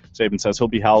practice. Saban says he'll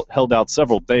be held out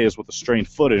several days with a strained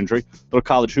foot injury. Little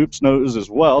college hoops knows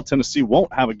as well, Tennessee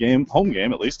won't have a home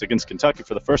game at least, against Kentucky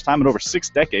for the first time in over 6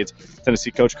 decades.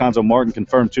 Tennessee coach Cuonzo Martin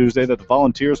confirmed Tuesday that the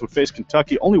Volunteers would face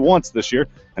Kentucky only once this year,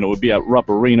 and it would be at Rupp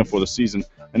Arena for the season.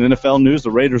 In NFL news,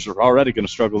 the Raiders are already going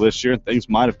to struggle this year, and things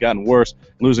might have gotten worse,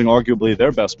 losing arguably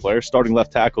their best player. Starting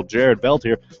left tackle Jared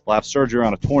Veldheer will have surgery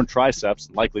on a torn triceps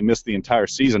and likely miss the entire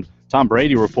season. Tom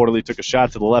Brady reportedly took a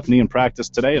shot to the left knee in practice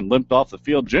today and limped off the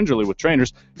field gingerly with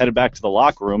trainers, headed back to the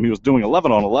locker room. He was doing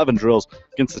 11-on-11 drills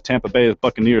against the Tampa Bay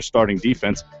Buccaneers starting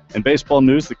defense. In baseball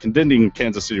news, the contending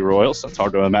Kansas City Royals, that's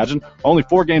hard to imagine, only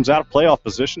 4 games out of playoff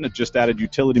position. It just added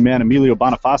utility man Emilio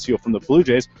Bonifacio from the Blue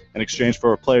Jays in exchange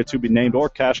for a player to be named or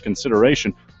cash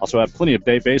consideration. Also had plenty of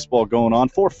day baseball going on.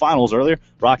 4 finals earlier.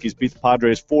 Rockies beat the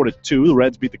Padres 4-2. The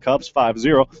Reds beat the Cubs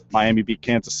 5-0. Miami beat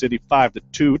Kansas City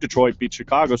 5-2. Detroit beat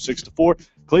Chicago 6-4.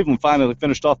 Cleveland finally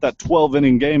finished off that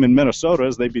 12-inning game in Minnesota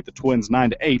as they beat the Twins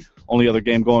 9-8. Only other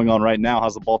game going on right now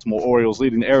has the Baltimore Orioles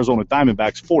leading the Arizona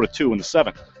Diamondbacks 4-2 in the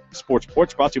 7th. Sports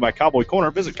Reports brought to you by Cowboy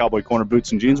Corner. Visit Cowboy Corner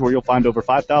Boots and Jeans, where you'll find over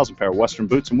 5,000 pair of Western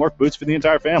boots and work boots for the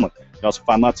entire family. You also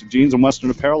find lots of jeans and Western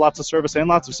apparel, lots of service, and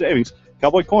lots of savings.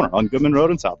 Cowboy Corner on Goodman Road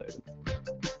in South Haven.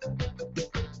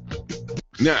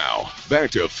 Now,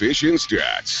 back to Fish and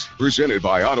Stats, presented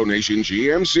by AutoNation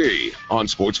GMC on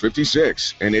Sports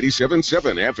 56 and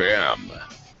 87.7 FM.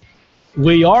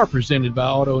 We are presented by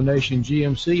AutoNation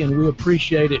GMC, and we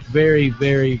appreciate it very,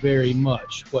 very, very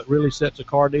much. What really sets a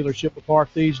car dealership apart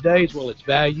these days, well, it's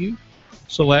value,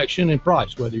 selection, and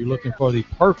price. Whether you're looking for the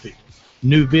perfect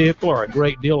new vehicle or a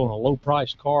great deal on a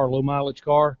low-priced car, low-mileage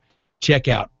car, check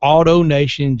out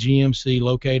AutoNation GMC,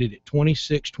 located at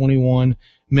 2621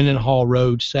 Mendenhall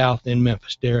Road South in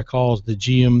Memphis. Derek Hall's the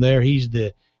GM there. He's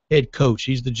the head coach.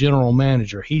 He's the general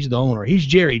manager. He's the owner. He's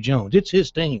Jerry Jones. It's his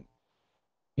team.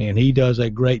 And he does a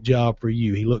great job for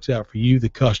you. He looks out for you, the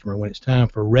customer. When it's time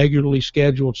for regularly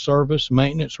scheduled service,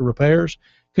 maintenance, or repairs,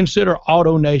 consider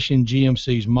AutoNation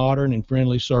GMC's modern and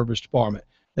friendly service department.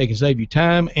 They can save you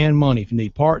time and money if you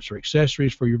need parts or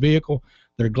accessories for your vehicle.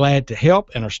 They're glad to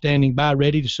help and are standing by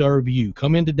ready to serve you.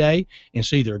 Come in today and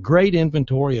see their great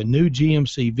inventory of new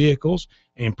GMC vehicles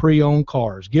and pre-owned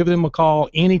cars. Give them a call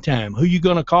anytime. Who you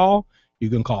going to call? You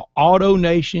can call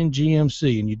AutoNation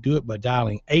GMC, and you do it by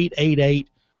dialing 888-201-1640.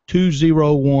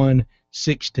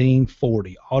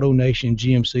 AutoNation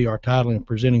GMC, our title and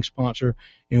presenting sponsor,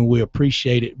 and we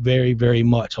appreciate it very, very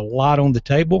much. A lot on the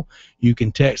table. You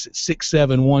can text at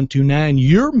 67129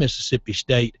 your Mississippi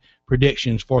State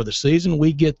predictions for the season.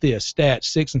 We get this. Stats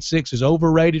 6-6 is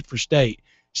overrated for State.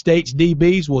 State's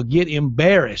DBs will get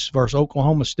embarrassed versus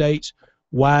Oklahoma State's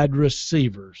wide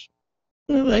receivers.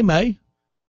 Well, they may.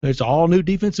 It's all new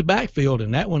defensive backfield,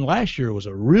 and that one last year was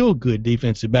a real good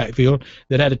defensive backfield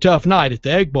that had a tough night at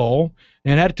the Egg Bowl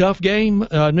and had a tough game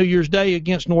New Year's Day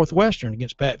against Northwestern,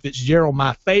 against Pat Fitzgerald,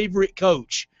 my favorite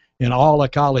coach in all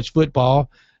of college football.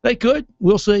 They could.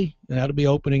 We'll see. That'll be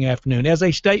opening afternoon. As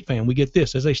a State fan, we get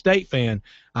this. As a State fan,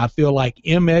 I feel like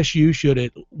MSU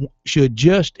should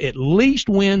just at least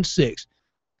win 6.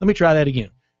 Let me try that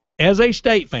again. As a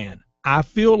State fan, I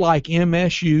feel like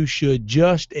MSU should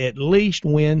just at least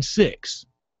win 6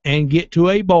 and get to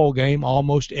a bowl game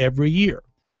almost every year.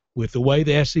 With the way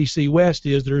the SEC West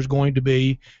is, there's going to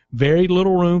be very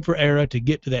little room for error to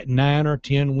get to that 9 or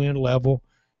 10 win level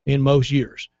in most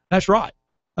years. That's right.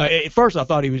 At first, I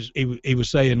thought he was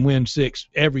saying win 6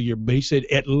 every year, but he said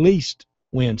at least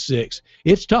win 6.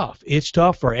 It's tough. It's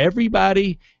tough for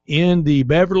everybody in the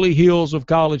Beverly Hills of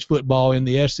college football in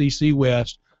the SEC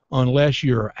West, unless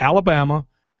you're Alabama,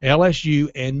 LSU,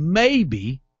 and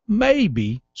maybe,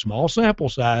 small sample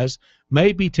size,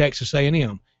 maybe Texas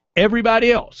A&M.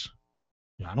 Everybody else,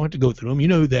 I don't have to go through them. You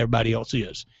know who everybody else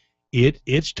is.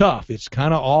 It's tough. It's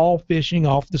kind of all fishing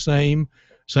off the same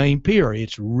pier.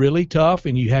 It's really tough,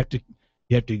 and you have to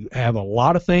have a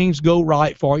lot of things go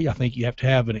right for you. I think you have to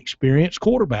have an experienced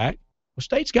quarterback. Well,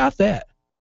 State's got that.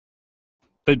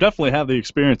 They definitely have the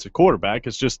experience at quarterback.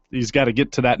 It's just he's got to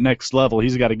get to that next level.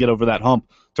 He's got to get over that hump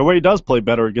to where he does play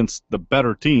better against the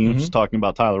better teams, talking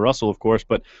about Tyler Russell, of course.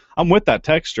 But I'm with that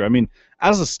texture. I mean,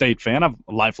 as a State fan, I'm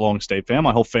a lifelong State fan.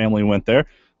 My whole family went there.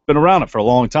 Been around it for a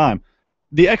long time.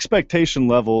 The expectation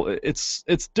level, it's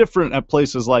different at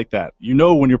places like that. You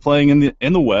know, when you're playing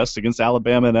in the West against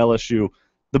Alabama and LSU,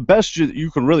 the best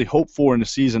you can really hope for in a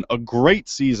season, a great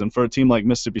season for a team like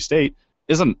Mississippi State,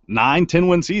 is a 9-10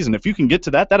 win season. If you can get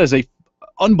to that, that is a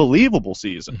unbelievable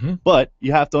season. But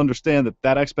you have to understand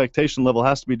that expectation level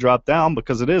has to be dropped down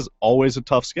because it is always a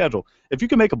tough schedule. If you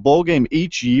can make a bowl game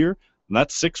each year, and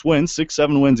that's 6 wins,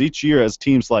 6-7 wins each year as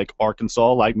teams like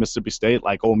Arkansas, like Mississippi State,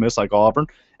 like Ole Miss, like Auburn,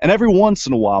 and every once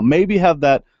in a while maybe have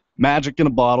that magic in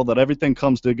a bottle that everything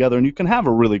comes together and you can have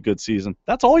a really good season.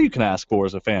 That's all you can ask for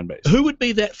as a fan base. Who would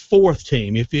be that fourth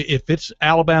team if it's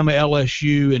Alabama,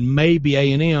 LSU, and maybe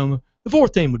A&M? The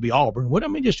fourth team would be Auburn. I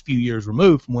mean, just a few years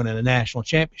removed from winning a national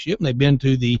championship, and they've been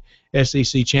to the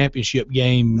SEC championship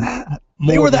game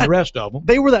more than the rest of them.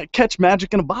 They were that catch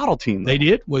magic in a bottle team, though. They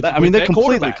did. They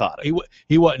completely caught it.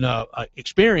 He wasn't an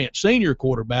experienced senior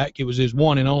quarterback. It was his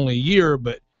one and only year,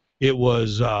 but it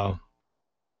was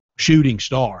shooting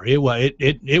star. It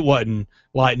wasn't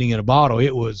lightning in a bottle.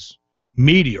 It was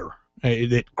meteor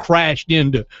that crashed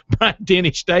into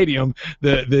Bryant-Denny Stadium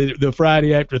the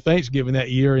Friday after Thanksgiving that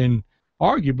year in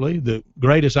arguably the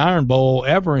greatest Iron Bowl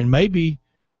ever, and maybe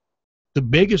the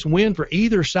biggest win for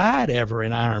either side ever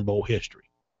in Iron Bowl history.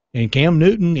 And Cam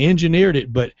Newton engineered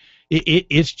it, but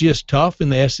it's just tough in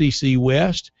the SEC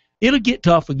West. It'll get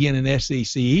tough again in the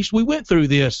SEC East. We went through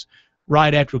this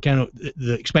right after kind of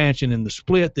the expansion and the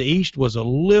split. The East was a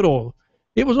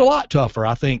lot tougher,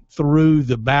 I think, through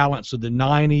the balance of the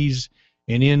 90s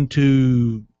and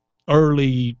into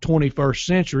early 21st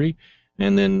century.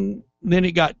 And then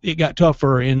it got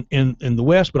tougher in the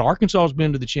West. But Arkansas has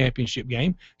been to the championship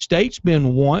game. State's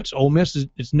been once. Ole Miss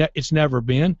it's never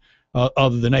been.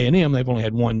 Other than A&M, they've only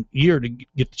had 1 year to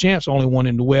get the chance. Only one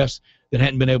in the West that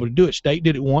hadn't been able to do it. State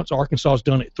did it once. Arkansas has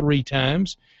done it 3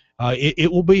 times.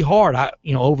 It will be hard.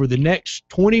 Over the next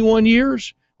 21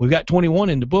 years, we've got 21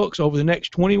 in the books. Over the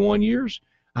next 21 years,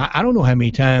 I don't know how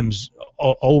many times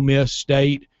Ole Miss,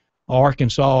 State,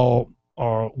 Arkansas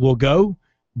will go,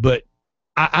 but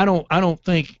I don't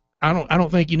think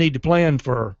you need to plan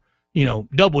for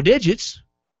double digits.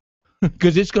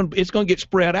 Because it's going to get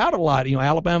spread out a lot.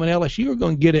 Alabama and LSU are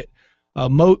going to get it a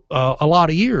lot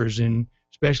of years, and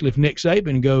especially if Nick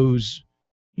Saban goes,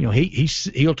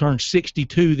 he'll turn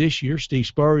 62 this year. Steve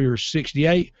Spurrier is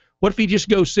 68. What if he just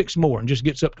goes 6 more and just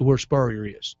gets up to where Spurrier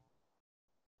is?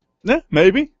 Yeah,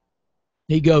 maybe.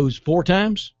 He goes 4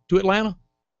 times to Atlanta?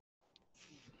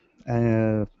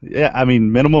 Yeah, I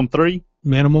mean, minimum 3.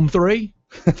 Minimum 3?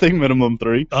 I think minimum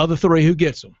 3. Other 3, who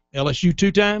gets them? LSU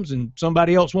 2 times and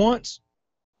somebody else once?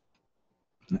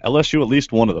 LSU at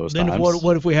least one of those times. Then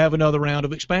what if we have another round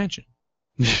of expansion?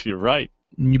 You're right.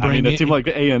 You bring a team like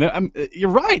A&M. You're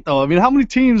right, though. I mean, how many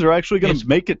teams are actually going to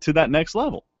make it to that next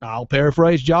level? I'll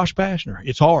paraphrase Josh Pastner.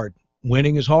 It's hard.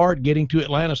 Winning is hard. Getting to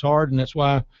Atlanta is hard, and that's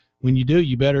why when you do,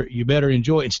 you better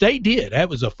enjoy it. And State did. That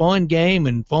was a fun game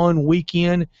and fun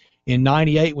weekend in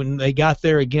 '98 when they got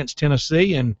there against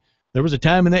Tennessee, and there was a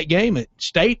time in that game that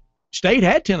State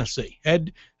had Tennessee,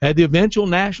 had the eventual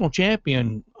national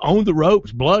champion on the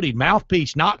ropes, bloodied,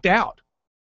 mouthpiece knocked out.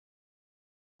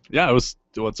 Yeah, it was.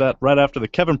 What's that? Right after the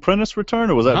Kevin Prentice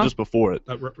return, or was that just before it?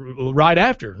 Right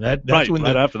after. That's when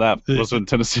after that was when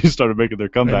Tennessee started making their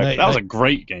comeback. That was a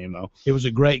great game, though. It was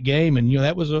a great game, and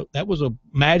that was a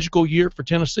magical year for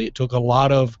Tennessee. It took a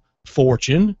lot of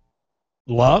fortune,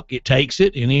 luck. It takes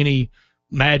it in any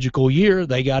magical year.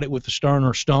 They got it with the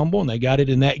Sterner stumble, and they got it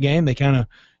in that game. They kind of,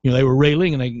 they were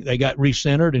reeling, and they got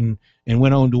recentered and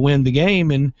went on to win the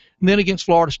game. And then against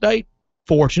Florida State,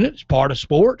 fortunate. It's part of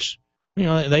sports.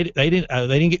 They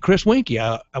didn't get Chris Winkie.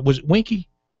 Was it Winkie?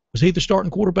 Was he the starting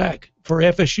quarterback for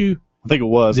FSU? I think it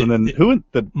was. And then who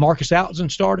did Marcus Outzen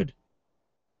started?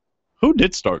 Who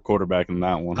did start quarterback in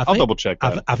that one? I'll double check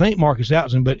that. I think Marcus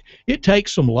Outzen, but it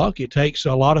takes some luck. It takes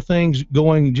a lot of things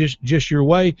going just your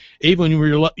way. Even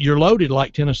when you're loaded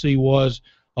like Tennessee was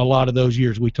a lot of those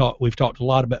years. We've talked a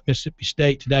lot about Mississippi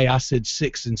State today. I said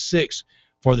 6-6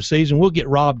 for the season. We'll get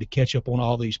Rob to catch up on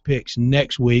all these picks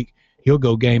next week. He'll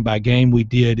go game by game. We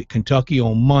did Kentucky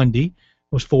on Monday. It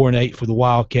was 4-8 for the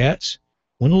Wildcats.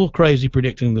 Went a little crazy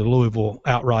predicting the Louisville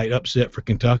outright upset for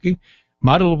Kentucky.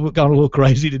 Might have gone a little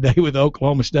crazy today with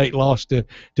Oklahoma State lost to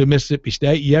Mississippi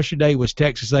State. Yesterday was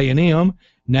Texas A&M,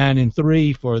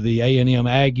 9-3 for the A&M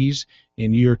Aggies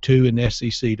in year 2 in the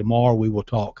SEC. Tomorrow we will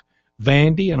talk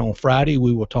Vandy, and on Friday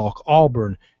we will talk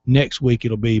Auburn. Next week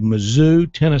it'll be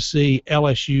Mizzou, Tennessee,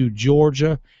 LSU,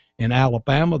 Georgia, and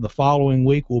Alabama. The following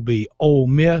week will be Ole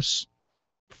Miss,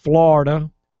 Florida,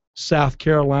 South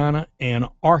Carolina, and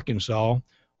Arkansas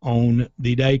on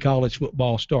the day college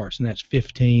football starts, and that's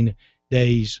 15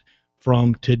 days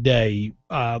from today.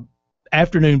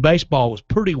 Afternoon baseball was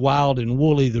pretty wild and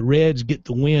woolly. The Reds get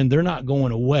the win. They're not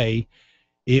going away.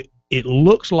 It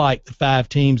looks like the 5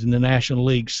 teams in the National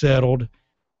League settled.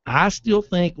 I still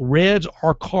think Reds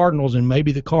or Cardinals, and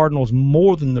maybe the Cardinals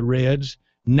more than the Reds,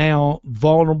 now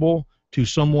vulnerable to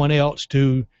someone else,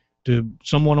 to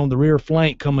someone on the rear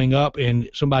flank coming up, and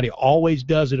somebody always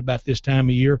does it about this time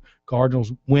of year.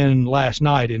 Cardinals win last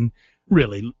night, and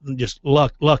really just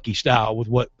lucky style with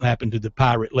what happened to the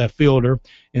Pirate left fielder,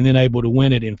 and then able to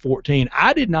win it in 14.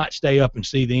 I did not stay up and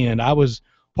see the end. I was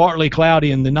partly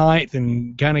cloudy in the 9th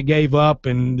and kind of gave up,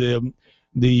 and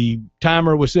the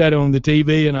timer was set on the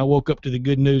TV, and I woke up to the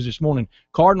good news this morning.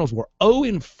 Cardinals were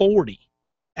 0-40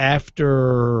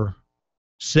 after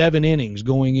 7 innings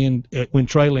going in when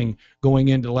trailing going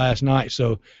into last night.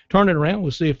 So turn it around.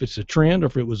 We'll see if it's a trend or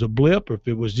if it was a blip or if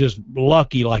it was just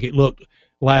lucky like it looked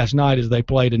last night as they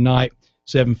play tonight,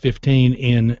 7:15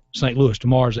 in St. Louis.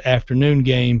 Tomorrow's afternoon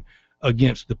game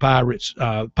against the Pirates.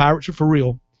 Pirates are for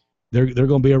real. They're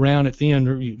going to be around at the end.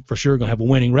 They're for sure going to have a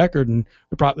winning record, and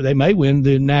they may win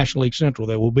the National League Central.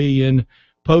 They will be in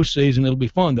postseason. It'll be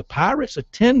fun. The Pirates'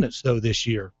 attendance, though, this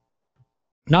year,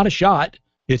 not a shot.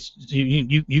 It's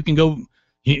you can go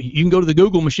to the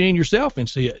Google machine yourself and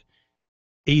see it.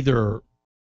 Either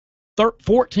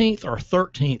 14th or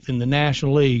 13th in the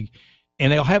National League,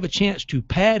 and they'll have a chance to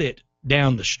pad it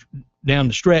down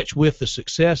the stretch with the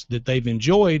success that they've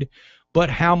enjoyed. But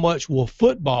how much will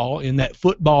football in that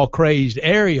football crazed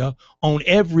area on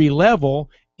every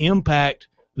level impact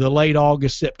the late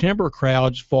August, September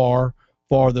crowds for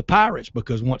the Pirates?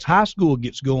 Because once high school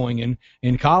gets going and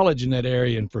in college in that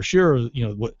area, and for sure, you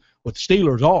know, what the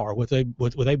Steelers are, what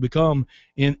they become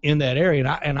in that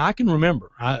area. And I can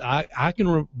remember, I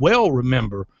can well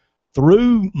remember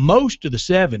through most of the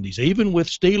 70s, even with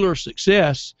Steelers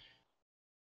success,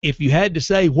 if you had to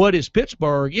say what is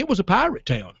Pittsburgh, it was a pirate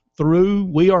town through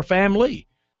We Are Family.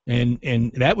 And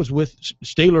that was with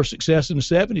Steelers success in the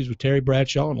 70s with Terry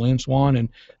Bradshaw and Lynn Swann and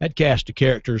that cast of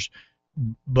characters.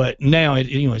 But now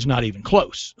it's not even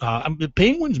close. The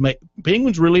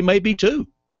Penguins really may be too.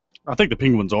 I think the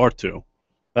Penguins are too.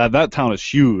 That town is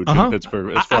huge in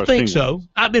Pittsburgh. As far I think as so.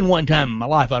 I've been one time in my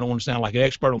life. I don't want to sound like an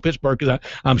expert on Pittsburgh because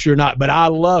I'm sure not, but I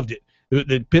loved it.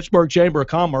 The Pittsburgh Chamber of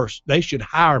Commerce, they should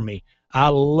hire me. I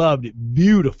loved it.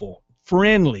 Beautiful,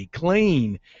 friendly,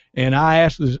 clean. And I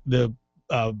asked the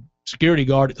security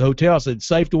guard at the hotel, I said,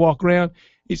 safe to walk around?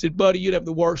 He said, buddy, you'd have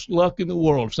the worst luck in the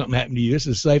world if something happened to you. This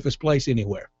is the safest place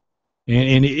anywhere.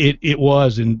 And it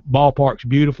was, and ballpark's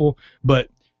beautiful, but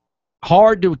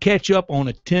hard to catch up on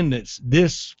attendance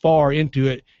this far into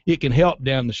it. It can help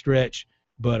down the stretch,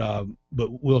 but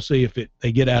we'll see if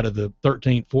they get out of the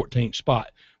 13th, 14th spot.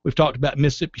 We've talked about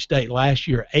Mississippi State last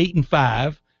year,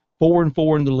 8-5,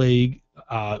 4-4 in the league,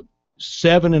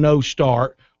 7-0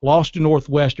 start, lost to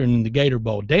Northwestern in the Gator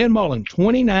Bowl. Dan Mullen,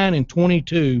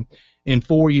 29-22 in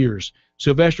 4 years.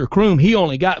 Sylvester Croom, he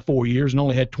only got 4 years and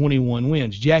only had 21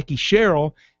 wins. Jackie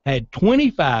Sherrill had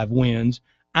 25 wins.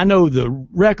 I know the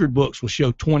record books will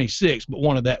show 26, but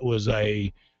one of that was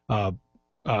a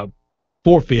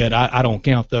forfeit. I don't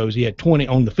count those. He had 20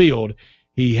 on the field.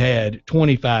 He had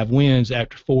 25 wins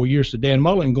after 4 years. So Dan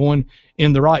Mullen going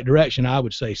in the right direction, I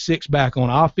would say. 6 back on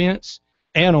offense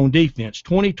and on defense.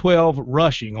 2012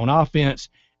 rushing on offense,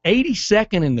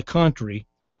 82nd in the country,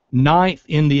 9th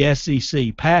in the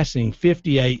SEC. Passing,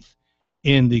 58th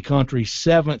in the country,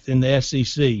 7th in the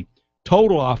SEC.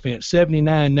 Total offense,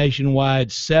 79 nationwide,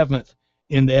 7th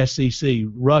in the SEC.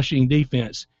 Rushing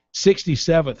defense,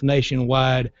 67th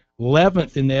nationwide,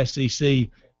 11th in the SEC.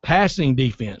 Passing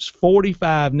defense,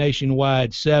 45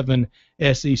 nationwide, 7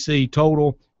 SEC.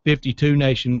 Total, 52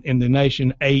 in the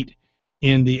nation, 8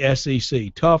 in the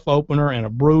SEC. Tough opener and a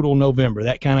brutal November.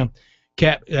 That kind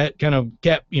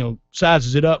of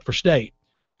sizes it up for State.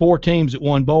 4 teams that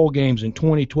won bowl games in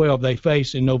 2012 they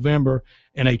face in November,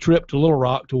 and a trip to Little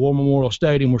Rock to War Memorial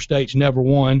Stadium where State's never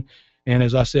won. And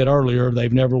as I said earlier,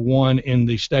 they've never won in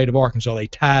the state of Arkansas. They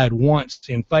tied once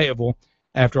in Fayetteville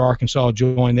after Arkansas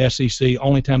joined the SEC.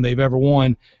 Only time they've ever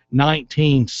won,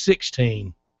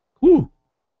 1916. Whew.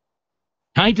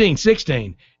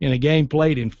 1916 in a game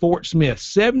played in Fort Smith.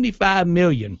 $75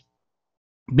 million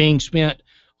being spent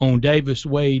on Davis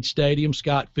Wade Stadium,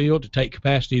 Scott Field, to take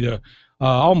capacity to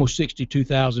almost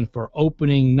 62,000 for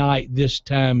opening night this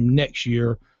time next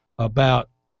year. About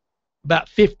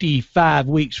 55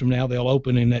 weeks from now, they'll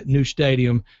open in that new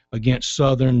stadium against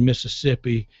Southern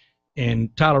Mississippi.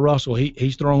 And Tyler Russell,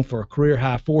 he's thrown for a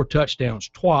career-high 4 touchdowns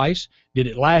twice. Did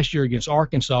it last year against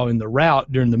Arkansas in the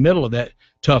rout during the middle of that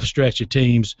tough stretch of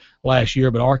teams last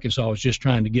year, but Arkansas was just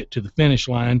trying to get to the finish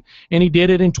line. And he did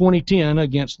it in 2010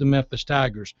 against the Memphis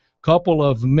Tigers. Couple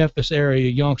of Memphis area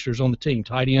youngsters on the team.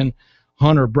 Tight end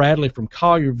Hunter Bradley from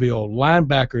Collierville,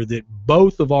 linebacker that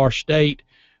both of our state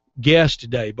guests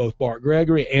today, both Bart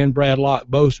Gregory and Brad Locke,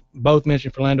 both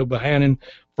mentioned Philando Bohannon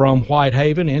from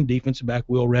Whitehaven, and defensive back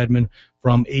Will Redmond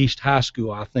from East High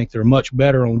School. I think they're much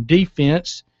better on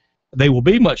defense. They will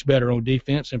be much better on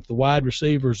defense, and if the wide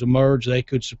receivers emerge, they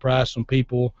could surprise some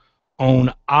people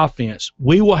on offense.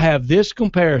 We will have this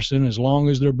comparison as long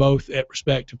as they're both at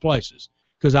respective places,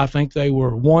 because I think they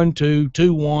were 1-2,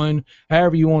 2-1,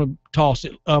 however you want to toss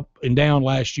it up and down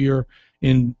last year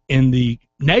in the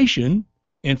nation,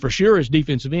 and for sure as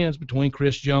defensive ends between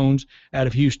Chris Jones out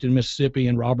of Houston, Mississippi,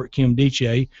 and Robert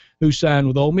Kimdiche, who signed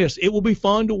with Ole Miss. It will be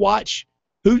fun to watch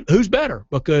who's better,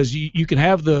 because you can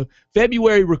have the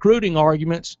February recruiting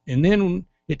arguments, and then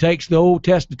it takes the old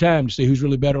test of time to see who's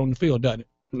really better on the field, doesn't it?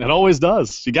 It always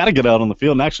does. You got to get out on the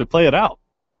field and actually play it out.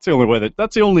 It's the only way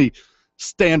that's the only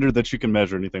standard that you can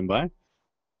measure anything by.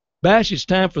 Bash, it's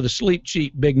time for the sleep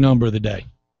cheap big number of the day.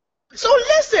 So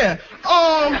listen,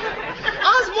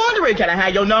 I was wondering, can I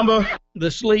have your number? The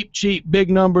sleep cheap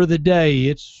big number of the day.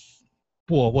 It's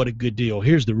Boy, what a good deal.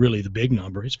 Here's really the big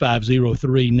number. It's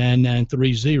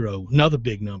 503-9930. Another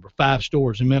big number. 5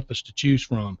 stores in Memphis to choose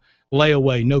from.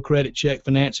 Layaway, no credit check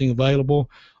financing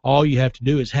available. All you have to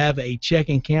do is have a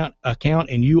checking account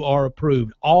and you are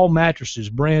approved. All mattresses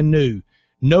brand new.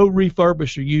 No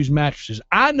refurbished or used mattresses.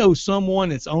 I know someone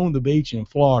that's on the beach in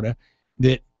Florida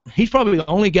that he's probably the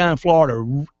only guy in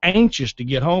Florida anxious to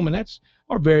get home, and that's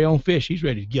our very own Fish. He's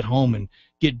ready to get home and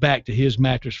get back to his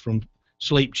mattress from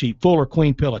Sleep Cheap. Fuller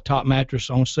Queen Pillow top mattress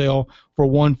on sale for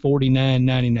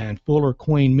 $149.99. Fuller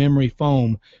Queen Memory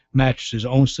Foam mattresses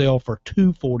on sale for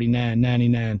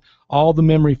 $249.99. All the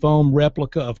memory foam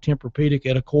replica of Tempur-Pedic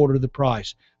at a quarter of the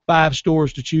price. 5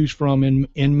 stores to choose from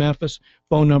in Memphis.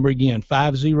 Phone number again,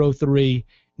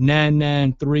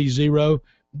 503-9930.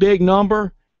 Big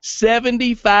number,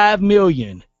 $75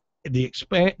 million.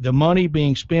 The money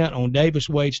being spent on Davis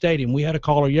Wade Stadium. We had a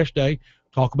caller yesterday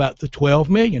talk about the $12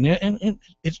 million, and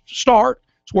it's a start.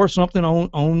 It's worth something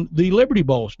on the Liberty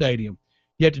Bowl Stadium.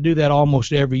 You have to do that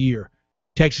almost every year.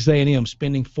 Texas A&M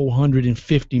spending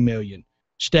 $450 million.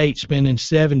 State spending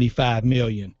 $75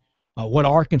 million. What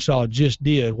Arkansas just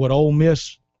did, what Ole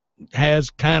Miss has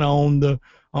kind of on the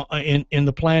in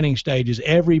the planning stages.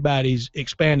 Everybody's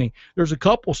expanding. There's a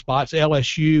couple spots,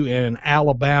 LSU and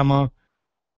Alabama,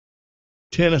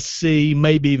 Tennessee,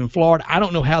 maybe even Florida. I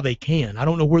don't know how they can. I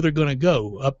don't know where they're going to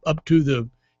go, up to the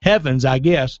heavens, I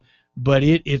guess. But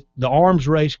the arms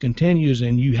race continues,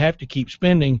 and you have to keep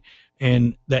spending.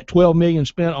 And that $12 million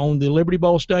spent on the Liberty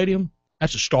Bowl Stadium,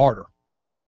 that's a starter.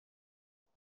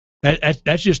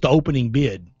 That's just the opening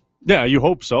bid. Yeah, you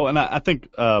hope so. And I think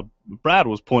Brad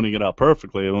was pointing it out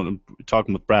perfectly when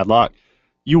talking with Brad Locke.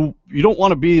 You don't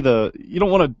want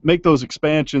to make those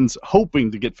expansions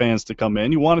hoping to get fans to come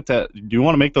in. You want to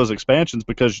make those expansions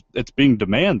because it's being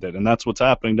demanded, and that's what's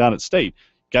happening down at State.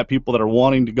 You got people that are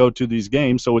wanting to go to these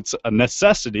games, so it's a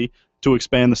necessity to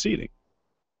expand the seating.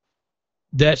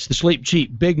 That's the Sleep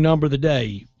Cheap big number of the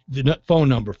day. The phone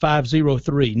number,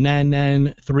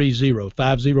 503-9930,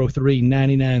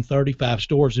 503-9930, 5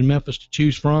 stores in Memphis to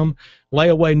choose from.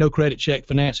 Layaway, no credit check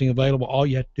financing available. All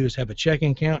you have to do is have a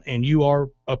checking account, and you are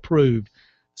approved.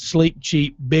 Sleep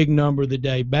Cheap, big number of the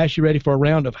day. Bash, you ready for a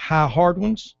round of high hard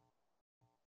ones?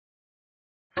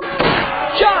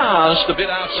 Just a bit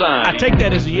outside. I take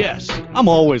that as a yes. I'm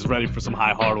always ready for some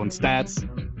high hard one stats.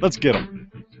 Let's get them.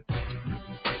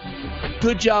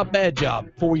 Good job, bad job.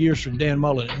 4 years from Dan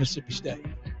Mullen at Mississippi State.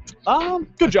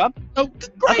 Good job. Oh,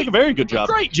 great. I think a very good job.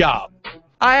 Great job.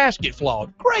 I asked it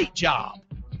flawed. Great job.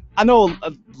 I know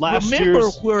last year.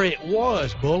 Remember where it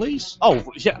was, Bullies? Oh,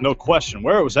 yeah, no question.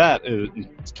 Where it was at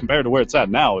compared to where it's at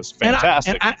now is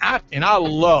fantastic. And I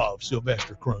love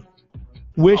Sylvester Croom.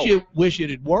 Wish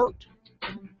it had worked.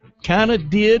 Kind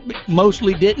of did, but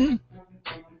mostly didn't.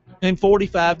 And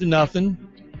 45-0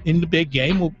 in the big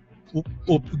game will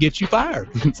get you fired.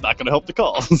 It's not going to help the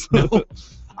cause. No.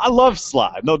 I love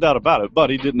Slide, no doubt about it, but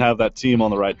he didn't have that team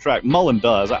on the right track. Mullen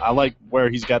does. I like where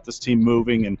he's got this team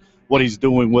moving and what he's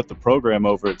doing with the program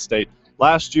over at State.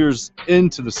 Last year's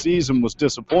into the season was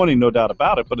disappointing, no doubt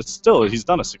about it, but he's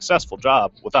done a successsul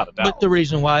job without a doubt. But the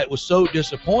reason why it was so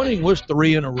disappointing was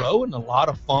 3 in a row and a lot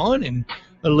of fun and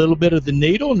a little bit of the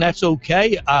needle, and that's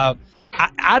okay. I've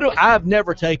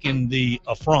never taken the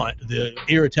affront, the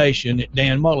irritation at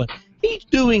Dan Mullen. He's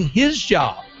doing his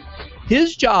job.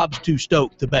 His job's to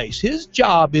stoke the base. His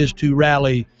job is to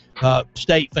rally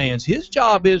State fans. His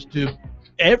job is to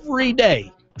every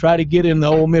day try to get in the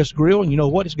Ole Miss grill, and you know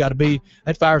what?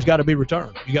 That fire's got to be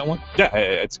returned. You got one? Yeah,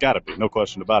 it's got to be, no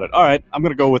question about it. All right, I'm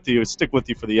going to go with you, stick with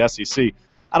you for the SEC.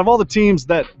 Out of all the teams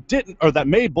that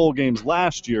made bowl games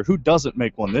last year, who doesn't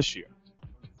make one this year?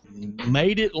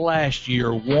 Made it last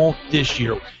year, won't this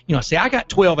year. See, I got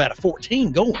 12 out of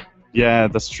 14 going. Yeah,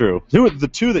 that's true. Who are the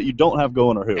 2 that you don't have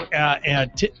going, or who? I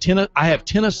have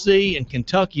Tennessee and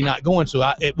Kentucky not going,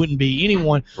 so it wouldn't be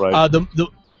anyone. Right.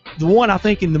 The one I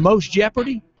think in the most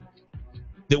jeopardy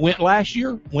that went last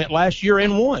year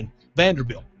and won,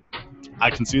 Vanderbilt. I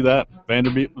can see that.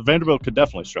 Vanderbilt could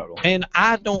definitely struggle. And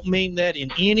I don't mean that in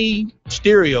any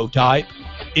stereotype.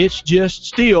 It's just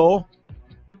still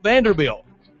Vanderbilt.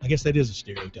 I guess that is a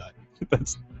stereotype.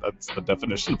 That's the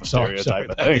definition of a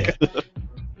stereotype, I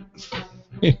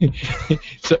think.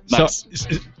 Nice.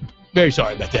 Very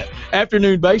sorry about that.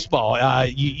 Afternoon baseball.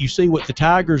 You see what the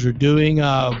Tigers are doing.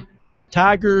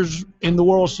 Tigers in the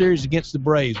World Series against the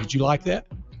Braves. Would you like that?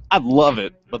 I'd love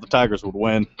it, but the Tigers would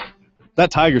win. That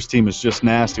Tigers team is just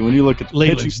nasty. When you look at the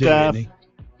pitching staff,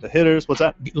 the hitters, what's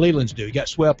that? Leland's do. He got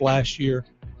swept last year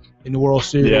in the World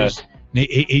Series. Yeah.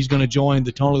 He's going to join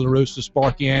the Tony La Russa,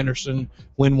 Sparky Anderson,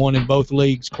 win one in both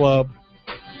leagues club.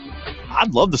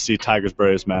 I'd love to see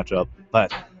Tigers-Braves matchup,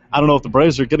 but I don't know if the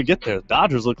Braves are going to get there. The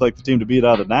Dodgers look like the team to beat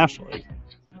out of the National League.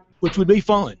 Which would be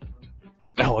fun.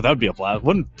 Oh, that would be a blast.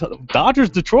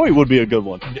 Dodgers-Detroit would be a good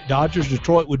one.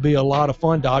 Dodgers-Detroit would be a lot of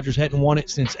fun. Dodgers hadn't won it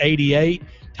since '88.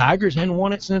 Tigers hadn't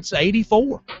won it since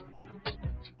 '84.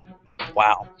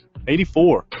 Wow.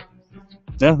 84.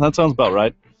 Yeah, that sounds about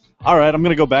right. All right, I'm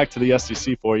going to go back to the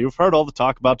SEC for you. We've heard all the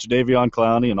talk about Jadeveon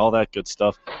Clowney and all that good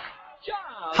stuff.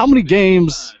 How many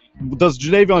games does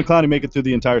Jadeveon Clowney make it through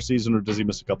the entire season, or does he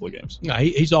miss a couple of games? No,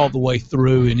 he's all the way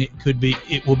through, and it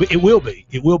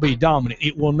will be dominant.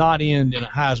 It will not end in a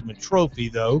Heisman Trophy,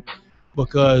 though,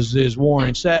 because as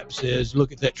Warren Sapp says,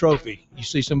 look at that trophy. You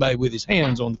see somebody with his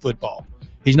hands on the football.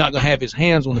 He's not going to have his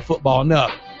hands on the football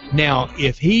enough. Now,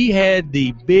 if he had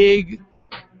the big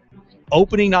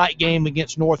opening night game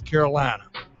against North Carolina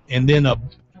and then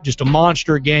just a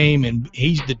monster game, and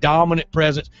he's the dominant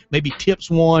presence, maybe tips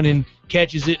one and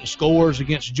catches it and scores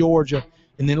against Georgia,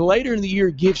 and then later in the year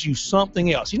gives you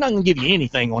something else. He's not going to give you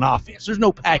anything on offense. There's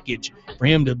no package for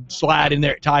him to slide in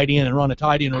there at tight end and run a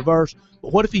tight end reverse.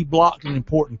 But what if he blocked an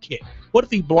important kick? What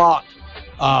if he blocked,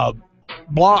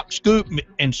 scooped,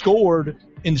 and scored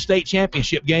in the state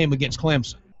championship game against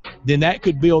Clemson? Then that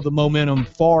could build the momentum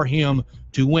for him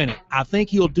to win it. I think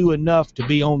he'll do enough to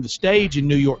be on the stage in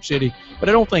New York City, but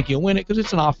I don't think he'll win it because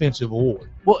it's an offensive award.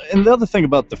 Well, and the other thing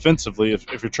about defensively,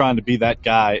 if you're trying to be that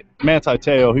guy, Manti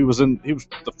Te'o, he was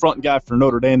the front guy for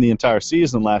Notre Dame the entire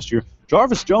season last year.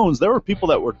 Jarvis Jones, there were people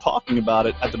that were talking about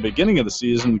it at the beginning of the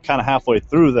season, kind of halfway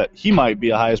through, that he might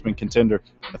be a Heisman contender.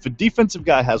 If a defensive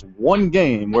guy has one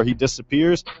game where he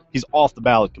disappears, he's off the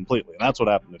ballot completely, and that's what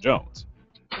happened to Jones.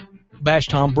 Bash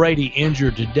Tom Brady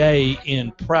injured today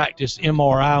in practice,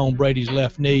 MRI on Brady's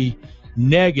left knee,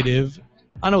 negative.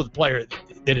 I know the player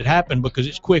that it happened because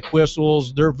it's quick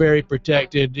whistles. They're very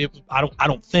protected. I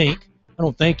don't think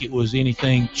it was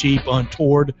anything cheap,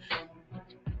 untoward.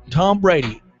 Tom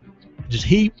Brady, does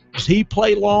he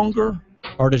play longer,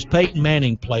 or does Peyton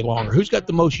Manning play longer? Who's got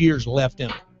the most years left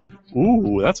in him?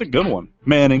 Ooh, that's a good one.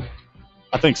 Manning.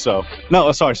 I think so.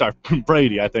 No, sorry.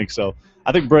 Brady, I think so.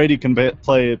 I think Brady can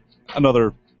play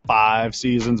another 5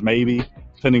 seasons, maybe,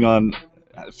 depending on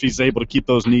if he's able to keep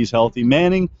those knees healthy.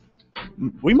 Manning,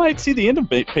 we might see the end of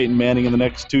Peyton Manning in the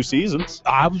next 2 seasons.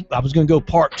 I was going to go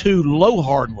part 2, low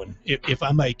hard one, if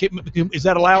I may. Is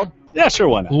that allowed? Yeah, sure,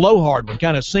 why not? Low hard one,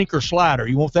 kind of sinker slider.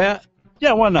 You want that?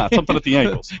 Yeah, why not? Something at the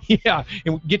ankles. Yeah,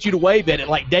 and get you to wave at it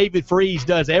like David Freese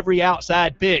does every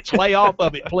outside pitch. Lay off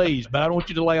of it, please, but I don't want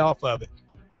you to lay off of it.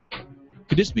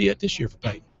 Could this be it this year for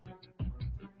Peyton?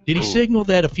 Did he signal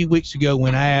that a few weeks ago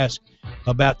when I asked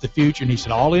about the future, and he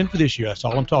said, all in for this year, that's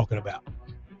all I'm talking about?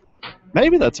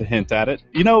 Maybe that's a hint at it.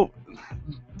 You know,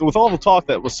 with all the talk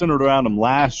that was centered around him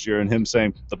last year and him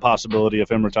saying the possibility of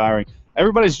him retiring,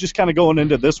 everybody's just kind of going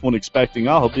into this one expecting,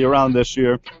 he'll be around this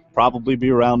year, probably be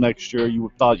around next year.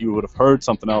 You thought you would have heard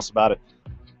something else about it.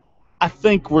 I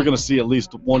think we're going to see at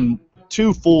least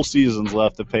 2 full seasons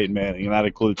left of Peyton Manning, and that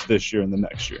includes this year and the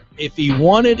next year. If he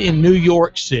won it in New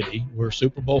York City, where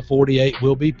Super Bowl 48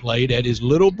 will be played at his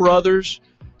little brother's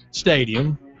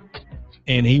stadium,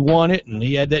 and he won it, and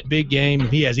he had that big game,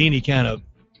 if he has any kind of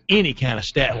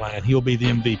stat line, he'll be the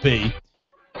MVP.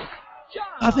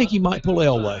 I think he might pull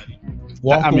Elway.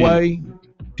 Walk away,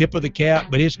 tip of the cap,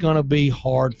 but it's going to be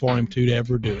hard for him to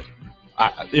ever do it.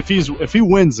 If he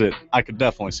wins it, I could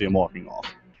definitely see him walking off.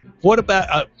 What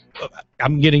about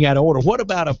I'm getting out of order. What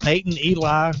about a Peyton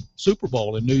Eli Super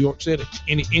Bowl in New York City?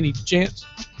 Any chance?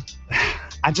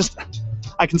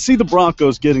 I can see the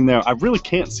Broncos getting there. I really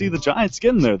can't see the Giants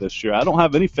getting there this year. I don't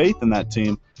have any faith in that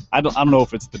team. I don't know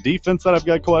if it's the defense that I've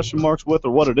got question marks with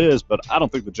or what it is, but I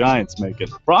don't think the Giants make it.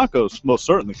 Broncos most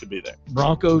certainly could be there.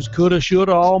 Broncos coulda,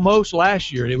 shoulda, almost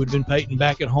last year. It would have been Peyton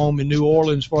back at home in New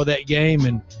Orleans for that game,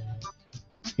 and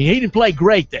he didn't play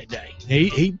great that day.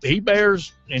 He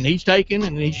bears, and he's taken,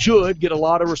 and he should get a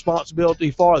lot of responsibility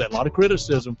for that, a lot of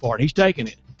criticism for it. He's taking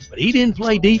it. But he didn't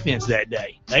play defense that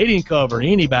day. They didn't cover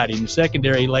anybody in the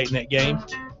secondary late in that game.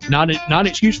 Not an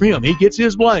excuse for him. He gets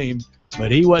his blame,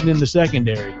 but he wasn't in the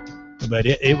secondary. But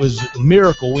it was a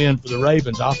miracle win for the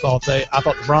Ravens. I thought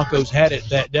the Broncos had it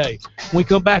that day. When we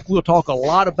come back, we'll talk a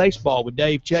lot of baseball with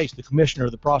Dave Chase, the commissioner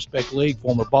of the Prospect League,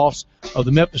 former boss of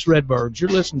the Memphis Redbirds.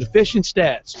 You're listening to Fish and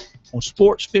Stats on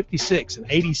Sports 56 and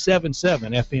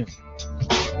 87.7 FM.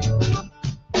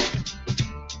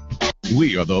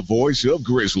 We are the voice of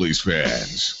Grizzlies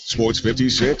fans. Sports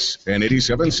 56 and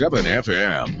 87.7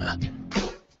 FM.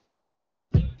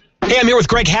 Hey, I'm here with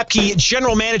Greg Hapke,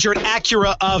 General Manager at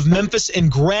Acura of Memphis.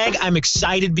 And Greg, I'm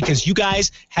excited because you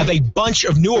guys have a bunch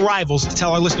of new arrivals to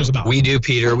tell our listeners about. We do,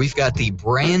 Peter. We've got the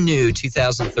brand new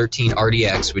 2013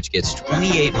 RDX, which gets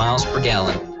 28 miles per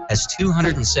gallon, has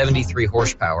 273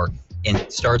 horsepower,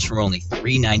 and starts from only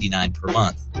 $399 per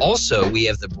month. Also, we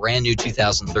have the brand new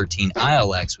 2013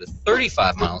 ILX with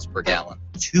 35 miles per gallon,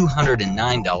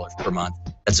 $209 per month.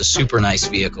 That's a super nice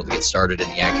vehicle to get started in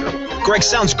the Acura. Greg,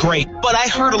 sounds great, but I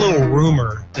heard a little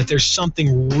rumor that there's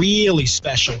something really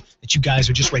special that you guys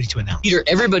are just ready to announce. Peter,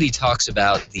 everybody talks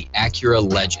about the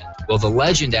Acura Legend. Well, the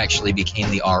Legend actually became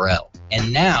the RL,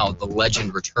 and now the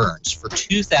Legend returns. For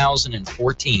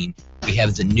 2014, we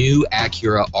have the new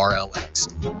Acura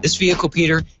RLX. This vehicle,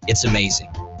 Peter, it's amazing.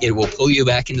 It will pull you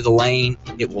back into the lane.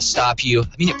 It will stop you.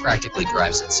 I mean, it practically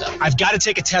drives itself. I've got to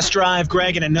take a test drive,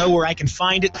 Greg, and I know where I can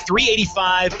find it.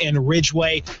 385 in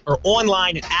Ridgeway, or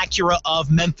online at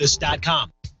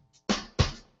AcuraofMemphis.com.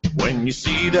 When you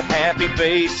see the happy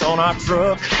face on our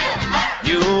truck,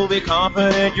 you'll be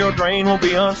confident your drain will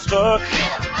be unstuck.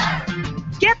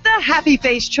 Get the Happy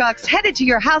Face trucks headed to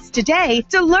your house today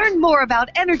to learn more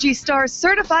about Energy Star's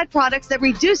certified products that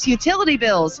reduce utility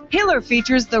bills. Hiller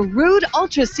features the Ruud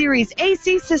Ultra Series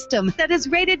AC system that is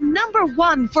rated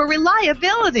 #1 for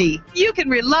reliability. You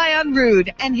can rely on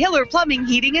Ruud and Hiller Plumbing,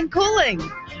 Heating, and Cooling.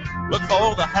 Look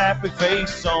for the happy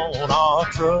face on our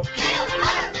truck.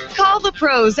 Call the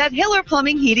pros at Hiller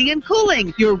Plumbing, Heating, and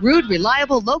Cooling, your Ruud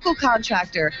reliable local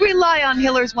contractor. Rely on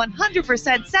Hiller's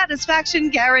 100% satisfaction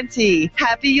guarantee.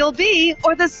 Happy you'll be,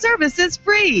 or the service is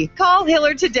free. Call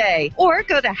Hiller today, or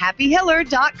go to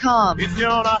happyhiller.com. If you're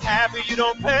not happy, you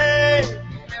don't pay.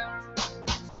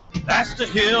 That's the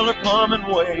Hiller Plumbing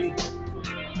way.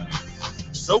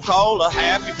 So call a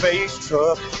happy face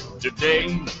truck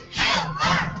today.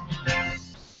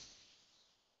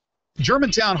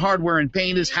 Germantown Hardware and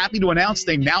Paint is happy to announce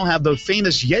they now have the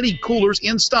famous Yeti coolers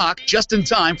in stock just in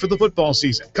time for the football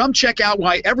season. Come check out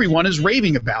why everyone is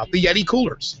raving about the Yeti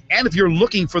coolers. And if you're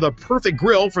looking for the perfect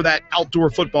grill for that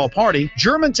outdoor football party,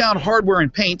 Germantown Hardware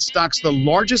and Paint stocks the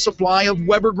largest supply of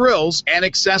Weber grills and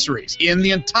accessories in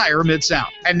the entire Mid-South.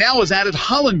 And now has added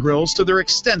Holland grills to their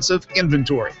extensive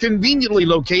inventory. Conveniently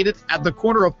located at the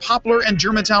corner of Poplar and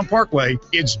Germantown Parkway,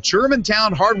 it's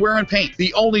Germantown Hardware and Paint,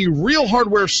 the only real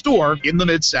hardware store in the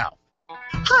Mid-South.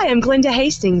 Hi, I'm Glenda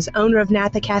Hastings, owner of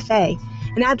Napa Cafe,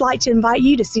 and I'd like to invite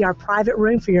you to see our private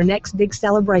room for your next big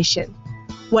celebration.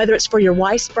 Whether it's for your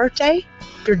wife's birthday,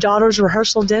 your daughter's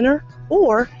rehearsal dinner,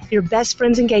 or your best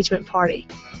friend's engagement party,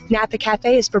 Napa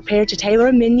Cafe is prepared to tailor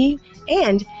a menu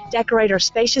and decorate our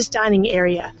spacious dining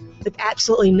area with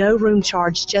absolutely no room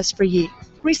charge just for you.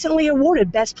 Recently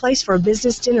awarded Best Place for a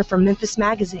Business Dinner from Memphis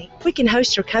Magazine. We can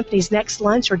host your company's next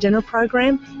lunch or dinner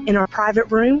program in our private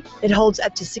room that holds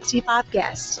up to 65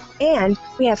 guests. And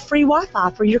we have free Wi-Fi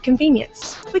for your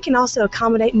convenience. We can also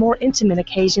accommodate more intimate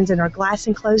occasions in our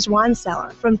glass-enclosed wine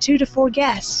cellar from 2 to 4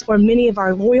 guests, where many of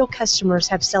our loyal customers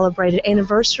have celebrated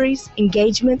anniversaries,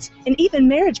 engagements, and even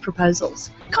marriage proposals.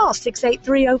 Call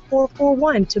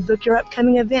 683-0441 to book your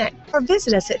upcoming event, or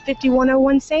visit us at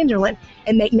 5101 Sanderland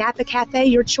and make Napa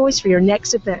Cafe your choice for your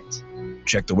next event.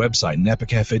 Check the website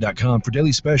napacafe.com for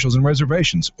daily specials and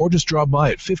reservations, or just drop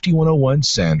by at 5101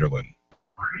 Sanderland.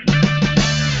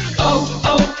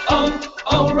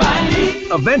 O'Reilly.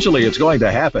 Eventually, it's going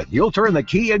to happen. You'll turn the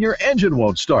key and your engine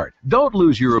won't start. Don't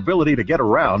lose your ability to get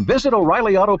around. Visit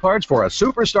O'Reilly Auto Parts for a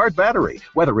Super Start battery.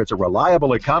 Whether it's a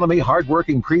reliable economy,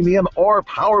 hardworking premium, or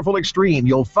powerful extreme,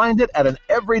 you'll find it at an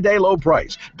everyday low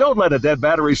price. Don't let a dead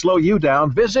battery slow you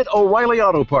down. Visit O'Reilly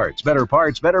Auto Parts. Better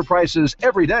parts, better prices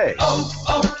every day.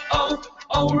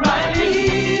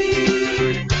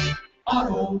 O'Reilly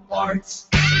Auto Parts.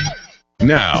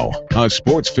 Now, a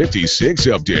Sports 56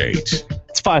 update.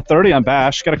 It's 5:30. I'm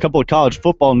Bash. Got a couple of college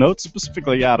football notes,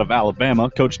 specifically out of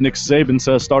Alabama. Coach Nick Saban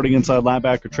says starting inside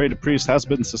linebacker Trey DePriest has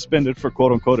been suspended for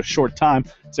quote-unquote a short time.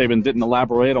 Saban didn't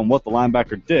elaborate on what the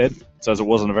linebacker did. Says it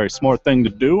wasn't a very smart thing to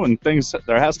do, and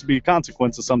there has to be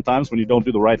consequences sometimes when you don't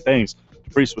do the right things.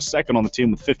 DePriest was second on the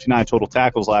team with 59 total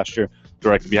tackles last year,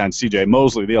 directly behind C.J.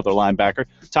 Mosley, the other linebacker.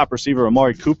 Top receiver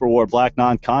Amari Cooper wore a black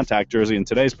non-contact jersey in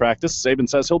today's practice. Saban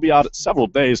says he'll be out at several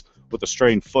days with a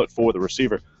strained foot for the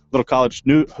receiver. Little college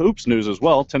hoops news as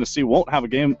well. Tennessee won't have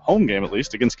a home game at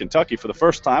least, against Kentucky for the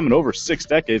first time in over 6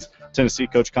 decades. Tennessee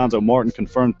coach Cuonzo Martin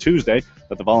confirmed Tuesday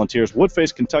that the Volunteers would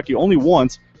face Kentucky only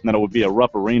once and that it would be a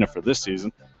rough arena for this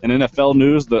season. In NFL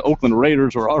news, the Oakland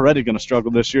Raiders are already going to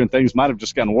struggle this year, and things might have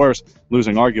just gotten worse,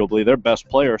 losing arguably their best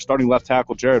player. Starting left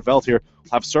tackle Jared Veltier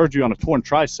will have surgery on a torn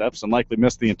triceps and likely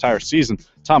miss the entire season.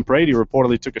 Tom Brady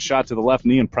reportedly took a shot to the left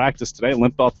knee in practice today,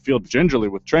 limped off the field gingerly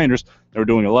with trainers. They were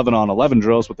doing 11-on-11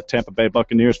 drills with the Tampa Bay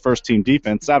Buccaneers first-team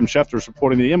defense. Adam Schefter is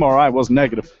reporting the MRI was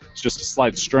negative. It's just a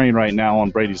slight strain right now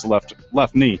on Brady's left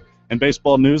knee. In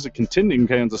baseball news, the contending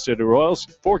Kansas City Royals,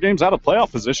 4 games out of playoff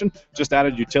position, just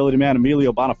added utility man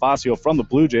Emilio Bonifacio from the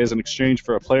Blue Jays in exchange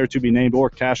for a player to be named or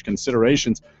cash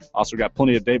considerations. Also got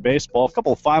plenty of day baseball. A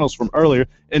couple of finals from earlier.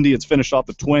 Indians finished off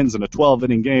the Twins in a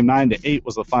 12-inning game. 9-8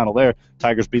 was the final there.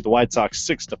 Tigers beat the White Sox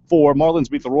 6-4. Marlins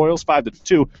beat the Royals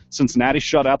 5-2. Cincinnati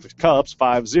shut out the Cubs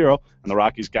 5-0. And the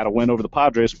Rockies got a win over the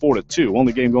Padres 4-2.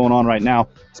 Only game going on right now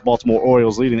is the Baltimore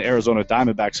Orioles leading the Arizona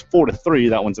Diamondbacks 4-3.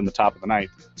 That one's in the top of the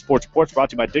ninth. Sports Reports brought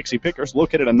to you by Dixie Pickers,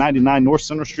 located at 99 North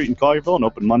Center Street in Collierville and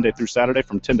open Monday through Saturday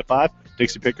from 10 to 5.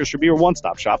 Dixie Pickers should be your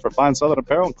one-stop shop for fine Southern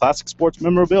apparel and classic sports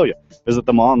memorabilia. Visit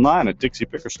them online at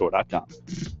DixiePickerStore.com.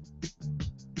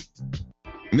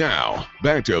 Now,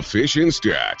 back to Fish and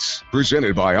Stats,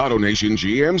 presented by AutoNation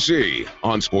GMC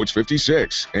on Sports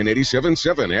 56 and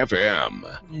 87.7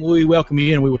 FM. We welcome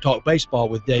you in. We will talk baseball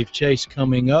with Dave Chase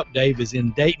coming up. Dave is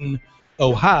in Dayton,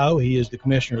 Ohio. He is the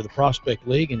commissioner of the Prospect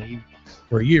League, and he,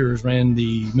 for years, ran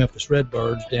the Memphis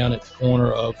Redbirds down at the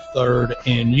corner of 3rd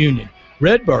and Union.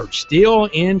 Redbirds still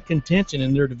in contention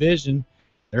in their division.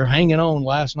 They're hanging on.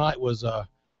 Last night was a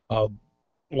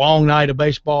long night of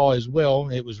baseball as well.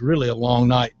 It was really a long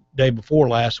night day before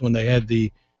last when they had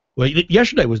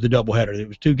yesterday was the doubleheader. It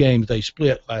was 2 games they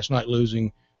split last night,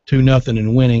 losing 2-0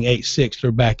 and winning 8-6.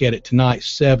 They're back at it tonight,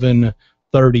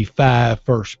 7:35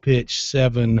 first pitch,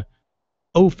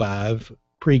 7:05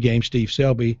 pregame. Steve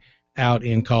Selby out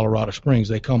in Colorado Springs.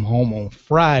 They come home on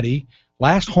Friday,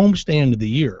 last homestand of the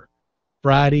year.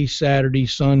 Friday, Saturday,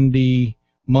 Sunday,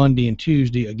 Monday, and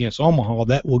Tuesday against Omaha.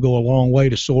 That will go a long way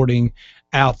to sorting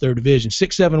out their division.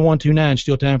 67129,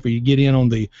 still time for you to get in on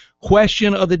the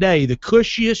question of the day. The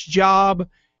cushiest job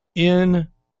in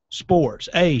sports.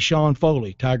 A, Sean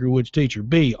Foley, Tiger Woods teacher.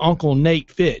 B, Uncle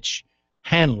Nate Fitch,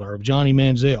 handler of Johnny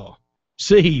Manziel.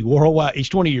 C, Worldwide, he's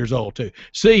 20 years old too.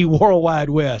 C,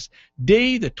 Worldwide West.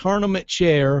 D, the tournament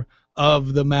chair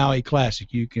of the Maui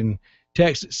Classic. You can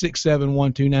text at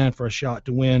 67129 for a shot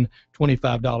to win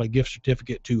 $25 gift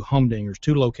certificate to Humdingers.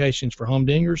 2 locations for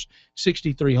Humdingers,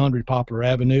 6300 Poplar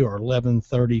Avenue or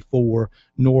 1134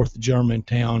 North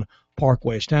Germantown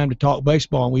Parkway. It's time to talk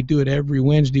baseball, and we do it every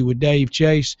Wednesday with Dave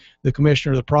Chase, the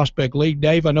commissioner of the Prospect League.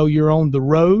 Dave, I know you're on the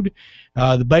road.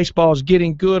 The baseball is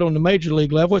getting good on the major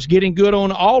league level. It's getting good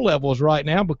on all levels right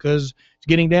now because it's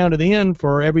getting down to the end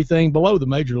for everything below the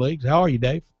major leagues. How are you,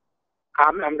 Dave?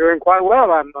 I'm doing quite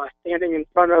well. I'm standing in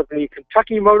front of the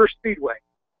Kentucky Motor Speedway.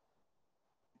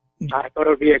 I thought it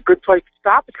would be a good place to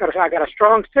stop. I got a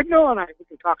strong signal, and we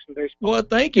can talk some baseball. Well,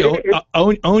 thank you.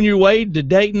 On your way to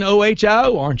Dayton,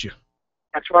 OHIO, aren't you?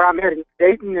 That's where I'm heading,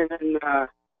 Dayton and then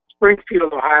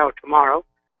Springfield, Ohio tomorrow.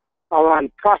 I'm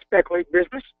on Prospect League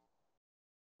business.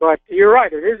 But you're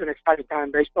right, it is an exciting time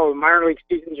in baseball. The minor league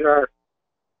seasons are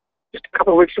just a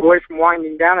couple of weeks away from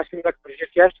winding down. It seems like it was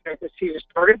just yesterday the season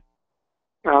started.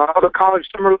 All the college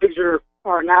summer leagues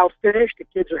are now finished. The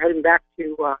kids are heading back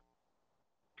to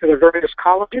their various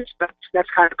colleges. That's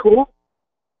kind of cool.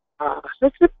 So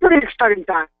it's a pretty exciting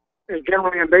time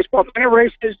generally in baseball. Pennant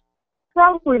races,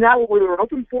 probably not what we were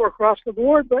hoping for across the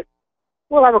board, but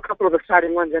we'll have a couple of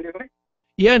exciting ones anyway.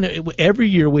 Yeah, and every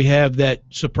year we have that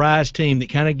surprise team that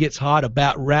kind of gets hot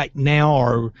about right now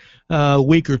or a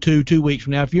week or 2 weeks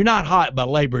from now. If you're not hot by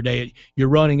Labor Day, you're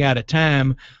running out of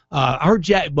time. I heard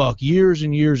Jack Buck years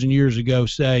and years and years ago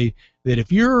say that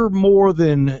if you're more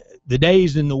than the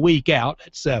days in the week out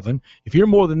at 7, if you're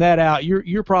more than that out,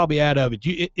 you're probably out of it.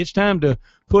 It's time to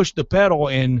push the pedal,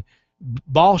 and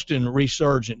Boston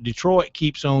resurgent. Detroit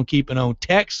keeps on keeping on.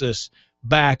 Texas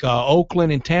back.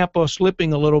 Oakland and Tampa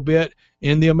slipping a little bit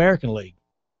in the American League.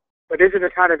 But isn't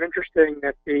it kind of interesting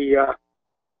that the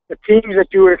teams that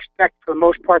you would expect for the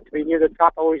most part to be near the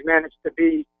top always manage to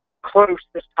be close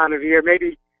this time of year?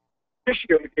 Maybe this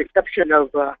year, with the exception of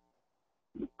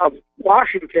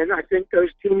Washington, I think those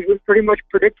teams would pretty much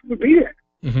predict who would be there.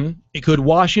 Mm-hmm. Could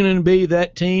Washington be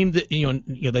that team that you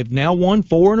know they've now won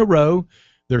 4 in a row?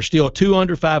 They're still 2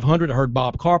 under 500. I heard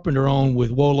Bob Carpenter on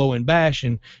with Wolo and Bash,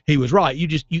 and he was right.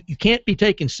 You can't be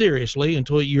taken seriously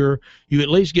until you at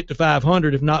least get to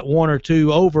 500, if not 1 or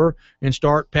 2 over, and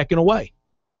start pecking away.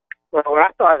 Well,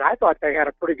 I thought they had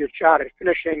a pretty good shot at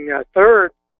finishing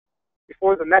 3rd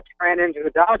before the Mets ran into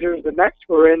the Dodgers. The Mets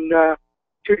were in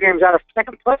 2 games out of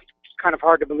 2nd place, which is kind of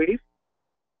hard to believe.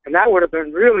 And that would have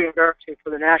been really embarrassing for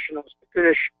the Nationals to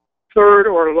finish third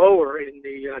or lower in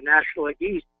the National League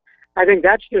East. I think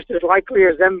that's just as likely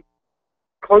as them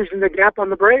closing the gap on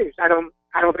the Braves. I don't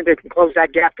think they can close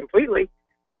that gap completely.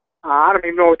 I don't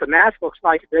even know what the math looks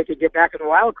like if they could get back in the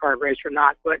wild card race or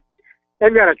not. But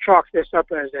they've got to chalk this up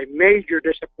as a major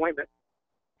disappointment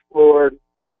for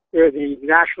the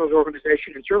Nationals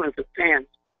organization and certainly for the fans.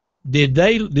 Did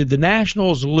the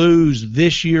Nationals lose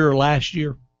this year or last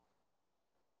year?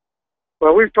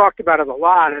 Well, we've talked about it a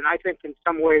lot, and I think in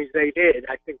some ways they did.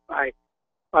 I think by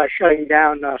shutting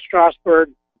down Strasburg,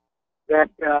 that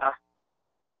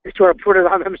they sort of put it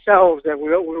on themselves. That we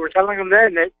were telling them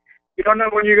then that you don't know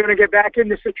when you're going to get back in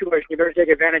this situation. You better take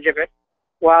advantage of it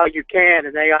while you can,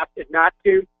 and they opted not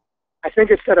to. I think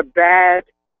it set a bad,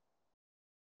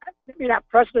 maybe not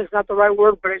precedent is not the right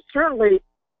word, but it certainly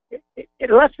it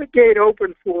left the gate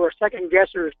open for second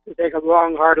guessers to take a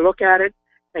long, hard look at it.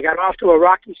 They got off to a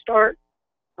rocky start.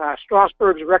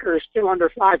 Strasburg's record is still under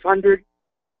 500.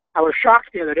 I was shocked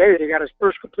the other day that he got his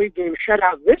first complete game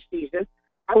shutout this season.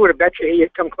 I would have bet you he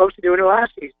had come close to doing it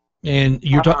last season. And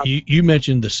you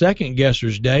mentioned the second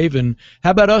guessers, Dave, and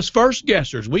how about us first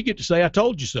guessers? We get to say, I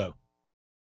told you so.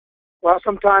 Well,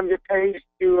 sometimes it pays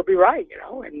to be right,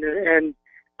 and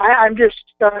I'm just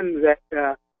stunned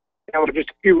that just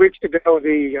a few weeks ago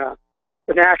the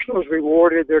Nationals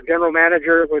rewarded their general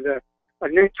manager with a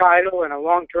new title and a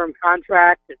long-term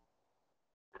contract. And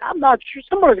I'm not sure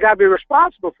someone's got to be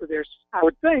responsible for this, I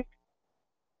would think.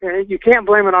 And you can't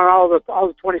blame it on all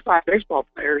the 25 baseball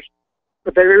players,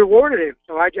 but they rewarded him.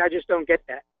 So I just don't get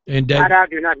that. And I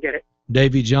do not get it.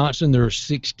 Davey Johnson, their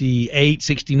 68,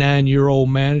 69-year-old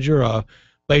manager, a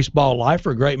baseball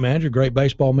lifer, great manager, great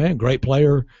baseball man, great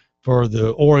player for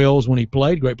the Orioles when he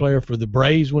played, great player for the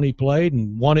Braves when he played,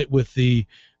 and won it with the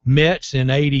Mets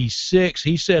in '86.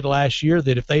 He said last year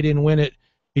that if they didn't win it,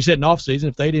 he said in offseason,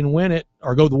 if they didn't win it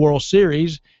or go to the World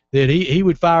Series, that he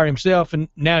would fire himself, and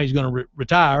now he's going to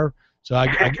retire. So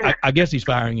I guess he's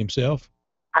firing himself.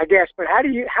 I guess, but how do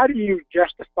you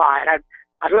justify it?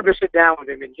 I'd love to sit down with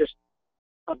him and just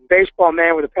a baseball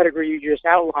man with a pedigree you just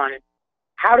outlined.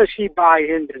 How does he buy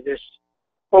into this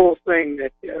whole thing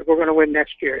that we're going to win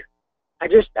next year? I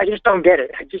just don't get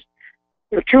it.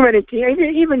 There are too many teams.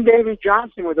 Even Davey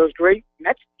Johnson with those great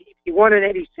Mets teams, he won in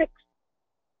 '86.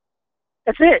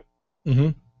 That's it. Mm-hmm.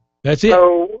 That's it.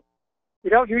 So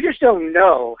you just don't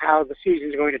know how the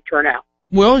season's going to turn out.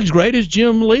 Well, as great as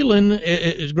Jim Leyland,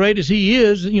 as great as he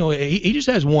is, he just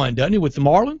has one, doesn't he, with the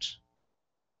Marlins?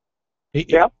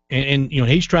 Yeah. And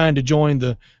he's trying to join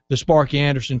the Sparky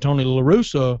Anderson, Tony La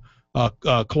Russa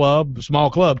club, small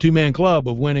club, two-man club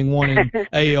of winning one in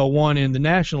AL1 in the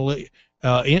National League,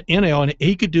 NL, and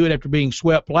he could do it after being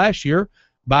swept last year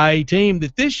by a team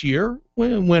that this year,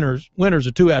 winners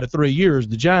are 2 out of 3 years,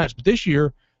 the Giants, but this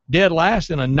year, dead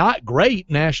last in a not great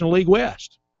National League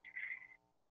West.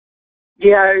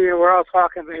 Yeah, we're all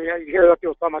talking. You hear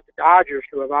people talking about the Dodgers,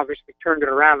 who have obviously turned it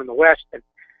around in the West, and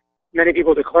many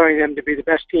people declaring them to be the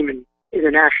best team in the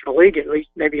National League, at least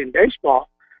maybe in baseball.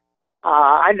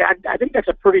 I think that's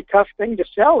a pretty tough thing to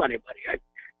sell anybody.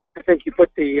 I think you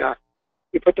put the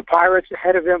Pirates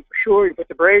ahead of them for sure. You put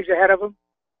the Braves ahead of them.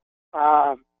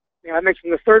 That makes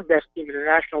them the third best team in the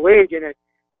National League, and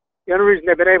the only reason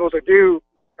they've been able to do,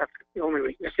 a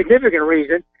significant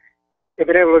reason they've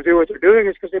been able to do what they're doing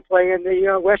is because they play in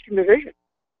the Western Division.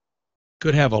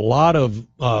 Could have a lot of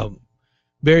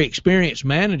very experienced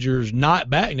managers not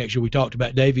back next year. We talked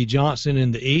about Davey Johnson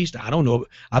in the East. I don't know.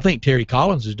 I think Terry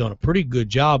Collins has done a pretty good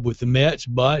job with the Mets,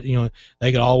 but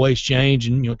they could always change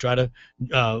and try to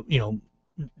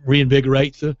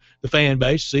reinvigorate the fan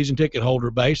base, season ticket holder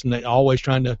base, and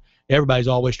everybody's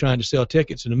always trying to sell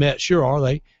tickets, and the Mets sure are.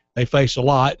 They face a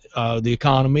lot, the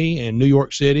economy and New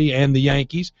York City and the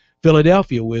Yankees.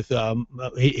 Philadelphia with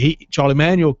Charlie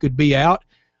Manuel could be out.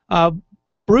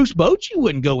 Bruce Bochy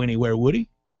wouldn't go anywhere, would he?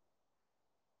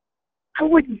 I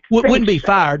wouldn't be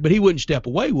fired, but he wouldn't step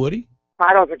away, would he?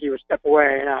 I don't think he would step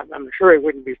away, and I'm sure he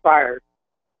wouldn't be fired.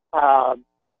 But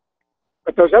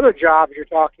those other jobs you're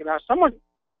talking about,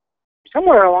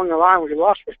 somewhere along the line we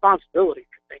lost responsibility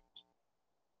for things.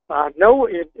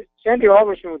 Sandy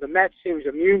Alderson with the Mets seems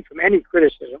immune from any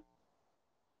criticism.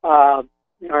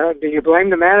 Do you blame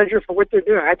the manager for what they're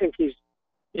doing? I think he's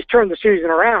turned the season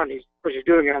around. He's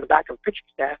doing it on the back of the pitching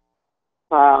staff.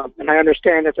 And I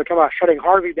understand that they're talking about shutting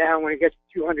Harvey down when he gets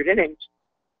to 200 innings.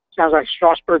 Sounds like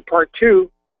Strasburg Part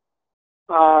 2.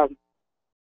 So I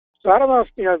don't know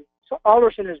if,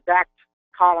 Alderson has backed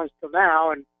Collins till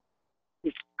now, and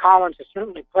Collins has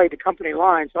certainly played the company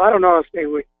line. So I don't know if they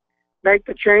would make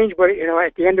the change, but,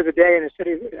 at the end of the day, in a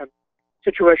city,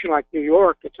 situation like New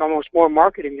York, it's almost more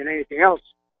marketing than anything else.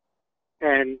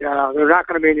 And they're not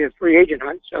going to be in the free agent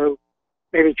hunt, so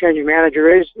maybe changing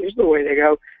manager is the way they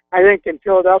go. I think in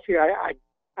Philadelphia,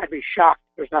 I'd be shocked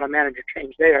if there's not a manager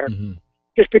change there,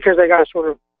 just because they got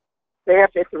to they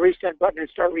have to hit the reset button and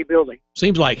start rebuilding.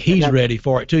 Seems like he's ready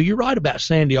for it, too. You're right about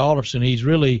Sandy Alderson. He's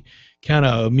really kind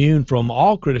of immune from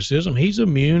all criticism. He's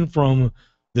immune from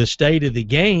the state of the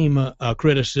game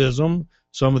criticism,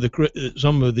 some of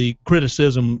the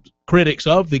critics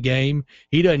of the game.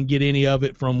 He doesn't get any of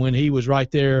it from when he was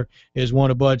right there as one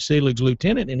of Bud Selig's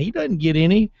lieutenant, and he doesn't get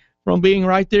any from being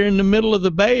right there in the middle of the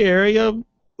Bay Area,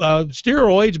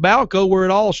 steroids, Balco, where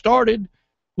it all started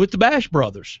with the Bash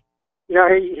brothers. You know,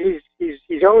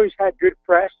 he's always had good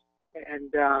press,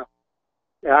 and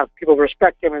people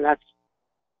respect him, and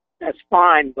that's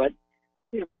fine. But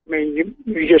you know, I mean,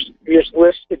 you just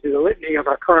listed the litany of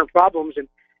our current problems, and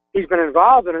he's been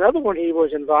involved. And another one he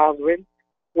was involved with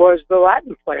was the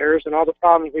Latin players and all the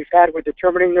problems we've had with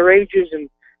determining their ages and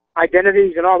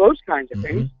identities and all those kinds of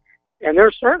things. And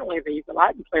there's certainly the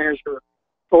Latin players are,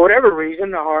 for whatever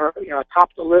reason, are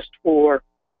top the list for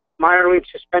minor league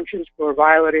suspensions for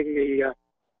violating the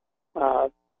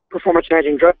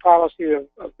performance-enhancing drug policy of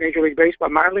Major League Baseball,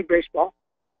 minor league baseball.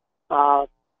 So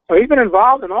he's been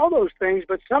involved in all those things,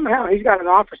 but somehow he's got an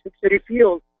office at Citi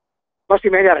Field. Must be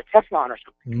made out of Teflon or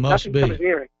something. Must Nothing comes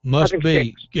near it. Must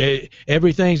Nothing be.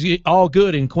 Everything's all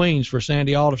good in Queens for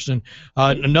Sandy Alderson.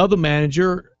 Another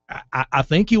manager, I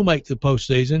think he'll make the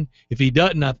postseason. If he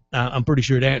doesn't, I'm pretty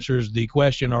sure it answers the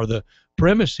question or the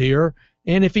premise here.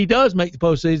 And if he does make the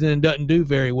postseason and doesn't do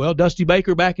very well, Dusty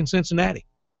Baker back in Cincinnati.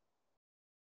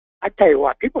 I tell you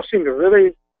what, people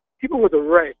with the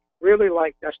Rays really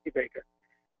like Dusty Baker.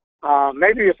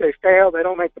 Maybe if they fail, they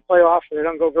don't make the playoffs, or they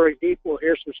don't go very deep, we'll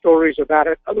hear some stories about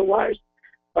it otherwise.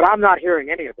 But I'm not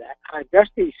hearing any of that.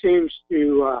 Dusty seems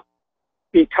to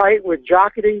be tight with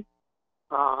Jocketty.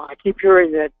 I keep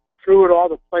hearing that through it all,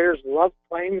 the players love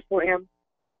playing for him.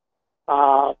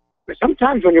 But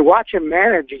sometimes when you watch him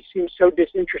manage, he seems so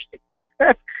disinterested.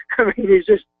 I mean,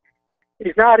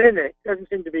 he's not in it. Doesn't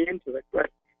seem to be into it.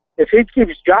 But if he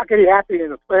keeps Jocketty happy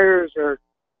and the players are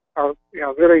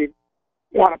really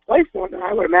want to play for him, then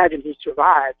I would imagine he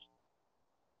survives.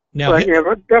 Now,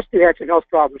 but Dusty had some health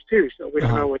problems too, so we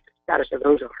don't know what the status of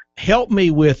those are. Help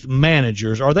me with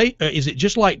managers. Are they? Is it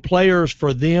just like players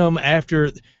for them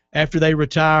after they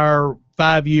retire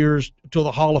 5 years to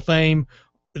the Hall of Fame?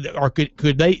 Or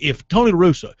could they, if Tony La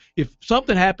Russa, if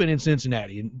something happened in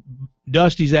Cincinnati and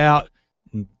Dusty's out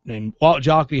and Walt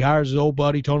Jocketty hires his old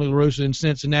buddy Tony La Russa in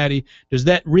Cincinnati, does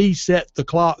that reset the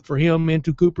clock for him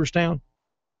into Cooperstown?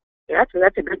 Yeah,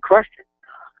 that's a good question.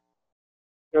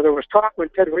 There was talk when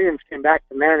Ted Williams came back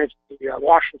to manage the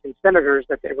Washington Senators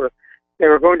that they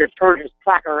were going to turn his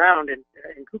plaque around in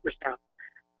Cooperstown.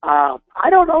 I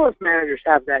don't know if managers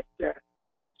have that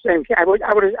same. I would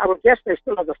guess they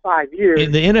still have the 5 years.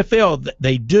 In the NFL,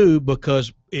 they do,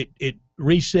 because it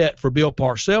reset for Bill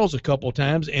Parcells a couple of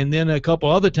times, and then a couple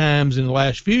other times in the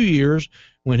last few years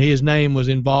when his name was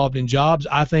involved in jobs,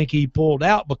 I think he pulled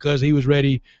out because he was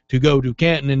ready to go to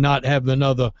Canton and not have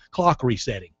another clock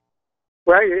resetting.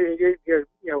 Well,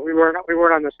 we weren't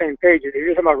on the same page.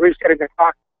 You're talking about resetting the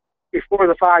clock before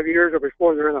the 5 years or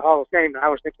before they're in the Hall of Fame. And I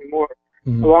was thinking more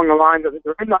along the lines of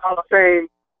they're in the Hall of Fame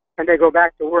and they go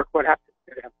back to work. What happens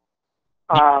to them?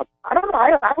 I don't know.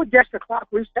 I would guess the clock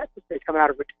resets if they come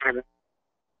out of retirement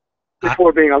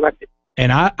before being elected.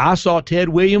 And I saw Ted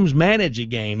Williams manage a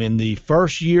game in the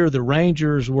first year the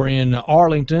Rangers were in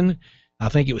Arlington. I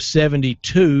think it was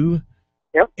 1972.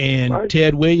 Yep. And right.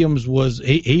 Ted Williams was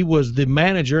he was the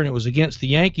manager, and it was against the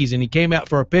Yankees, and he came out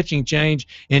for a pitching change,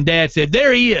 and Dad said,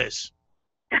 "There he is."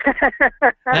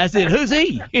 I said, "Who's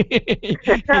he?"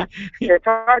 It's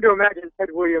hard to imagine Ted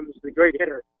Williams, the great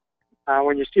hitter,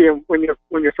 when you see him when your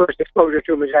first exposure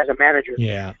to him is as a manager.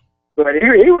 Yeah. But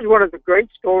he was one of the great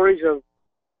stories of.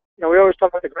 We always talk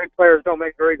about the great players don't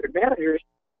make very good managers.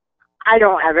 I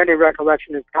don't have any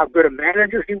recollection of how good a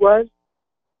manager he was,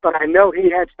 but I know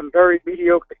he had some very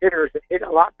mediocre hitters that hit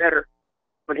a lot better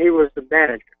when he was the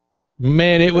manager.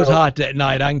 Man, it was hot that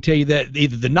night. I can tell you that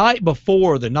either the night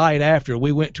before or the night after,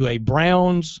 we went to a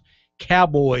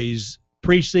Browns-Cowboys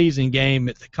preseason game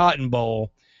at the Cotton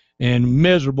Bowl, and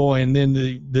miserable. And then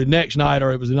the next night,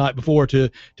 or it was the night before,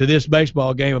 to this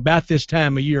baseball game about this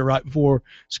time of year, right before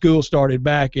school started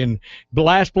back, and the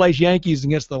last place Yankees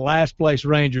against the last place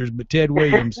Rangers. But Ted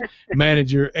Williams,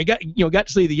 manager, and got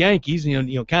to see the Yankees.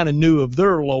 Kind of knew of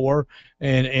their lore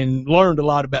and learned a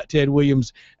lot about Ted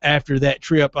Williams after that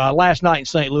trip. Last night in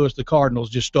St. Louis, the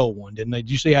Cardinals just stole one, didn't they? Did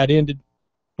you see how it ended?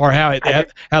 Or how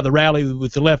the rally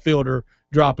with the left fielder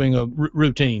dropping a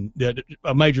routine that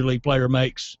a major league player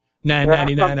makes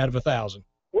 999 out of 1,000.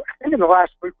 I think in the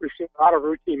last week we've seen a lot of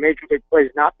routine major league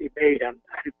plays not be made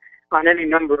on any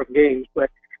number of games. But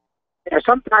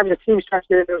sometimes the teams try to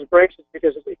get into those breaks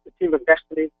because it's a team of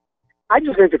destiny. I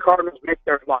just think the Cardinals make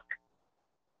their luck.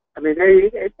 I mean,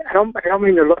 I don't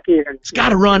mean they're lucky. It's got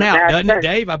to run out, doesn't it,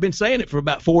 Dave? I've been saying it for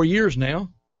about 4 years now.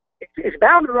 It's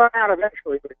bound to run out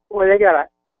eventually. But boy,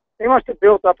 they must have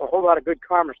built up a whole lot of good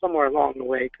karma somewhere along the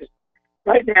way. Because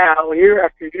right now, year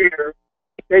after year,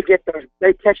 they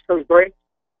catch those breaks,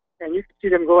 and you can see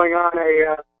them going on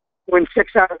a win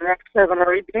 6 out of the next 7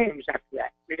 or 8 games after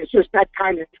that. I mean, it's just that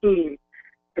kind of team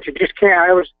that you just can't.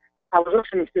 I was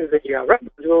listening to the Red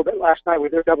Bulls a little bit last night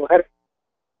with their doubleheader,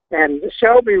 and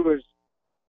Shelby was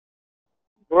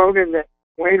groaning that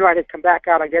Wainwright had come back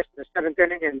out, I guess, in the 7th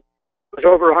inning and was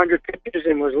over 100 pitches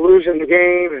and was losing the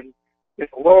game, and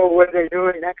whoa, what are they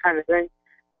doing, that kind of thing.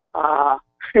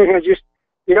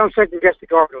 You don't second guess the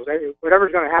Cardinals.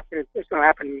 Whatever's going to happen, it's going to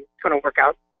happen. It's going to work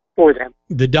out for them.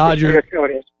 The Dodgers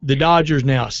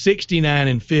now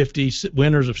 69-50,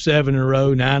 winners of 7 in a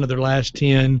row, 9 of their last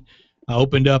 10.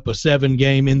 Opened up a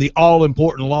 7-game in the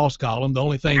all-important loss column. The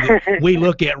only thing that we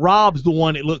look at, Rob's the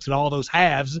one that looks at all those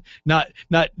halves, not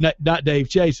Dave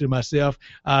Chase and myself.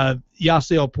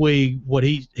 Yasiel Puig, what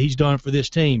he's done for this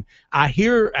team. I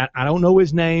hear, I don't know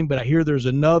his name, but I hear there's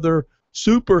another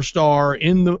superstar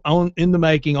in the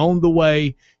making, on the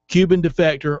way. Cuban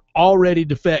defector, already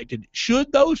defected.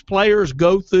 Should those players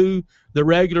go through the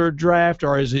regular draft,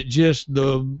 or is it just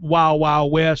the wild,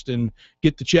 wild west and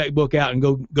get the checkbook out and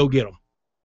go get them?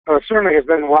 Well, it certainly has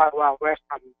been the wild, wild west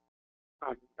on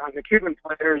the Cuban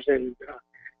players, and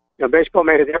baseball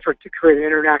made an effort to create an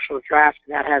international draft,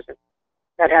 and that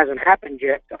hasn't happened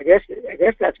yet. So I guess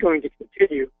that's going to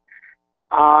continue.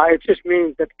 It just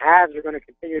means that the haves are going to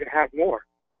continue to have more.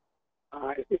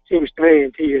 It seems to me,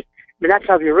 that's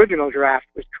how the original draft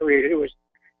was created. It was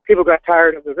people got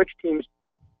tired of the rich teams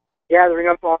gathering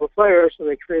up all the players, so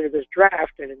they created this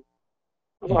draft, and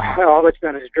all it's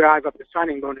done is drive up the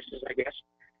signing bonuses, I guess.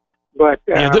 But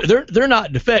they're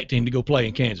not defecting to go play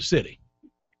in Kansas City.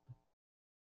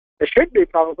 They should be,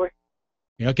 probably.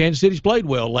 Kansas City's played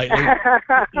well lately.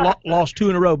 Lost 2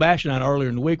 in a row. Bash and I earlier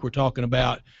in the week were talking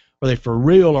about, are they for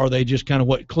real, or are they just kind of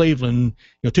what Cleveland,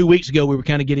 2 weeks ago we were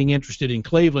kind of getting interested in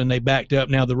Cleveland. They backed up.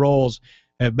 Now the Royals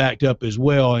have backed up as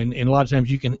well, and a lot of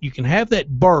times you can have that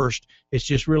burst. It's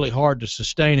just really hard to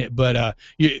sustain it. But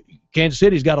Kansas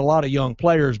City's got a lot of young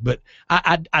players, but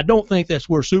I don't think that's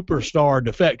where superstar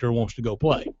defector wants to go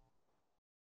play.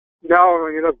 No,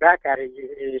 when you look back at it,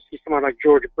 you see someone like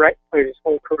George Brett played his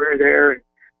whole career there, and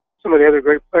some of the other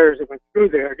great players that went through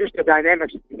there. Just the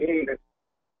dynamics of the game that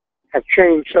have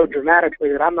changed so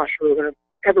dramatically that I'm not sure we're going to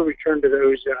ever return to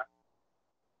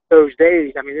those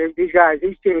days. I mean, these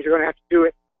teams are going to have to do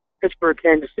it. Pittsburgh,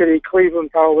 Kansas City,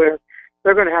 Cleveland, probably.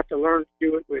 They're going to have to learn to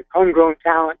do it with homegrown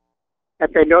talent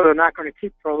that they know they're not going to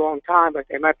keep for a long time, but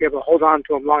they might be able to hold on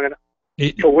to them long enough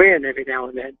to win every now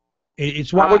and then.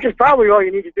 It's why, which is probably all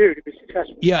you need to do to be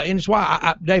successful. Yeah, and it's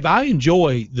why, Dave, I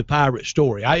enjoy the Pirate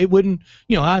story. I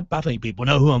think people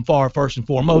know who I'm for first and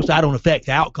foremost. I don't affect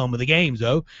the outcome of the games,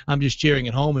 though. I'm just cheering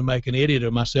at home and making an idiot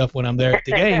of myself when I'm there at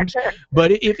the games.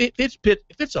 But if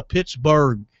it's a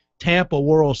Pittsburgh-Tampa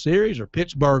World Series or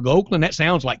Pittsburgh-Oakland, that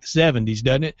sounds like the 70s,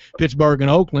 doesn't it? Pittsburgh and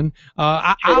Oakland.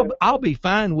 I'll be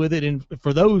fine with it, and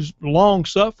for those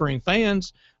long-suffering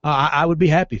fans, I would be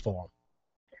happy for them.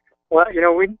 Well,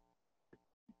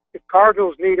 the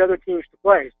Cardinals need other teams to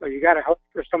play, so you got to hope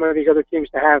for some of these other teams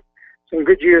to have some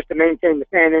good years to maintain the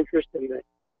fan interest and the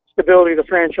stability of the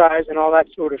franchise and all that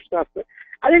sort of stuff. But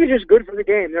I think it's just good for the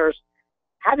game.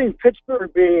 Having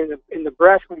Pittsburgh be in the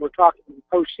breath when we're talking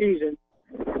postseason.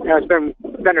 It's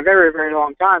been a very, very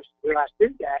long time since we last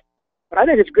did that, but I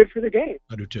think it's good for the game.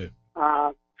 I do too.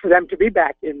 For them to be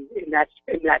back in that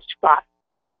spot,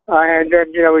 and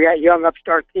then we got young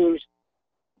upstart teams.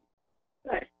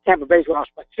 Tampa Bay's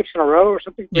lost 6 in a row or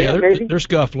something. Yeah, they're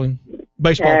scuffling.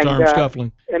 Baseball term,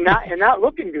 scuffling. And not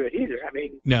looking good either. I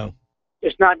mean, no,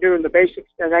 just not doing the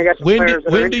basics. And I guess when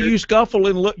do you scuffle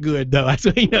and look good though?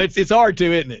 It's hard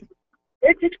to, isn't it?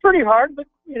 It's pretty hard, but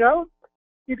you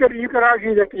could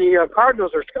argue that the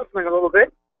Cardinals are scuffling a little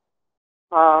bit.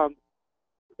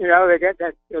 They get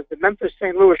that the Memphis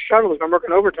St. Louis shuttle has been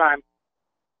working overtime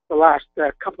the last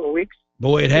couple of weeks.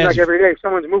 Boy, it has. Like every day,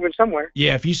 someone's moving somewhere.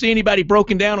 Yeah, if you see anybody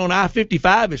broken down on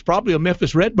I-55, it's probably a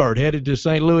Memphis Redbird headed to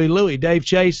St. Louis. Dave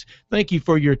Chase, thank you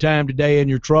for your time today and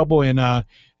your trouble, and I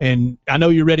know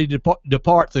you're ready to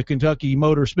depart the Kentucky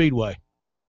Motor Speedway.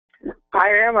 I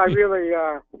am. I really,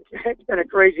 it's been a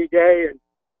crazy day. And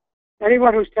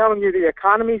anyone who's telling you the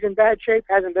economy's in bad shape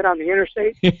hasn't been on the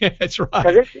interstate. That's right.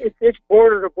 Because it's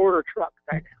border-to-border truck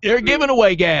right now. They're giving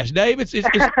away gas, Dave. It's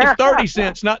 30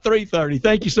 cents, not $3.30.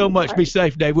 Thank you so much. Be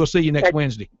safe, Dave. We'll see you next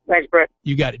Wednesday. Thanks, Brett.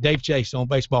 You got it. Dave Chase on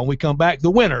Baseball. When we come back,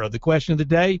 the winner of the question of the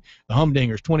day, the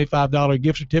Humdingers $25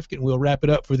 gift certificate, and we'll wrap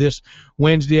it up for this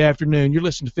Wednesday afternoon. You're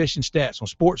listening to Fish and Stats on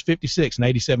Sports 56 and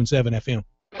 87.7 FM.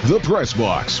 The Press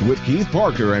Box with Keith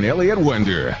Parker and Elliot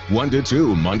Wender, 1 to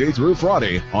 2, Monday through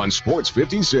Friday on Sports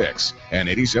 56 and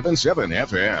 87.7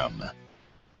 FM.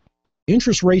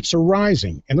 Interest rates are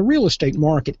rising, and the real estate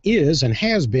market is and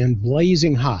has been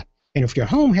blazing hot. And if your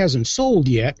home hasn't sold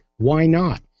yet, why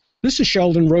not? This is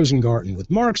Sheldon Rosengarten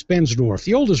with Marks Bensdorf,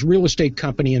 the oldest real estate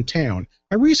company in town.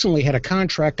 I recently had a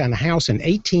contract on a house in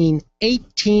 18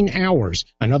 hours.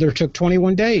 Another took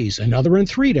 21 days, another in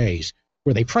 3 days.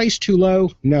 Were they priced too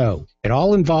low? No. It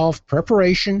all involved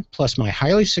preparation plus my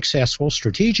highly successful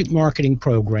strategic marketing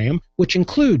program, which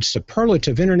includes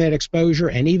superlative internet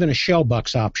exposure and even a shell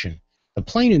bucks option. The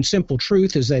plain and simple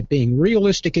truth is that being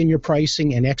realistic in your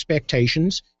pricing and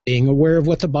expectations, being aware of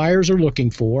what the buyers are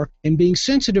looking for, and being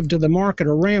sensitive to the market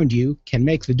around you can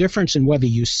make the difference in whether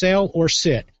you sell or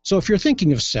sit. So if you're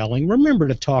thinking of selling, remember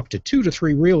to talk to 2 to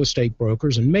 3 real estate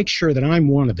brokers and make sure that I'm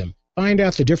one of them. Find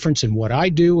out the difference in what I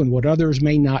do and what others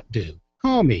may not do.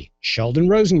 Call me, Sheldon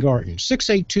Rosengarten,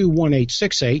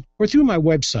 682-1868, or through my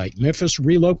website,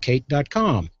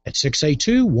 memphisrelocate.com, at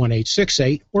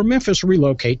 682-1868 or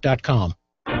memphisrelocate.com.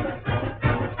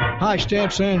 Hi, Stan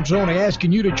Sanzoni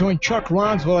asking you to join Chuck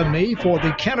Ronsville and me for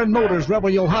the Cannon Motors Rebel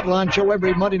Yell Hotline Show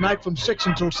every Monday night from 6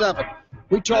 until 7.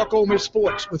 We talk Ole Miss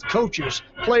sports with coaches,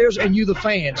 players, and you, the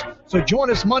fans. So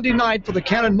join us Monday night for the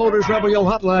Cannon Motors Rebel Yell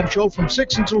Hotline Show from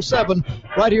 6 until 7,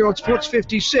 right here on Sports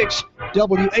 56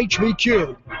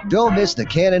 WHBQ. Don't miss the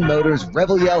Cannon Motors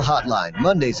Rebel Yell Hotline,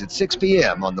 Mondays at 6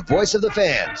 p.m. on the Voice of the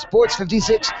Fan, Sports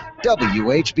 56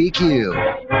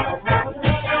 WHBQ.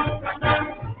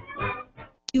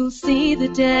 You'll see the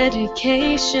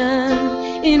dedication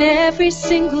in every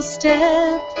single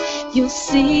step. You'll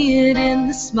see it in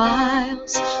the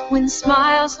smiles, when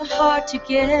smiles are hard to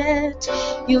get.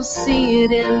 You'll see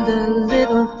it in the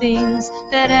little things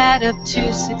that add up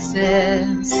to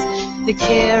success. The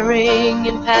caring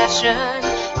and passion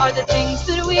are the things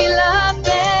that we love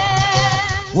best.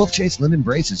 Wolf Chase Lemon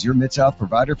Brace is your Mid-South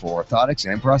provider for orthotics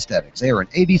and prosthetics. They are an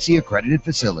ABC accredited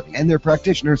facility, and their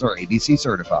practitioners are ABC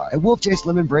certified. At Wolf Chase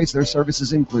Lemon Brace, their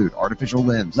services include artificial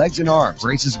limbs, legs and arms,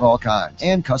 braces of all kinds,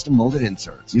 and custom molded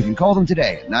inserts. You can call them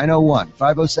today at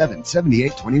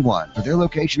 901-507-7821 for their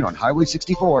location on Highway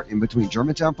 64 in between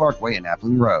Germantown Parkway and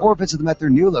Appling Road, or visit them at their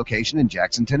new location in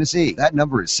Jackson, Tennessee. That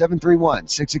number is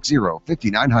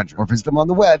 731-660-5900, or visit them on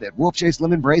the web at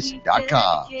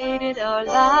wolfchaselemonbrace.com. Dedicated our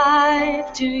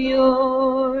life to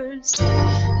yours.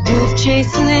 Wolf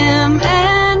Chase Lim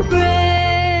and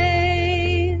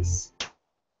Brace.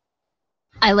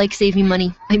 I like saving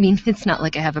money. I mean, it's not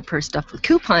like I have a purse stuffed with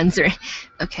coupons or...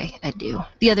 Okay, I do.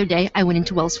 The other day, I went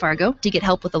into Wells Fargo to get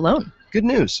help with a loan. Good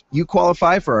news. You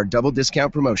qualify for our double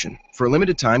discount promotion. For a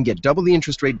limited time, get double the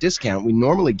interest rate discount we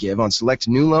normally give on select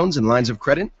new loans and lines of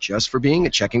credit just for being a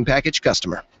checking package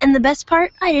customer. And the best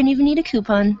part, I didn't even need a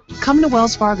coupon. Come to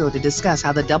Wells Fargo to discuss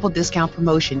how the double discount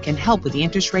promotion can help with the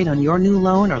interest rate on your new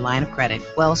loan or line of credit.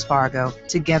 Wells Fargo.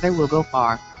 Together we'll go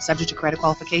far. Subject to credit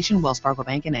qualification, Wells Fargo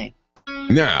Bank N.A.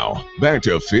 Now, back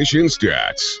to Fish and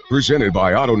Stats, presented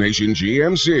by AutoNation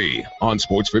GMC on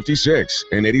Sports 56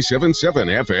 and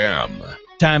 87.7 FM.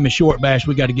 Time is short, Bash.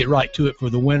 We got to get right to it for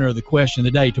the winner of the question of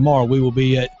the day. Tomorrow we will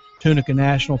be at Tunica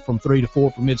National from 3 to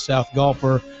 4 for Mid-South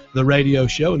Golfer, the radio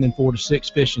show, and then 4 to 6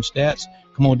 Fish and Stats.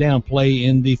 Come on down, play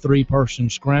in the 3-person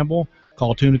scramble.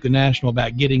 Call Tunica National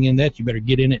about getting in that. You better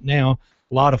get in it now.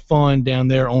 A lot of fun down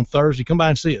there on Thursday. Come by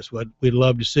and see us. We'd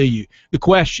love to see you. The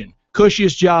question: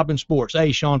 cushiest job in sports?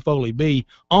 A, Sean Foley. B,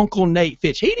 Uncle Nate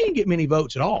Fitch. He didn't get many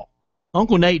votes at all.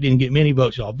 Uncle Nate didn't get many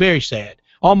votes at all. Very sad.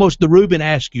 Almost the Reuben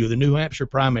Askew, the New Hampshire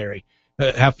primary.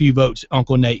 How few votes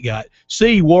Uncle Nate got.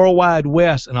 C, Worldwide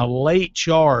West, and a late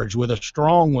charge with a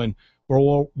strong one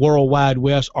for Worldwide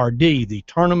West. Or D, the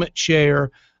tournament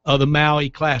chair of the Maui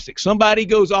Classic. Somebody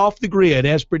goes off the grid,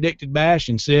 as predicted, Bash,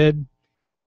 and said,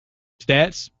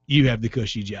 Stats, you have the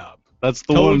cushy job. That's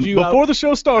the one. Before the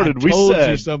show started, we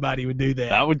said somebody would do that.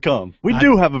 That would come. We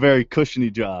do have a very cushiony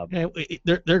job. Yeah,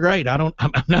 they're great. I'm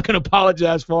not going to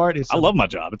apologize for it. I love my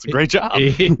job. It's a great job.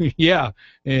 Yeah,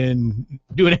 and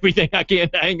doing everything I can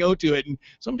to hang on to it. And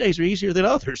some days are easier than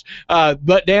others.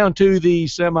 But down to the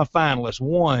semifinalists.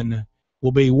 1,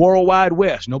 will be Worldwide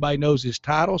West. Nobody knows his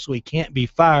title, so he can't be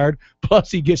fired.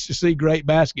 Plus, he gets to see great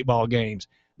basketball games.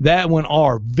 That one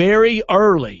are very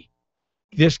early.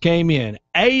 This came in.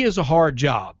 A is a hard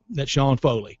job. That's Sean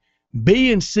Foley.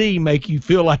 B and C make you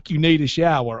feel like you need a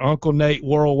shower. Uncle Nate,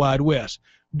 Worldwide West.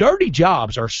 Dirty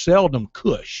jobs are seldom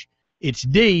cush. It's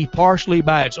D, partially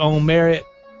by its own merit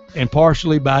and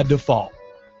partially by default.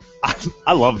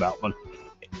 I love that one.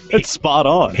 It's spot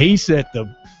on. He set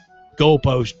the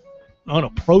goalpost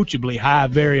unapproachably high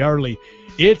very early.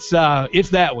 It's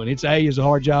that one. It's A is a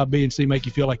hard job. B and C make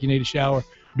you feel like you need a shower.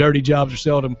 Dirty jobs are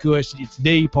seldom cush. It's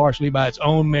D, partially by its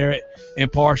own merit and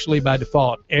partially by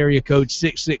default. Area code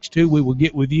 662. We will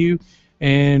get with you,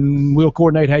 and we'll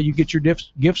coordinate how you get your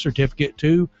gift certificate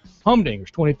to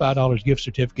Humdingers. $25 gift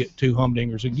certificate to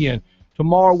Humdingers. Again,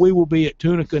 tomorrow we will be at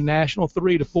Tunica National,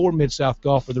 3 to 4 Mid-South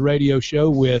Golf for the radio show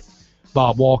with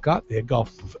Bob Walcott, the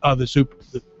golf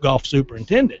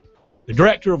superintendent, the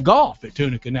director of golf at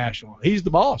Tunica National. He's the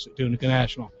boss at Tunica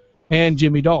National. And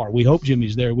Jimmy Darr. We hope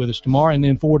Jimmy's there with us tomorrow. And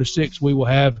then 4 to 6, we will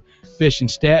have Fish and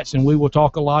Stats, and we will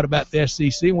talk a lot about the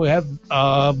SEC. And we'll have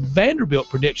Vanderbilt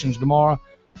predictions tomorrow,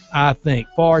 I think.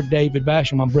 For David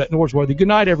Basham, I'm Brett Norsworthy. Good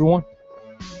night, everyone.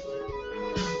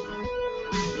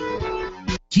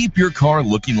 Keep your car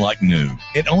looking like new.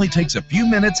 It only takes a few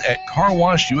minutes at Car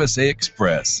Wash USA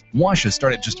Express. Washes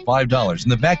start at just $5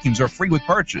 and the vacuums are free with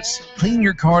purchase. Clean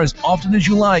your car as often as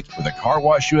you like with a Car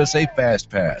Wash USA Fast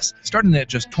Pass, starting at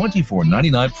just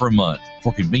 $24.99 per month.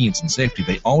 For convenience and safety,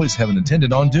 they always have an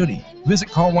attendant on duty. Visit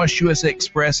Car Wash USA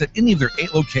Express at any of their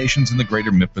 8 locations in the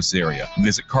greater Memphis area.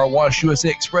 Visit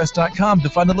CarWashUSAExpress.com to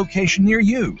find a location near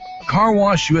you. Car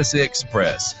Wash USA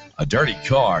Express. A dirty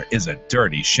car is a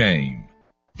dirty shame.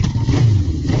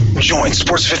 Join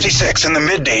Sports 56 in the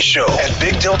Midday Show at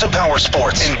Big Delta Power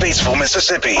Sports in Batesville,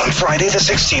 Mississippi on Friday the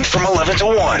 16th from 11 to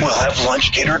 1. We'll have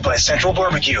lunch catered by Central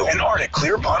Barbecue and Arctic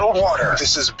Clear bottled water.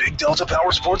 This is Big Delta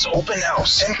Power Sports open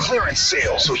house and clearance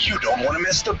sale, so you don't want to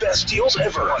miss the best deals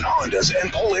ever on Hondas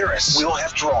and Polaris. We'll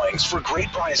have drawings for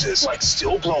great prizes like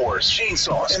still blowers,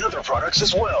 chainsaws, and other products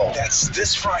as well. That's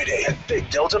this Friday at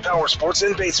Big Delta Power Sports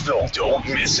in Batesville. Don't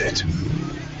miss it.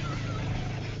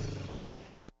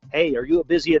 Hey, are you a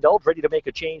busy adult ready to make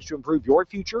a change to improve your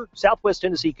future? Southwest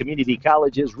Tennessee Community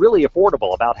College is really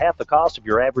affordable, about half the cost of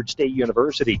your average state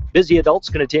university. Busy adults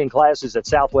can attend classes at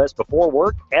Southwest before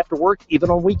work, after work, even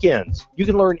on weekends. You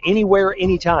can learn anywhere,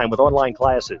 anytime with online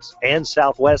classes. And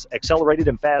Southwest accelerated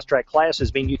and fast-track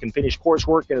classes mean you can finish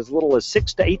coursework in as little as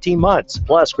 6 to 18 months.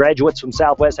 Plus, graduates from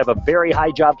Southwest have a very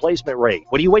high job placement rate.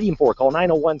 What are you waiting for? Call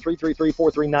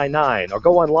 901-333-4399 or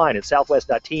go online at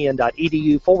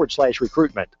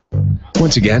southwest.tn.edu/recruitment.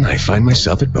 Once again, I find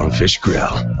myself at Bonefish Grill.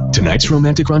 Tonight's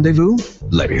romantic rendezvous?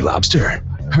 Lady Lobster.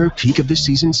 Her peak of the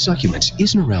season succulence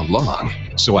isn't around long,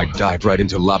 so I dive right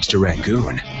into Lobster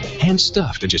Rangoon.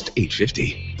 Hand-stuffed at just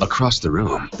 $8.50. Across the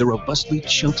room, the robustly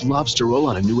choked lobster roll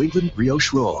on a New England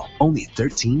brioche roll, only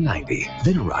 $13.90.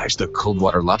 Then arrives the cold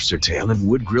water lobster tail and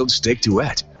wood-grilled steak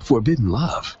duet. Forbidden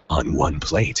love on one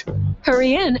plate.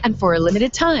 Hurry in, and for a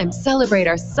limited time, celebrate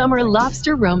our summer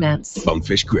lobster romance.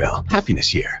 Bonefish Grill. Happiness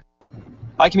here.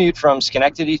 I commute from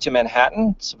Schenectady to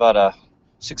Manhattan. It's about a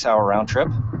 6-hour round trip,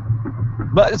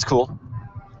 but it's cool.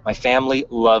 My family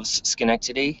loves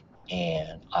Schenectady,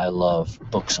 and I love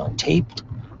books on tape.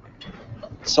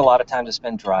 It's a lot of time to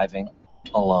spend driving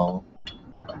alone.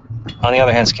 On the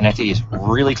other hand, Schenectady is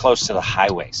really close to the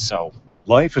highway, so...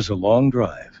 Life is a long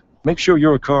drive. Make sure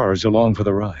your car is along for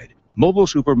the ride. Mobile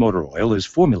Super Motor Oil is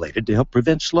formulated to help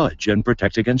prevent sludge and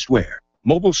protect against wear.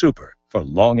 Mobile Super for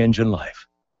long engine life.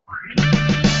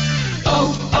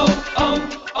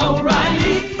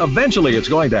 O'Reilly. Eventually, it's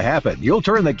going to happen. You'll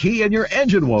turn the key and your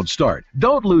engine won't start.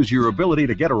 Don't lose your ability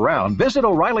to get around. Visit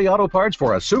O'Reilly Auto Parts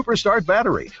for a Super Start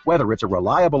battery. Whether it's a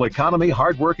reliable economy,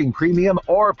 hardworking premium,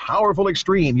 or powerful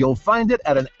extreme, you'll find it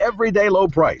at an everyday low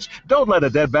price. Don't let a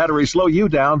dead battery slow you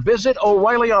down. Visit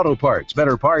O'Reilly Auto Parts.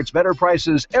 Better parts, better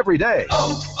prices every day.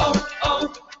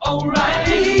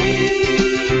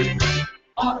 O'Reilly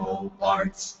Auto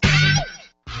Parts.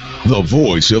 The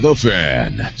voice of the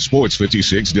fan. Sports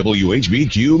 56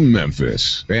 WHBQ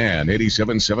Memphis and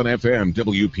 87.7 FM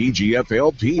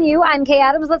WPGFLP. I'm Kay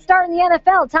Adams. Let's start in the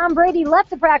NFL. Tom Brady left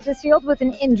the practice field with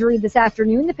an injury this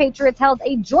afternoon. The Patriots held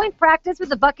a joint practice with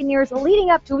the Buccaneers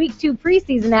leading up to Week 2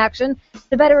 preseason action.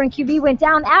 The veteran QB went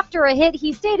down after a hit.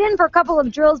 He stayed in for a couple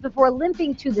of drills before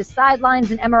limping to the sidelines.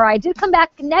 An MRI did come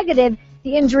back negative.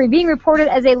 The injury being reported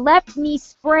as a left knee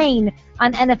sprain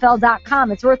on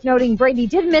NFL.com. It's worth noting Brady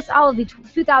did miss all of the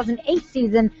 2008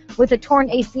 season with a torn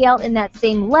ACL in that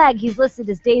same leg. He's listed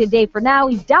as day-to-day for now.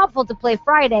 He's doubtful to play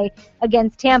Friday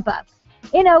against Tampa.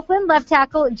 In Oakland, left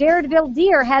tackle Jared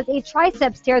Valdir has a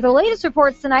triceps tear. The latest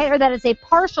reports tonight are that it's a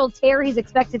partial tear. He's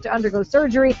expected to undergo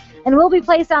surgery and will be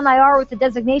placed on IR with the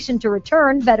designation to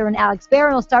return. Veteran Alex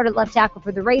Barron will start at left tackle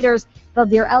for the Raiders.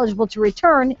 Valdir eligible to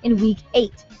return in Week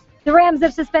 8. The Rams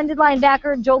have suspended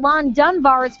linebacker Jolan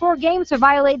Dunbar. It's 4 games for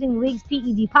violating the league's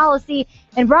PED policy.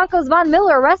 And Broncos Von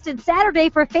Miller arrested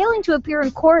Saturday for failing to appear in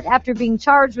court after being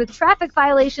charged with traffic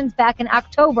violations back in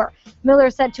October. Miller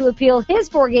is set to appeal his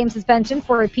 4-game suspension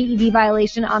for a PED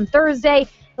violation on Thursday.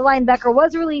 The linebacker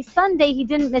was released Sunday. He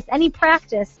didn't miss any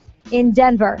practice in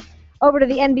Denver. Over to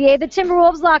the NBA, the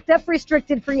Timberwolves locked up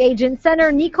restricted free agent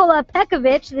center Nikola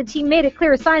Pekovic. The team made it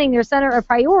clear signing their center a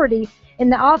priority in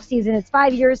the offseason. It's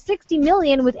 5 years, $60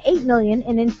 million with $8 million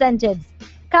in incentives.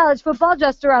 College football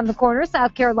just around the corner.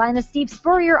 South Carolina's Steve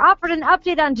Spurrier offered an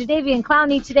update on Jadeveon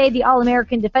Clowney today. The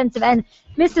All-American defensive end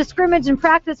missed a scrimmage and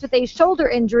practice with a shoulder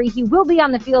injury. He will be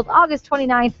on the field August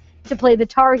 29th to play the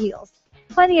Tar Heels.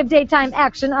 Plenty of daytime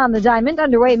action on the diamond.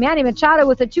 Underway, Manny Machado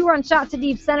with a 2-run shot to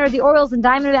deep center. The Orioles and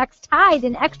Diamondbacks tied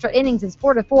in extra innings. It's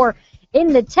 4-4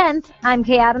 in the 10th. I'm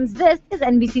Kay Adams. This is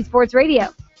NBC Sports Radio.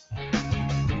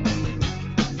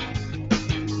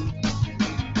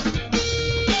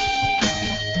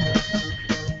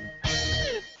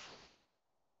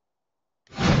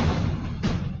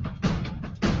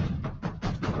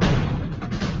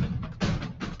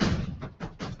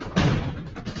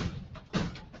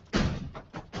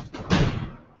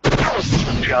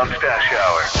 John Stash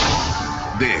Hour.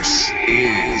 This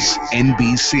is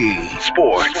NBC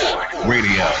Sports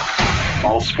Radio.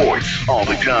 All sports, all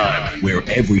the time. where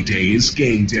every day is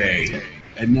game day.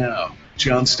 And now,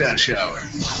 John Stash Hour.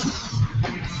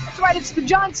 That's right, it's the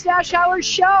John Stash Hour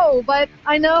show, but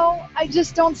I know I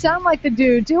just don't sound like the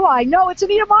dude, do I? No, it's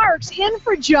Anita Marks in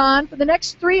for John for the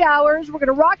next 3 hours. We're going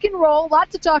to rock and roll, a lot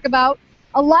to talk about,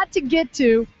 a lot to get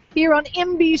to here on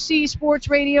NBC Sports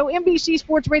Radio,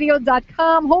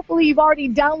 NBCSportsRadio.com. Hopefully you've already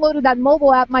downloaded that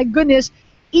mobile app. My goodness,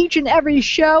 each and every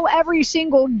show, every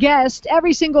single guest,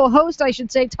 every single host, I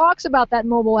should say, talks about that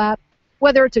mobile app,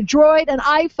 whether it's a Droid, an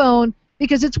iPhone,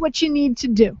 because it's what you need to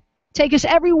do. Take us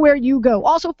everywhere you go.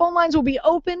 Also, phone lines will be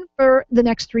open for the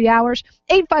next 3 hours.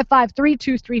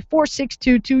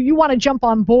 855-323-4622. You want to jump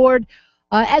on board.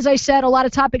 As I said, a lot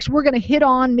of topics we're going to hit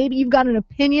on. Maybe you've got an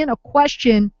opinion, a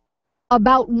question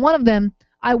about one of them.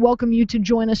 I welcome you to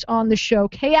join us on the show.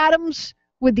 Kay Adams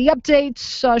with the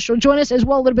updates. She'll join us as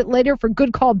well a little bit later for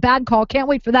Good Call, Bad Call. Can't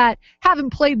wait for that. Haven't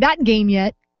played that game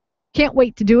yet. Can't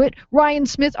wait to do it. Ryan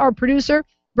Smith, our producer.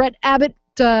 Brett Abbott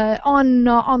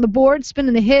on the board,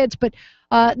 spinning the hits. But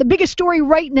the biggest story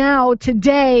right now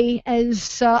today,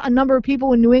 as a number of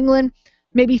people in New England,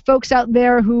 maybe folks out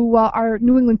there who are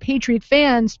New England Patriot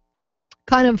fans,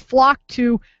 kind of flock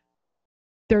to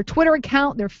their Twitter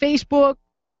account, their Facebook,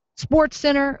 Sports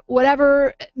Center,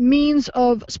 whatever means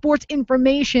of sports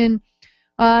information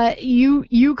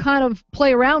you kind of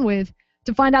play around with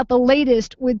to find out the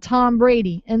latest with Tom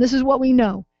Brady. And this is what we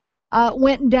know.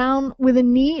 Went down with a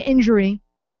knee injury,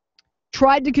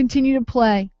 tried to continue to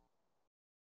play,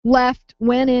 left,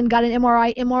 went in, got an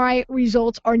MRI. MRI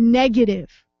results are negative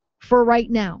for right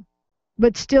now,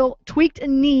 but still tweaked a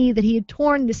knee that he had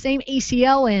torn the same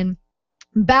ACL in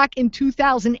back in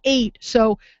 2008.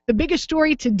 So the biggest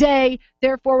story today,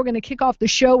 therefore we're going to kick off the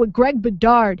show with Greg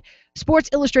Bedard, Sports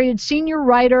Illustrated senior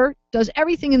writer, does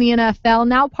everything in the NFL,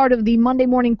 now part of the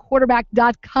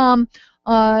MondayMorningQuarterback.com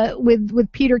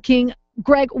with Peter King.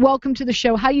 Greg, welcome to the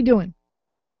show. How you doing?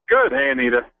 Good. Hey,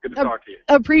 Anita. Good to talk to you.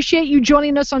 Appreciate you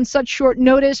joining us on such short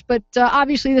notice, but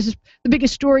obviously this is the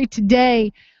biggest story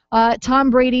today. Tom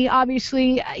Brady,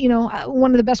 obviously,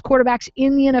 one of the best quarterbacks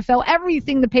in the NFL.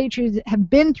 Everything the Patriots have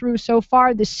been through so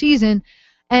far this season,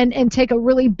 and take a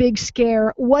really big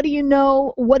scare. What do you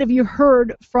know? What have you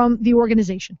heard from the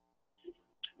organization?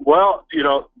 Well,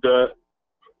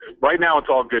 right now it's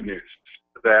all good news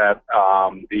that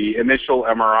the initial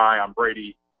MRI on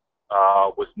Brady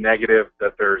was negative,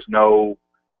 that there's no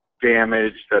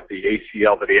damage, that the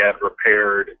ACL that he had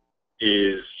repaired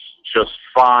is just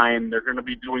fine. They're going to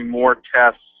be doing more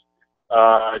tests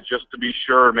just to be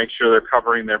sure, make sure they're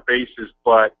covering their bases.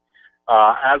 But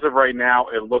as of right now,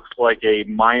 it looks like a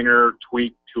minor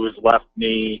tweak to his left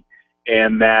knee,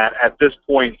 and that at this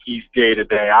point he's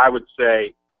day-to-day. I would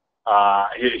say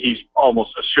he's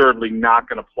almost assuredly not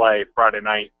going to play Friday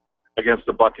night against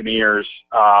the Buccaneers.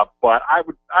 But I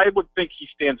would think he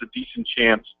stands a decent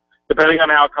chance, depending on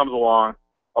how it comes along,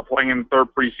 of playing in the third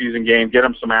preseason game, get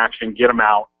him some action, get him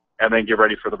out, and then get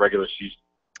ready for the regular season.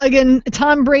 Again,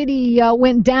 Tom Brady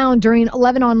went down during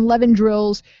 11-on-11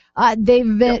 drills.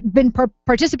 They've been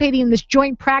participating in this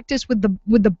joint practice with the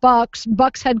Bucs.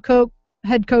 Bucs head coach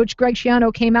head coach Greg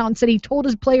Schiano came out and said he told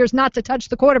his players not to touch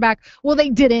the quarterback. Well, they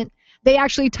didn't. They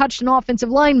actually touched an offensive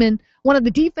lineman. One of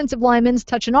the defensive linemen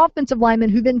touched an offensive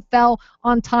lineman who then fell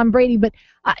on Tom Brady. But,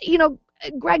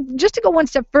 Greg, just to go one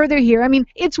step further here, I mean,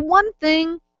 it's one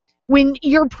thing when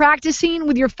you're practicing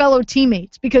with your fellow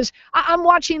teammates, because I'm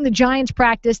watching the Giants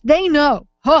practice. They know,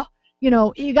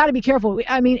 you got to be careful.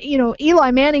 I mean,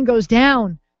 Eli Manning goes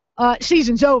down,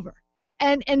 season's over.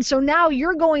 And so now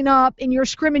you're going up and you're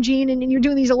scrimmaging and you're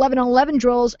doing these 11-on-11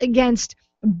 drills against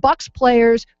Bucks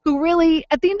players who really,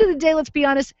 at the end of the day, let's be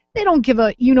honest, they don't give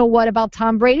a you-know-what about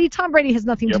Tom Brady. Tom Brady has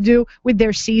nothing to do with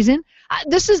their season.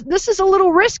 This is a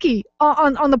little risky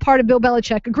on the part of Bill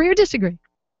Belichick. Agree or disagree?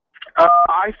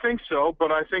 I think so,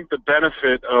 but I think the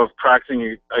benefit of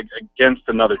practicing against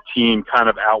another team kind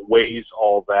of outweighs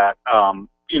all that.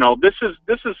 This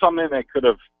is something that could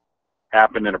have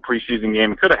happened in a preseason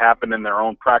game. It could have happened in their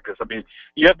own practice. I mean,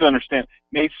 you have to understand,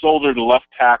 Nate Solder, the left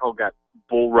tackle, got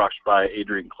bull rushed by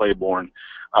Adrian Claiborne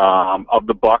of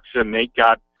the Bucks, and Nate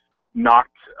got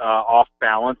knocked off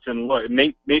balance. And look,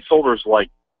 Nate Solder's like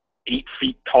 8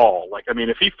 feet tall. Like, I mean,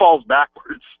 if he falls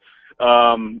backwards,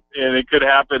 and it could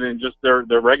happen in just their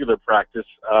regular practice,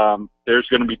 there's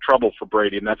going to be trouble for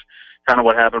Brady, and that's kind of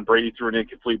what happened. Brady threw an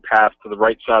incomplete pass to the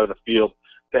right side of the field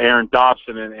to Aaron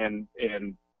Dobson, and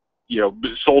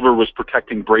Solder was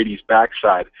protecting Brady's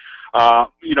backside.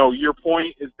 Your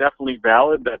point is definitely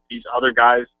valid that these other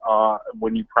guys,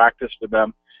 when you practice with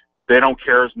them, they don't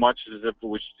care as much as if it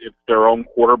was their own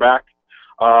quarterback.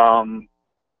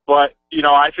 But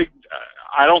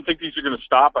I don't think these are going to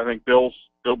stop. I think Bill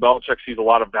Belichick sees a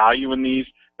lot of value in these,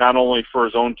 not only for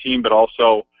his own team, but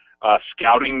also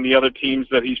scouting the other teams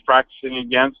that he's practicing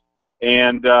against.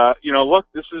 And look,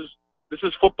 this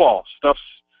is football.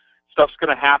 Stuff's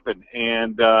going to happen,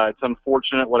 and it's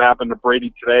unfortunate what happened to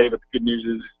Brady today, but the good news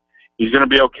is he's going to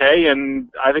be okay, and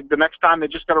I think the next time they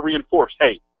just got to reinforce,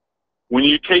 hey, when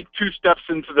you take 2 steps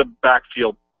into the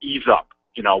backfield, ease up.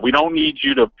 We don't need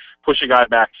you to push a guy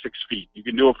back 6 feet. You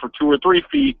can do it for 2 or 3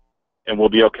 feet, and we'll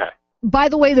be okay. By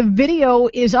the way, the video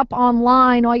is up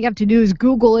online. All you have to do is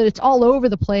Google it. It's all over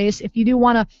the place. If you do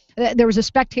want to, there was a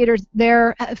spectator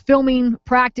there filming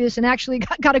practice and actually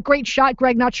got a great shot,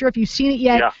 Greg. Not sure if you've seen it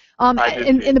yet. Yeah,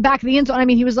 in the back of the end zone. I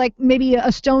mean, he was like maybe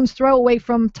a stone's throw away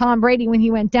from Tom Brady when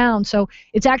he went down. So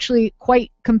it's actually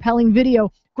quite compelling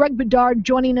video. Greg Bedard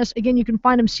joining us. Again, you can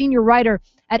find him senior writer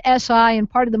at SI and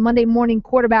part of the Monday Morning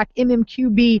Quarterback,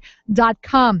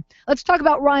 mmqb.com. Let's talk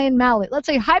about Ryan Mallett. Let's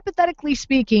say, hypothetically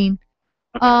speaking,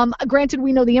 granted,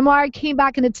 we know the MRI came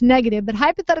back and it's negative, but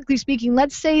hypothetically speaking,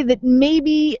 let's say that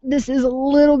maybe this is a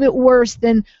little bit worse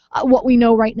than what we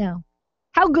know right now.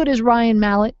 How good is Ryan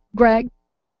Mallett, Greg?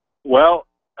 Well,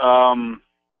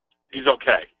 he's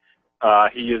okay.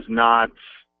 He is not,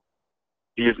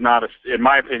 in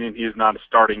my opinion, he is not a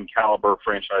starting caliber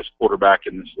franchise quarterback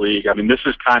in this league. I mean, this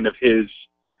is his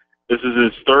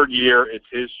 3rd year. It's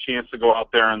his chance to go out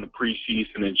there in the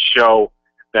preseason and show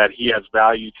that he has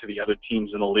value to the other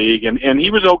teams in the league. And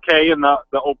he was okay in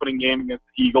the opening game against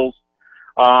the Eagles.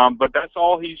 But that's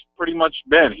all he's pretty much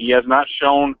been. He has not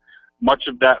shown much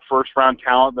of that first-round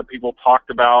talent that people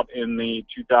talked about in the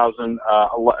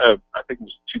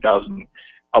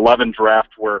 2011 draft,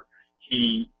 where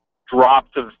he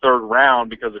dropped to the 3rd round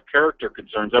because of character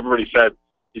concerns. Everybody said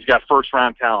he's got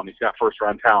first-round talent. He's got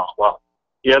first-round talent. Well,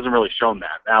 he hasn't really shown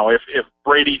that. Now, if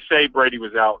Brady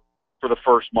was out for the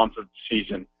first month of the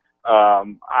season,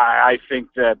 I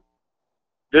think that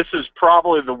this is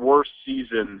probably the worst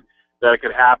season that it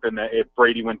could happen if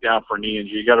Brady went down for a knee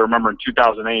injury. You got to remember in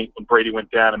 2008 when Brady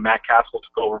went down and Matt Castle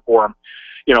took over for him.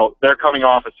 They're coming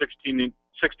off a 16-0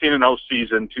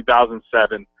 season,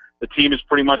 2007. The team is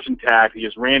pretty much intact. He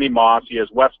has Randy Moss. He has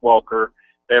Wes Welker.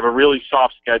 They have a really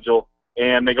soft schedule,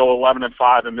 and they go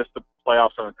 11-5 and miss the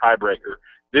playoffs on a tiebreaker.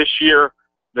 This year,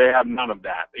 they have none of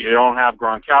that. You don't have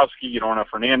Gronkowski. You don't have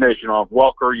Fernandez. You don't have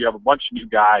Welker. You have a bunch of new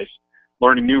guys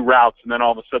learning new routes, and then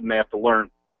all of a sudden they have to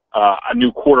learn a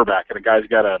new quarterback, and a guy's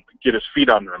got to get his feet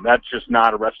under him. That's just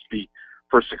not a recipe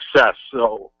for success.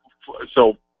 So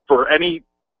for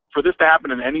this to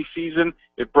happen in any season,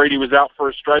 if Brady was out for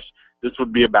a stretch, this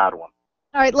would be a bad one.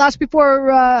 All right, last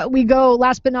before we go,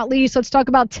 last but not least, let's talk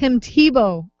about Tim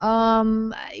Tebow.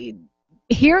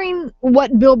 hearing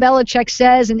what Bill Belichick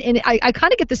says, and I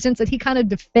kind of get the sense that he kind of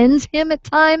defends him at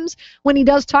times when he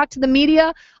does talk to the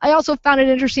media. I also found it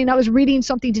interesting. I was reading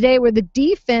something today where the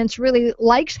defense really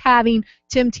likes having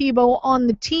Tim Tebow on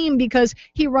the team because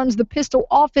he runs the pistol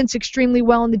offense extremely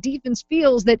well, and the defense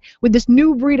feels that with this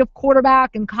new breed of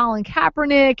quarterback and Colin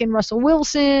Kaepernick and Russell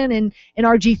Wilson and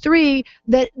RG3,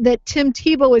 that Tim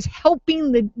Tebow is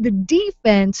helping the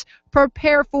defense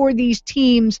prepare for these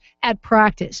teams at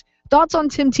practice. Thoughts on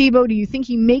Tim Tebow? Do you think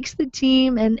he makes the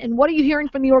team? And what are you hearing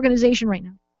from the organization right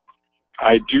now?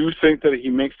 I do think that he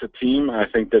makes the team. I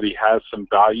think that he has some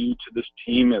value to this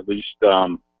team, at least,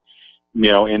 in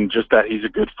just that he's a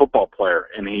good football player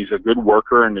and he's a good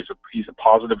worker and he's a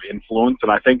positive influence.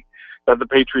 And I think that the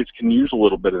Patriots can use a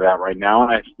little bit of that right now.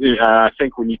 And I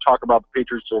think when you talk about the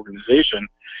Patriots organization,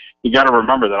 you got to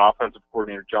remember that offensive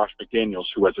coordinator Josh McDaniels,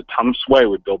 who has a ton of sway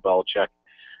with Bill Belichick,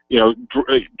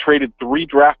 traded 3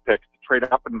 draft picks to trade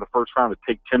up into the first round to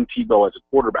take Tim Tebow as a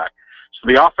quarterback. So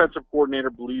the offensive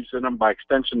coordinator believes in him. By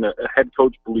extension, the head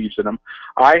coach believes in him.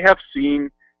 I have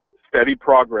seen steady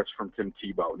progress from Tim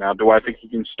Tebow. Now, do I think he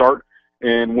can start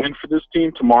and win for this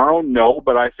team tomorrow? No,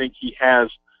 but I think he has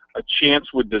a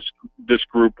chance with this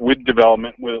group, with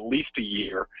development, with at least a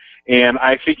year. And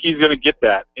I think he's going to get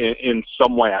that in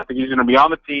some way. I think he's going to be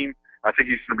on the team. I think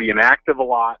he's going to be inactive a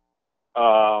lot.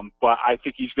 But I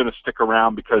think he's going to stick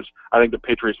around because I think the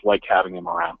Patriots like having him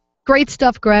around. Great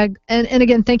stuff, Greg. And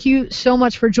again, thank you so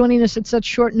much for joining us at such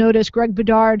short notice. Greg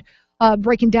Bedard,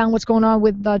 breaking down what's going on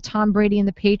with Tom Brady and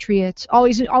the Patriots.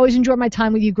 Always enjoy my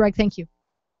time with you, Greg. Thank you.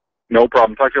 No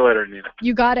problem. Talk to you later, Nina.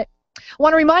 You got it. I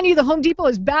want to remind you the Home Depot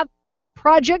is bath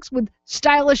projects with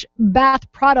stylish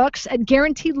bath products at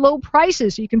guaranteed low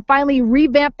prices, so you can finally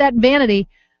revamp that vanity.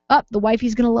 The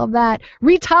wifey's going to love that.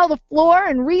 Retile the floor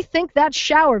and rethink that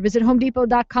shower. Visit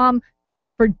HomeDepot.com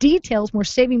for details. More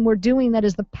saving, more doing. That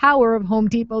is the power of Home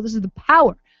Depot. This is the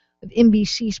power of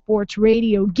NBC Sports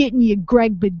Radio, getting you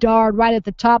Greg Bedard right at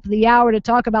the top of the hour to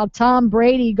talk about Tom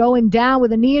Brady going down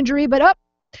with a knee injury. But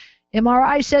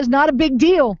MRI says not a big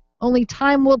deal. Only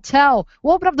time will tell.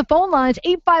 We'll open up the phone lines.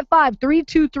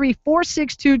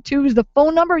 855-323-4622 is the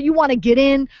phone number. You want to get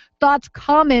in. Thoughts,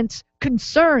 comments,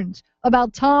 concerns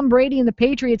about Tom Brady and the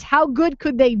Patriots. How good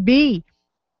could they be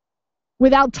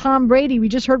without Tom Brady? We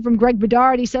just heard from Greg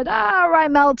Bedard. He said, all right,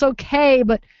 Mel, it's okay,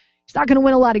 but he's not going to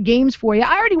win a lot of games for you.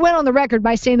 I already went on the record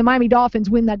by saying the Miami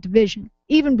Dolphins win that division,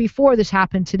 even before this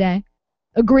happened today.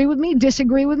 Agree with me?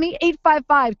 Disagree with me?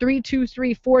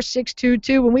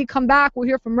 855-323-4622. When we come back, we'll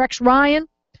hear from Rex Ryan,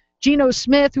 Geno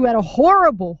Smith, who had a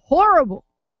horrible, horrible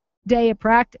day at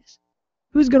practice.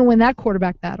 Who's going to win that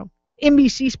quarterback battle?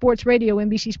 NBC Sports Radio,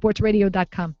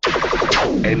 NBCSportsRadio.com.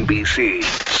 NBC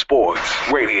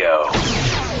Sports Radio.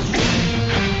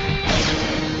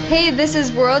 Hey, this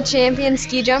is world champion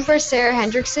ski jumper Sarah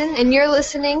Hendrickson, and you're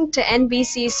listening to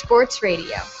NBC Sports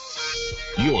Radio.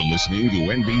 You're listening to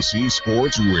NBC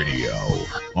Sports Radio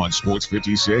on Sports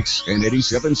 56 and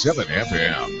 87.7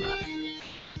 FM.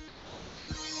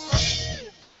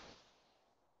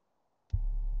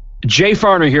 Jay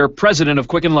Farner here, president of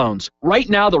Quicken Loans. Right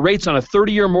now, the rates on a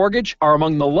 30-year mortgage are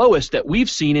among the lowest that we've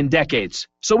seen in decades.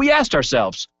 So we asked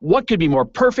ourselves, what could be more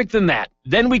perfect than that?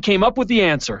 Then we came up with the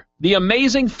answer. The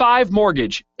Amazing 5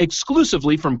 Mortgage,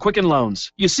 exclusively from Quicken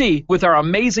Loans. You see, with our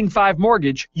Amazing 5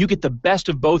 Mortgage, you get the best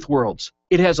of both worlds.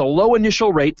 It has a low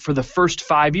initial rate for the first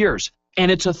 5 years,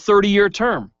 and it's a 30-year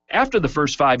term. After the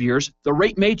first 5 years, the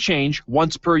rate may change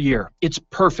once per year. It's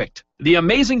perfect. The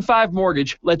Amazing 5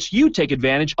 Mortgage lets you take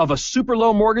advantage of a super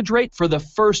low mortgage rate for the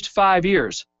first 5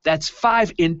 years. That's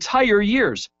 5 entire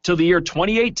years till the year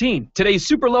 2018. Today's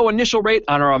super low initial rate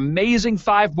on our Amazing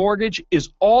 5 Mortgage is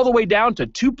all the way down to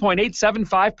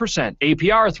 2.875%, APR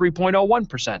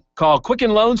 3.01%. Call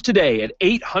Quicken Loans today at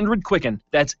 800-QUICKEN.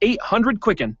 That's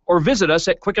 800-QUICKEN. Or visit us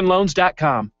at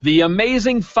QuickenLoans.com. The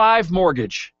Amazing 5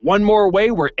 Mortgage. One more way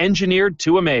we're engineered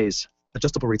to amaze.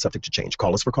 Adjustable rate subject to change.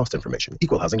 Call us for cost information.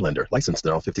 Equal housing lender. Licensed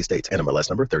in all 50 states. NMLS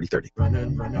number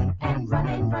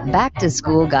 3030. Back to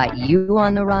school got you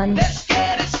on the run?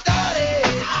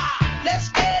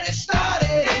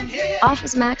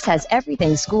 Office Max has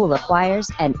everything school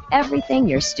requires and everything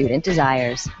your student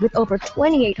desires. With over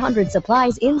 2,800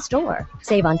 supplies in store.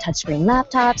 Save on touchscreen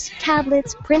laptops,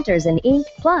 tablets, printers, and ink,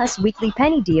 plus weekly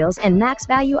penny deals and max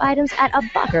value items at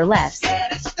 $1 or less.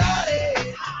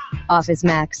 Office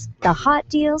Max. The hot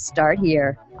deals start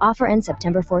here. Offer ends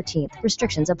September 14th.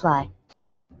 Restrictions apply.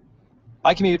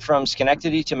 I commute from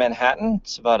Schenectady to Manhattan.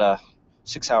 It's about a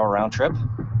 6-hour round trip.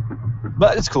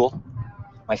 But it's cool.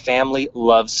 My family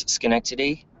loves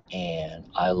Schenectady, and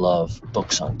I love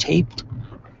books on tape.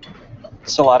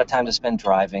 It's a lot of time to spend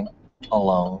driving.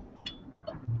 alone.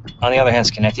 On the other hand,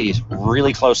 Schenectady is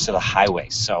really close to the highway,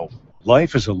 so...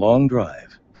 Life is a long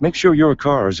drive. Make sure your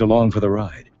car is along for the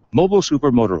ride. Mobile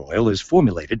Super Motor Oil is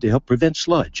formulated to help prevent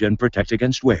sludge and protect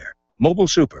against wear. Mobile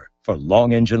Super for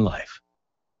long engine life.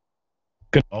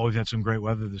 Oh, we've had some great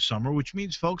weather this summer, which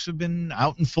means folks have been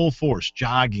out in full force,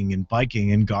 jogging and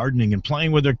biking and gardening and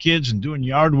playing with their kids and doing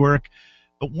yard work.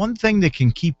 But one thing that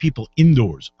can keep people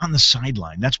indoors on the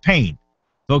sideline, that's pain.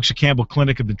 Folks at Campbell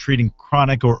Clinic have been treating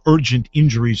chronic or urgent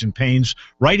injuries and pains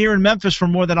right here in Memphis for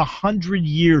more than 100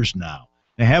 years now.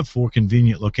 They have 4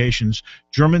 convenient locations,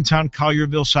 Germantown,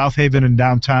 Collierville, South Haven, and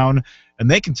downtown, and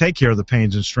they can take care of the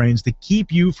pains and strains that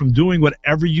keep you from doing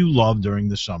whatever you love during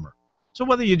the summer. So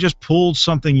whether you just pulled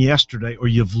something yesterday or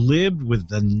you've lived with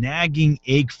the nagging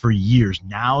ache for years,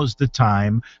 now's the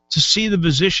time to see the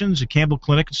physicians at Campbell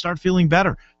Clinic and start feeling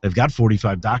better. They've got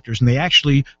 45 doctors, and they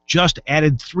actually just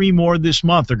added 3 more this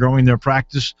month. They're growing their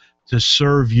practice to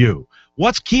serve you.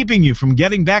 What's keeping you from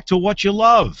getting back to what you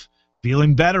love?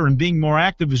 Feeling better and being more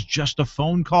active is just a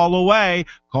phone call away.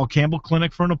 Call Campbell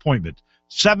Clinic for an appointment.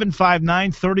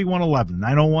 759-3111,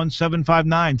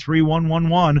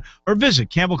 901-759-3111, or visit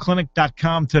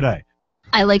campbellclinic.com today.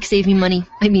 I like saving money.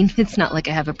 I mean, it's not like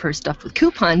I have a purse stuffed with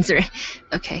coupons or...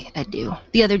 Okay, I do.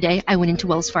 The other day, I went into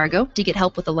Wells Fargo to get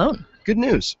help with a loan. Good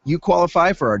news. You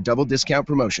qualify for our double discount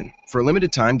promotion. For a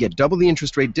limited time, get double the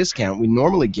interest rate discount we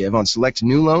normally give on select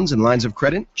new loans and lines of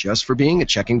credit just for being a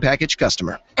checking package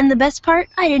customer. And the best part,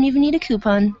 I didn't even need a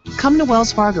coupon. Come to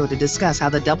Wells Fargo to discuss how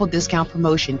the double discount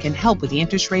promotion can help with the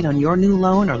interest rate on your new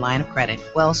loan or line of credit.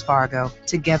 Wells Fargo.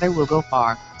 Together we'll go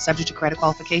far. Subject to credit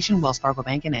qualification, Wells Fargo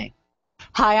Bank N.A.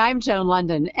 Hi, I'm Joan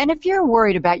London, and if you're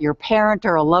worried about your parent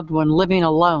or a loved one living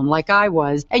alone like I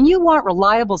was, and you want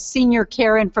reliable senior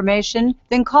care information,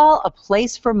 then call A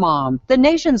Place for Mom, the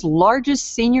nation's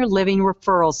largest senior living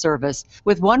referral service.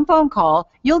 With one phone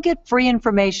call, you'll get free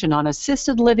information on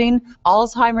assisted living,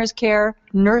 Alzheimer's care,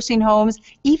 nursing homes,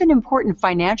 even important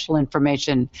financial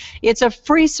information. It's a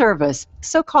free service,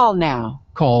 so call now.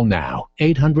 Call now,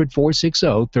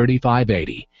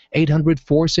 800-460-3580,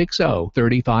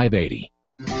 800-460-3580.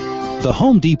 The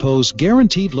Home Depot's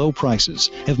guaranteed low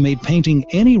prices have made painting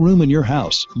any room in your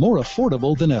house more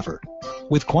affordable than ever.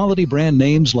 With quality brand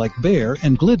names like Behr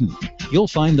and Glidden, you'll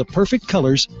find the perfect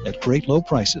colors at great low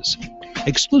prices.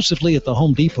 Exclusively at the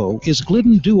Home Depot is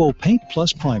Glidden Duo Paint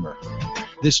Plus Primer.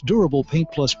 This durable Paint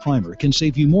Plus Primer can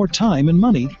save you more time and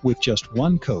money with just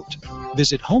one coat.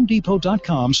 Visit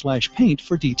homedepot.com/paint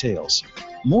for details.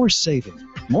 More saving,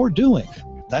 more doing.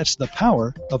 That's the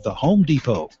power of the Home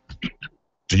Depot.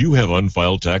 Do you have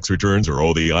unfiled tax returns or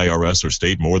owe the IRS or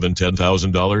state more than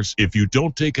 $10,000? If you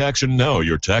don't take action now,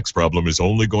 your tax problem is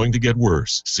only going to get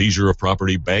worse. Seizure of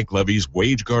property, bank levies,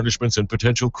 wage garnishments, and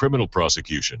potential criminal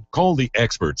prosecution. Call the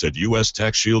experts at U.S.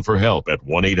 Tax Shield for help at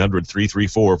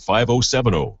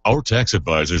 1-800-334-5070. Our tax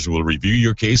advisors will review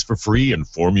your case for free,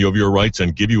 inform you of your rights,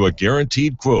 and give you a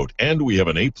guaranteed quote. And we have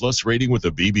an A+ rating with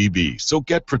the BBB, so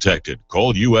get protected.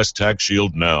 Call U.S. Tax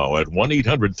Shield now at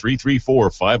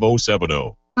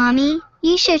 1-800-334-5070. Mommy,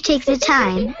 you sure take the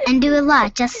time and do a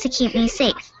lot just to keep me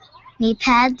safe. Knee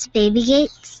pads, baby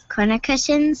gates, corner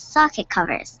cushions, socket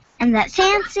covers, and that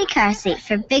fancy car seat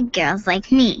for big girls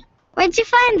like me. Where'd you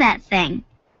find that thing?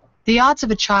 The odds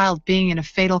of a child being in a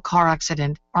fatal car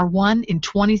accident are 1 in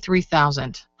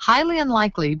 23,000. Highly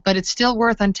unlikely, but it's still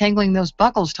worth untangling those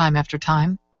buckles time after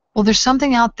time. Well, there's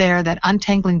something out there that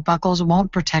untangling buckles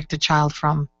won't protect a child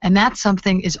from, and that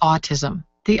something is autism.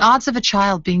 The odds of a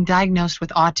child being diagnosed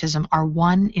with autism are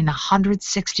 1 in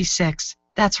 166.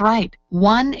 That's right,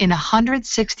 1 in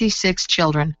 166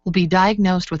 children will be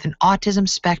diagnosed with an autism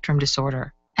spectrum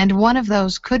disorder, and one of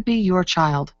those could be your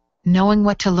child. Knowing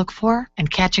what to look for and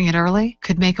catching it early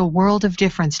could make a world of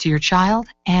difference to your child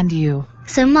and you.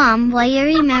 So, Mom, while you're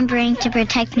remembering to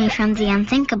protect me from the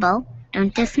unthinkable,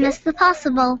 don't dismiss the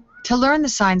possible. To learn the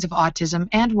signs of autism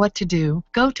and what to do,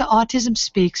 go to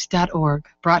autismspeaks.org.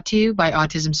 Brought to you by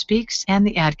Autism Speaks and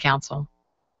the Ad Council.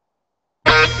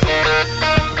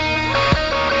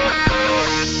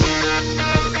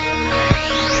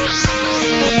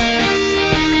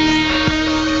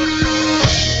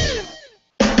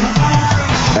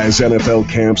 As NFL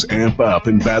camps amp up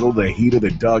and battle the heat of the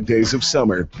dog days of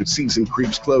summer, the season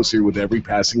creeps closer with every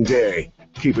passing day.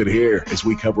 Keep it here as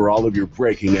we cover all of your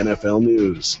breaking NFL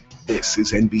news. This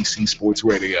is NBC Sports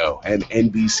Radio and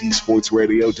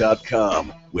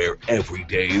NBCSportsRadio.com, where every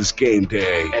day is game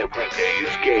day. Every day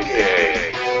is game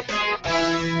day.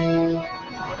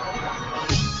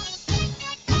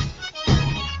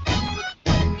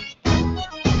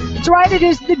 It's right. It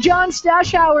is the John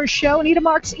Stashauer Show. Anita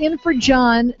Marks in for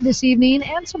John this evening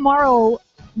and tomorrow,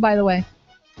 by the way.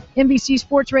 NBC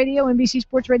Sports Radio,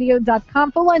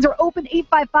 NBCSportsRadio.com. Phone lines are open,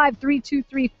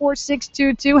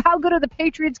 855-323-4622. How good are the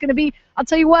Patriots going to be? I'll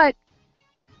tell you what.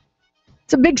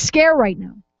 It's a big scare right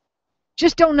now.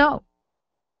 Just don't know.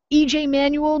 E.J.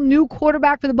 Manuel, new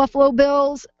quarterback for the Buffalo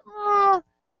Bills.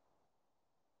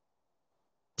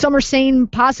 Some are saying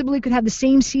possibly could have the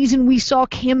same season we saw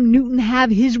Cam Newton have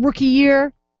his rookie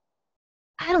year.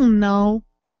 I don't know.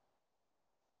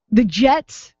 The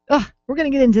Jets, we're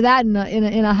going to get into that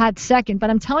in a hot second. But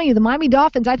I'm telling you, the Miami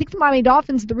Dolphins, I think the Miami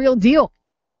Dolphins are the real deal.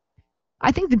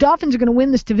 I think the Dolphins are going to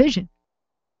win this division.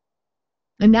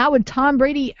 And now with Tom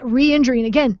Brady re-injuring,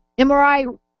 again,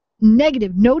 MRI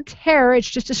negative, no tear, it's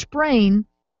just a sprain.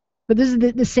 But this is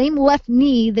the same left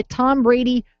knee that Tom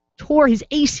Brady tore his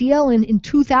ACL in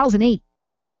 2008.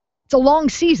 It's a long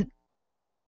season.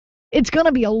 It's going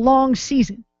to be a long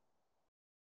season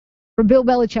for Bill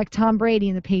Belichick, Tom Brady,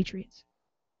 and the Patriots.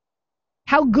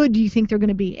 How good do you think they're going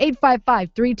to be?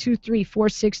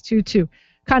 855-323-4622.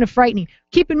 Kind of frightening.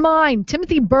 Keep in mind,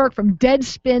 Timothy Burke from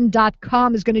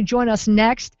Deadspin.com is going to join us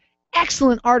next.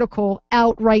 Excellent article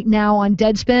out right now on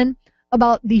Deadspin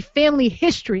about the family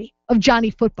history of Johnny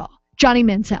Football, Johnny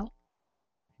Manziel.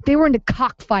 They were into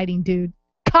cockfighting, dude.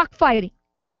 Cockfighting.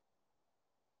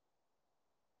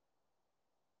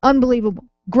 Unbelievable.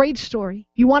 Great story.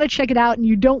 You want to check it out, and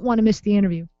you don't want to miss the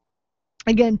interview.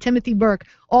 Again, Timothy Burke,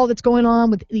 all that's going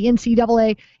on with the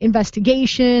NCAA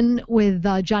investigation, with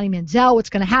Johnny Manziel,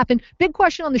 what's going to happen. Big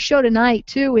question on the show tonight,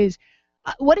 too, is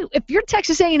what if you're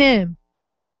Texas A&M,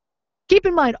 keep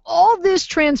in mind, all this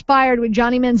transpired with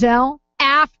Johnny Manziel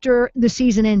after the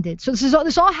season ended. So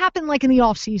this all happened like in the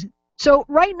offseason. So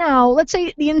right now, let's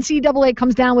say the NCAA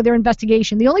comes down with their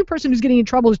investigation. The only person who's getting in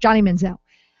trouble is Johnny Manziel.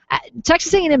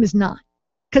 Texas A&M is not,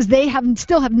 because they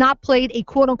still have not played a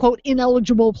quote-unquote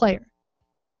ineligible player.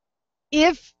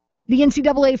 If the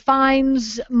NCAA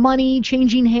finds money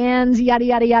changing hands, yada,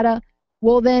 yada, yada,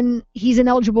 well, then he's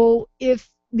ineligible. If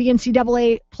the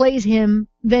NCAA plays him,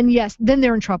 then yes, then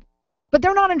they're in trouble. But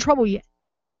they're not in trouble yet.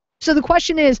 So the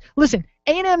question is, listen,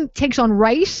 A&M takes on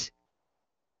Rice.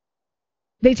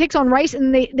 They take on Rice,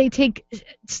 and they take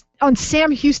on Sam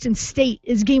Houston State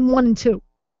is game 1 and 2.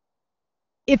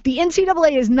 If the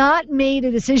NCAA has not made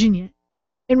a decision yet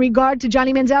in regard to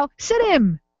Johnny Manziel, sit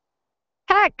him.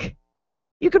 Heck,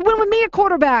 you could win with me at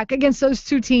quarterback against those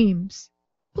two teams.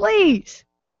 Please.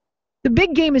 The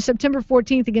big game is September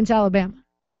 14th against Alabama.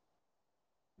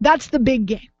 That's the big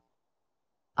game.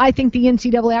 I think the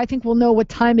NCAA, we'll know what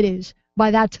time it is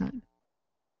by that time.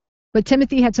 But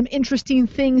Timothy had some interesting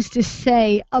things to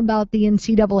say about the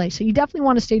NCAA, so you definitely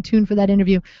want to stay tuned for that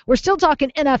interview. We're still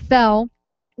talking NFL,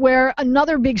 where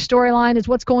another big storyline is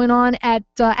what's going on at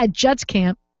Jets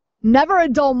camp. Never a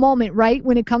dull moment, right,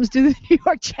 when it comes to the New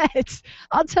York Jets.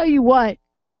 I'll tell you what,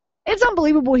 it's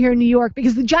unbelievable here in New York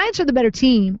because the Giants are the better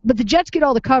team, but the Jets get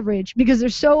all the coverage because they're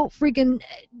so freaking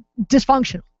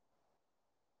dysfunctional.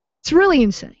 It's really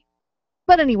insane.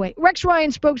 But anyway, Rex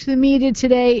Ryan spoke to the media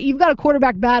today. You've got a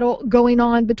quarterback battle going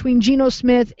on between Geno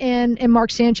Smith and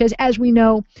Mark Sanchez. As we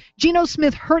know, Geno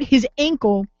Smith hurt his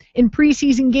ankle in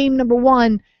preseason game number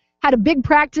 1, had a big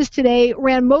practice today,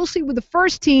 ran mostly with the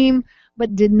first team,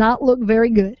 but did not look very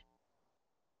good.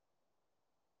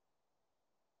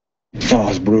 Oh, it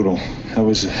was brutal.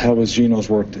 That was Geno's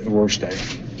worst day.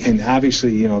 And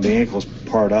obviously, the ankle's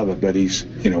part of it, but he's,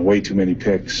 way too many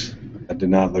picks. That did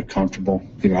not look comfortable.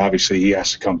 Obviously he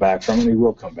has to come back from it, and he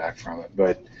will come back from it.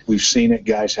 But we've seen it.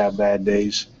 Guys have bad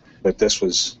days. But this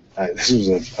was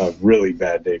a really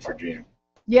bad day for Geno.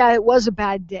 Yeah, it was a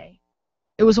bad day.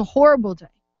 It was a horrible day.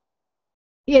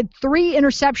 He had 3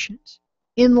 interceptions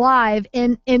in live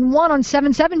and 1 on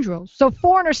 7-7 drills. So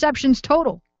 4 interceptions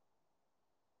total.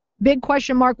 Big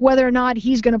question mark whether or not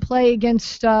he's going to play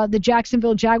against the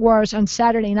Jacksonville Jaguars on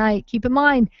Saturday night. Keep in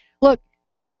mind, look,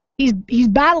 he's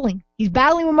battling. He's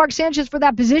battling with Mark Sanchez for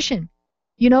that position.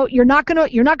 You're not gonna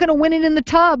win it in the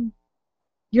tub.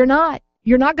 You're not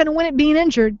going to win it being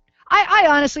injured. I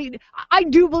honestly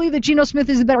do believe that Geno Smith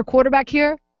is a better quarterback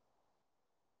here.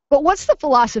 But what's the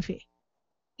philosophy?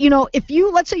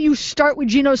 Let's say you start with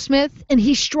Geno Smith and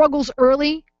he struggles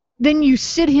early, then you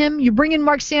sit him, you bring in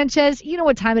Mark Sanchez. You know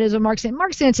what time it is with Mark Sanchez.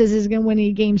 Mark Sanchez isn't going to win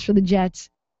any games for the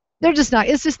Jets.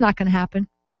 It's just not going to happen.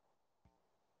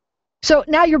 So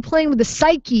now you're playing with the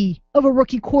psyche of a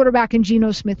rookie quarterback in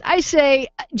Geno Smith. I say,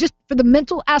 just for the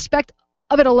mental aspect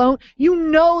of it alone,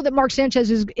 that Mark Sanchez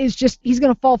he's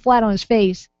going to fall flat on his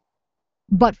face.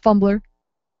 Butt fumbler.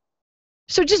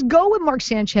 So just go with Mark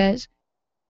Sanchez.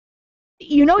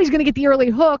 you know he's going to get the early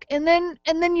hook, and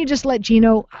then you just let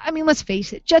Geno. I mean, let's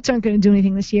face it, Jets aren't going to do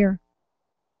anything this year.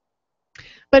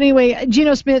 But anyway,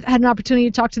 Geno Smith had an opportunity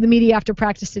to talk to the media after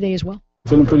practice today as well.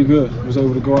 Feeling pretty good. I was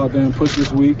able to go out there and push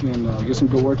this week and get some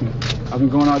good work in. I've been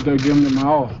going out there giving it my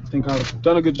all. I think I've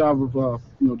done a good job of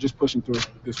just pushing through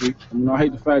this week. I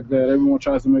hate the fact that everyone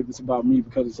tries to make this about me,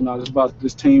 because it's not. It's about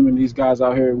this team and these guys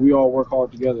out here. We all work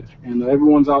hard together, and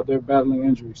everyone's out there battling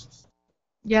injuries.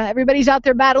 Yeah, everybody's out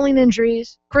there battling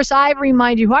injuries. Chris Ivory,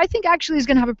 mind you, who I think actually is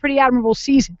going to have a pretty admirable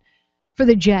season for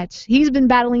the Jets. He's been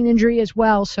battling injury as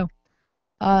well, so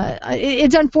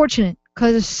it's unfortunate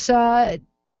because I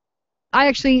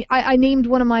named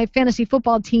one of my fantasy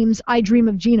football teams I Dream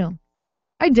of Geno.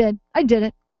 I did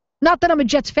it. Not that I'm a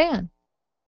Jets fan,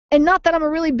 and not that I'm a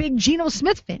really big Geno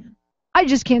Smith fan. I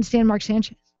just can't stand Mark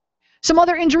Sanchez. Some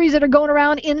other injuries that are going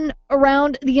around the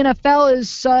NFL is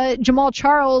Jamaal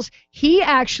Charles. He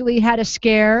actually had a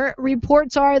scare.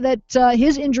 Reports are that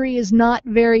his injury is not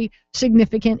very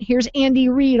significant. Here's Andy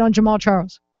Reid on Jamaal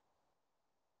Charles.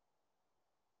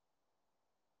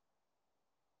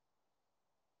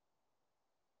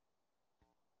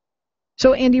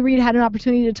 So Andy Reid had an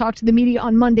opportunity to talk to the media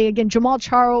on Monday. Again, Jamaal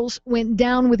Charles went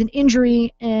down with an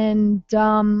injury, and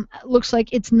looks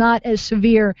like it's not as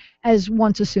severe as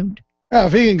once assumed. Yeah,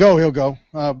 if he can go, he'll go.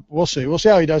 We'll see. We'll see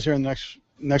how he does here in the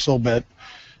next little bit.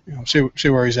 See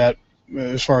where he's at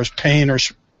as far as pain or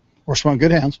swelling.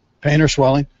 Good hands. Pain or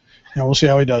swelling. We'll see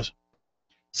how he does.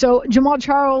 So Jamaal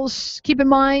Charles, keep in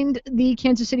mind the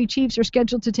Kansas City Chiefs are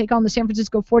scheduled to take on the San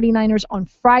Francisco 49ers on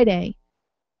Friday.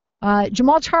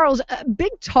 Jamaal Charles,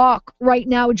 big talk right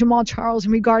now with Jamaal Charles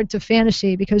in regard to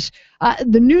fantasy, because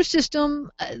the new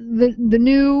system, the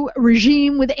new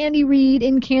regime with Andy Reid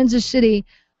in Kansas City,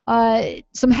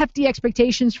 some hefty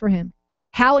expectations for him.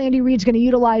 How Andy Reid's going to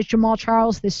utilize Jamaal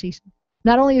Charles this season,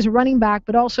 not only as a running back,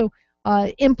 but also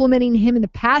implementing him in the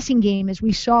passing game, as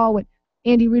we saw what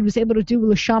Andy Reid was able to do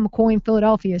with LaShawn McCoy in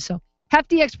Philadelphia. So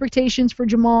hefty expectations for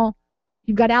Jamaal.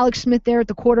 You've got Alex Smith there at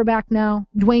the quarterback now,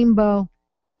 Dwayne Bowe.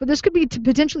 But this could be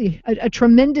potentially a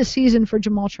tremendous season for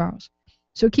Jamaal Charles.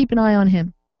 So keep an eye on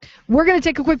him. We're going to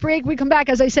take a quick break. We come back.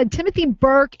 As I said, Timothy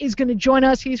Burke is going to join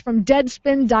us. He's from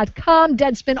Deadspin.com.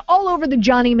 Deadspin all over the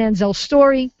Johnny Manziel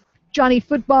story, Johnny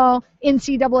football,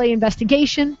 NCAA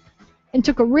investigation, and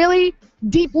took a really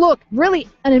deep look, really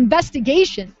an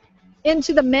investigation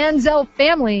into the Manziel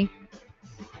family.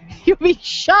 You'll be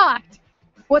shocked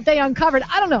what they uncovered.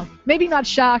 I don't know. Maybe not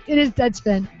shocked. It is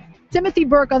Deadspin. Timothy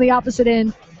Burke on the opposite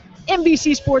end.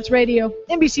 NBC Sports Radio,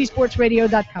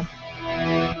 NBCSportsRadio.com.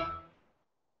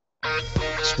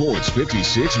 Sports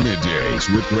 56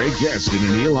 middays with Greg Gaston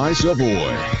and Eli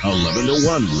Savoy. 11 to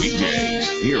 1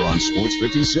 weekdays here on Sports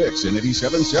 56 and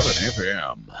 87.7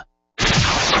 FM.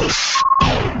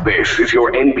 This is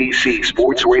your NBC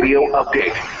Sports Radio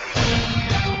update.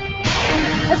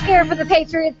 A scare for the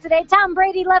Patriots today. Tom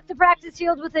Brady left the practice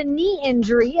field with a knee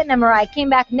injury. An MRI came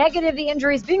back negative. The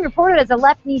injury is being reported as a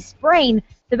left knee sprain.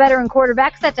 The veteran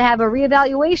quarterback set to have a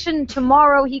reevaluation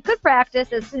tomorrow. He could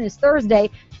practice as soon as Thursday.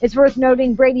 It's worth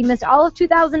noting Brady missed all of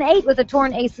 2008 with a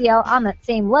torn ACL on that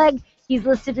same leg. He's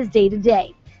listed as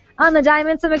day-to-day. On the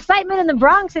diamond, some excitement in the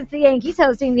Bronx. It's the Yankees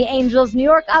hosting the Angels. New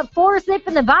York up 4-zip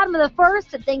in the bottom of the first,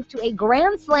 thanks to a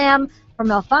grand slam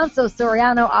from Alfonso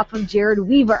Soriano off of Jared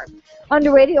Weaver.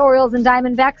 Underway, the Orioles and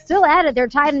Diamondbacks still at it. They're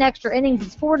tied in extra innings.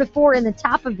 It's 4-4 in the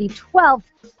top of the 12th.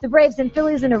 The Braves and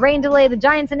Phillies in a rain delay. The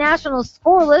Giants and Nationals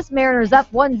scoreless. Mariners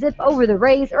up 1-zip over the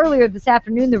Rays. Earlier this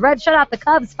afternoon, the Reds shut out the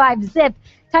Cubs 5-zip.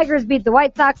 Tigers beat the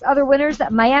White Sox. Other winners,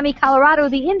 Miami, Colorado.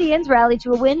 The Indians rally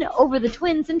to a win over the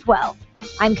Twins in 12.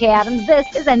 I'm Kay Adams.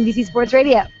 This is NBC Sports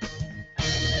Radio.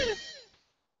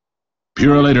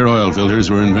 Purolator oil filters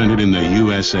were invented in the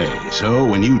USA, so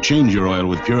when you change your oil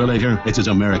with Purolator, it's as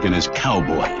American as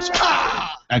cowboys.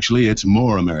 Actually, it's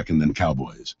more American than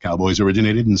cowboys. Cowboys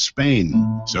originated in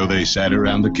Spain, so they sat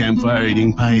around the campfire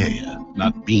eating paella,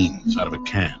 not beans out of a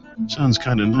can. Sounds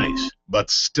kind of nice,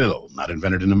 but still not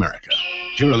invented in America.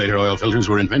 Purolator oil filters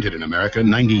were invented in America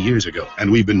 90 years ago,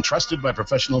 and we've been trusted by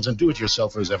professionals and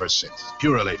do-it-yourselfers ever since.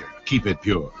 Purolator, keep it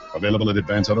pure. Available at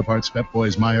Advance Auto Parts, Pep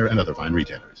Boys, Meyer, and other fine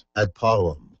retailers. Ad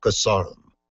Paulum Casarum,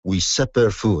 we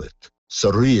superfuit,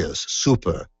 serius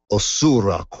super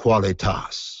osura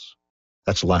qualitas.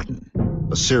 That's Latin,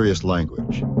 a serious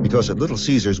language, because at Little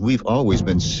Caesars we've always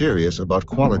been serious about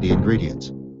quality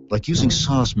ingredients, like using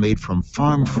sauce made from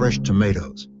farm-fresh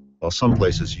tomatoes, while some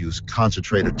places use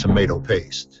concentrated tomato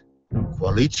paste.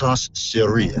 Qualitas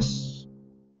serius.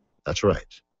 That's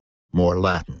right, more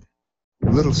Latin.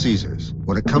 Little Caesars,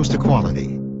 when it comes to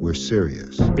quality, we're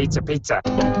serious. Pizza, pizza.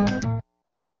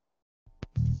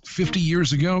 50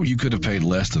 years ago, you could have paid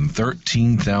less than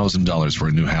 $13,000 for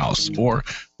a new house or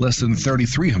less than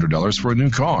 $3,300 for a new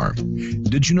car.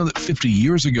 Did you know that 50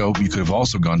 years ago, you could have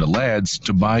also gone to Ladd's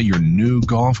to buy your new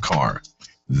golf car?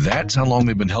 That's how long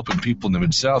they've been helping people in the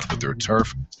Mid-South with their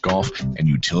turf, golf, and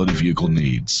utility vehicle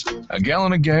needs. A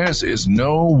gallon of gas is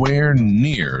nowhere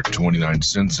near 29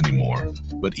 cents anymore.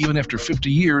 But even after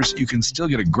 50 years, you can still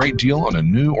get a great deal on a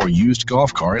new or used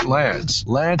golf car at Ladd's.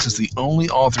 Ladd's is the only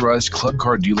authorized club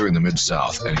car dealer in the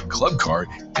Mid-South, and a club car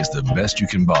is the best you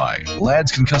can buy.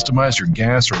 Ladd's can customize your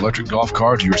gas or electric golf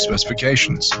car to your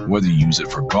specifications. Whether you use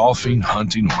it for golfing,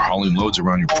 hunting, or hauling loads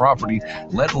around your property,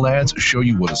 let Ladd's show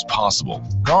you what is possible.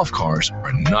 Golf cars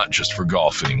are not just for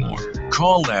golf anymore.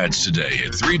 Call Ladd's today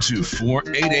at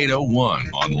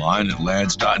 324-8801, online at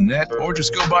lads.net, or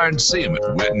just go by and see them at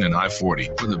Witten and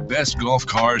I-40 for the best golf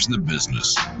cars in the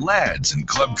business. Ladd's and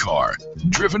Club Car,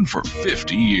 driven for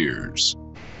 50 years.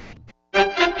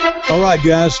 All right,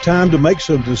 guys, time to make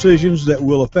some decisions that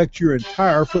will affect your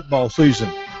entire football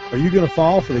season. Are you going to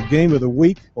fall for the game of the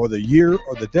week or the year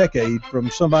or the decade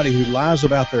from somebody who lies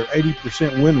about their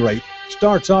 80% win rate,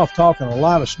 starts off talking a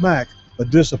lot of smack, but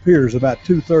disappears about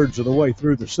 2/3 of the way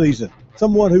through the season?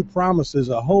 Someone who promises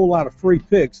a whole lot of free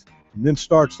picks and then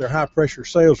starts their high-pressure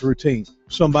sales routine.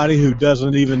 Somebody who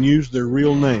doesn't even use their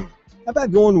real name. How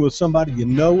about going with somebody you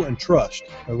know and trust,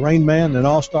 a Rain Man and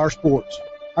All-Star Sports?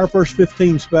 Our First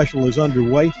 15 special is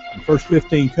underway. The first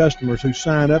 15 customers who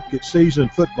sign up get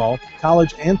seasoned football,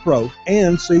 college and pro,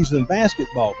 and seasoned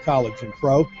basketball, college and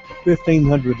pro, for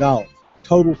 $1,500.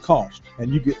 Total cost.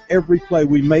 And you get every play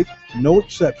we make, no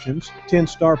exceptions,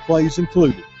 10-star plays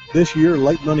included. This year,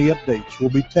 late money updates will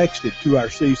be texted to our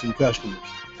seasoned customers.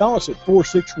 Call us at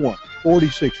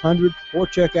 461-4600 or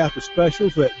check out the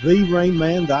specials at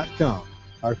therainman.com.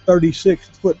 Our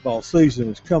 36th football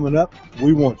season is coming up.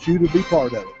 We want you to be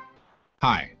part of it.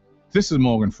 Hi, this is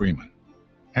Morgan Freeman.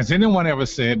 Has anyone ever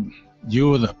said,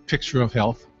 you're the picture of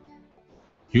health?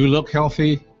 You look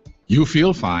healthy, you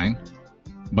feel fine,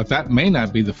 but that may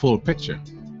not be the full picture.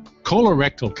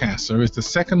 Colorectal cancer is the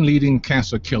second leading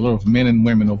cancer killer of men and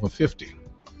women over 50.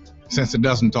 Since it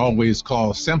doesn't always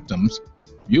cause symptoms,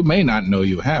 you may not know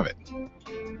you have it.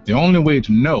 The only way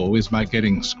to know is by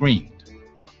getting screened.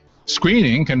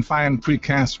 Screening can find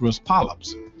precancerous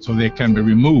polyps, so they can be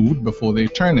removed before they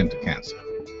turn into cancer.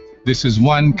 This is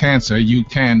one cancer you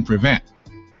can prevent.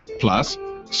 Plus,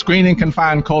 screening can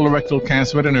find colorectal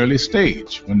cancer at an early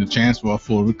stage, when the chance for a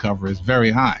full recovery is very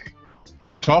high.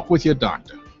 Talk with your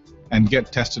doctor and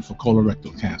get tested for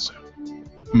colorectal cancer.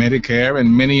 Medicare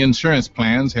and many insurance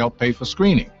plans help pay for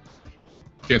screening.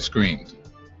 Get screened.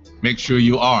 Make sure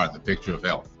you are the picture of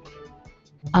health.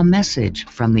 A message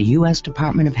from the U.S.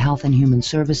 Department of Health and Human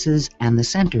Services and the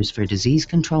Centers for Disease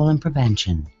Control and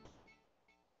Prevention.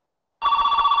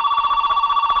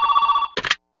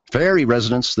 Ferry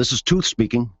residents, this is Tooth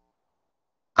speaking.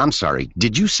 I'm sorry,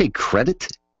 did you say credit?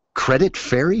 Credit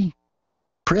Ferry?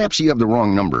 Perhaps you have the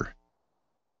wrong number.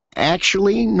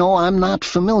 Actually, no, I'm not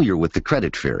familiar with the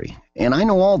Credit Ferry, and I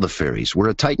know all the ferries. We're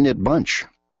a tight-knit bunch.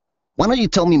 Why don't you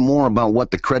tell me more about what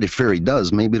the Credit Ferry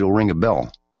does? Maybe it'll ring a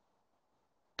bell.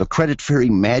 The Credit Ferry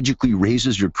magically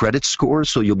raises your credit score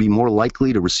so you'll be more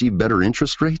likely to receive better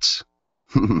interest rates?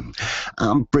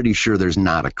 I'm pretty sure there's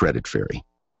not a Credit Ferry.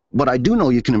 But I do know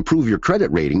you can improve your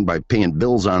credit rating by paying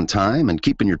bills on time and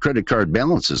keeping your credit card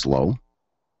balances low.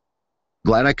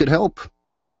 Glad I could help.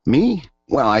 Me?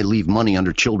 Well, I leave money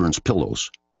under children's pillows.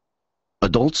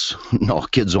 Adults? No,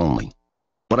 kids only.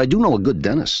 But I do know a good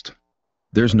dentist.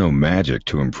 There's no magic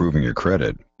to improving your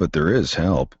credit, but there is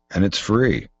help, and it's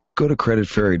free. Go to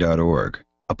creditferry.org.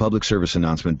 A public service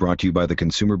announcement brought to you by the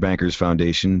Consumer Bankers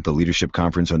Foundation, the Leadership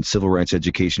Conference on Civil Rights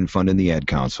Education Fund, and the Ad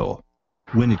Council.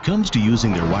 When it comes to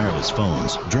using their wireless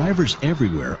phones, drivers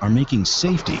everywhere are making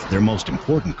safety their most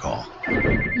important call.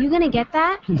 You gonna get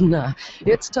that? Nah,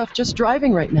 it's tough just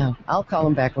driving right now. I'll call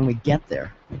them back when we get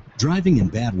there. Driving in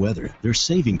bad weather, they're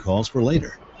saving calls for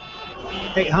later.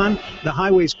 Hey, hon, the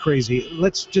highway's crazy.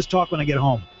 Let's just talk when I get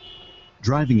home.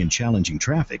 Driving in challenging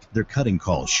traffic, they're cutting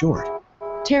calls short.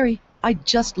 Terry, I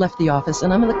just left the office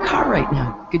and I'm in the car right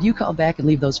now. Could you call back and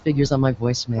leave those figures on my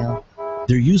voicemail?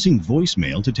 They're using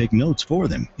voicemail to take notes for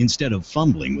them instead of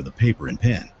fumbling with a paper and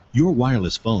pen. Your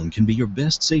wireless phone can be your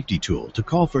best safety tool to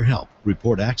call for help,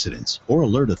 report accidents, or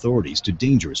alert authorities to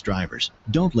dangerous drivers.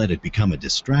 Don't let it become a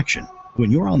distraction. When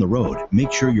you're on the road,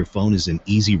 make sure your phone is in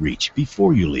easy reach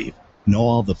before you leave. Know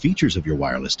all the features of your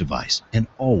wireless device and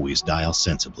always dial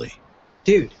sensibly.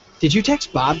 Dude, did you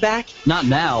text Bob back? Not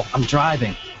now. I'm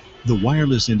driving. The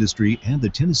wireless industry and the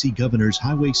Tennessee Governor's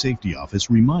Highway Safety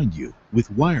Office remind you, with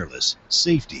wireless,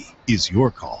 safety is your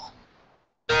call.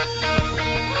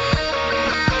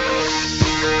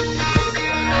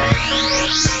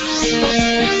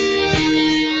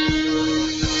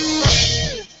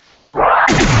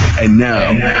 And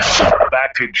now,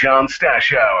 back to John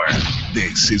Stash Hour.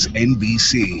 This is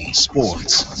NBC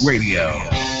Sports Radio.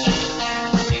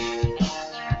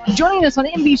 Joining us on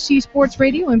NBC Sports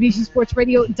Radio,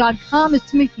 NBCSportsRadio.com, is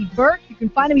Timothy Burke. You can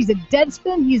find him. He's at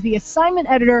Deadspin. He's the assignment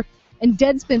editor and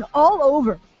Deadspin all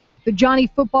over the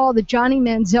Johnny Football, the Johnny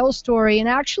Manziel story, and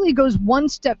actually goes one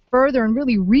step further and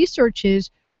really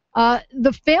researches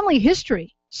the family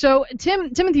history. So,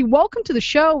 Timothy, welcome to the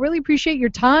show. Really appreciate your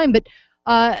time. But,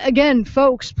 again,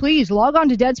 folks, please log on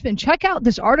to Deadspin. Check out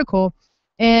this article.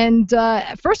 And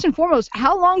first and foremost,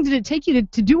 how long did it take you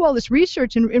to do all this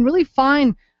research and really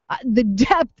find the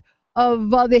depth of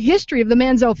the history of the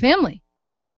Manziel family?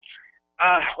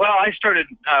 Well, I started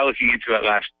looking into it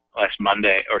last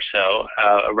Monday or so,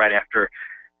 right after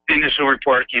the initial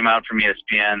report came out from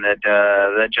ESPN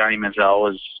that Johnny Manziel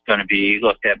was going to be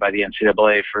looked at by the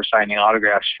NCAA for signing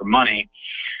autographs for money.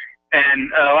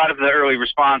 And a lot of the early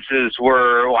responses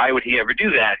were, why would he ever do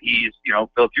that? He's,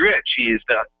 filthy rich. He's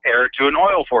the heir to an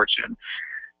oil fortune.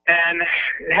 And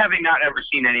having not ever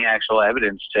seen any actual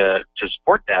evidence to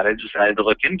support that, I decided to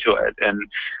look into it. And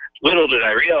little did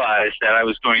I realize that I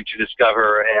was going to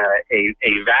discover a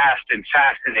vast and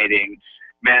fascinating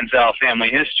Manziel family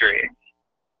history.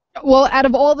 Well, out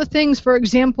of all the things, for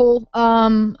example,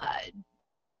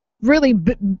 really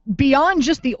beyond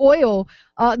just the oil,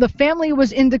 the family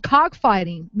was into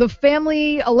cockfighting. The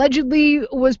family allegedly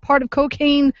was part of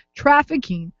cocaine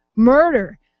trafficking,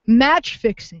 murder, match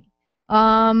fixing,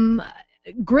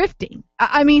 grifting.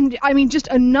 I mean, just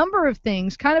a number of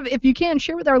things. Kind of, if you can,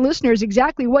 share with our listeners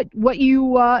exactly what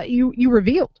you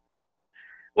revealed.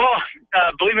 Well,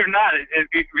 believe it or not,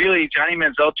 it really, Johnny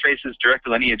Manziel traces direct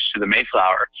lineage to the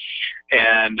Mayflower,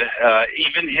 and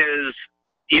even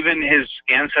his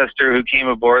ancestor who came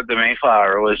aboard the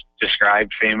Mayflower was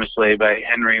described famously by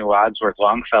Henry Wadsworth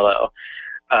Longfellow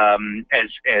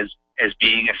as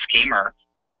being a schemer.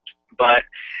 But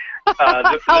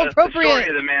the story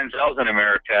of the Manziels in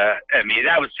America, I mean,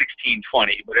 that was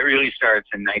 1620, but it really starts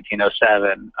in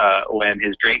 1907 when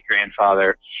his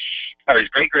great-grandfather brought his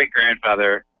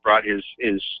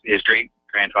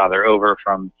great-grandfather over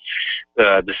from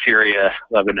the Syria,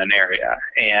 Lebanon area.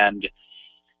 And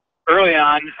early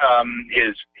on,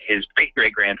 his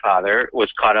great-great-grandfather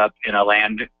was caught up in a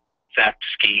land theft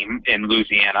scheme in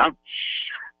Louisiana.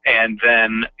 And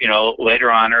then,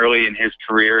 later on, early in his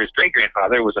career, his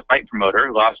great-grandfather was a fight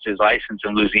promoter, lost his license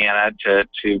in Louisiana to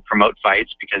promote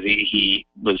fights because he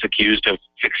was accused of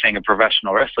fixing a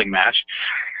professional wrestling match,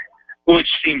 which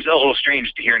seems a little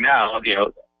strange to hear now.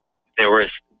 There was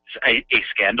a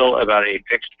scandal about a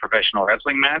fixed professional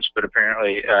wrestling match, but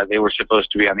apparently they were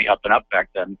supposed to be on the up and up back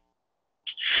then.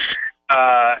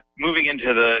 Moving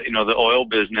into the oil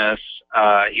business,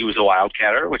 he was a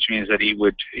wildcatter, which means that he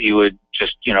would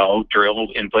just drill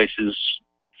in places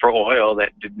for oil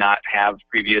that did not have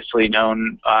previously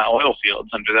known oil fields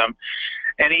under them,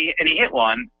 and he hit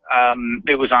one.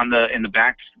 It was in the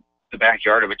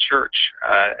backyard of a church,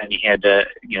 and he had to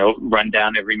run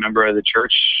down every member of the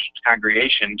church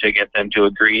congregation to get them to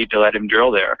agree to let him drill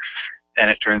there. And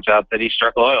it turns out that he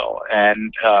struck oil,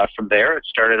 and from there it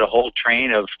started a whole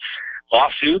train of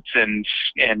lawsuits and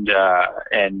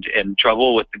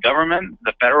trouble with the government,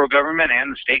 the federal government,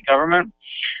 and the state government.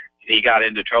 He got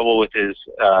into trouble with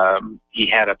he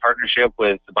had a partnership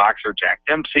with the boxer Jack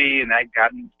Dempsey, and that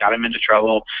got him into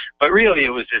trouble. But really, it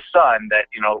was his son that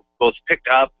both picked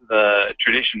up the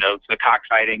tradition of the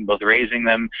cockfighting, both raising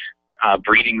them,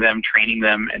 breeding them, training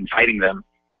them, and fighting them.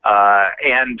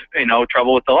 And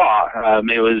trouble with the law.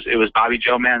 It was Bobby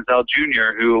Joe Manziel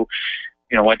Jr. who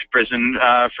went to prison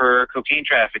for cocaine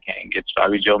trafficking. It's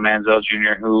Bobby Joe Manziel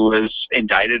Jr. who was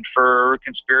indicted for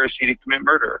conspiracy to commit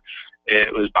murder.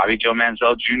 It was Bobby Joe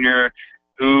Manziel Jr.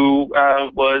 who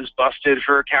was busted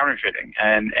for counterfeiting.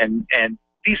 And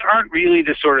these aren't really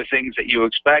the sort of things that you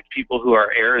expect people who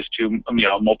are heirs to a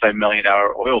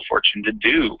multi-million-dollar oil fortune to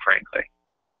do, frankly.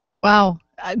 Wow.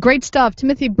 Great stuff.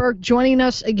 Timothy Burke joining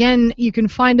us. Again, you can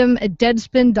find him at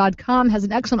Deadspin.com. Has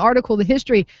an excellent article, The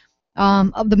History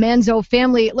of the Manziel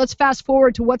family. Let's fast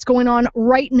forward to what's going on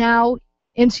right now.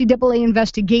 NCAA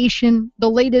investigation. The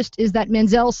latest is that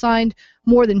Manziel signed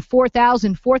more than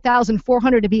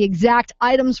 4,400 to be exact,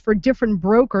 items for different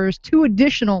brokers. 2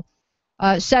 additional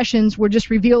sessions were just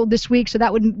revealed this week, so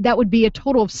that would be a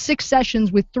total of 6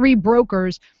 sessions with 3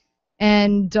 brokers.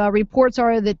 And reports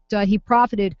are that he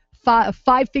profited a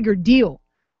 5-figure deal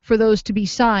for those to be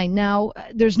signed. Now,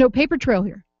 there's no paper trail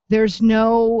here. There's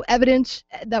no evidence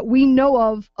that we know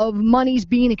of monies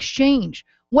being exchanged.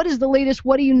 What is the latest?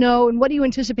 What do you know, and what do you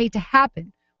anticipate to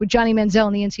happen with Johnny Manziel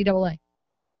and the NCAA?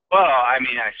 Well, I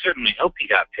mean, I certainly hope he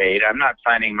got paid. I'm not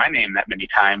signing my name that many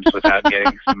times without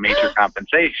getting some major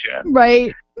compensation.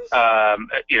 Right.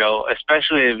 You know,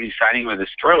 especially if he's signing with his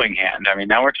throwing hand. I mean,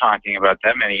 now we're talking about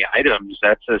that many items.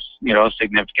 That's a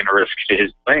significant risk to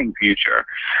his playing future.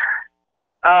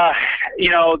 You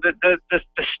know, the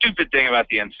stupid thing about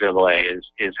the NCAA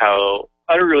is how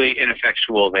utterly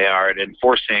ineffectual they are at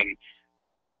enforcing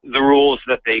the rules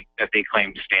that they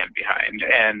claim to stand behind.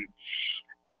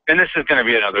 And this is going to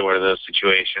be another one of those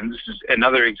situations. This is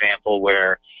another example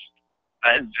where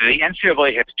the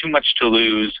NCAA has too much to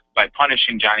lose by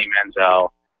punishing Johnny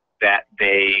Manziel, that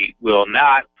they will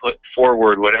not put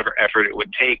forward whatever effort it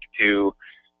would take to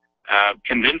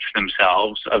convince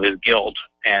themselves of his guilt,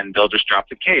 and they'll just drop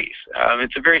the case.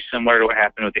 It's very similar to what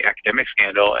happened with the academic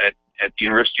scandal at the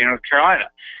University of North Carolina.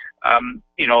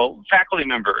 You know, faculty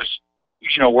members,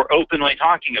 were openly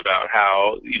talking about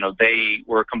how, they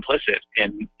were complicit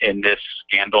in this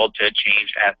scandal to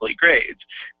change athlete grades.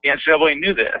 The NCAA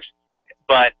knew this,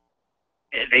 but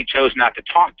they chose not to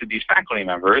talk to these faculty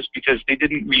members because they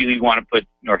didn't really want to put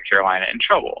North Carolina in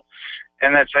trouble.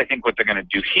 And that's, I think, what they're going to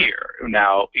do here.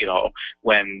 Now,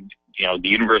 when, the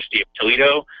University of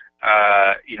Toledo,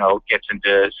 gets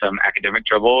into some academic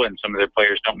trouble and some of their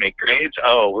players don't make grades,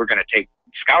 we're going to take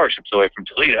scholarships away from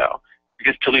Toledo,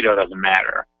 because Toledo doesn't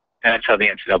matter. And that's how the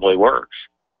NCAA works.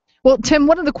 Well, Tim,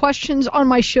 one of the questions on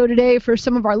my show today for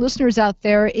some of our listeners out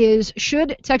there is,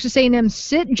 should Texas A&M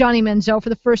sit Johnny Manziel for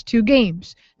the first 2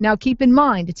 games? Now, keep in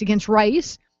mind, it's against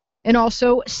Rice and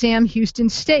also Sam Houston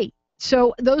State.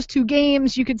 So those 2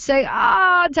 games, you could say,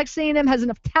 Texas A&M has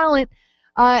enough talent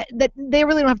that they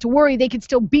really don't have to worry. They could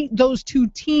still beat those 2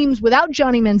 teams without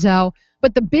Johnny Manziel.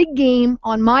 But the big game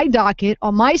on my docket,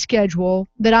 on my schedule,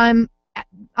 that I'm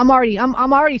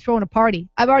already throwing a party.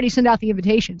 I've already sent out the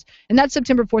invitations, and that's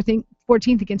September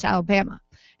 14th against Alabama.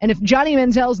 And if Johnny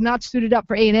Manziel's not suited up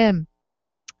for A&M,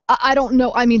 I don't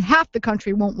know. I mean, half the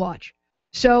country won't watch.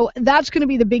 So that's going to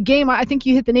be the big game. I think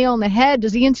you hit the nail on the head.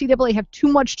 Does the NCAA have too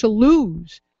much to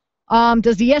lose?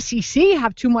 Does the SEC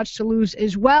have too much to lose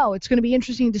as well? It's going to be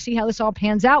interesting to see how this all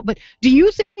pans out. But do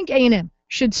you think A&M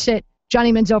should sit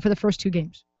Johnny Manziel for the first 2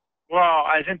 games? Well,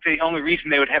 I think the only reason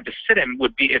they would have to sit him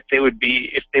would be if they would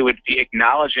be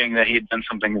acknowledging that he had done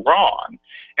something wrong.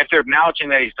 If they're acknowledging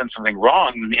that he's done something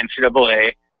wrong, then the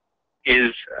NCAA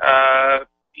is,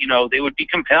 they would be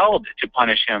compelled to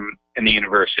punish him in the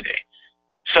university.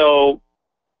 So,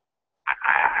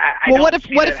 what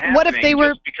if they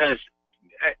were, because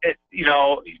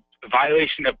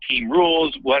violation of team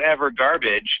rules, whatever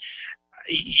garbage.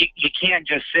 You can't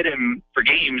just sit him for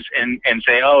games and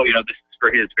say, this is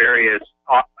for his various,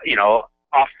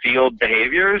 off-field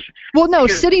behaviors. Well, no,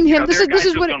 sitting him. This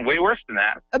is what. Done way worse than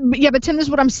that. Yeah, but Tim, this is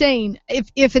what I'm saying.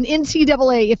 If an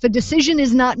NCAA, if a decision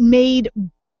is not made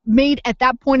at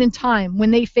that point in time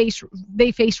when they face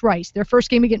Rice, their first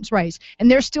game against Rice, and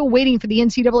they're still waiting for the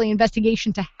NCAA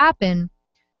investigation to happen.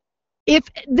 If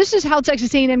this is how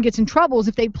Texas A&M gets in trouble, is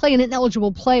if they play an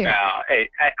ineligible player.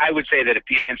 I would say that if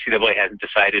the NCAA hasn't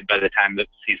decided by the time the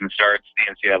season starts,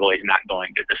 the NCAA is not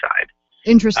going to decide.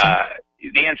 Interesting.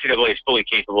 The NCAA is fully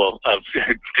capable of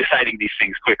deciding these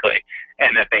things quickly,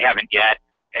 and that they haven't yet,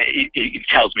 it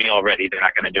tells me already they're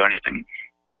not going to do anything.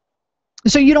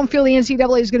 So you don't feel the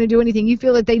NCAA is going to do anything? You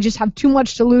feel that they just have too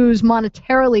much to lose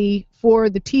monetarily for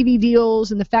the TV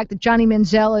deals and the fact that Johnny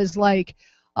Manziel is like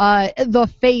the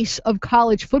face of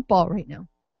college football right now?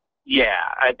 Yeah,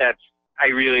 again,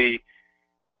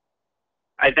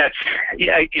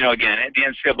 the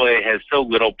NCAA has so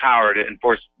little power to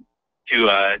enforce,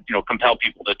 to compel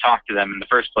people to talk to them in the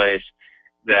first place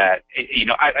that,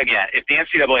 again, if the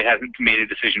NCAA hasn't made a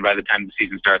decision by the time the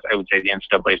season starts, I would say the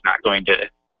NCAA is not going to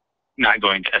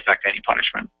affect any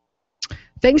punishment.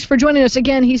 Thanks for joining us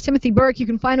again. He's Timothy Burke. You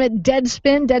can find him at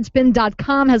Deadspin.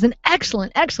 Deadspin.com has an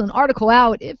excellent article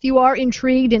out if you are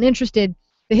intrigued and interested.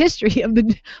 The history of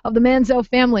the Manziel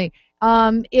family.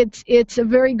 It's a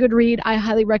very good read. I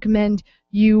highly recommend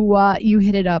you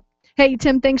hit it up. Hey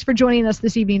Tim, thanks for joining us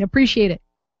this evening. Appreciate it.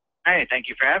 Hey, thank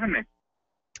you for having me.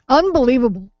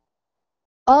 Unbelievable.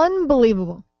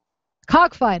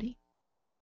 Cockfighting,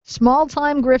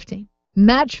 small-time grifting,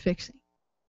 match fixing.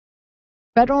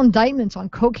 Federal indictments on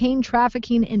cocaine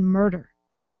trafficking and murder.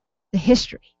 The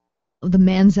history of the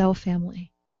Manziel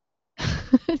family.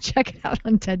 Check it out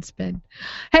on Deadspin.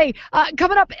 Hey,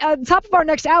 coming up at the top of our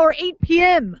next hour, 8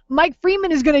 p.m., Mike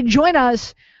Freeman is going to join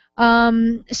us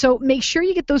So make sure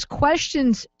you get those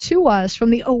questions to us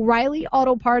from the O'Reilly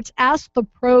Auto Parts Ask the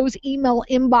Pros email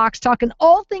inbox, talking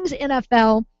all things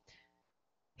NFL.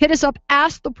 Hit us up,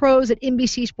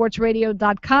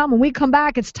 askthepros@NBCSportsRadio.com. When we come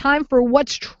back, it's time for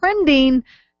What's Trending.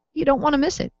 You don't want to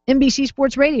miss it. NBC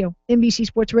Sports Radio,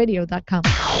 NBCSportsRadio.com.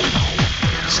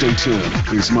 Stay tuned.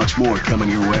 There's much more coming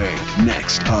your way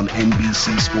next on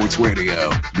NBC Sports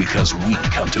Radio, because we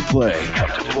come to play.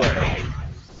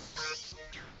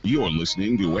 You're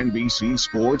listening to NBC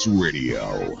Sports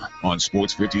Radio on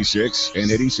Sports 56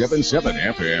 and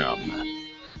 87.7 FM.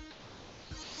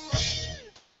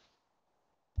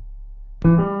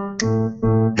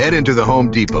 Head into the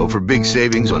Home Depot for big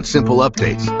savings on simple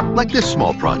updates, like this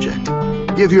small project.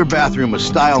 Give your bathroom a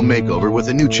style makeover with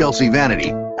a new Chelsea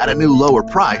vanity at a new lower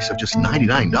price of just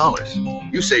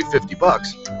 $99. You save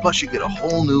 $50, plus you get a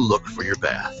whole new look for your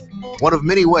bath. One of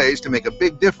many ways to make a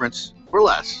big difference for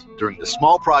less during the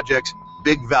Small Projects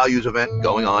Big Values event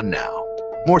going on now.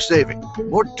 More saving,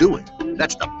 more doing.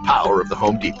 That's the power of the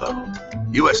Home Depot.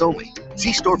 U.S. only.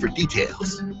 See store for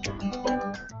details.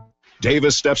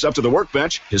 Davis steps up to the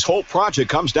workbench. His whole project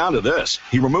comes down to this.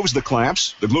 He removes the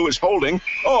clamps. The glue is holding.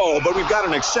 Oh, but we've got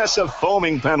an excessive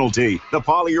foaming penalty. The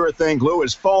polyurethane glue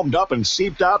is foamed up and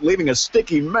seeped out, leaving a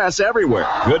sticky mess everywhere.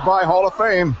 Goodbye, Hall of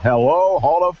Fame. Hello,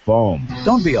 Hall of Foam.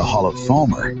 Don't be a Hall of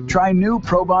Foamer. Try new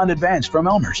ProBond Advanced from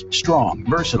Elmer's. Strong,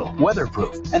 versatile,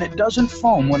 weatherproof, and it doesn't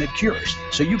foam when it cures.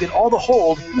 So you get all the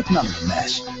hold with none of the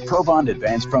mess. ProBond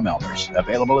Advanced from Elmer's.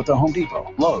 Available at the Home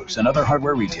Depot, Lowe's, and other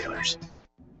hardware retailers.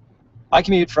 I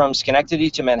commute from Schenectady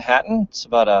to Manhattan. It's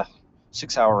about a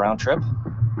 6-hour round trip,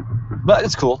 but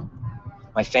it's cool.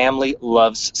 My family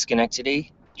loves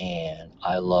Schenectady, and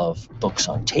I love books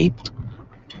on tape.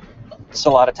 It's a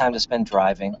lot of time to spend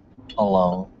driving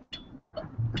alone.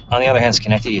 On the other hand,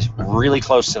 Schenectady is really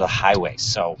close to the highway,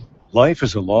 so... Life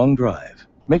is a long drive.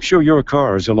 Make sure your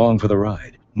car is along for the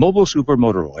ride. Mobile Super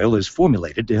Motor Oil is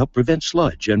formulated to help prevent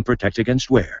sludge and protect against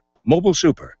wear. Mobile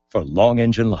Super for long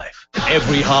engine life.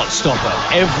 Every heart stopper,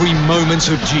 every moment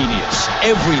of genius,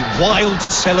 every wild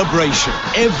celebration,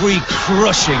 every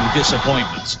crushing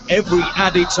disappointment, every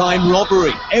added time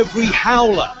robbery, every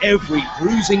howler, every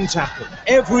bruising tackle,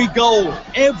 every goal,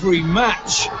 every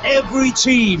match, every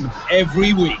team,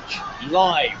 every week.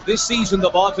 Live this season, the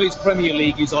Barclays Premier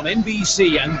League is on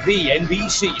NBC and the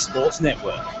NBC Sports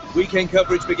Network. Weekend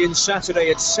coverage begins Saturday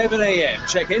at 7 a.m.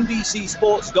 Check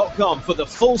NBCSports.com for the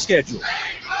full schedule.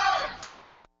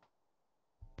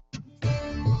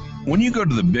 When you go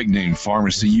to the big name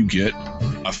pharmacy, you get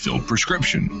a filled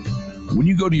prescription. When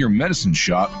you go to your medicine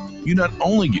shop, you not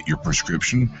only get your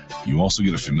prescription, you also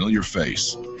get a familiar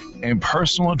face and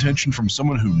personal attention from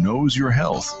someone who knows your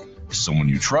health, someone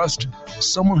you trust,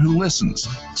 someone who listens,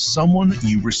 someone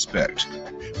you respect.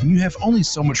 When you have only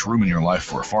so much room in your life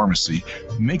for a pharmacy,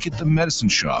 make it the medicine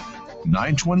shop,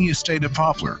 920 Estate at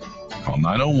Poplar. Call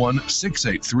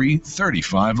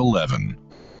 901-683-3511.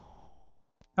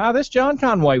 Hi, this is John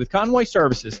Conway with Conway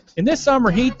Services. In this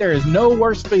summer heat, there is no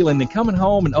worse feeling than coming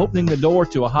home and opening the door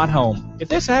to a hot home. If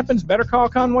this happens, better call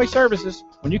Conway Services.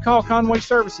 When you call Conway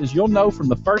Services, you'll know from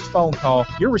the first phone call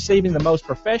you're receiving the most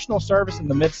professional service in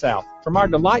the Mid-South. From our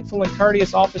delightful and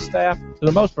courteous office staff to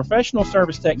the most professional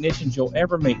service technicians you'll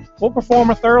ever meet. We'll perform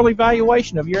a thorough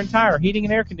evaluation of your entire heating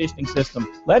and air conditioning system,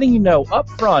 letting you know up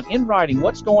front in writing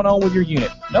what's going on with your unit.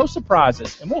 No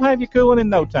surprises, and we'll have you cooling in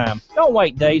no time. Don't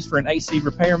wait days for an AC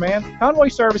repairman. Conway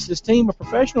Services' team of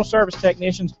professional service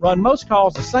technicians run most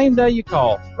calls the same day you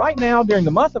call. Right now, during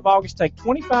the month of August, take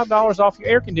 $25 off your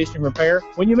air conditioning repair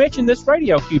when you mention this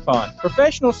radio coupon.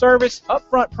 Professional service,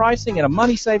 upfront pricing, and a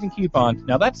money-saving coupon.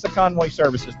 Now that's the Conway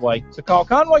Services way. So call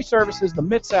Conway Services, the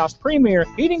Mid-South's premier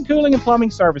heating, cooling, and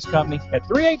plumbing service company at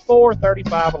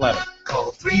 384-3511.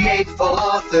 Call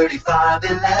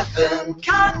 384-3511.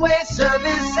 Conway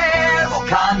Services. Call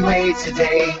Conway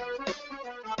today.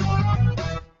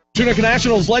 Tunica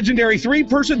National's legendary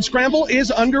three-person scramble is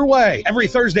underway. Every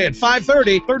Thursday at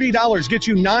 5:30, $30 gets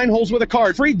you 9 holes with a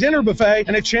card, free dinner buffet,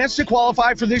 and a chance to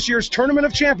qualify for this year's Tournament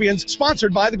of Champions,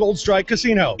 sponsored by the Gold Strike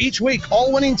Casino. Each week,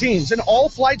 all winning teams and all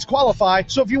flights qualify,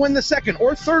 so if you win the second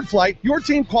or third flight, your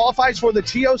team qualifies for the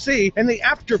TOC and the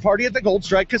after party at the Gold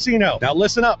Strike Casino. Now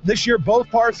listen up. This year, both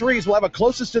par 3s will have a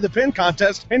closest to the pin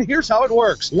contest, and here's how it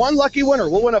works. One lucky winner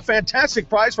will win a fantastic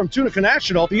prize from Tunica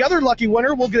National. The other lucky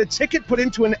winner will get a ticket put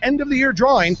into an end-of-the-year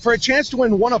drawing for a chance to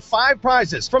win one of 5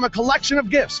 prizes from a collection of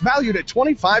gifts valued at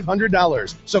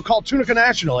 $2,500. So call Tunica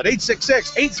National at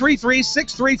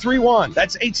 866-833-6331.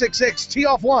 That's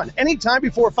 866-TEE-OFF1 anytime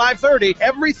before 5:30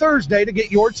 every Thursday to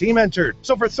get your team entered.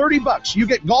 So for $30, you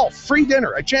get golf, free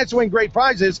dinner, a chance to win great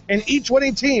prizes, and each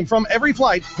winning team from every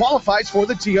flight qualifies for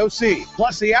the TOC,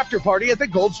 plus the after party at the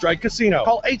Gold Strike Casino.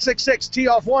 Call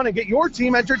 866-TEE-OFF1 and get your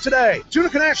team entered today.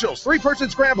 Tunica National's 3-person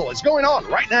scramble is going on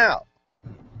right now.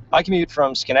 I commute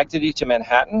from Schenectady to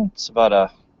Manhattan. It's about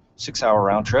a 6-hour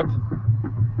round trip,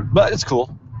 but it's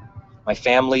cool. My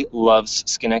family loves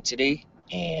Schenectady,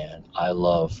 and I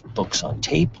love books on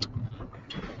tape.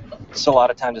 It's a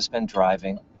lot of time to spend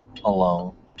driving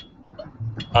alone.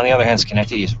 On the other hand,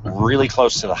 Schenectady is really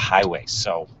close to the highway,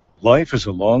 so... Life is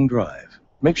a long drive.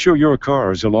 Make sure your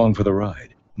car is along for the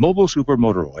ride. Mobile Super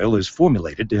Motor Oil is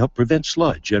formulated to help prevent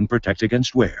sludge and protect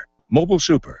against wear. Mobile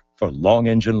Super for long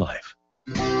engine life.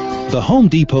 The Home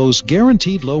Depot's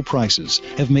guaranteed low prices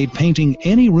have made painting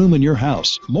any room in your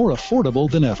house more affordable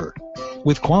than ever.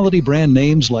 With quality brand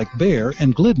names like Behr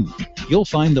and Glidden, you'll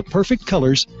find the perfect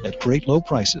colors at great low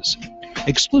prices.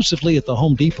 Exclusively at the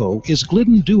Home Depot is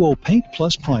Glidden Duo Paint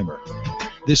Plus Primer.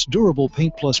 This durable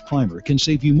Paint Plus primer can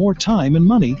save you more time and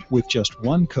money with just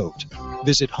one coat.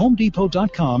 Visit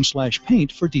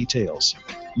homedepot.com/paint for details.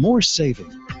 More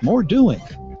saving, more doing.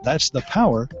 That's the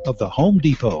power of the Home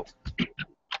Depot.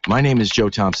 My name is Joe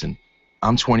Thompson.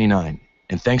 I'm 29,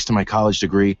 and thanks to my college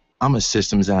degree, I'm a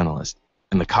systems analyst.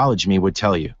 And the college me would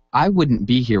tell you, I wouldn't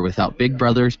be here without Big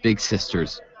Brothers Big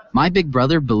Sisters. My big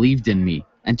brother believed in me,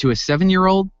 and to a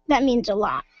 7-year-old, that means a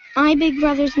lot. My big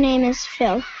brother's name is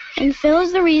Phil, and Phil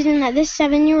is the reason that this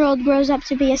 7-year-old grows up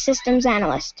to be a systems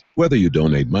analyst. Whether you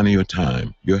donate money or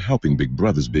time, you're helping Big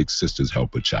Brothers Big Sisters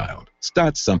help a child.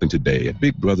 Start something today at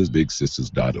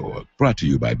BigBrothersBigSisters.org. Brought to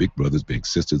you by Big Brothers Big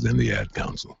Sisters and the Ad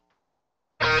Council.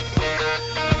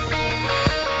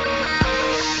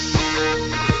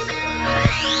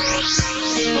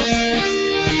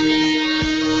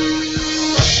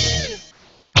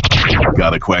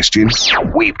 Got a question?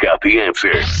 We've got the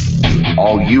answer.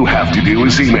 All you have to do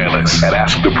is email us at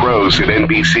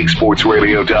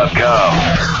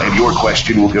AskThePros@NBCSportsRadio.com, and your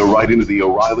question will go right into the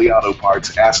O'Reilly Auto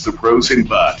Parts Ask the Pros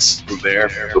inbox. From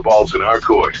there, the ball's in our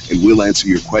court, and we'll answer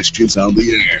your questions on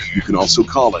the air. You can also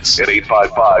call us at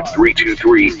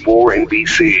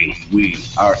 855-323-4NBC. We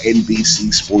are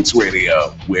NBC Sports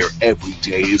Radio, where every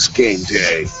day is game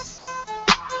day.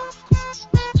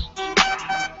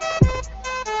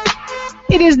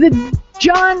 It is the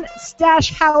John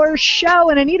Stashauer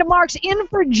Show, and Anita Marks in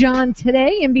for John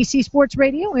today. NBC Sports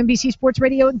Radio,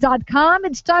 NBCSportsRadio.com.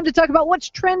 It's time to talk about what's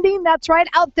trending. That's right,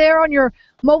 out there on your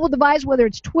mobile device, whether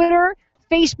it's Twitter,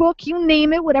 Facebook, you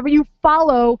name it, whatever you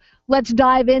follow. Let's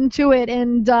dive into it.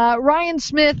 And Ryan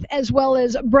Smith, as well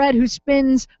as Brett, who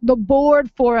spins the board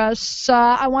for us,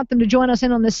 I want them to join us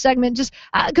in on this segment just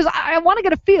because I want to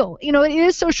get a feel. You know, it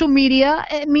is social media.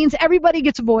 It means everybody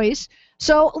gets a voice.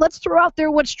 So let's throw out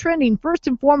there what's trending. First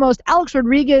and foremost, Alex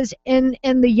Rodriguez and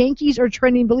the Yankees are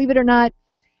trending. Believe it or not,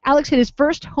 Alex hit his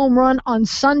first home run on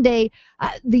Sunday.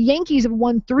 The Yankees have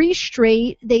won 3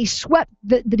 straight. They swept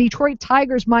the Detroit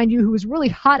Tigers, mind you, who was really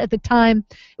hot at the time.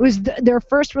 It was their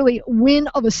first really win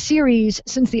of a series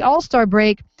since the All-Star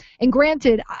break. And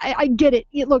granted, I get it.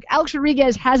 Look, Alex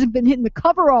Rodriguez hasn't been hitting the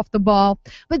cover off the ball,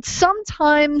 but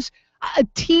sometimes a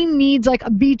team needs like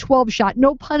a B12 shot,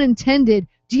 no pun intended.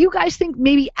 Do you guys think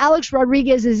maybe Alex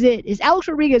Rodriguez is it? Is Alex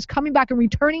Rodriguez coming back and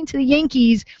returning to the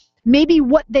Yankees maybe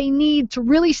what they need to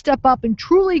really step up and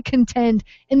truly contend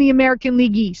in the American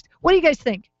League East? What do you guys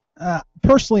think?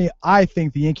 Personally, I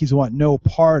think the Yankees want no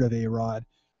part of A-Rod.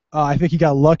 I think he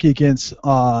got lucky against,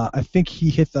 I think he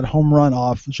hit that home run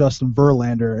off Justin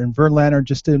Verlander, and Verlander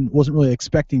just wasn't really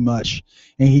expecting much,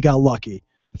 and he got lucky.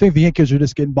 I think the Yankees are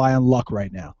just getting by on luck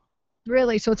right now.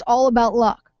 Really? So it's all about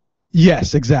luck?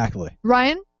 Yes, exactly.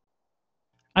 Ryan?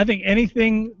 I think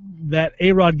anything that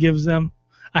A-Rod gives them,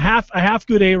 a half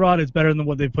good A-Rod is better than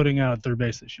what they're putting out at third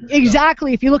base this year.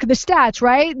 Exactly. If you look at the stats,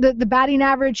 right? The batting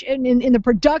average in the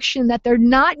production that they're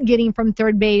not getting from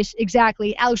third base,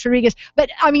 exactly, Alex Rodriguez. But,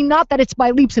 I mean, not that it's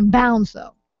by leaps and bounds,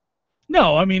 though.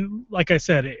 No, I mean, like I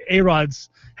said, A-Rod's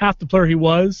half the player he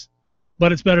was,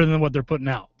 but it's better than what they're putting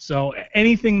out. So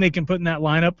anything they can put in that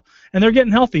lineup, and they're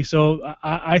getting healthy, so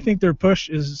I think their push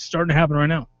is starting to happen right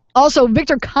now. Also,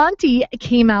 Victor Conti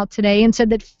came out today and said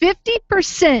that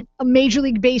 50% of Major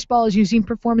League Baseball is using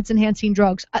performance-enhancing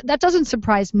drugs. That doesn't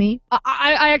surprise me.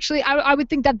 I would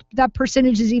think that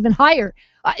percentage is even higher.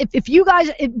 If you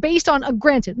guys, based on,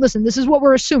 granted, listen, this is what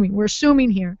we're assuming. We're assuming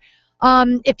here.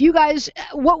 If you guys,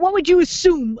 what would you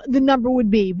assume the number would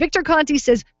be? Victor Conti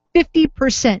says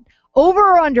 50%. Over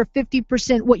or under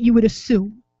 50%, what you would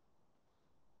assume?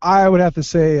 I would have to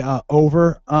say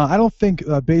over. I don't think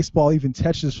baseball even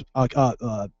touches.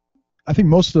 I think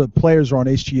most of the players are on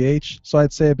HGH, so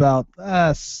I'd say about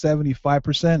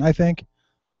 75%. I think.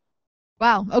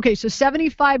 Wow. Okay, so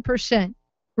 75%.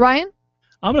 Ryan?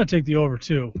 I'm going to take the over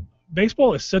too.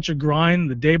 Baseball is such a grind,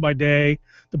 the day by day,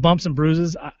 the bumps and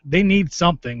bruises. They need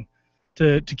something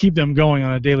to keep them going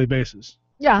on a daily basis.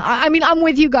 Yeah, I mean, I'm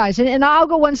with you guys, and I'll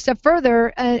go one step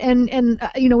further, and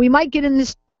you know, we might get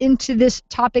into this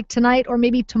topic tonight or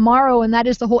maybe tomorrow, and that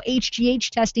is the whole HGH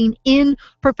testing in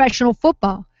professional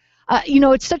football. You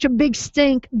know, it's such a big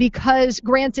stink because,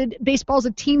 granted, baseball's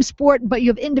a team sport, but you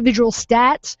have individual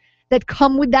stats that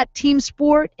come with that team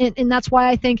sport, and that's why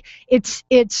I think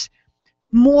it's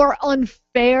more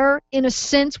unfair in a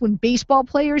sense when baseball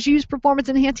players use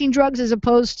performance-enhancing drugs as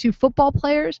opposed to football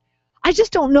players. I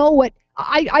just don't know what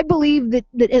I believe that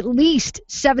at least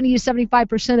 70 to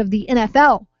 75% of the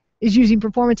NFL is using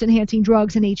performance-enhancing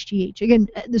drugs and HGH. Again,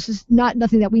 this is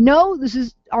nothing that we know. This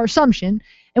is our assumption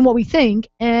and what we think,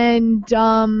 and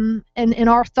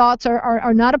our thoughts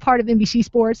are not a part of NBC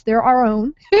Sports. They're our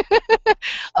own.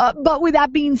 But with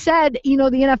that being said, you know,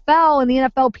 the NFL and the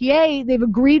NFLPA, they've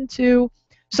agreed to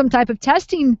some type of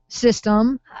testing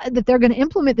system that they're going to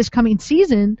implement this coming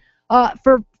season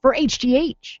for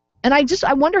HGH. And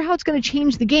I wonder how it's going to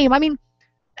change the game. I mean,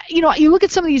 you know, you look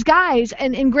at some of these guys,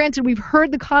 and granted, we've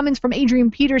heard the comments from Adrian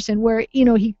Peterson where, you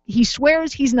know, he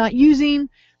swears he's not using,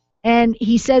 and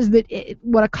he says that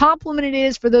what a compliment it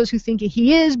is for those who think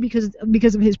he is because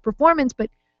of his performance.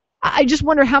 But I just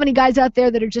wonder how many guys out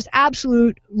there that are just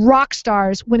absolute rock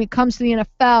stars when it comes to the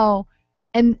NFL,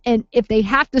 and if they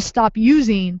have to stop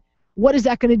using, what is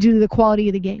that going to do to the quality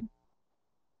of the game?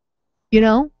 You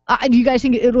know, do you guys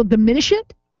think it'll diminish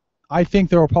it? I think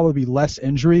there will probably be less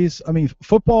injuries. I mean,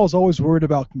 football is always worried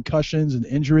about concussions and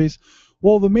injuries.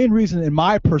 Well, the main reason, in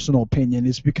my personal opinion,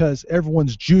 is because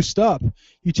everyone's juiced up.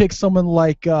 You take someone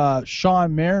like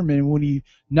Sean Merriman when he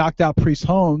knocked out Priest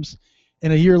Holmes,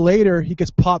 and a year later he gets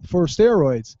popped for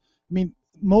steroids. I mean,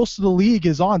 most of the league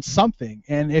is on something,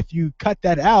 and if you cut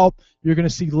that out, you're going to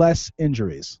see less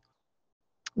injuries.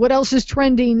 What else is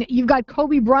trending? You've got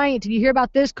Kobe Bryant. Did you hear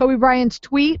about this? Kobe Bryant's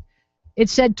tweet. It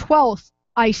said 12th.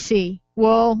 I see.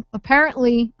 Well,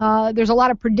 apparently there's a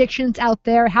lot of predictions out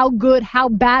there. How good, how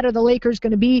bad are the Lakers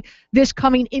going to be this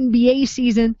coming NBA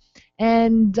season?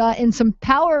 And in some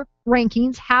power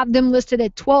rankings, have them listed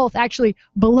at 12th, actually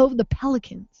below the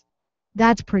Pelicans.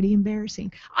 That's pretty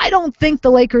embarrassing. I don't think the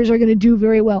Lakers are going to do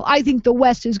very well. I think the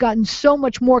West has gotten so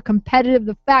much more competitive.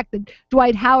 The fact that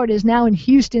Dwight Howard is now in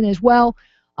Houston as well.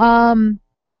 I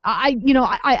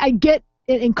get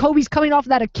it, and Kobe's coming off of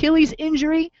that Achilles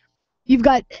injury. You've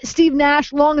got Steve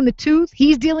Nash long in the tooth.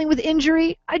 He's dealing with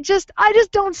injury. I just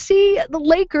don't see the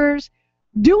Lakers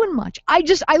doing much. I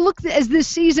look at this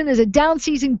season as a down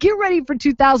season. Get ready for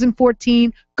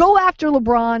 2014. Go after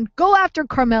LeBron. Go after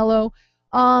Carmelo.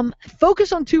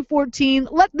 Focus on 214.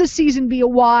 Let the season be a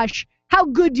wash. How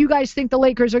good do you guys think the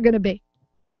Lakers are going to be?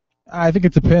 I think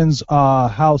it depends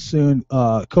how soon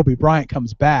Kobe Bryant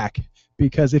comes back,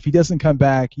 because if he doesn't come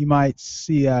back, you might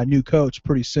see a new coach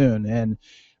pretty soon, and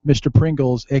Mr.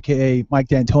 Pringles, a.k.a. Mike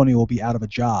D'Antoni, will be out of a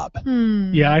job.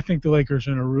 Yeah, I think the Lakers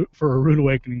are for a rude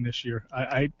awakening this year.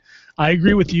 I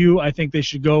agree with you. I think they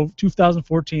should go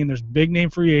 2014. There's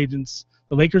big-name free agents.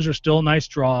 The Lakers are still a nice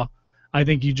draw. I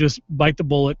think you just bite the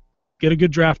bullet, get a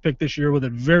good draft pick this year with a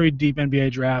very deep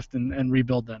NBA draft, and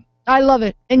rebuild then. I love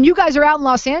it. And you guys are out in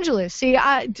Los Angeles. See,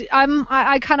 I do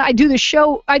the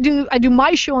show. I do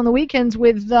my show on the weekends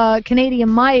with Canadian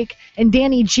Mike and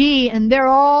Danny G, and they're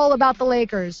all about the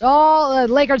Lakers. All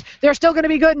the Lakers. They're still going to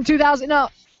be good in 2000. No,